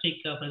fantastic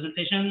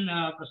presentation,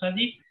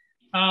 Prasadji.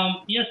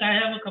 Yes, I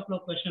have a couple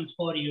of questions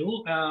for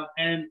you,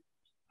 and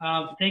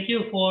thank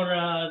you for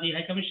the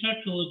High Commissioner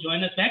to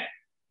join us back.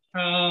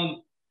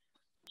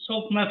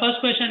 So my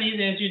first question is,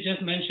 as you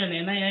just mentioned,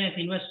 NIIF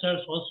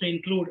investors also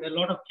include a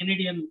lot of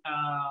Canadian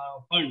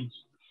funds,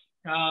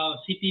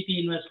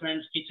 CPP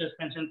investments, Teachers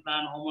Pension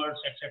Plan, Homers,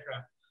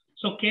 etc.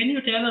 So can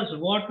you tell us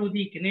what do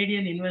the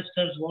Canadian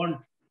investors want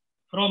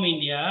from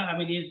India? I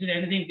mean, is there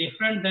anything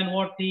different than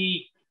what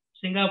the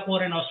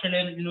Singapore and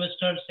Australian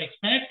investors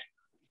expect?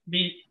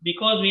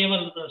 Because we have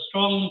a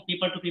strong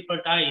people-to-people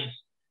ties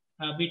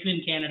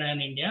between Canada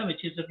and India,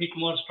 which is a bit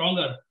more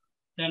stronger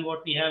than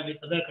what we have with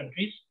other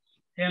countries.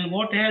 And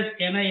what has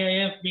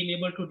NIIF been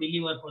able to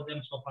deliver for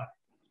them so far?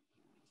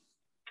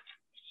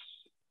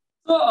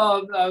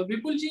 So,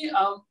 Vipulji,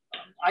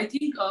 I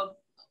think,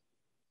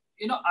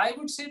 I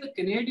would say the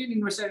Canadian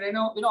investor, I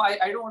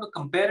don't want to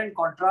compare and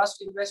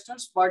contrast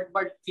investors, but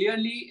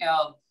clearly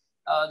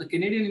the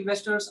Canadian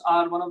investors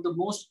are one of the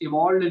most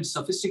evolved and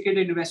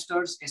sophisticated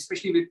investors,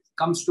 especially when it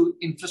comes to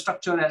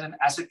infrastructure as an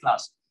asset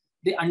class.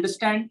 They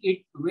understand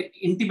it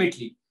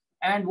intimately.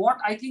 And what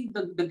I think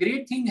the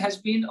great thing has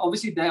been,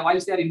 obviously,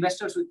 whilst they are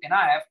investors with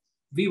NIIF,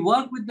 we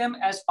work with them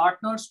as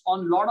partners on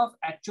a lot of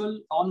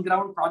actual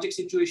on-ground project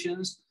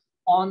situations,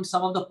 on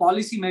some of the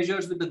policy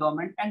measures with the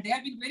government. And they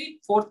have been very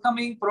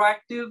forthcoming,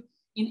 proactive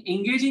in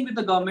engaging with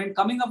the government,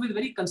 coming up with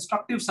very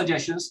constructive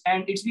suggestions.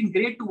 And it's been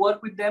great to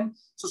work with them.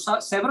 So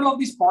several of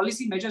these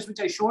policy measures, which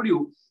I showed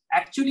you,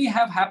 actually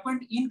have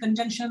happened in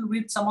conjunction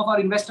with some of our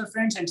investor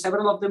friends, and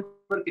several of them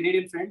were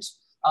Canadian friends.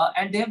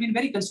 And they have been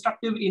very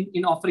constructive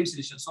in offering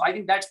solutions. So I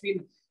think that's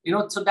been,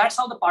 so that's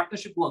how the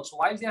partnership works. So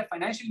while they are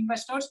financial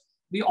investors,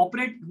 we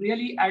operate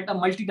really at a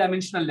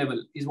multidimensional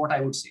level, is what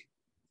I would say.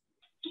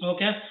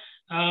 Okay.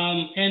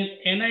 And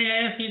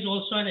NIIF is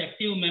also an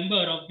active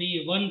member of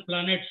the One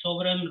Planet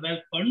Sovereign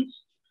Wealth Funds,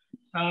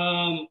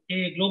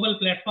 a global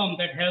platform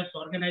that helps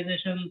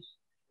organizations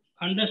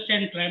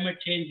understand climate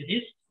change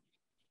risk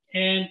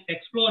and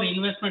explore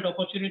investment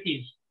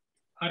opportunities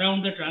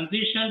around the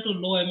transition to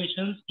low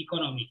emissions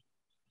economy.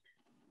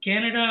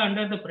 Canada,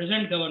 under the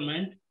present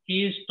government,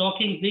 is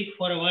talking big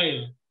for a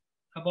while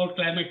about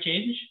climate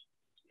change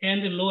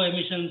and the low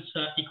emissions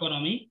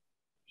economy.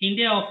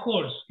 India, of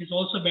course, is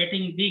also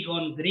betting big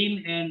on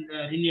green and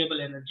renewable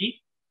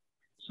energy.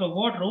 So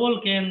what role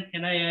can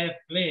NIIF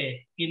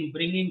play in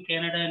bringing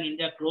Canada and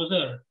India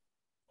closer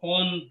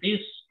on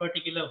this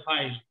particular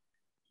file,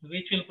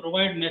 which will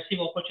provide massive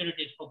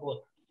opportunities for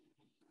both?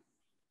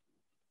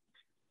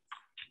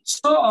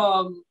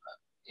 So,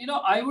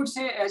 I would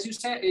say, as you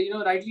said,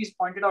 rightly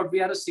pointed out,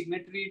 we are a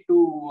signatory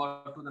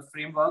to the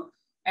framework.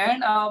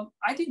 And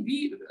I think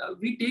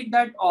we take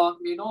that,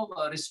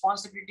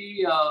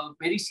 responsibility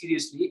very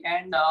seriously.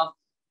 And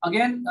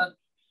again,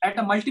 at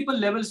a multiple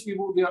levels, we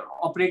are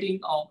operating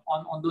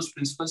on those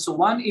principles. So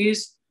one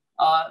is,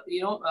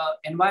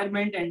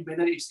 environment, and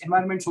whether it's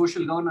environment,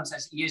 social governance,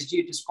 as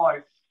ESG it is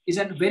called, is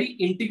a very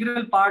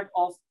integral part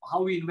of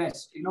how we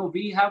invest.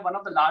 We have one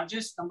of the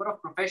largest number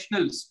of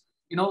professionals,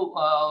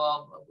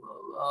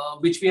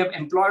 which we have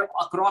employed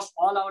across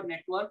all our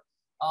network.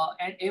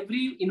 And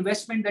every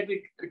investment that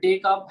we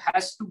take up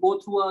has to go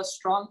through a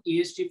strong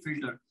ESG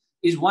filter,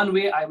 is one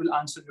way I will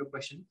answer your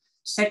question.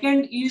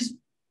 Second is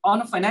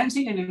on a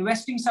financing and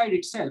investing side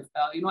itself.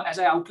 As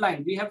I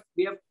outlined, we have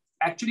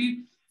actually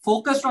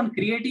focused on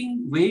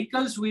creating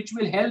vehicles which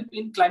will help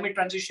in climate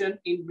transition,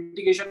 in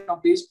mitigation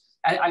of this.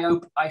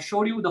 I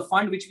showed you the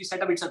fund which we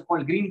set up. It's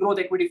called Green Growth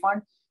Equity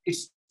Fund.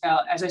 It's,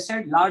 as I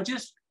said,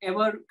 largest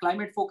ever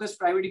climate-focused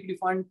private equity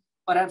fund,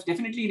 perhaps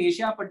definitely in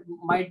Asia, but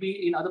might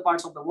be in other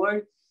parts of the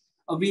world.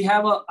 We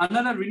have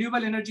another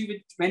renewable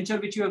energy venture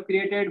which you have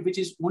created, which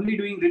is only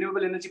doing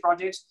renewable energy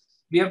projects.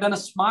 We have done a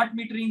smart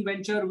metering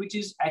venture, which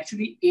is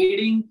actually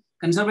aiding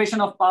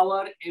conservation of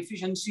power,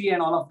 efficiency,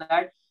 and all of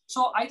that.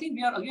 So I think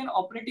we are again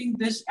operating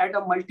this at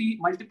a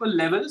multiple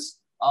levels.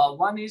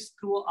 One is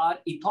through our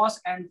ethos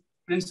and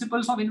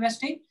principles of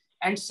investing,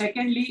 and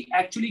secondly,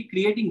 actually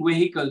creating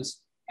vehicles.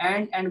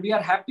 And we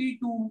are happy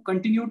to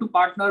continue to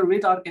partner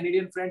with our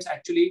Canadian friends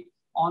actually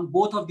on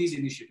both of these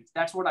initiatives.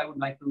 That's what I would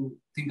like to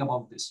think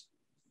about this.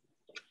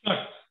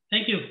 Sure.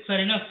 Thank you. Fair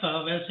enough.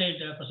 Well said,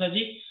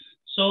 Prasadji.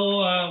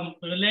 So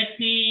let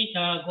me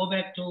go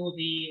back to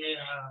the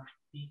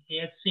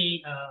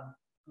AHC,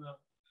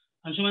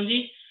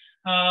 Anshumanji.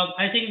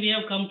 I think we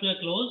have come to a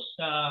close.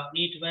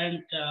 It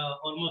went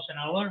almost an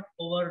hour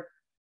over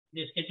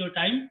the scheduled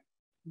time,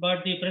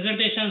 but the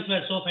presentations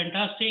were so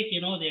fantastic.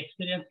 You know, the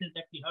experiences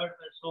that we heard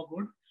were so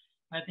good.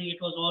 I think it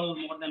was all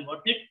more than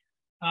worth it.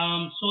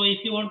 So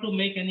if you want to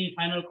make any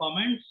final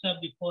comments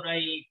before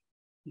I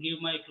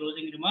give my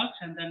closing remarks,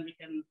 and then we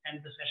can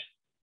end the session.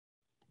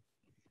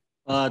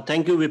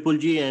 Thank you,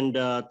 Vipulji, and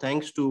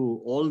thanks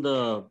to all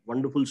the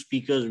wonderful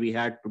speakers we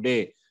had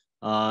today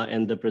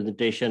and the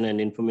presentation and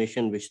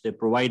information which they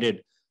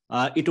provided.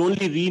 It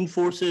only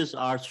reinforces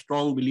our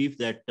strong belief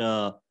that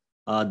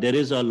there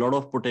is a lot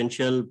of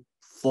potential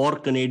for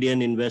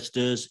Canadian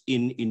investors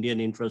in Indian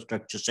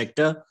infrastructure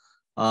sector.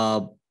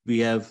 We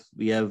have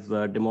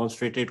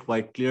demonstrated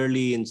quite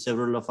clearly in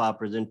several of our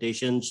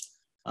presentations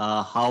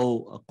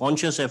how a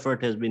conscious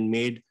effort has been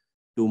made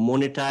to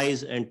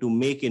monetize and to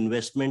make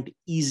investment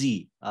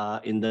easy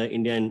in the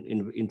Indian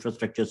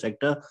infrastructure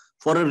sector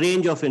for a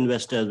range of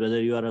investors, whether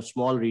you are a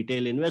small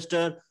retail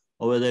investor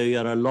or whether you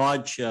are a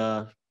large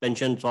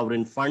pension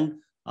sovereign fund,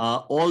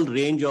 all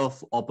range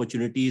of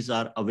opportunities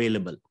are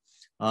available.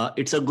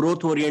 It's a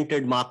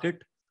growth-oriented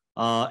market.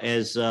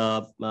 As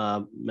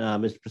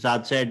Mr.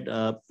 Prasad said,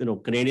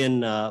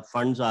 Canadian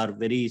funds are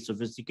very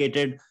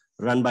sophisticated,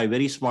 run by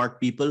very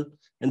smart people,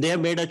 and they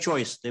have made a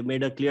choice. They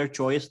made a clear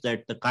choice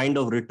that the kind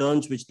of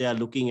returns which they are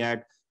looking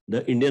at,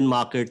 the Indian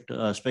market,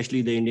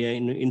 especially the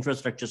Indian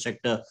infrastructure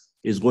sector,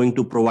 is going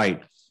to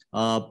provide.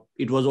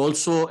 It was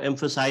also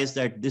emphasized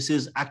that this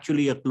is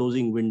actually a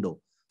closing window.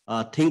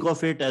 Think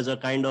of it as a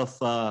kind of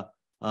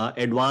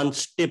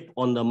advanced tip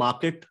on the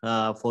market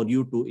for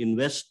you to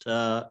invest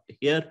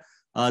here.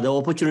 The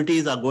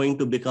opportunities are going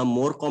to become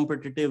more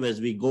competitive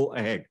as we go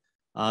ahead.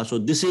 So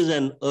this is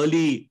an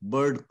early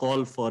bird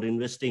call for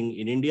investing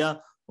in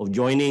India, of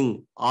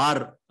joining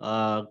our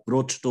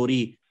growth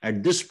story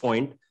at this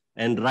point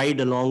and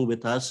ride along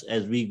with us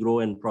as we grow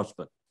and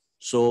prosper.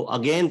 So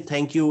again,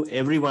 thank you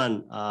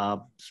everyone.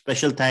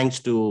 Special thanks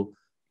to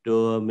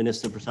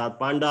Minister Prasad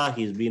Panda.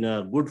 He's been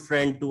a good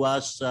friend to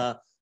us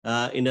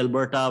in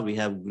Alberta. We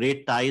have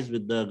great ties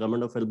with the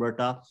government of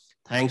Alberta.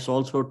 Thanks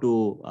also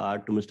to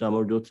Mr.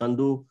 Amarjot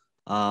Sandhu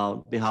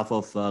on behalf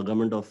of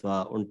government of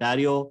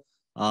Ontario.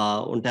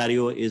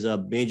 Ontario is a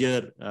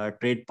major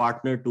trade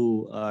partner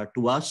to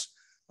us.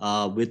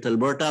 With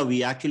Alberta,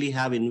 we actually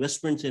have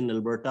investments in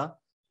Alberta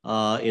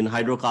in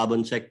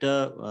hydrocarbon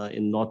sector,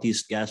 in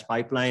Northeast Gas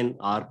Pipeline.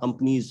 Our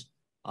companies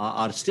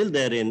are still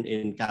there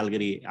in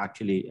Calgary,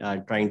 actually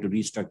trying to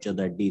restructure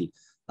that deal.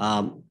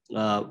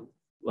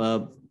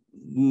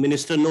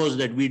 Minister knows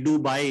that we do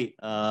buy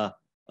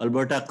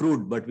Alberta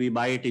crude, but we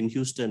buy it in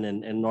Houston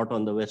and not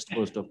on the west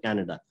coast of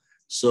Canada.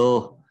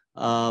 So,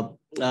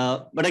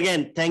 but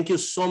again, thank you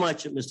so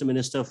much, Mr.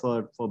 Minister,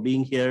 for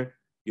being here.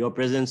 Your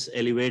presence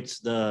elevates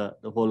the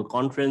whole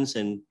conference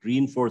and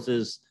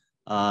reinforces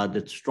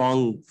the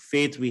strong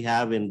faith we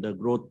have in the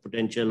growth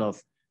potential of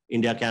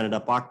India-Canada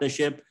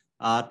partnership.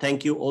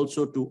 Thank you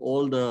also to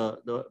all the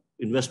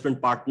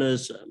investment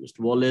partners,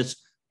 Mr. Wallace,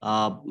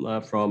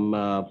 from,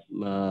 I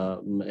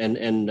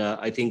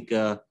think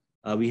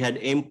we had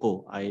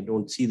AIMCO. I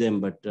don't see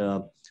them, but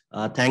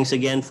thanks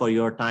again for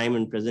your time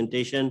and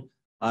presentation.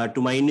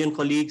 To my Indian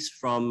colleagues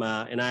from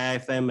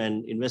NIIFM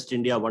and Invest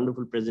India,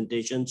 wonderful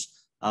presentations.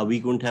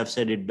 We couldn't have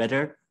said it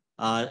better.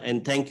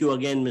 And thank you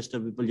again, Mr.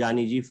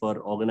 Vipuljani ji, for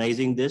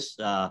organizing this.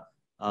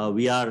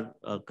 We are,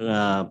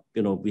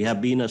 we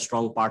have been a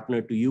strong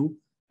partner to you,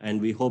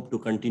 and we hope to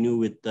continue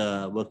with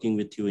working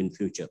with you in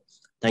future.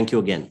 Thank you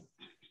again.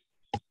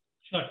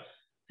 Sure.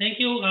 Thank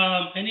you.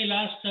 Any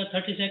last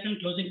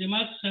 30-second closing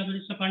remarks,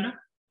 Mr. Panda?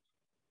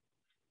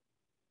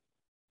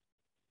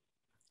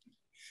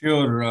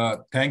 Sure.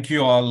 Thank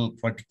you all,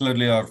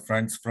 particularly our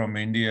friends from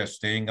India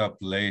staying up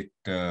late.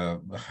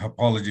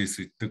 Apologies,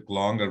 it took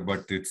longer,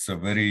 but it's a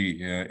very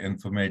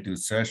informative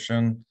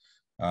session.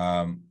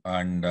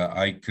 And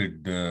I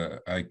could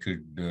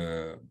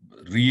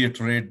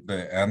reiterate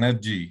the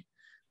energy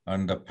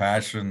and the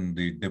passion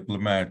the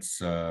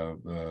diplomats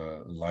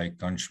like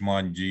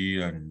Anshuman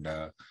ji and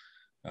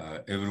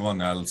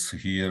everyone else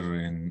here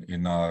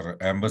in our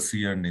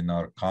embassy and in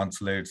our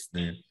consulates,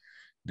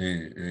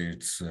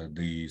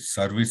 the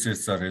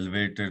services are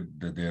elevated.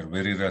 They are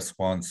very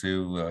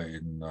responsive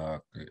in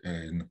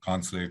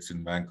consulates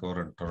in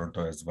Vancouver and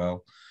Toronto as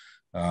well.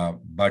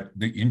 But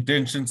the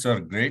intentions are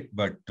great,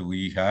 but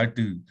we had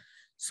to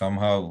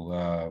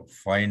somehow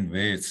find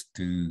ways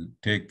to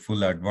take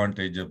full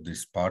advantage of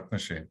this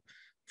partnership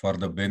for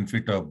the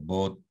benefit of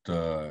both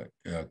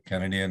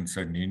Canadians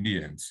and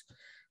Indians.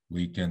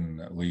 We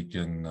can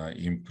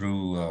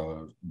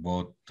improve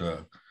both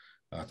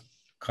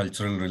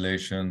cultural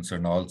relations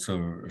and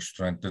also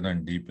strengthen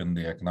and deepen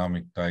the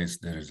economic ties.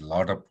 There is a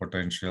lot of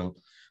potential.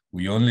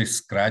 We only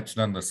scratched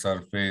on the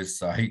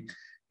surface.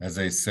 As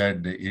I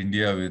said,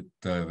 India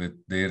with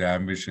their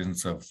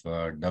ambitions of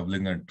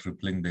doubling and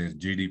tripling their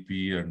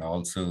GDP and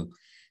also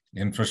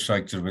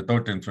infrastructure.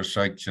 Without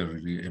infrastructure,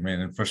 I mean,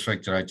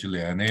 infrastructure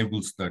actually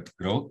enables that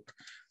growth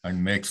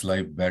and makes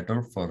life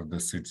better for the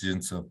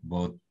citizens of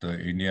both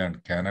India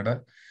and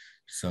Canada.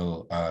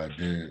 So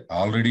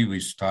already we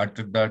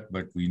started that,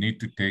 but we need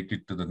to take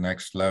it to the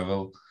next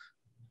level.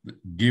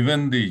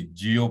 Given the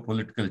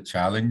geopolitical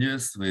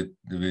challenges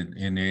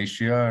in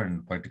Asia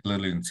and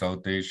particularly in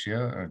South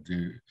Asia,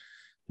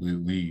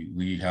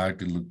 we had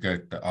to look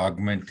at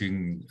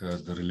augmenting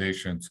the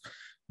relations,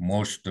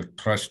 most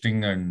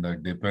trusting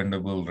and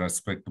dependable,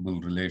 respectable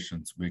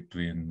relations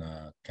between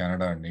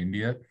Canada and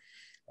India.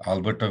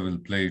 Alberta will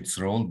play its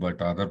role,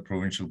 but other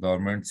provincial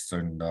governments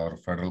and our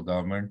federal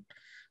government,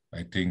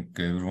 I think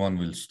everyone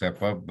will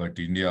step up, but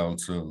India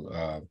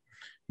also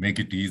make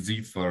it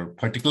easy for,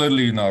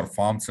 particularly in our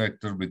farm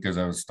sector, because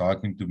I was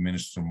talking to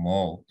Minister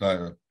Mo,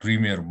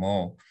 Premier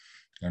Mo,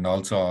 and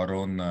also our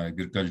own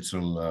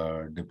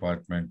agricultural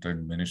department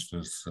and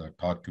ministers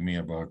talked to me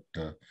about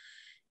the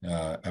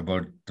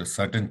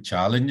certain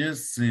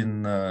challenges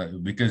in,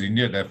 because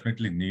India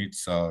definitely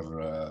needs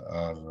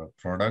our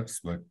products,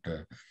 but,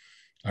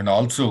 and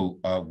also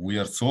we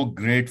are so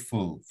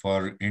grateful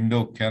for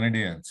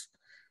Indo-Canadians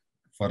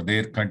for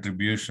their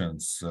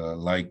contributions,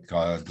 like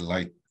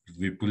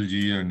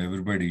Vipulji and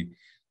everybody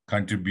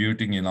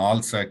contributing in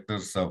all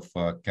sectors of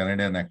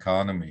Canadian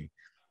economy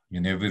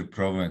in every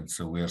province.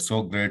 So we are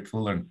so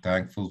grateful and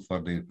thankful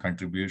for their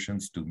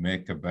contributions to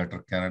make a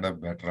better Canada,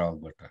 better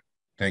Alberta.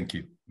 Thank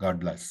you. God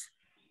bless.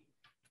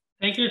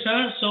 Thank you,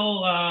 sir. So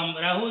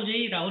Rahul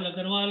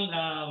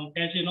Agarwal,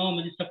 as you know,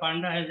 Minister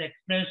Panda has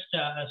expressed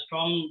a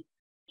strong,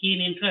 keen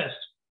interest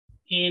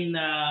in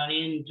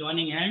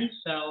joining hands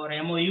or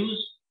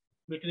MOUs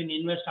between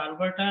Invest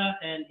Alberta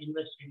and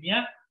Invest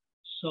India.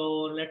 So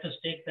let us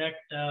take that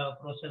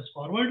process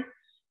forward.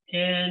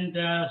 And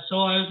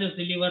so I'll just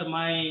deliver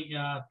my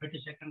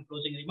 30-second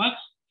closing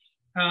remarks.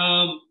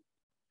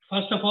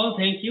 First of all,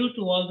 thank you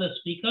to all the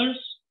speakers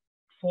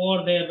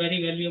for their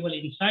very valuable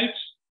insights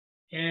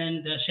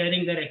and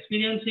sharing their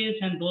experiences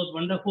and those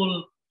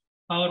wonderful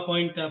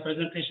PowerPoint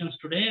presentations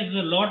today. There's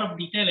a lot of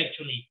detail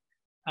actually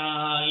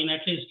in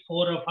at least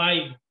 4 or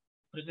 5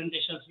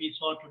 presentations we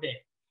saw today.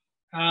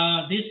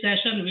 This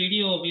session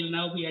video will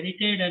now be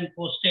edited and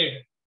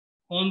posted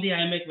on the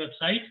IMEC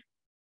website,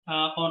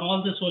 on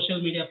all the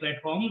social media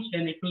platforms,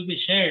 and it will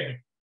be shared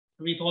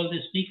with all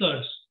the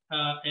speakers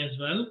as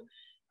well.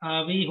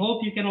 We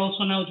hope you can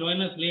also now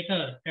join us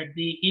later at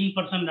the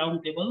in-person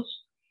roundtables.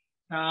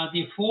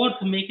 The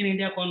 4th Make in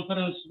India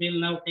conference will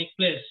now take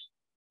place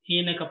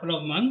in a couple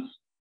of months.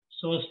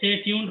 So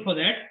stay tuned for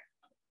that.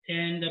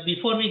 And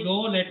before we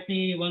go, let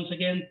me once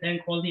again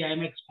thank all the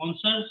IMEC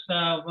sponsors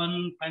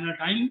one final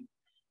time.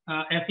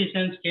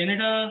 Efficience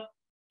Canada,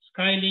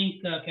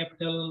 Skylink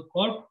Capital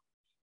Corp,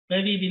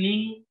 Previ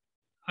Winning,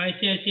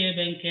 ICICI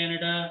Bank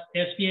Canada,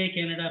 SBI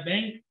Canada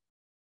Bank,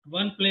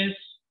 One Place,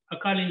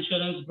 Akal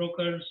Insurance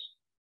Brokers,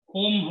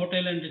 Home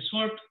Hotel and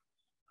Resort,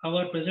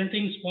 our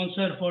presenting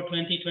sponsor for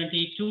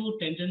 2022,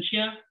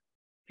 Tangentia,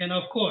 and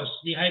of course,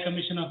 the High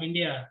Commission of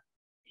India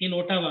in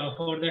Ottawa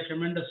for their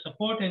tremendous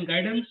support and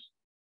guidance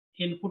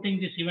in putting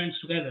these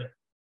events together.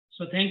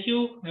 So thank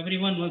you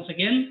everyone once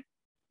again.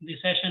 The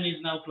session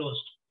is now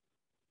closed.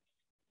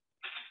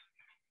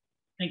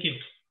 Thank you.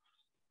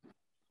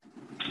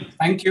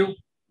 Thank you.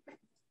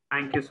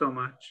 Thank you so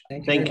much.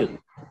 Thank you.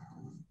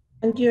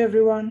 Thank you,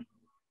 everyone.